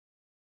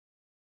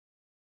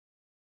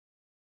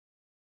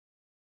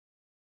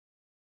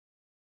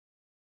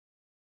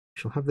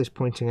 Shall have this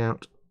pointing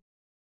out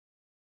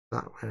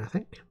that way, I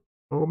think,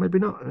 or maybe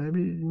not.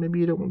 Maybe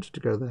you don't want it to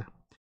go there.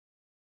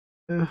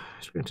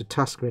 It's going to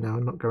task me now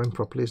and not going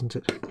properly, isn't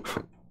it?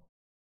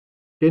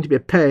 Going to be a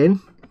pain.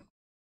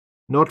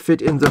 Not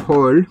fit in the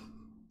hole.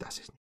 Das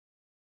ist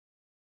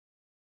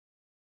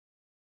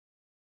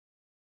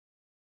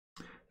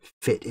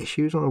fit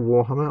issues on a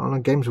Warhammer on a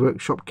Games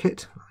Workshop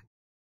kit.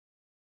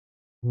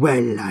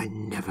 Well, I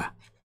never.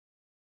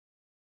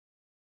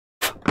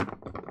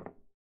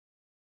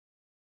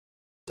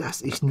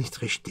 Das ist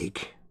nicht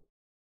richtig.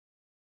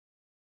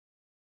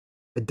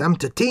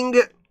 Verdammte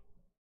Tinge.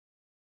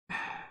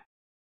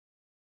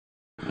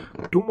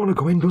 Don't want to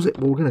go in, does it?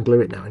 Well, we're going to glue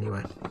it now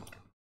anyway.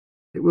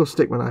 It will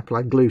stick when I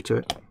apply glue to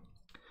it.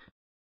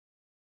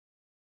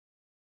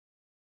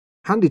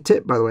 Handy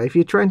tip, by the way, if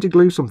you're trying to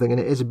glue something and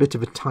it is a bit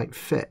of a tight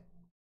fit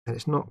and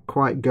it's not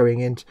quite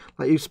going in,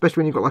 like especially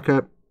when you've got like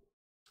a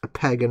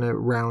peg and a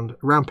round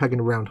peg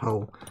and a round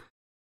hole,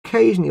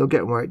 occasionally you'll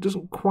get one where it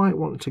doesn't quite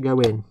want to go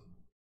in.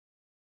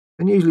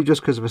 And usually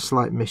just because of a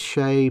slight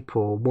misshape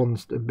or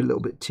one's a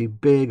little bit too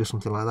big or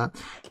something like that.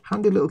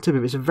 Handy little tip,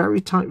 if it's a very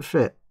tight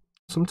fit,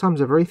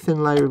 sometimes a very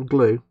thin layer of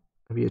glue,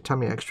 if your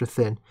Tamiya extra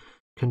thin,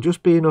 can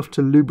just be enough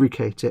to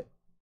lubricate it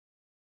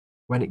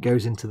when it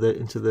goes into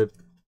the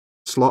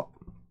slot.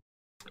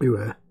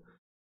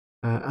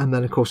 And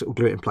then of course it will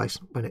glue it in place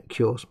when it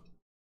cures.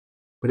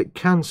 But it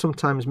can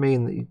sometimes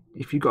mean that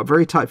if you've got a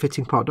very tight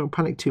fitting part, don't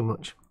panic too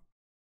much.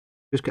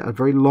 Just get a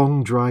very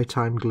long dry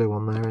time glue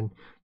on there and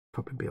you'll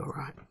probably be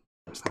alright.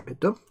 That's that bit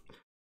done.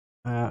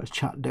 What's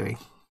chat doing?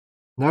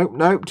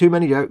 Nope, too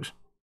many jokes.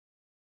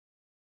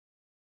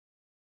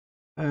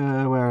 Where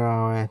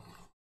are we?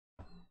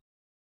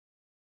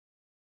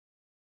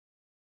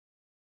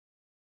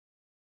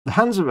 The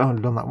hands of... Oh,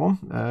 I've done that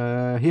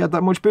one. He had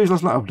that much booze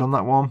last night. I've done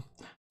that one.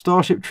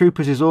 Starship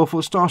Troopers is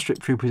awful. Starship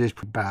Troopers is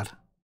pretty bad.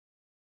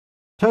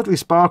 Totally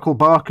Sparkle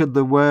barked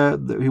the where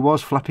that he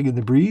was flapping in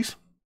the breeze.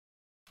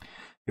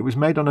 It was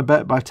made on a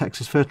bet by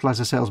Texas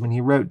fertilizer salesman.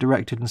 He wrote,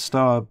 directed and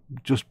starred,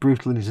 just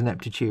brutal in his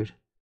ineptitude.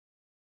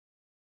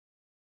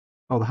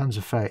 Oh, the Hands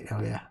of Fate.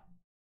 Oh, yeah.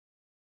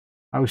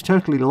 I was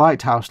totally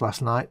Lighthouse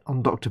last night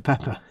on Dr.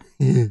 Pepper.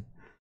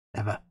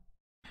 Never.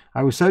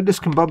 I was so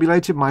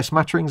discombobulated my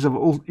smatterings of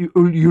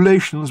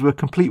ululations were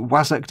complete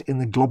wazzaked in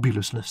the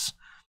globulousness.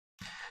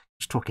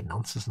 Just talking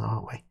nonsense now,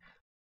 aren't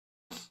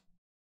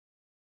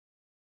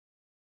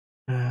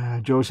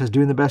we? George says,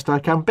 doing the best I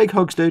can. Big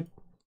hugs, dude.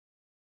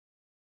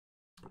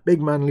 Big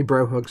manly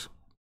bro hugs.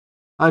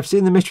 I've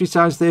seen the Mystery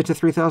Science Theatre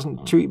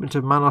 3000 treatment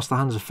of Manos the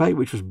Hands of Fate,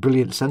 which was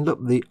brilliant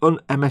send-up. The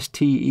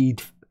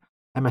MST'd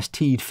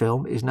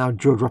film is now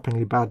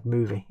jaw-droppingly bad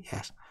movie.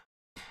 Yes.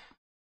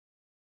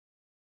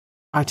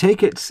 I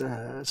take it,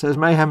 says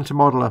Mayhem to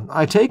Modeler,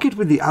 I take it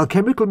with the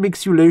alchemical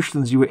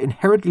mixulations you were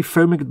inherently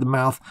foaming at the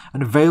mouth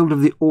and veiled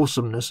of the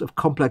awesomeness of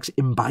complex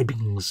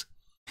imbibings.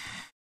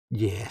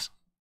 Yes.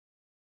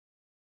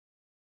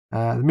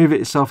 The movie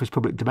itself is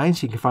public domain,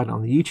 so you can find it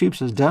on the YouTube,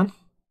 says Dan.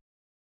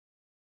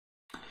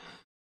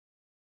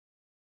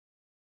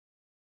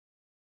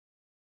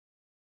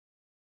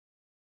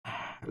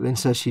 Lynn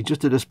says she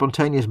just did a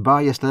spontaneous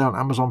buy yesterday on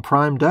Amazon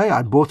Prime Day.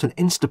 I bought an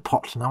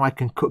Instapot. Now I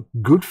can cook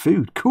good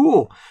food.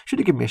 Cool. Should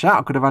have given me a shout.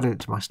 I could have added it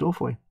to my store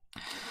for you.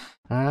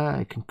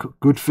 I can cook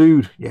good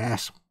food.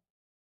 Yes.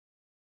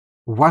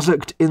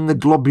 Wazzaked in the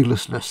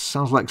globulousness.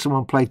 Sounds like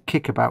someone played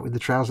kickabout with the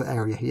trouser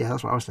area. Yeah,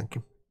 that's what I was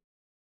thinking.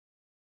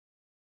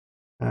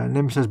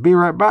 Nim says, be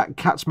right back.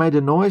 Cat's made a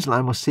noise and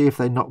I must see if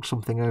they knock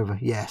something over.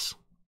 Yes.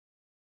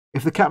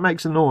 If the cat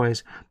makes a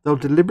noise, they'll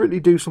deliberately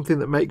do something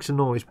that makes a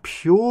noise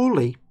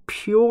purely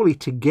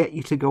to get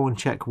you to go and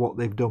check what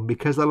they've done,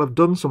 because they'll have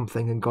done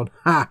something and gone,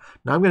 now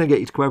I'm going to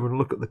get you to come over and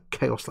look at the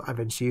chaos that I've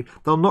ensued.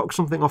 They'll knock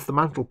something off the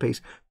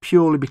mantelpiece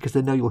purely because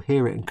they know you'll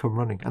hear it and come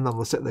running, and then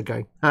they'll sit there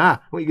going, what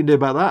are you going to do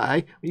about that, eh?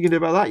 What are you going to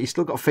do about that? You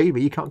still got to feed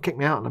me. You can't kick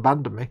me out and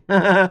abandon me.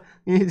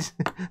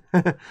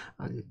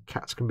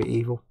 Cats can be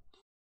evil.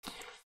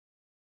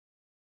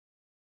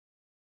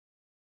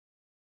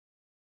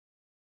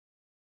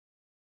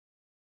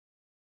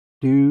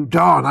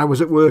 Darn, I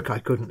was at work, I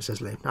couldn't,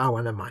 says Lynn. Oh,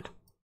 well, never mind.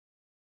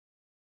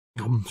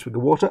 Swig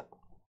of water.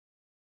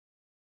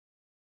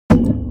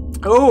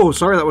 Oh,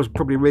 sorry, that was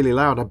probably really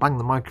loud. I banged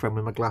the microphone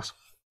with my glass.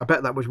 I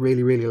bet that was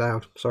really, really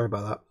loud. Sorry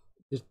about that.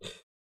 Just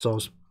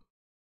soz.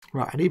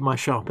 Right, I need my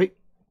Sharpie.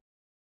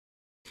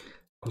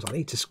 Because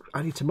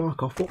I need to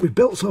mark off what we've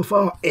built so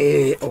far.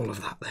 All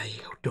of that. There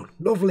you go. Done.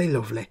 Lovely,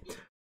 lovely.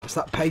 That's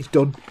that page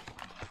done.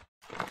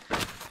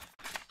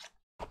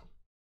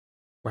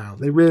 Wow,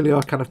 they really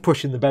are kind of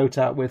pushing the boat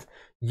out with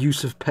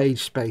use of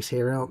page space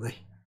here, aren't they?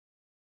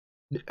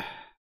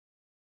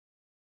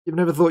 You've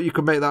never thought you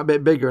could make that a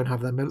bit bigger and have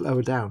them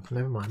lower down.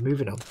 Never mind,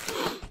 moving on.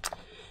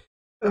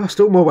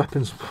 Still more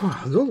weapons.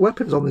 There's all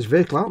weapons on this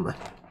vehicle, aren't there?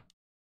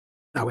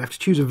 Now we have to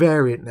choose a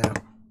variant now.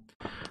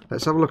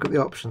 Let's have a look at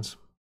the options.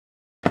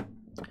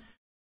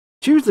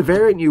 Choose the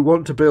variant you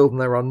want to build, and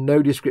there are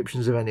no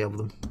descriptions of any of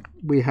them.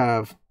 We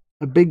have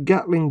a big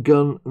Gatling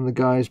gun and the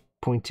guy's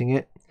pointing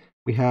it.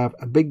 We have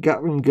a big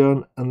Gatling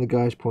gun and the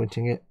guy's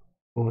pointing it,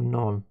 or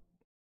none.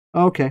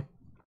 Okay,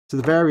 so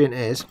the variant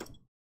is, you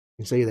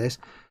can see this,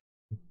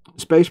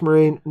 Space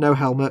Marine, no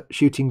helmet,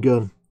 shooting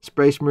gun.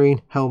 Space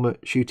Marine, helmet,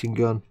 shooting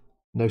gun,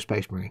 no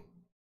Space Marine.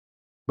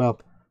 Well,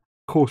 of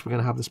course we're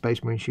going to have the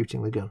Space Marine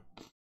shooting the gun.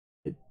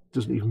 It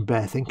doesn't even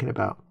bear thinking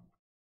about.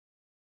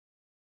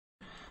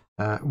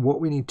 What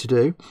we need to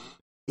do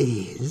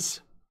is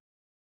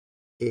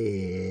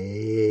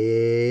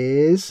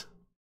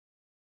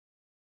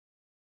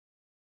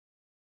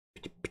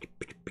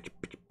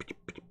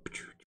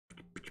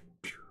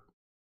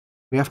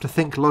we have to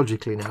think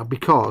logically now,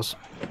 because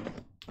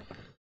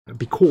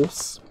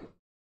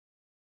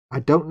I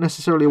don't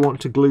necessarily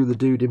want to glue the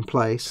dude in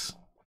place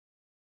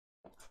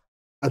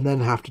and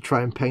then have to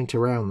try and paint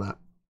around that.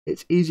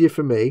 It's easier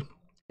for me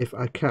if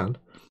I can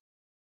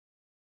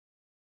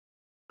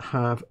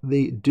have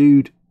the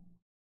dude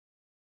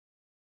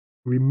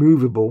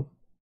removable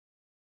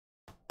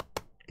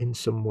in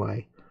some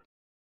way.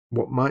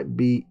 What might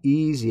be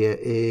easier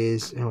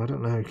is, I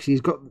don't know, because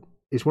he's got,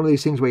 it's one of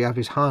these things where you have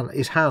his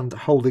hand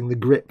holding the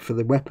grip for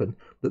the weapon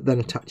that then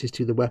attaches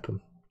to the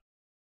weapon.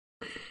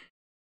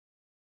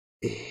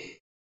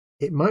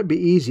 It might be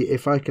easier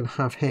if I can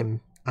have him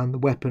and the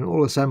weapon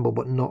all assembled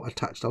but not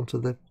attached onto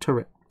the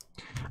turret.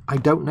 I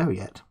don't know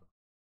yet.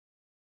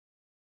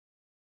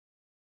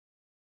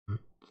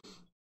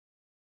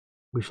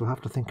 We shall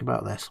have to think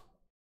about this.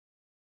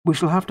 We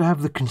shall have to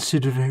have the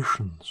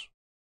considerations.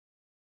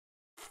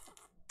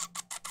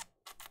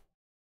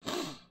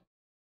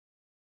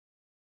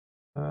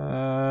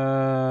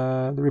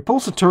 The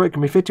repulsor turret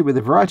can be fitted with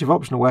a variety of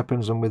optional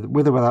weapons and with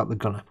or without the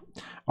gunner.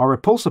 Our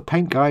repulsor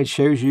paint guide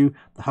shows you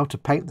how to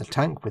paint the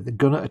tank with the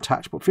gunner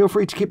attached, but feel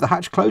free to keep the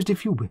hatch closed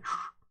if you wish.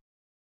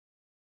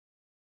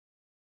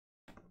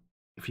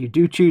 If you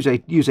do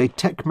use a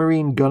Tech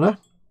Marine gunner,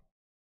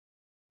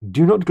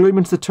 Do not glue him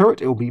into the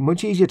turret. It will be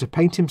much easier to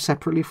paint him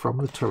separately from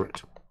the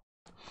turret.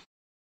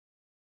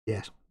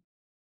 Yes.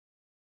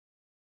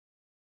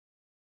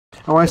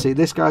 Oh, I see.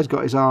 This guy's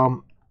got his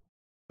arm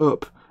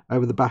up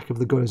over the back of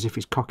the gun as if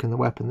he's cocking the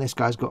weapon. This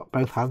guy's got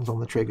both hands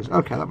on the triggers.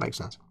 Okay, that makes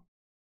sense.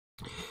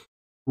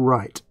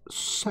 Right.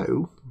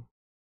 So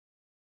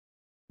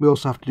we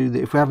also have to do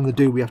the. If we're having the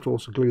do, we have to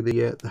also glue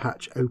the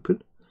hatch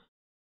open.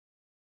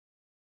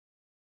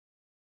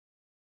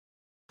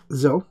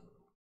 So,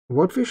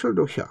 what we shall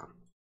do here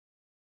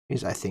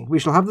is, I think, we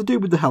shall have the do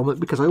with the helmet,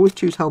 because I always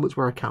choose helmets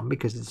where I can,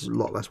 because it's a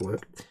lot less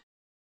work.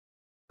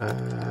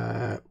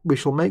 We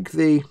shall make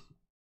the...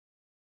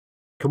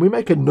 Can we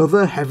make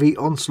another heavy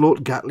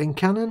onslaught Gatling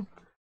cannon?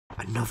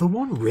 Another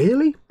one?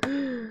 Really?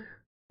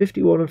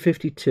 51 and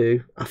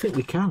 52. I think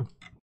we can.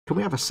 Can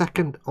we have a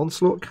second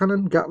onslaught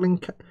cannon? Gatling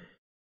cannon?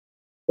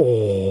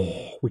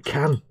 Oh, we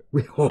can.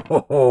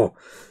 Oh.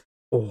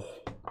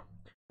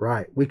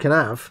 Right, we can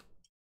have...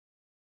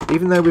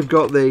 Even though we've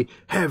got the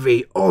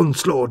heavy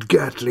onslaught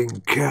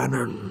Gatling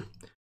cannon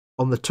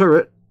on the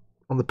turret,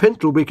 on the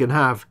pintle we can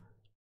have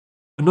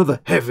another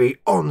heavy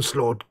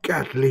onslaught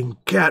Gatling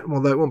cannon.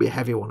 Although it won't be a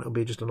heavy one, it'll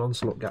be just an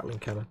onslaught Gatling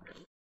cannon.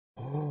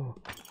 Oh.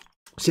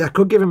 See, I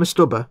could give him a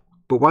stubber,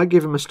 but why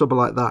give him a stubber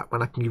like that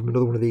when I can give him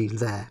another one of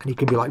these there? And he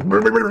can be like...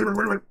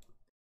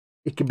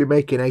 He can be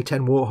making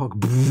A10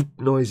 Warthog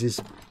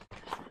noises.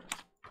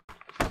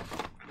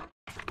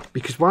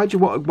 Because why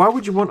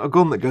would you want a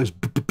gun that goes...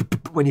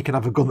 when you can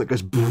have a gun that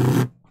goes...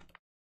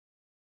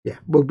 Yeah,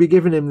 we'll be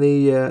giving him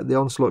the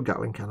onslaught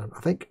Gatling cannon, I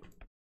think.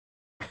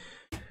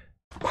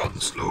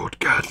 Onslaught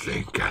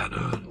Gatling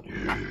cannon,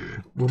 yeah.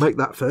 We'll make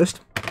that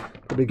first.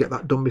 Probably get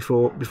that done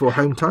before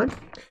home time.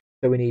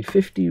 So we need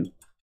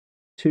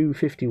 52,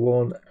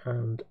 51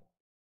 and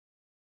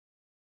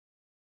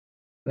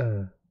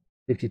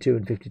 52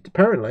 and 52.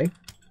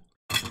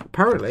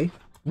 Apparently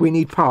we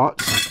need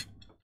parts.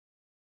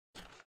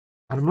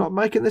 And I'm not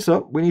making this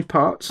up. We need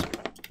parts. Are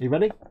you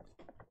ready?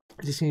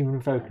 Is this even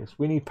in focus?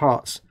 We need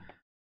parts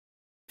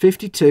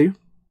 52,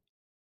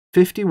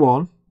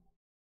 51,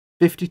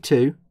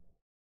 52,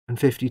 and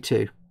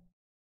 52.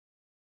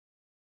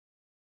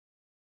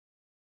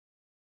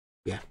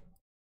 Yeah.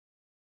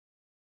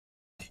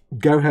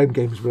 Go home,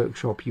 Games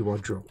Workshop, you are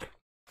drunk.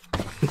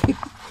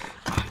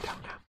 I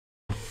don't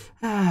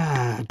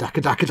know.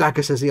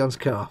 Daka, says Eon's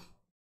car.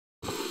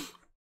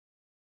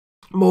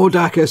 More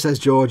Daka, says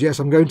George. Yes,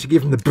 I'm going to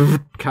give him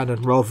the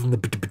cannon rather than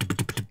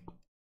the...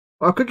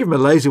 I could give him a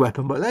laser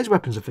weapon, but laser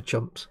weapons are for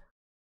chumps.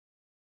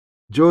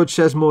 George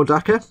says more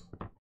Daka.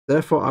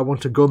 Therefore, I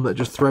want a gun that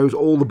just throws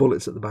all the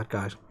bullets at the bad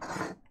guys.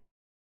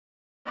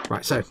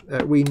 Right, so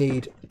we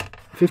need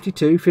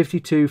 52,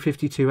 52,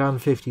 52,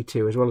 and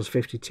 52, as well as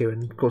 52,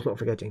 and of course not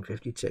forgetting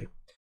 52.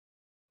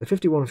 The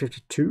 51 and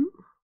 52.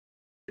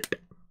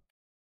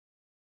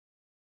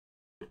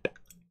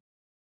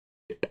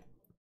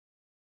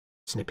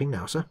 Snipping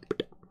now, sir.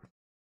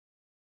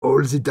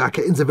 All the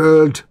Daka in the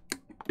world.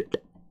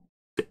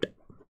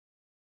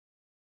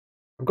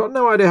 I've got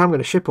no idea how I'm going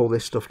to ship all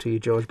this stuff to you,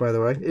 George, by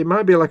the way. It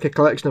might be like a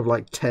collection of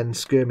like 10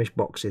 skirmish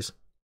boxes.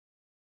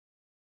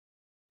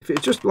 If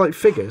it's just like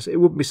figures, it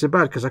wouldn't be so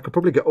bad, because I could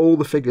probably get all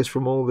the figures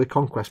from all the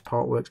Conquest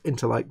partworks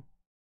into like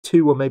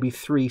 2 or maybe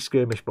 3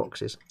 skirmish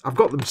boxes. I've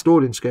got them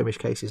stored in skirmish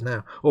cases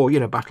now, or, you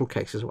know, battle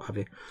cases, what have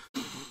you.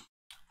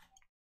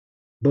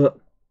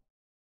 But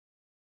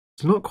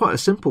it's not quite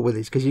as simple with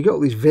these, because you got all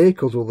these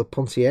vehicles, all the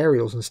Ponzi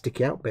aerials and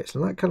sticky out bits,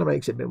 and that kind of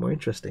makes it a bit more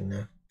interesting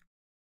now.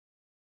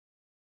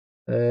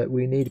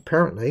 We need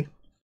apparently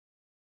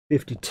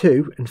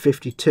 52 and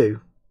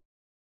 52,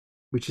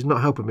 which is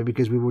not helping me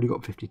because we've already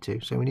got 52.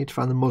 So we need to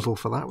find the muzzle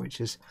for that,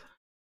 which is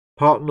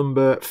part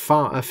number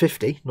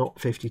 50, not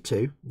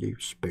 52. You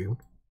spoon.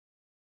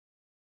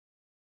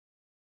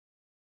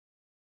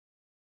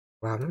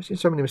 Wow, I've never seen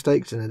so many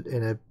mistakes in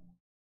a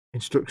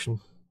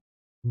instruction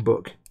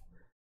book.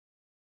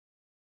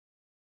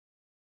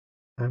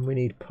 And we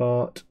need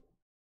part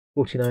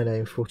 49A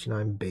and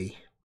 49B.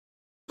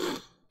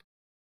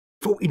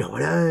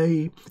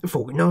 49A and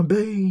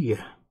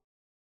 49B.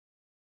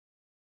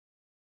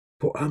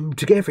 Put them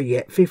together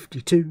yet,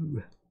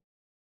 52.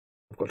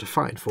 I've got to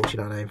find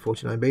 49A and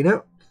 49B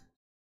now.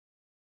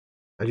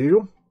 As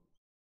usual,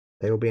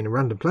 they will be in a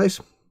random place.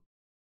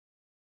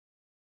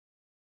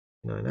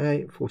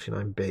 49A,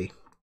 49B.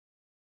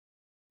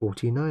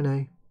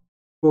 49A,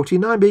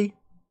 49B.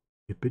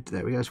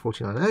 There we go, it's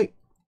 49A.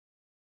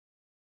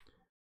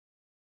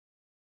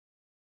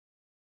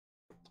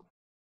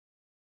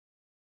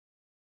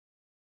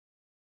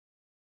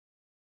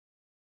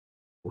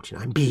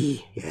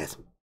 B, yes.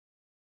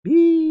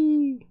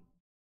 B.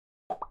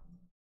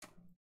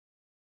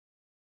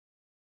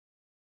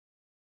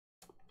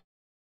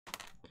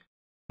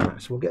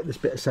 Right, so we'll get this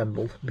bit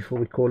assembled before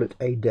we call it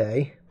a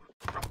day.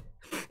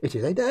 It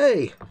is a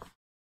day.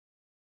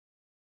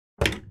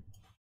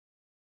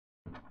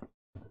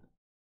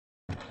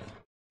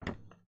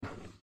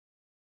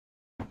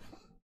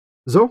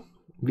 So,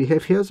 we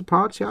have here the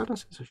parts, yeah,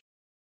 that's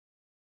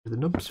the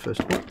nubs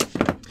first of all.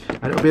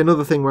 And it'll be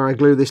another thing where I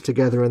glue this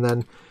together and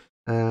then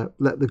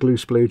let the glue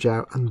splooge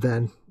out, and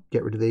then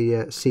get rid of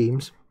the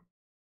seams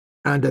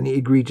and any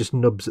egregious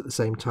nubs at the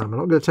same time. I'm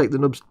not going to take the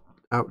nubs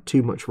out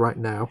too much right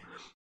now,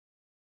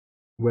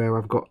 where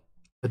I've got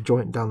a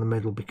joint down the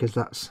middle, because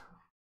that's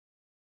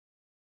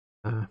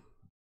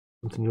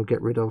something you'll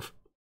get rid of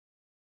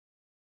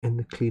in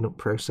the cleanup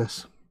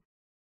process,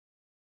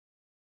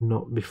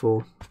 not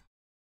before.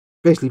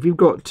 Basically, if you've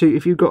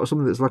got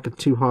something that's like a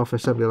 2/2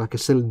 assembly, like a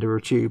cylinder or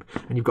a tube,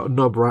 and you've got a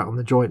nub right on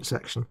the joint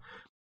section,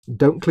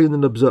 don't clean the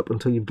nubs up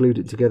until you've glued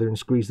it together and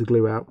squeezed the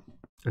glue out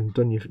and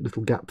done your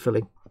little gap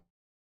filling,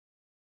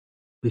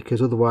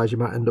 because otherwise you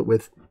might end up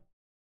with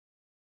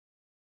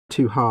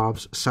two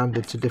halves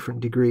sanded to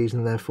different degrees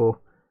and therefore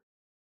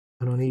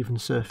an uneven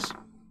surface.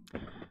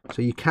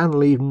 So you can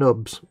leave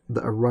nubs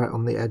that are right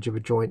on the edge of a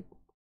joint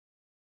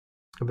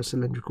of a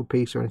cylindrical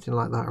piece or anything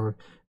like that, or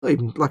not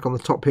even like on the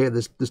top here.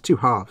 There's two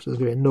halves. There's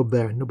going to be a nub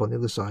there and a nub on the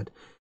other side,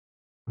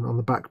 and on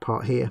the back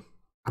part here,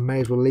 I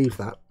may as well leave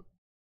that.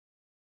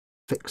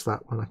 Fix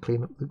that when I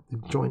clean up the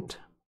joint.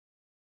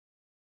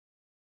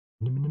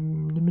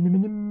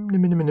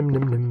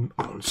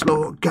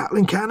 Onslaught,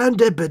 Gatling cannon,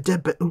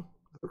 ooh,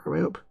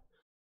 way up.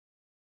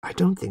 I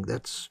don't think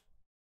that's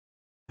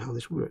how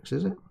this works,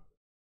 is it?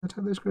 That's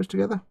how this goes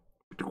together.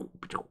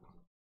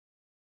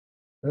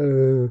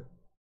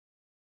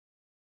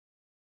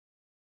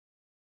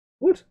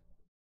 What?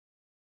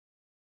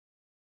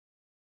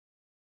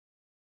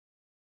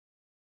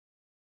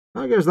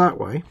 That goes that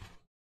way.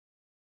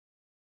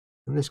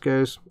 And this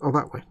goes, oh,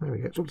 that way. There we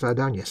go. It's upside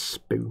down, you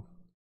spoo.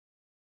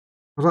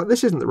 I was like,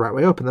 this isn't the right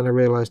way up, and then I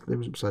realised it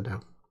was upside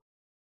down.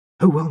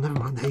 Oh, well, never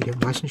mind. There you go.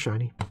 Nice and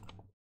shiny.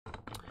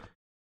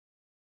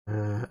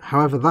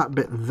 However, that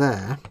bit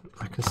there,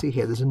 I can see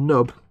here, there's a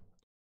nub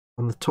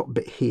on the top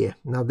bit here.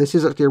 Now, this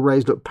is actually a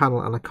raised up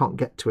panel, and I can't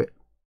get to it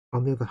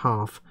on the other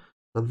half.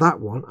 So that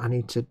one I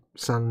need to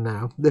sand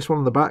now. This one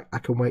on the back, I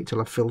can wait till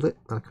I've filled it,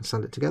 and I can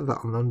sand it together.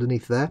 That one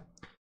underneath there,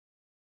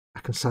 I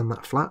can sand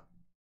that flat.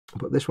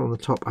 But this one on the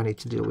top I need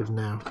to deal with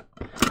now.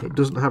 It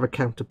doesn't have a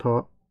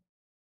counterpart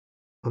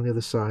on the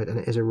other side, and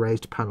it is a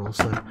raised panel,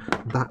 so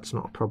that's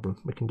not a problem.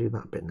 We can do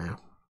that bit now.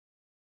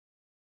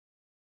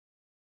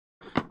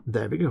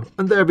 There we go.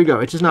 And there we go.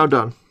 It is now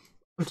done.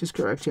 It is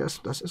correct, yes.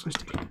 Das ist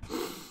richtig.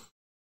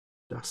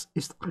 Das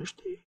ist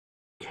richtig.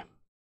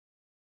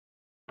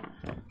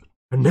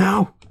 And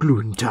now,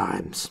 gluing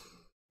times.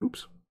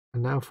 Oops.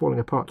 And now falling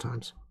apart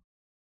times.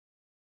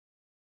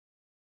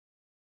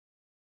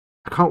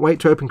 I can't wait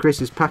to open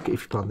Chris's packet,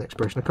 if you pardon the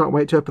expression. I can't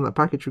wait to open that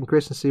package from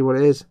Chris and see what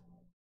it is.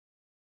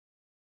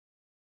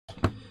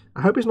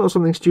 I hope it's not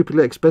something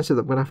stupidly expensive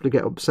that I'm going to have to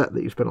get upset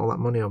that you've spent all that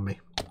money on me.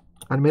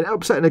 I mean,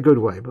 upset in a good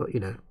way, but, you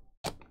know.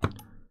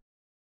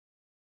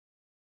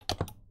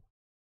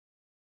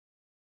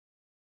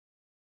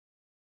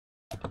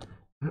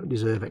 I don't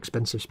deserve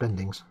expensive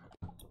spendings.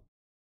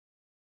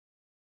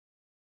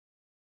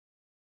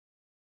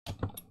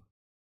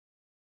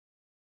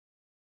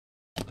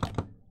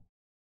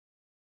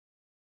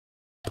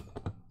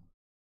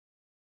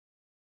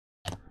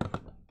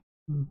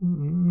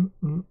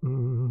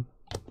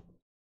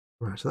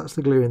 Right, so that's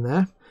the glue in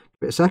there.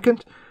 Give it a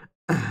second,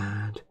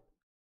 and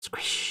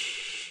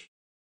squish,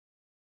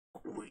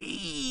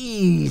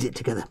 squeeze it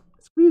together.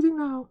 Squeezing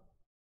now. Of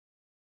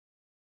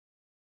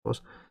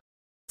course,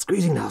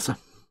 squeezing now, sir.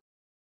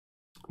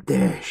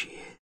 There she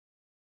is.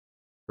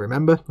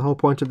 Remember the whole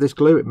point of this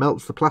glue? It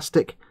melts the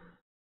plastic,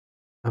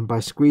 and by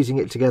squeezing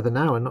it together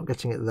now and not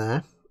getting it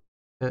there,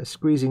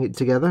 squeezing it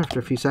together after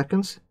a few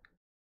seconds,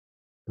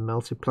 the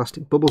melted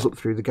plastic bubbles up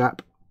through the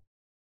gap,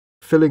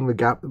 filling the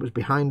gap that was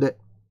behind it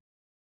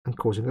and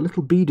causing a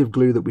little bead of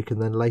glue that we can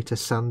then later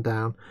sand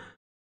down,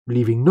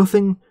 leaving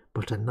nothing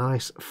but a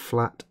nice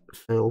flat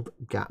filled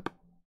gap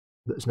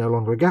that's no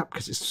longer a gap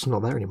because it's just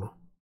not there anymore.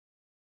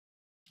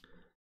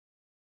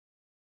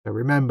 So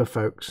remember,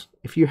 folks,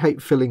 if you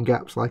hate filling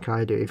gaps like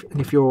I do,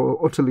 and if you're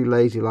utterly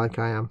lazy like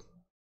I am,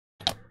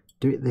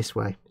 do it this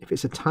way. If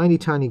it's a tiny,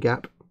 tiny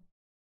gap,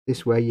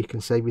 this way you can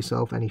save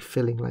yourself any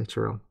filling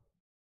later on.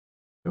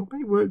 Don't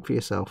make work for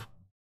yourself.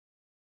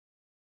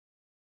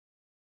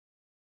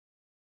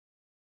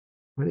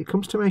 When it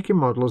comes to making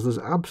models, there's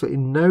absolutely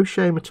no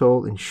shame at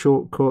all in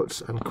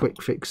shortcuts and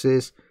quick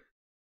fixes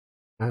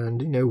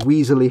and, you know,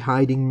 weaselly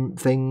hiding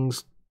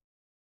things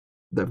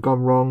that have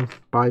gone wrong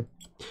by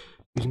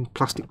using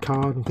plastic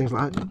card and things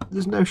like that.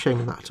 There's no shame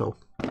in that at all.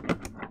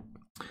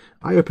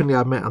 I openly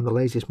admit I'm the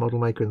laziest model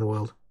maker in the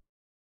world,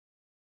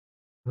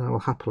 and I will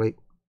happily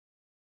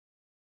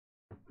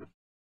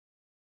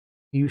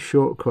use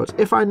shortcuts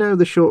if I know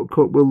the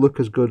shortcut will look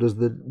as good as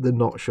the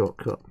not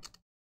shortcut.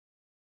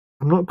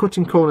 I'm not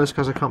cutting corners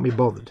because I can't be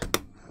bothered.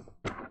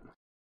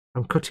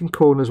 I'm cutting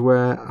corners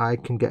where I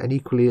can get an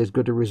equally as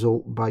good a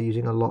result by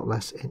using a lot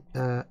less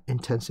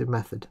intensive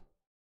method.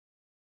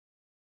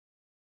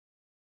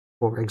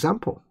 For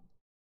example,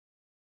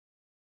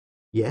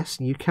 yes,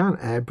 you can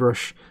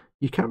airbrush,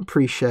 you can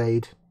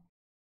pre-shade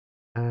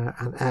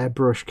and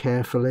airbrush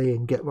carefully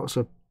and get lots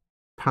of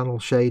panel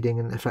shading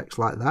and effects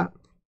like that.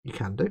 You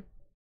can do.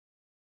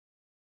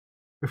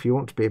 If you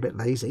want to be a bit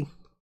lazy,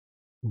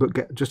 but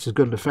get just as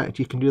good an effect,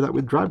 you can do that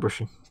with dry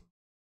brushing.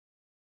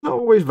 Not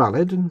always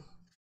valid, and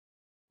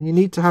you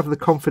need to have the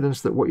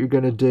confidence that what you're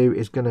going to do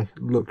is going to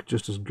look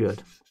just as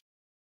good.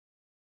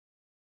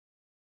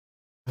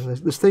 And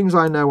there's things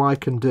I know I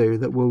can do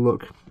that will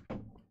look, for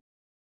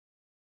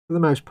the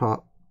most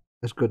part,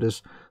 as good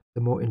as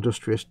the more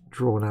industrious,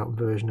 drawn-out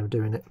version of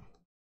doing it.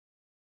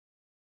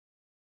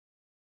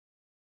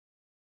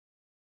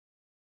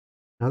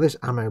 Now this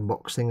ammo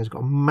box thing has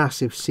got a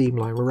massive seam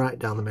line right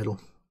down the middle.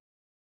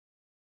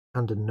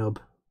 And a nub.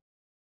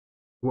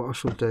 What I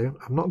shall do,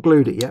 I've not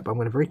glued it yet, but I'm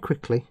going to very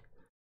quickly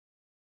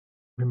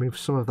remove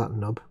some of that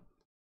nub.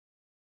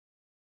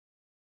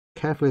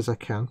 Carefully as I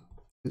can.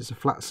 It's a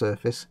flat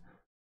surface.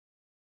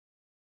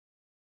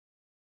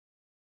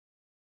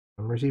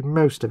 I'm removing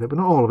most of it, but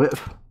not all of it.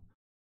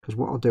 Because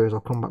what I'll do is I'll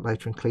come back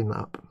later and clean that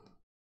up.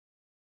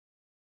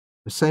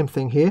 The same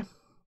thing here.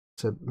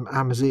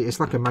 It's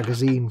like a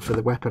magazine for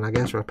the weapon, I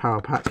guess, or a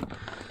power pack.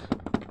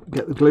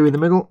 Get the glue in the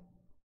middle,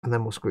 and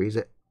then we'll squeeze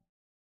it.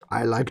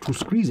 I like to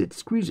squeeze it,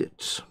 squeeze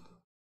it.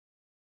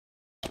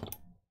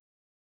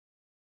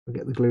 We'll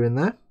get the glue in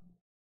there.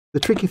 The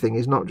tricky thing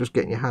is not just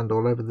getting your hand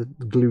all over the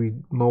gluey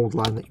mould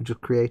line that you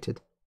just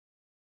created,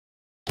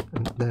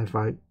 and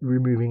thereby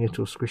removing it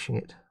or squishing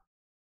it.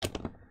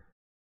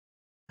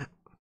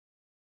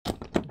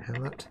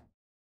 And that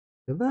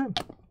go there.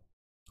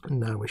 And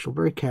now we shall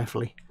very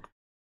carefully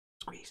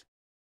squeeze.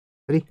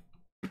 Ready?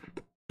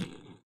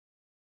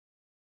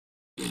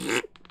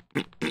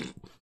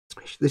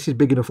 Squish. This is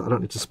big enough that I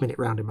don't need to spin it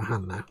round in my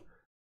hand now.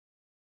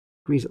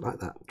 Squeeze it like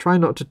that. Try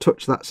not to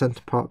touch that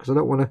centre part because I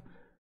don't want to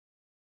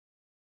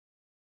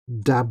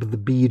dab the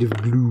bead of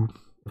glue,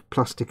 of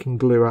plastic and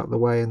glue out of the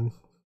way and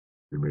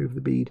remove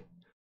the bead.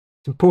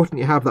 It's important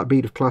you have that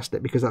bead of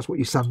plastic because that's what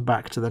you sand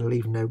back to then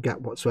leave no gap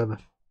whatsoever.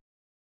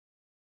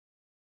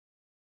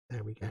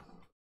 There we go.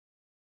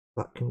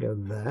 That can go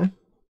there.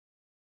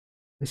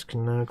 This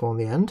can now go on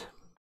the end.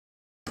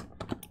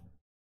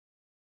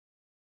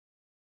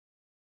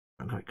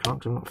 No, it can't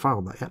because I've not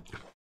filed that yet.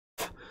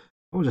 That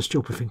was a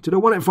stupid thing to do,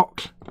 wasn't it,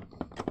 Fox?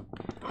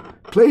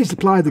 Please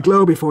apply the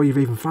glue before you've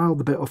even filed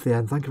the bit off the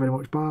end. Thank you very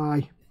much.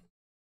 Bye.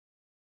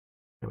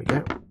 There we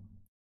go.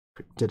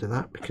 Did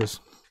that because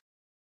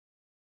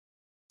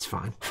it's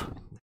fine.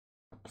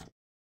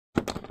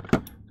 A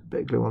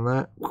bit of glue on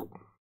there.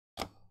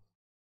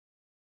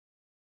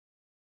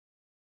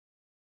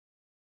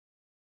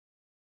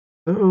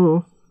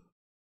 Oh,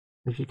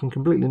 if you can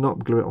completely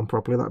not glue it on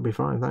properly, that'd be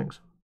fine, thanks.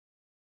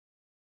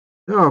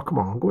 Oh, come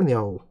on, go in the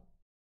hole.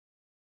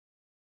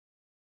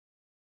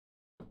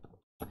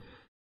 Get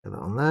that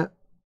on there.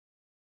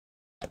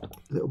 A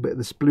little bit of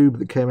the sploob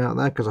that came out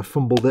there because I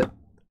fumbled it.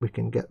 We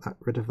can get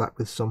rid of that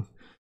with some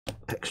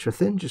extra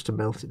thin just to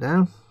melt it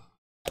down.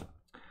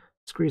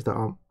 Squeeze that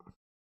on.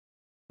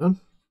 Done.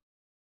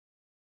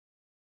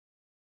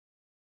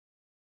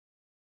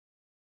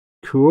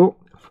 Cool.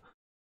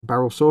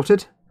 Barrel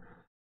sorted.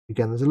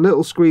 Again, there's a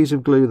little squeeze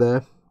of glue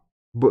there,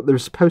 but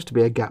there's supposed to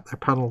be a gap, a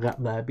panel gap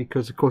there,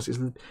 because of course it's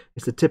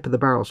the tip of the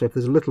barrel. So if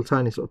there's a little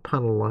tiny sort of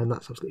panel line,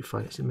 that's absolutely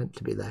fine. It's meant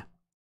to be there.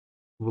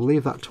 We'll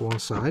leave that to one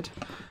side.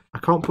 I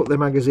can't put the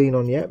magazine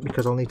on yet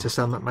because I'll need to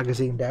sand that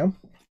magazine down,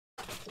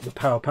 the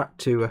power pack,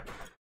 to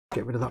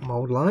get rid of that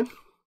mould line.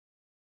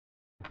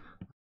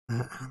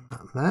 And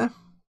that there.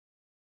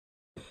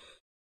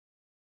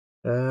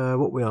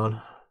 What are we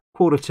on?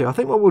 1:45. I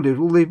think what we'll do is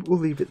we'll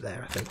leave it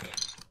there. I think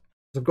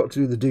I've got to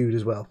do the dude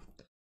as well,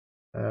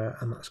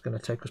 and that's going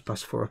to take us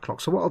past 4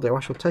 o'clock. So what I'll do, I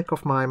shall take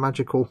off my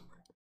magical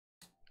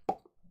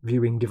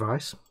viewing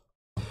device.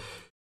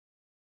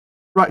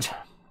 Right.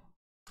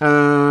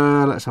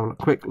 Let's have a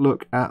quick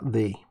look at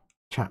the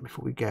chat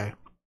before we go.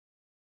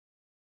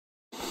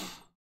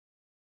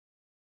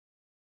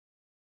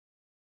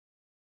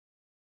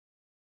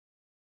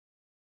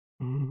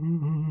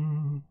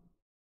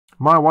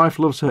 My wife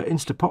loves her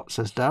Instapot,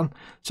 says Dan.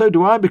 So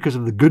do I, because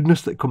of the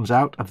goodness that comes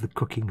out of the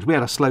cookings. We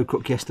had a slow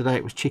cook yesterday.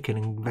 It was chicken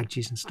and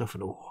veggies and stuff.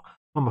 And oh,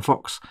 Mama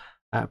Fox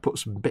put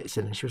some bits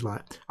in and she was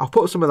like, I'll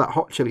put some of that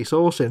hot chili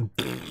sauce in.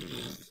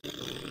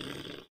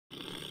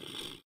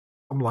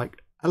 I'm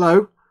like,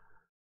 hello?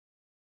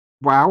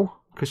 Wow.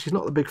 Because she's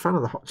not the big fan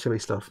of the hot chili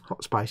stuff,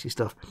 hot spicy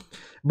stuff.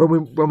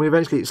 When we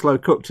eventually slow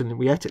cooked and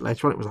we ate it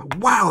later on, it was like,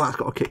 wow, that's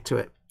got a kick to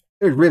it.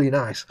 It was really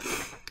nice.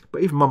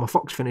 But even Mama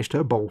Fox finished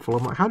her bowl full.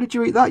 I'm like, how did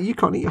you eat that? You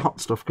can't eat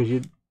hot stuff because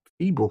you're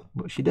feeble.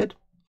 But she did.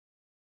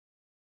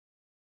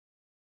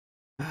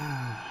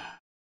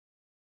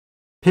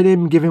 Pin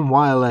him, give him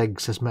wire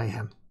legs, says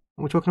Mayhem.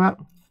 What are we talking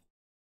about?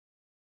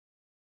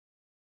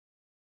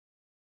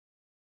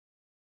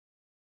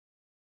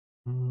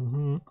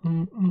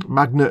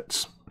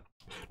 Magnets.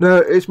 No,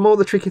 it's more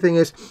the tricky thing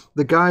is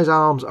the guy's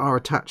arms are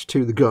attached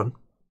to the gun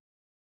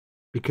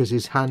because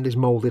his hand is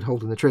moulded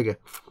holding the trigger.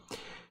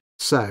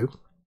 So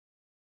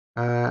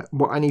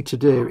what I need to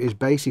do is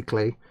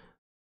basically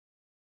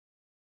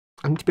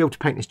I need to be able to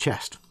paint his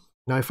chest.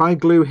 Now if I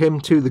glue him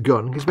to the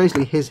gun, because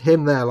basically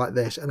him there like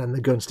this and then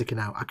the gun sticking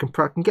out, I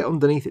can get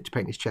underneath it to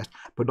paint his chest,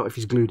 but not if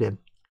he's glued in.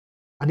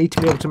 I need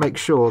to be able to make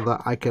sure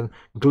that I can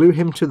glue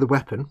him to the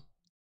weapon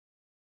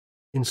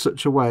in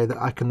such a way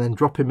that I can then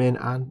drop him in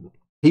and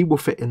he will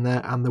fit in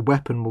there and the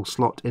weapon will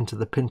slot into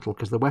the pintle,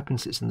 because the weapon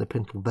sits in the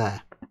pintle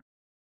there.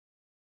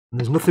 And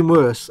there's nothing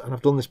worse, and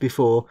I've done this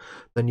before,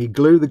 than you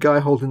glue the guy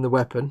holding the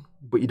weapon,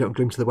 but you don't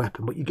glue him to the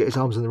weapon, but you get his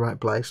arms in the right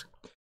place.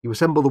 You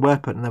assemble the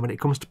weapon, and then when it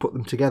comes to put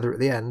them together at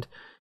the end,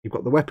 you've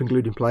got the weapon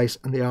glued in place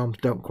and the arms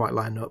don't quite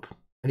line up.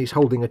 And he's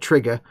holding a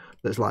trigger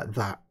that's like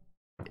that.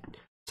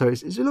 So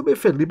it's a little bit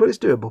fiddly, but it's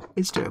doable.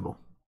 It's doable.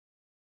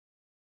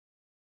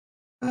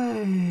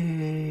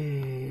 Hey.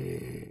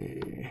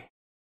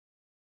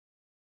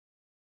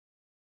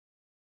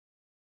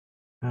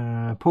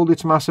 Paul Di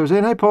Tommaso's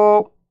in. Hey,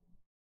 Paul.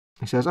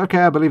 He says, okay,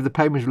 I believe the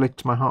pain was related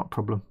to my heart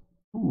problem.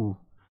 Ooh.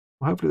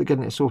 Well, hopefully they're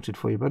getting it sorted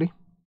for you, buddy.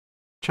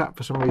 Chat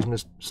for some reason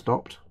has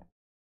stopped.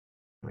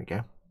 There we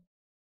go.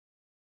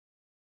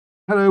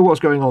 Hello, what's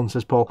going on,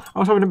 says Paul. I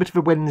was having a bit of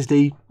a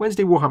Wednesday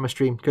Warhammer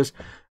stream because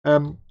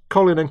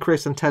Colin and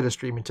Chris and Ted are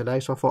streaming today,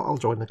 so I thought I'll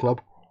join the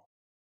club.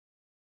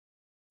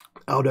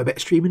 I'll do a bit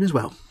of streaming as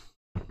well.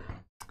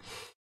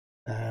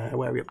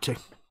 Where are we up to?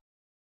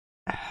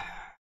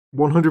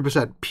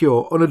 100%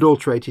 pure,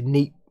 unadulterated,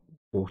 neat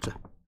water.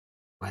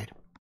 Right.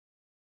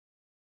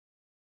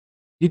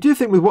 You do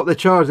think with what they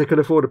charge they could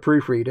afford a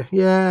proofreader?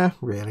 Yeah,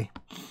 really.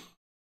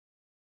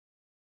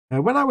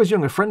 When I was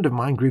young, a friend of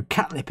mine grew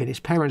catnip in his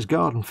parents'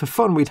 garden. For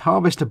fun, we'd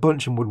harvest a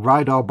bunch and would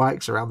ride our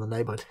bikes around the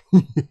neighbourhood.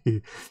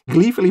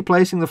 Gleefully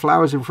placing the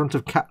flowers in front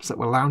of cats that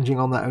were lounging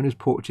on their owners'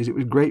 porches. It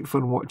was great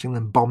fun watching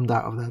them bombed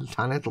out of their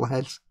tiny little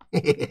heads.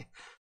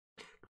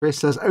 Chris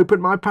says,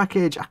 open my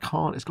package. I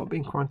can't. It's got to be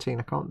in quarantine.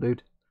 I can't,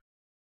 dude.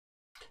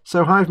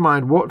 So, Hive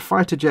Mind, what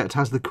fighter jet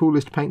has the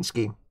coolest paint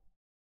scheme?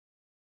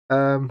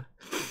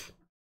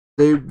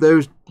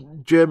 Those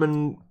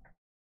German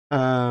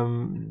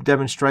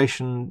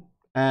demonstration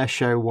air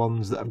show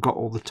ones that have got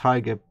all the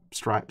tiger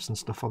stripes and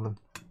stuff on them.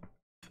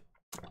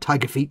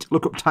 Tiger feet.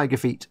 Look up tiger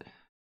feet. I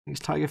think it's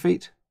tiger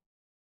feet.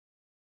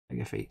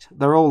 Tiger feet.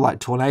 They're all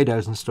like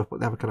tornadoes and stuff, but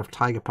they have a kind of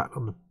tiger pattern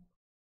on them.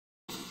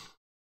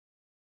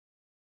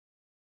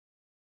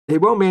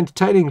 It won't be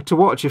entertaining to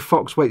watch if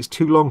Fox waits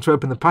too long to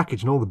open the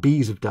package and all the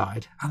bees have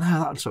died. I know,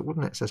 that'd suck,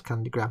 wouldn't it? Says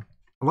Candygram.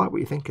 I like what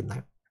you're thinking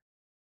though.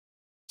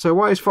 So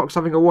why is Fox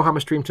having a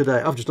Warhammer stream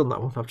today? I've just done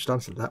that one. I've just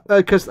answered that.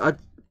 Because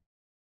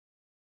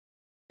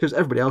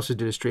everybody else is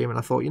doing a stream, and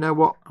I thought, you know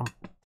what, I'm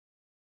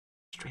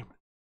streaming.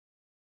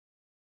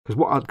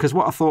 Because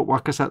what I thought,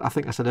 like I said, I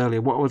think I said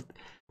earlier,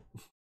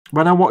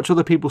 when I watch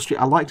other people stream,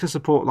 I like to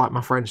support like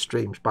my friends'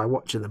 streams by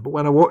watching them. But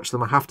when I watch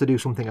them, I have to do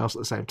something else at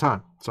the same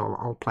time. So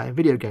I'll play a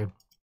video game.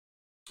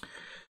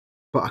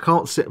 But I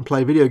can't sit and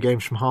play video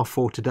games from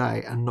 4:30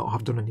 today and not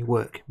have done any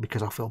work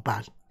because I feel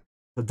bad.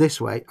 But this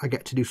way, I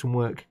get to do some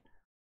work,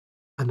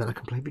 and then I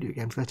can play video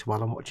games later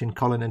while I'm watching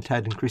Colin and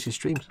Ted and Chris's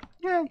streams.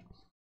 Yay!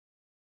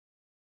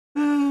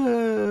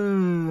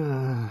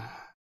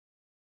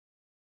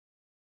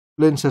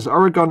 Lynn says,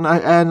 Oregon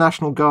Air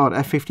National Guard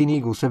F-15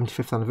 Eagle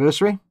 75th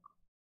anniversary.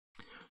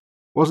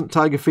 Wasn't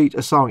Tiger Feet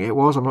a song? It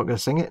was. I'm not going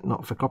to sing it.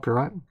 Not for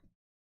copyright.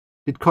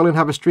 Did Colin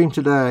have a stream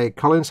today?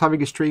 Colin's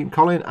having a stream.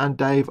 Colin and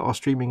Dave are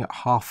streaming at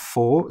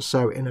 4:30.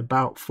 So in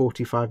about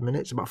 45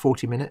 minutes, about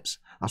 40 minutes.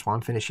 That's why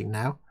I'm finishing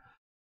now.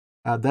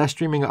 They're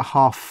streaming at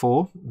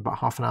 4:30, about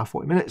half an hour,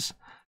 40 minutes.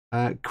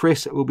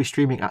 Chris will be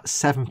streaming at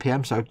 7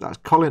 PM. So that's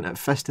Colin at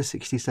Festa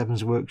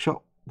 67's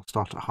workshop. We'll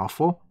start at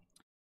 4:30.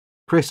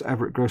 Chris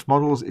over at Gross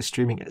Models is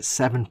streaming at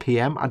 7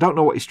 PM. I don't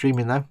know what he's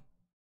streaming though.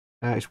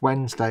 It's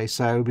Wednesday,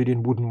 so we'll be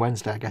doing Wooden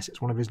Wednesday. I guess it's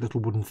one of his little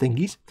wooden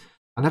thingies.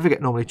 I never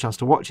get normally a chance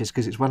to watch this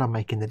because it's when I'm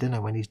making the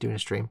dinner when he's doing a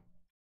stream.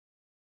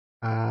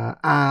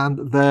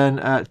 And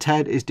then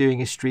Ted is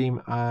doing a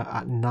stream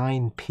at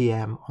 9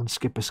 PM on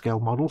Skipper Scale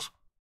Models.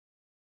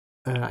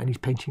 And he's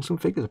painting some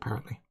figures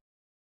apparently.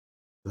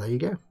 So there you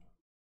go.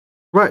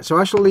 Right, so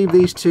I shall leave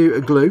these to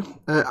a glue.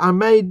 I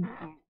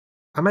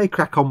may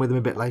crack on with them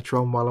a bit later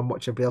on while I'm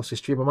watching everybody else's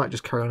stream. I might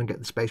just carry on and get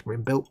the Space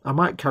Marine built. I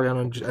might carry on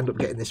and just end up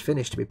getting this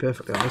finished, to be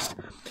perfectly honest.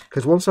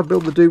 Because once I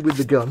build the dude with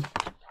the gun,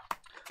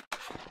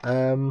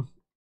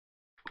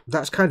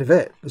 that's kind of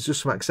it. There's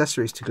just some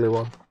accessories to glue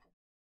on.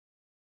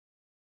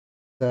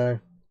 So,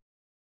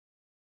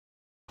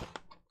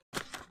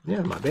 yeah,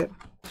 that might be it.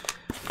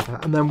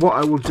 And then what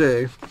I will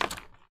do,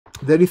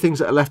 the only things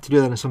that are left to do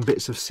then are some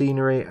bits of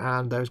scenery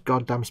and those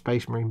goddamn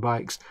Space Marine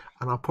bikes,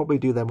 and I'll probably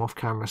do them off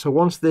camera. So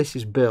once this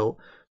is built,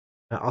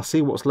 I'll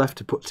see what's left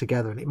to put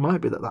together, and it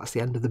might be that that's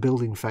the end of the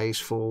building phase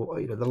for,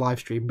 you know, the live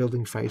stream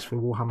building phase for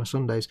Warhammer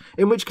Sundays,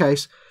 in which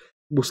case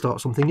we'll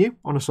start something new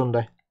on a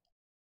Sunday.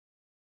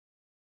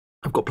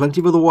 I've got plenty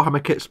of other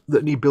Warhammer kits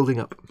that need building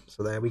up,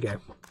 so there we go.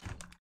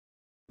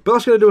 But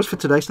that's going to do us for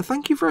today, so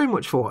thank you very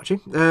much for watching.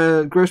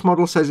 Gross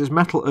Model says it's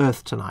Metal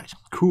Earth tonight.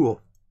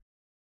 Cool.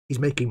 He's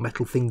making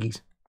metal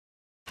thingies.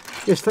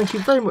 Yes, thank you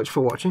very much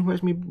for watching.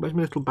 Where's my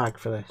little bag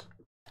for this?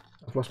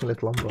 I've lost my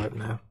little envelope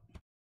now.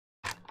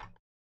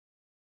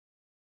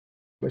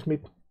 Where's my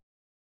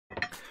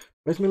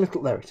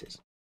little... There it is.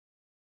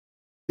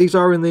 These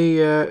are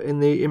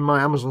in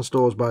my Amazon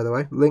stores, by the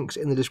way. Links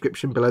in the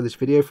description below this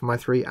video for my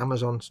 3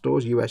 Amazon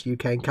stores, US,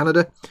 UK, and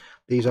Canada.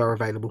 These are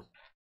available.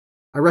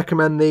 I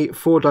recommend the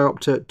 4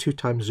 diopter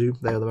 2x zoom.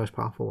 They are the most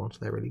powerful ones.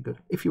 They're really good.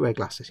 If you wear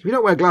glasses. If you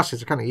don't wear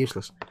glasses, they're kind of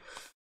useless.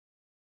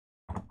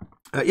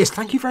 Yes,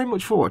 thank you very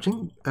much for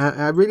watching.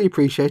 I really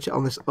appreciate it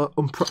on this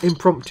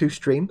impromptu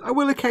stream. I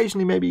will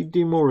occasionally maybe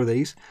do more of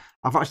these.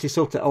 I've actually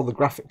sorted out all the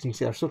graphics. You can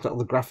see I've sorted out all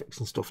the graphics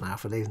and stuff now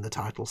for these in the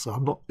title.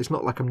 So it's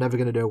not like I'm never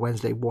going to do a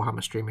Wednesday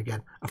Warhammer stream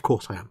again. Of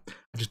course I am.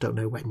 I just don't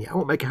know when yet. I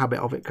won't make a habit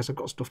of it because I've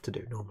got stuff to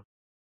do normally.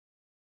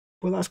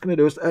 Well, that's going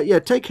to do us. Yeah,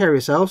 take care of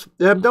yourselves.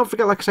 Don't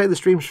forget, like I say, the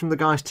streams from the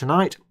guys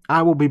tonight.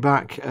 I will be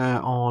back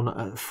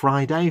on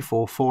Friday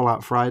for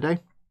Fallout Friday.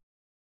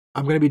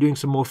 I'm going to be doing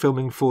some more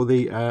filming for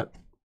the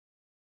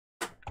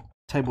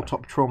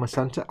Tabletop Trauma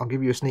Centre. I'll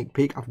give you a sneak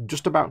peek. I'm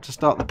just about to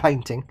start the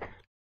painting.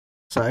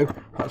 So,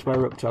 that's where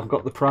we're up to. I've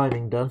got the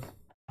priming done.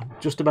 I'm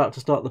just about to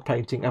start the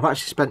painting. I've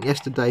actually spent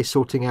yesterday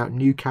sorting out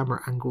new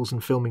camera angles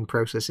and filming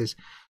processes.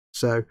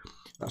 So,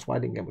 that's why I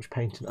didn't get much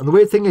painting. And the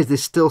weird thing is,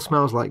 this still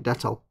smells like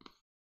Dettol.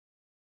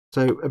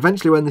 So,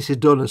 eventually when this is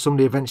done and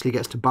somebody eventually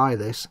gets to buy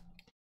this,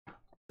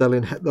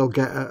 they'll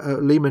get a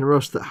Lehman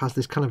Rust that has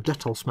this kind of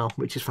Dettol smell,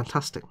 which is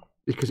fantastic.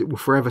 Because it will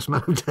forever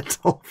smell of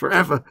Dettol.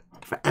 Forever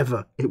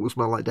it will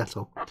smell like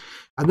Dettol.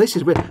 And this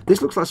is weird.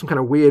 This looks like some kind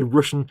of weird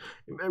Russian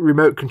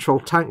remote control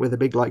tank with a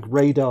big like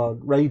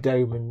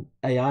radome and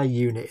AI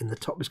unit in the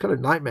top. It's kind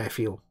of nightmare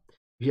fuel.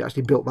 You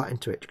actually built that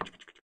into it.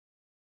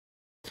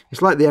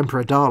 It's like the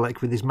Emperor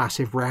Dalek with his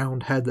massive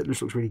round head that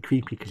just looks really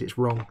creepy because it's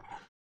wrong.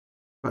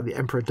 Like the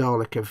Emperor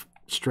Dalek of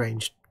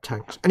strange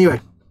tanks.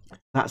 Anyway,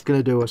 that's going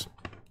to do us.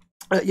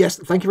 Yes,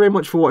 thank you very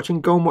much for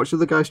watching. Go and watch the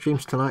other guys'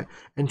 streams tonight.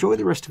 Enjoy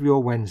the rest of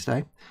your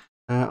Wednesday.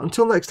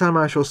 Until next time,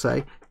 I shall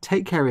say,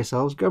 take care of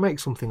yourselves. Go make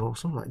something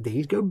awesome like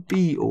these. Go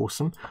be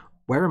awesome.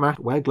 Wear a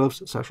mask, wear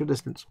gloves, social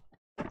distance.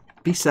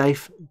 Be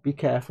safe, be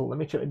careful. Let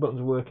me check my buttons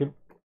are working.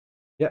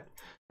 Yep.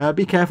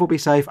 Be careful, be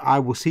safe. I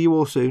will see you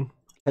all soon.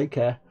 Take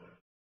care.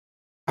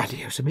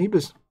 Adios,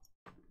 amoebas.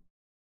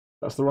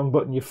 That's the wrong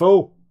button, you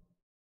fool.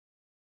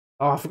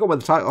 Oh, I forgot where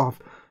the title.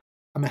 Oh,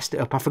 I messed it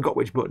up. I forgot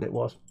which button it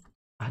was.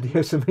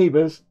 Adios,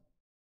 amoebas.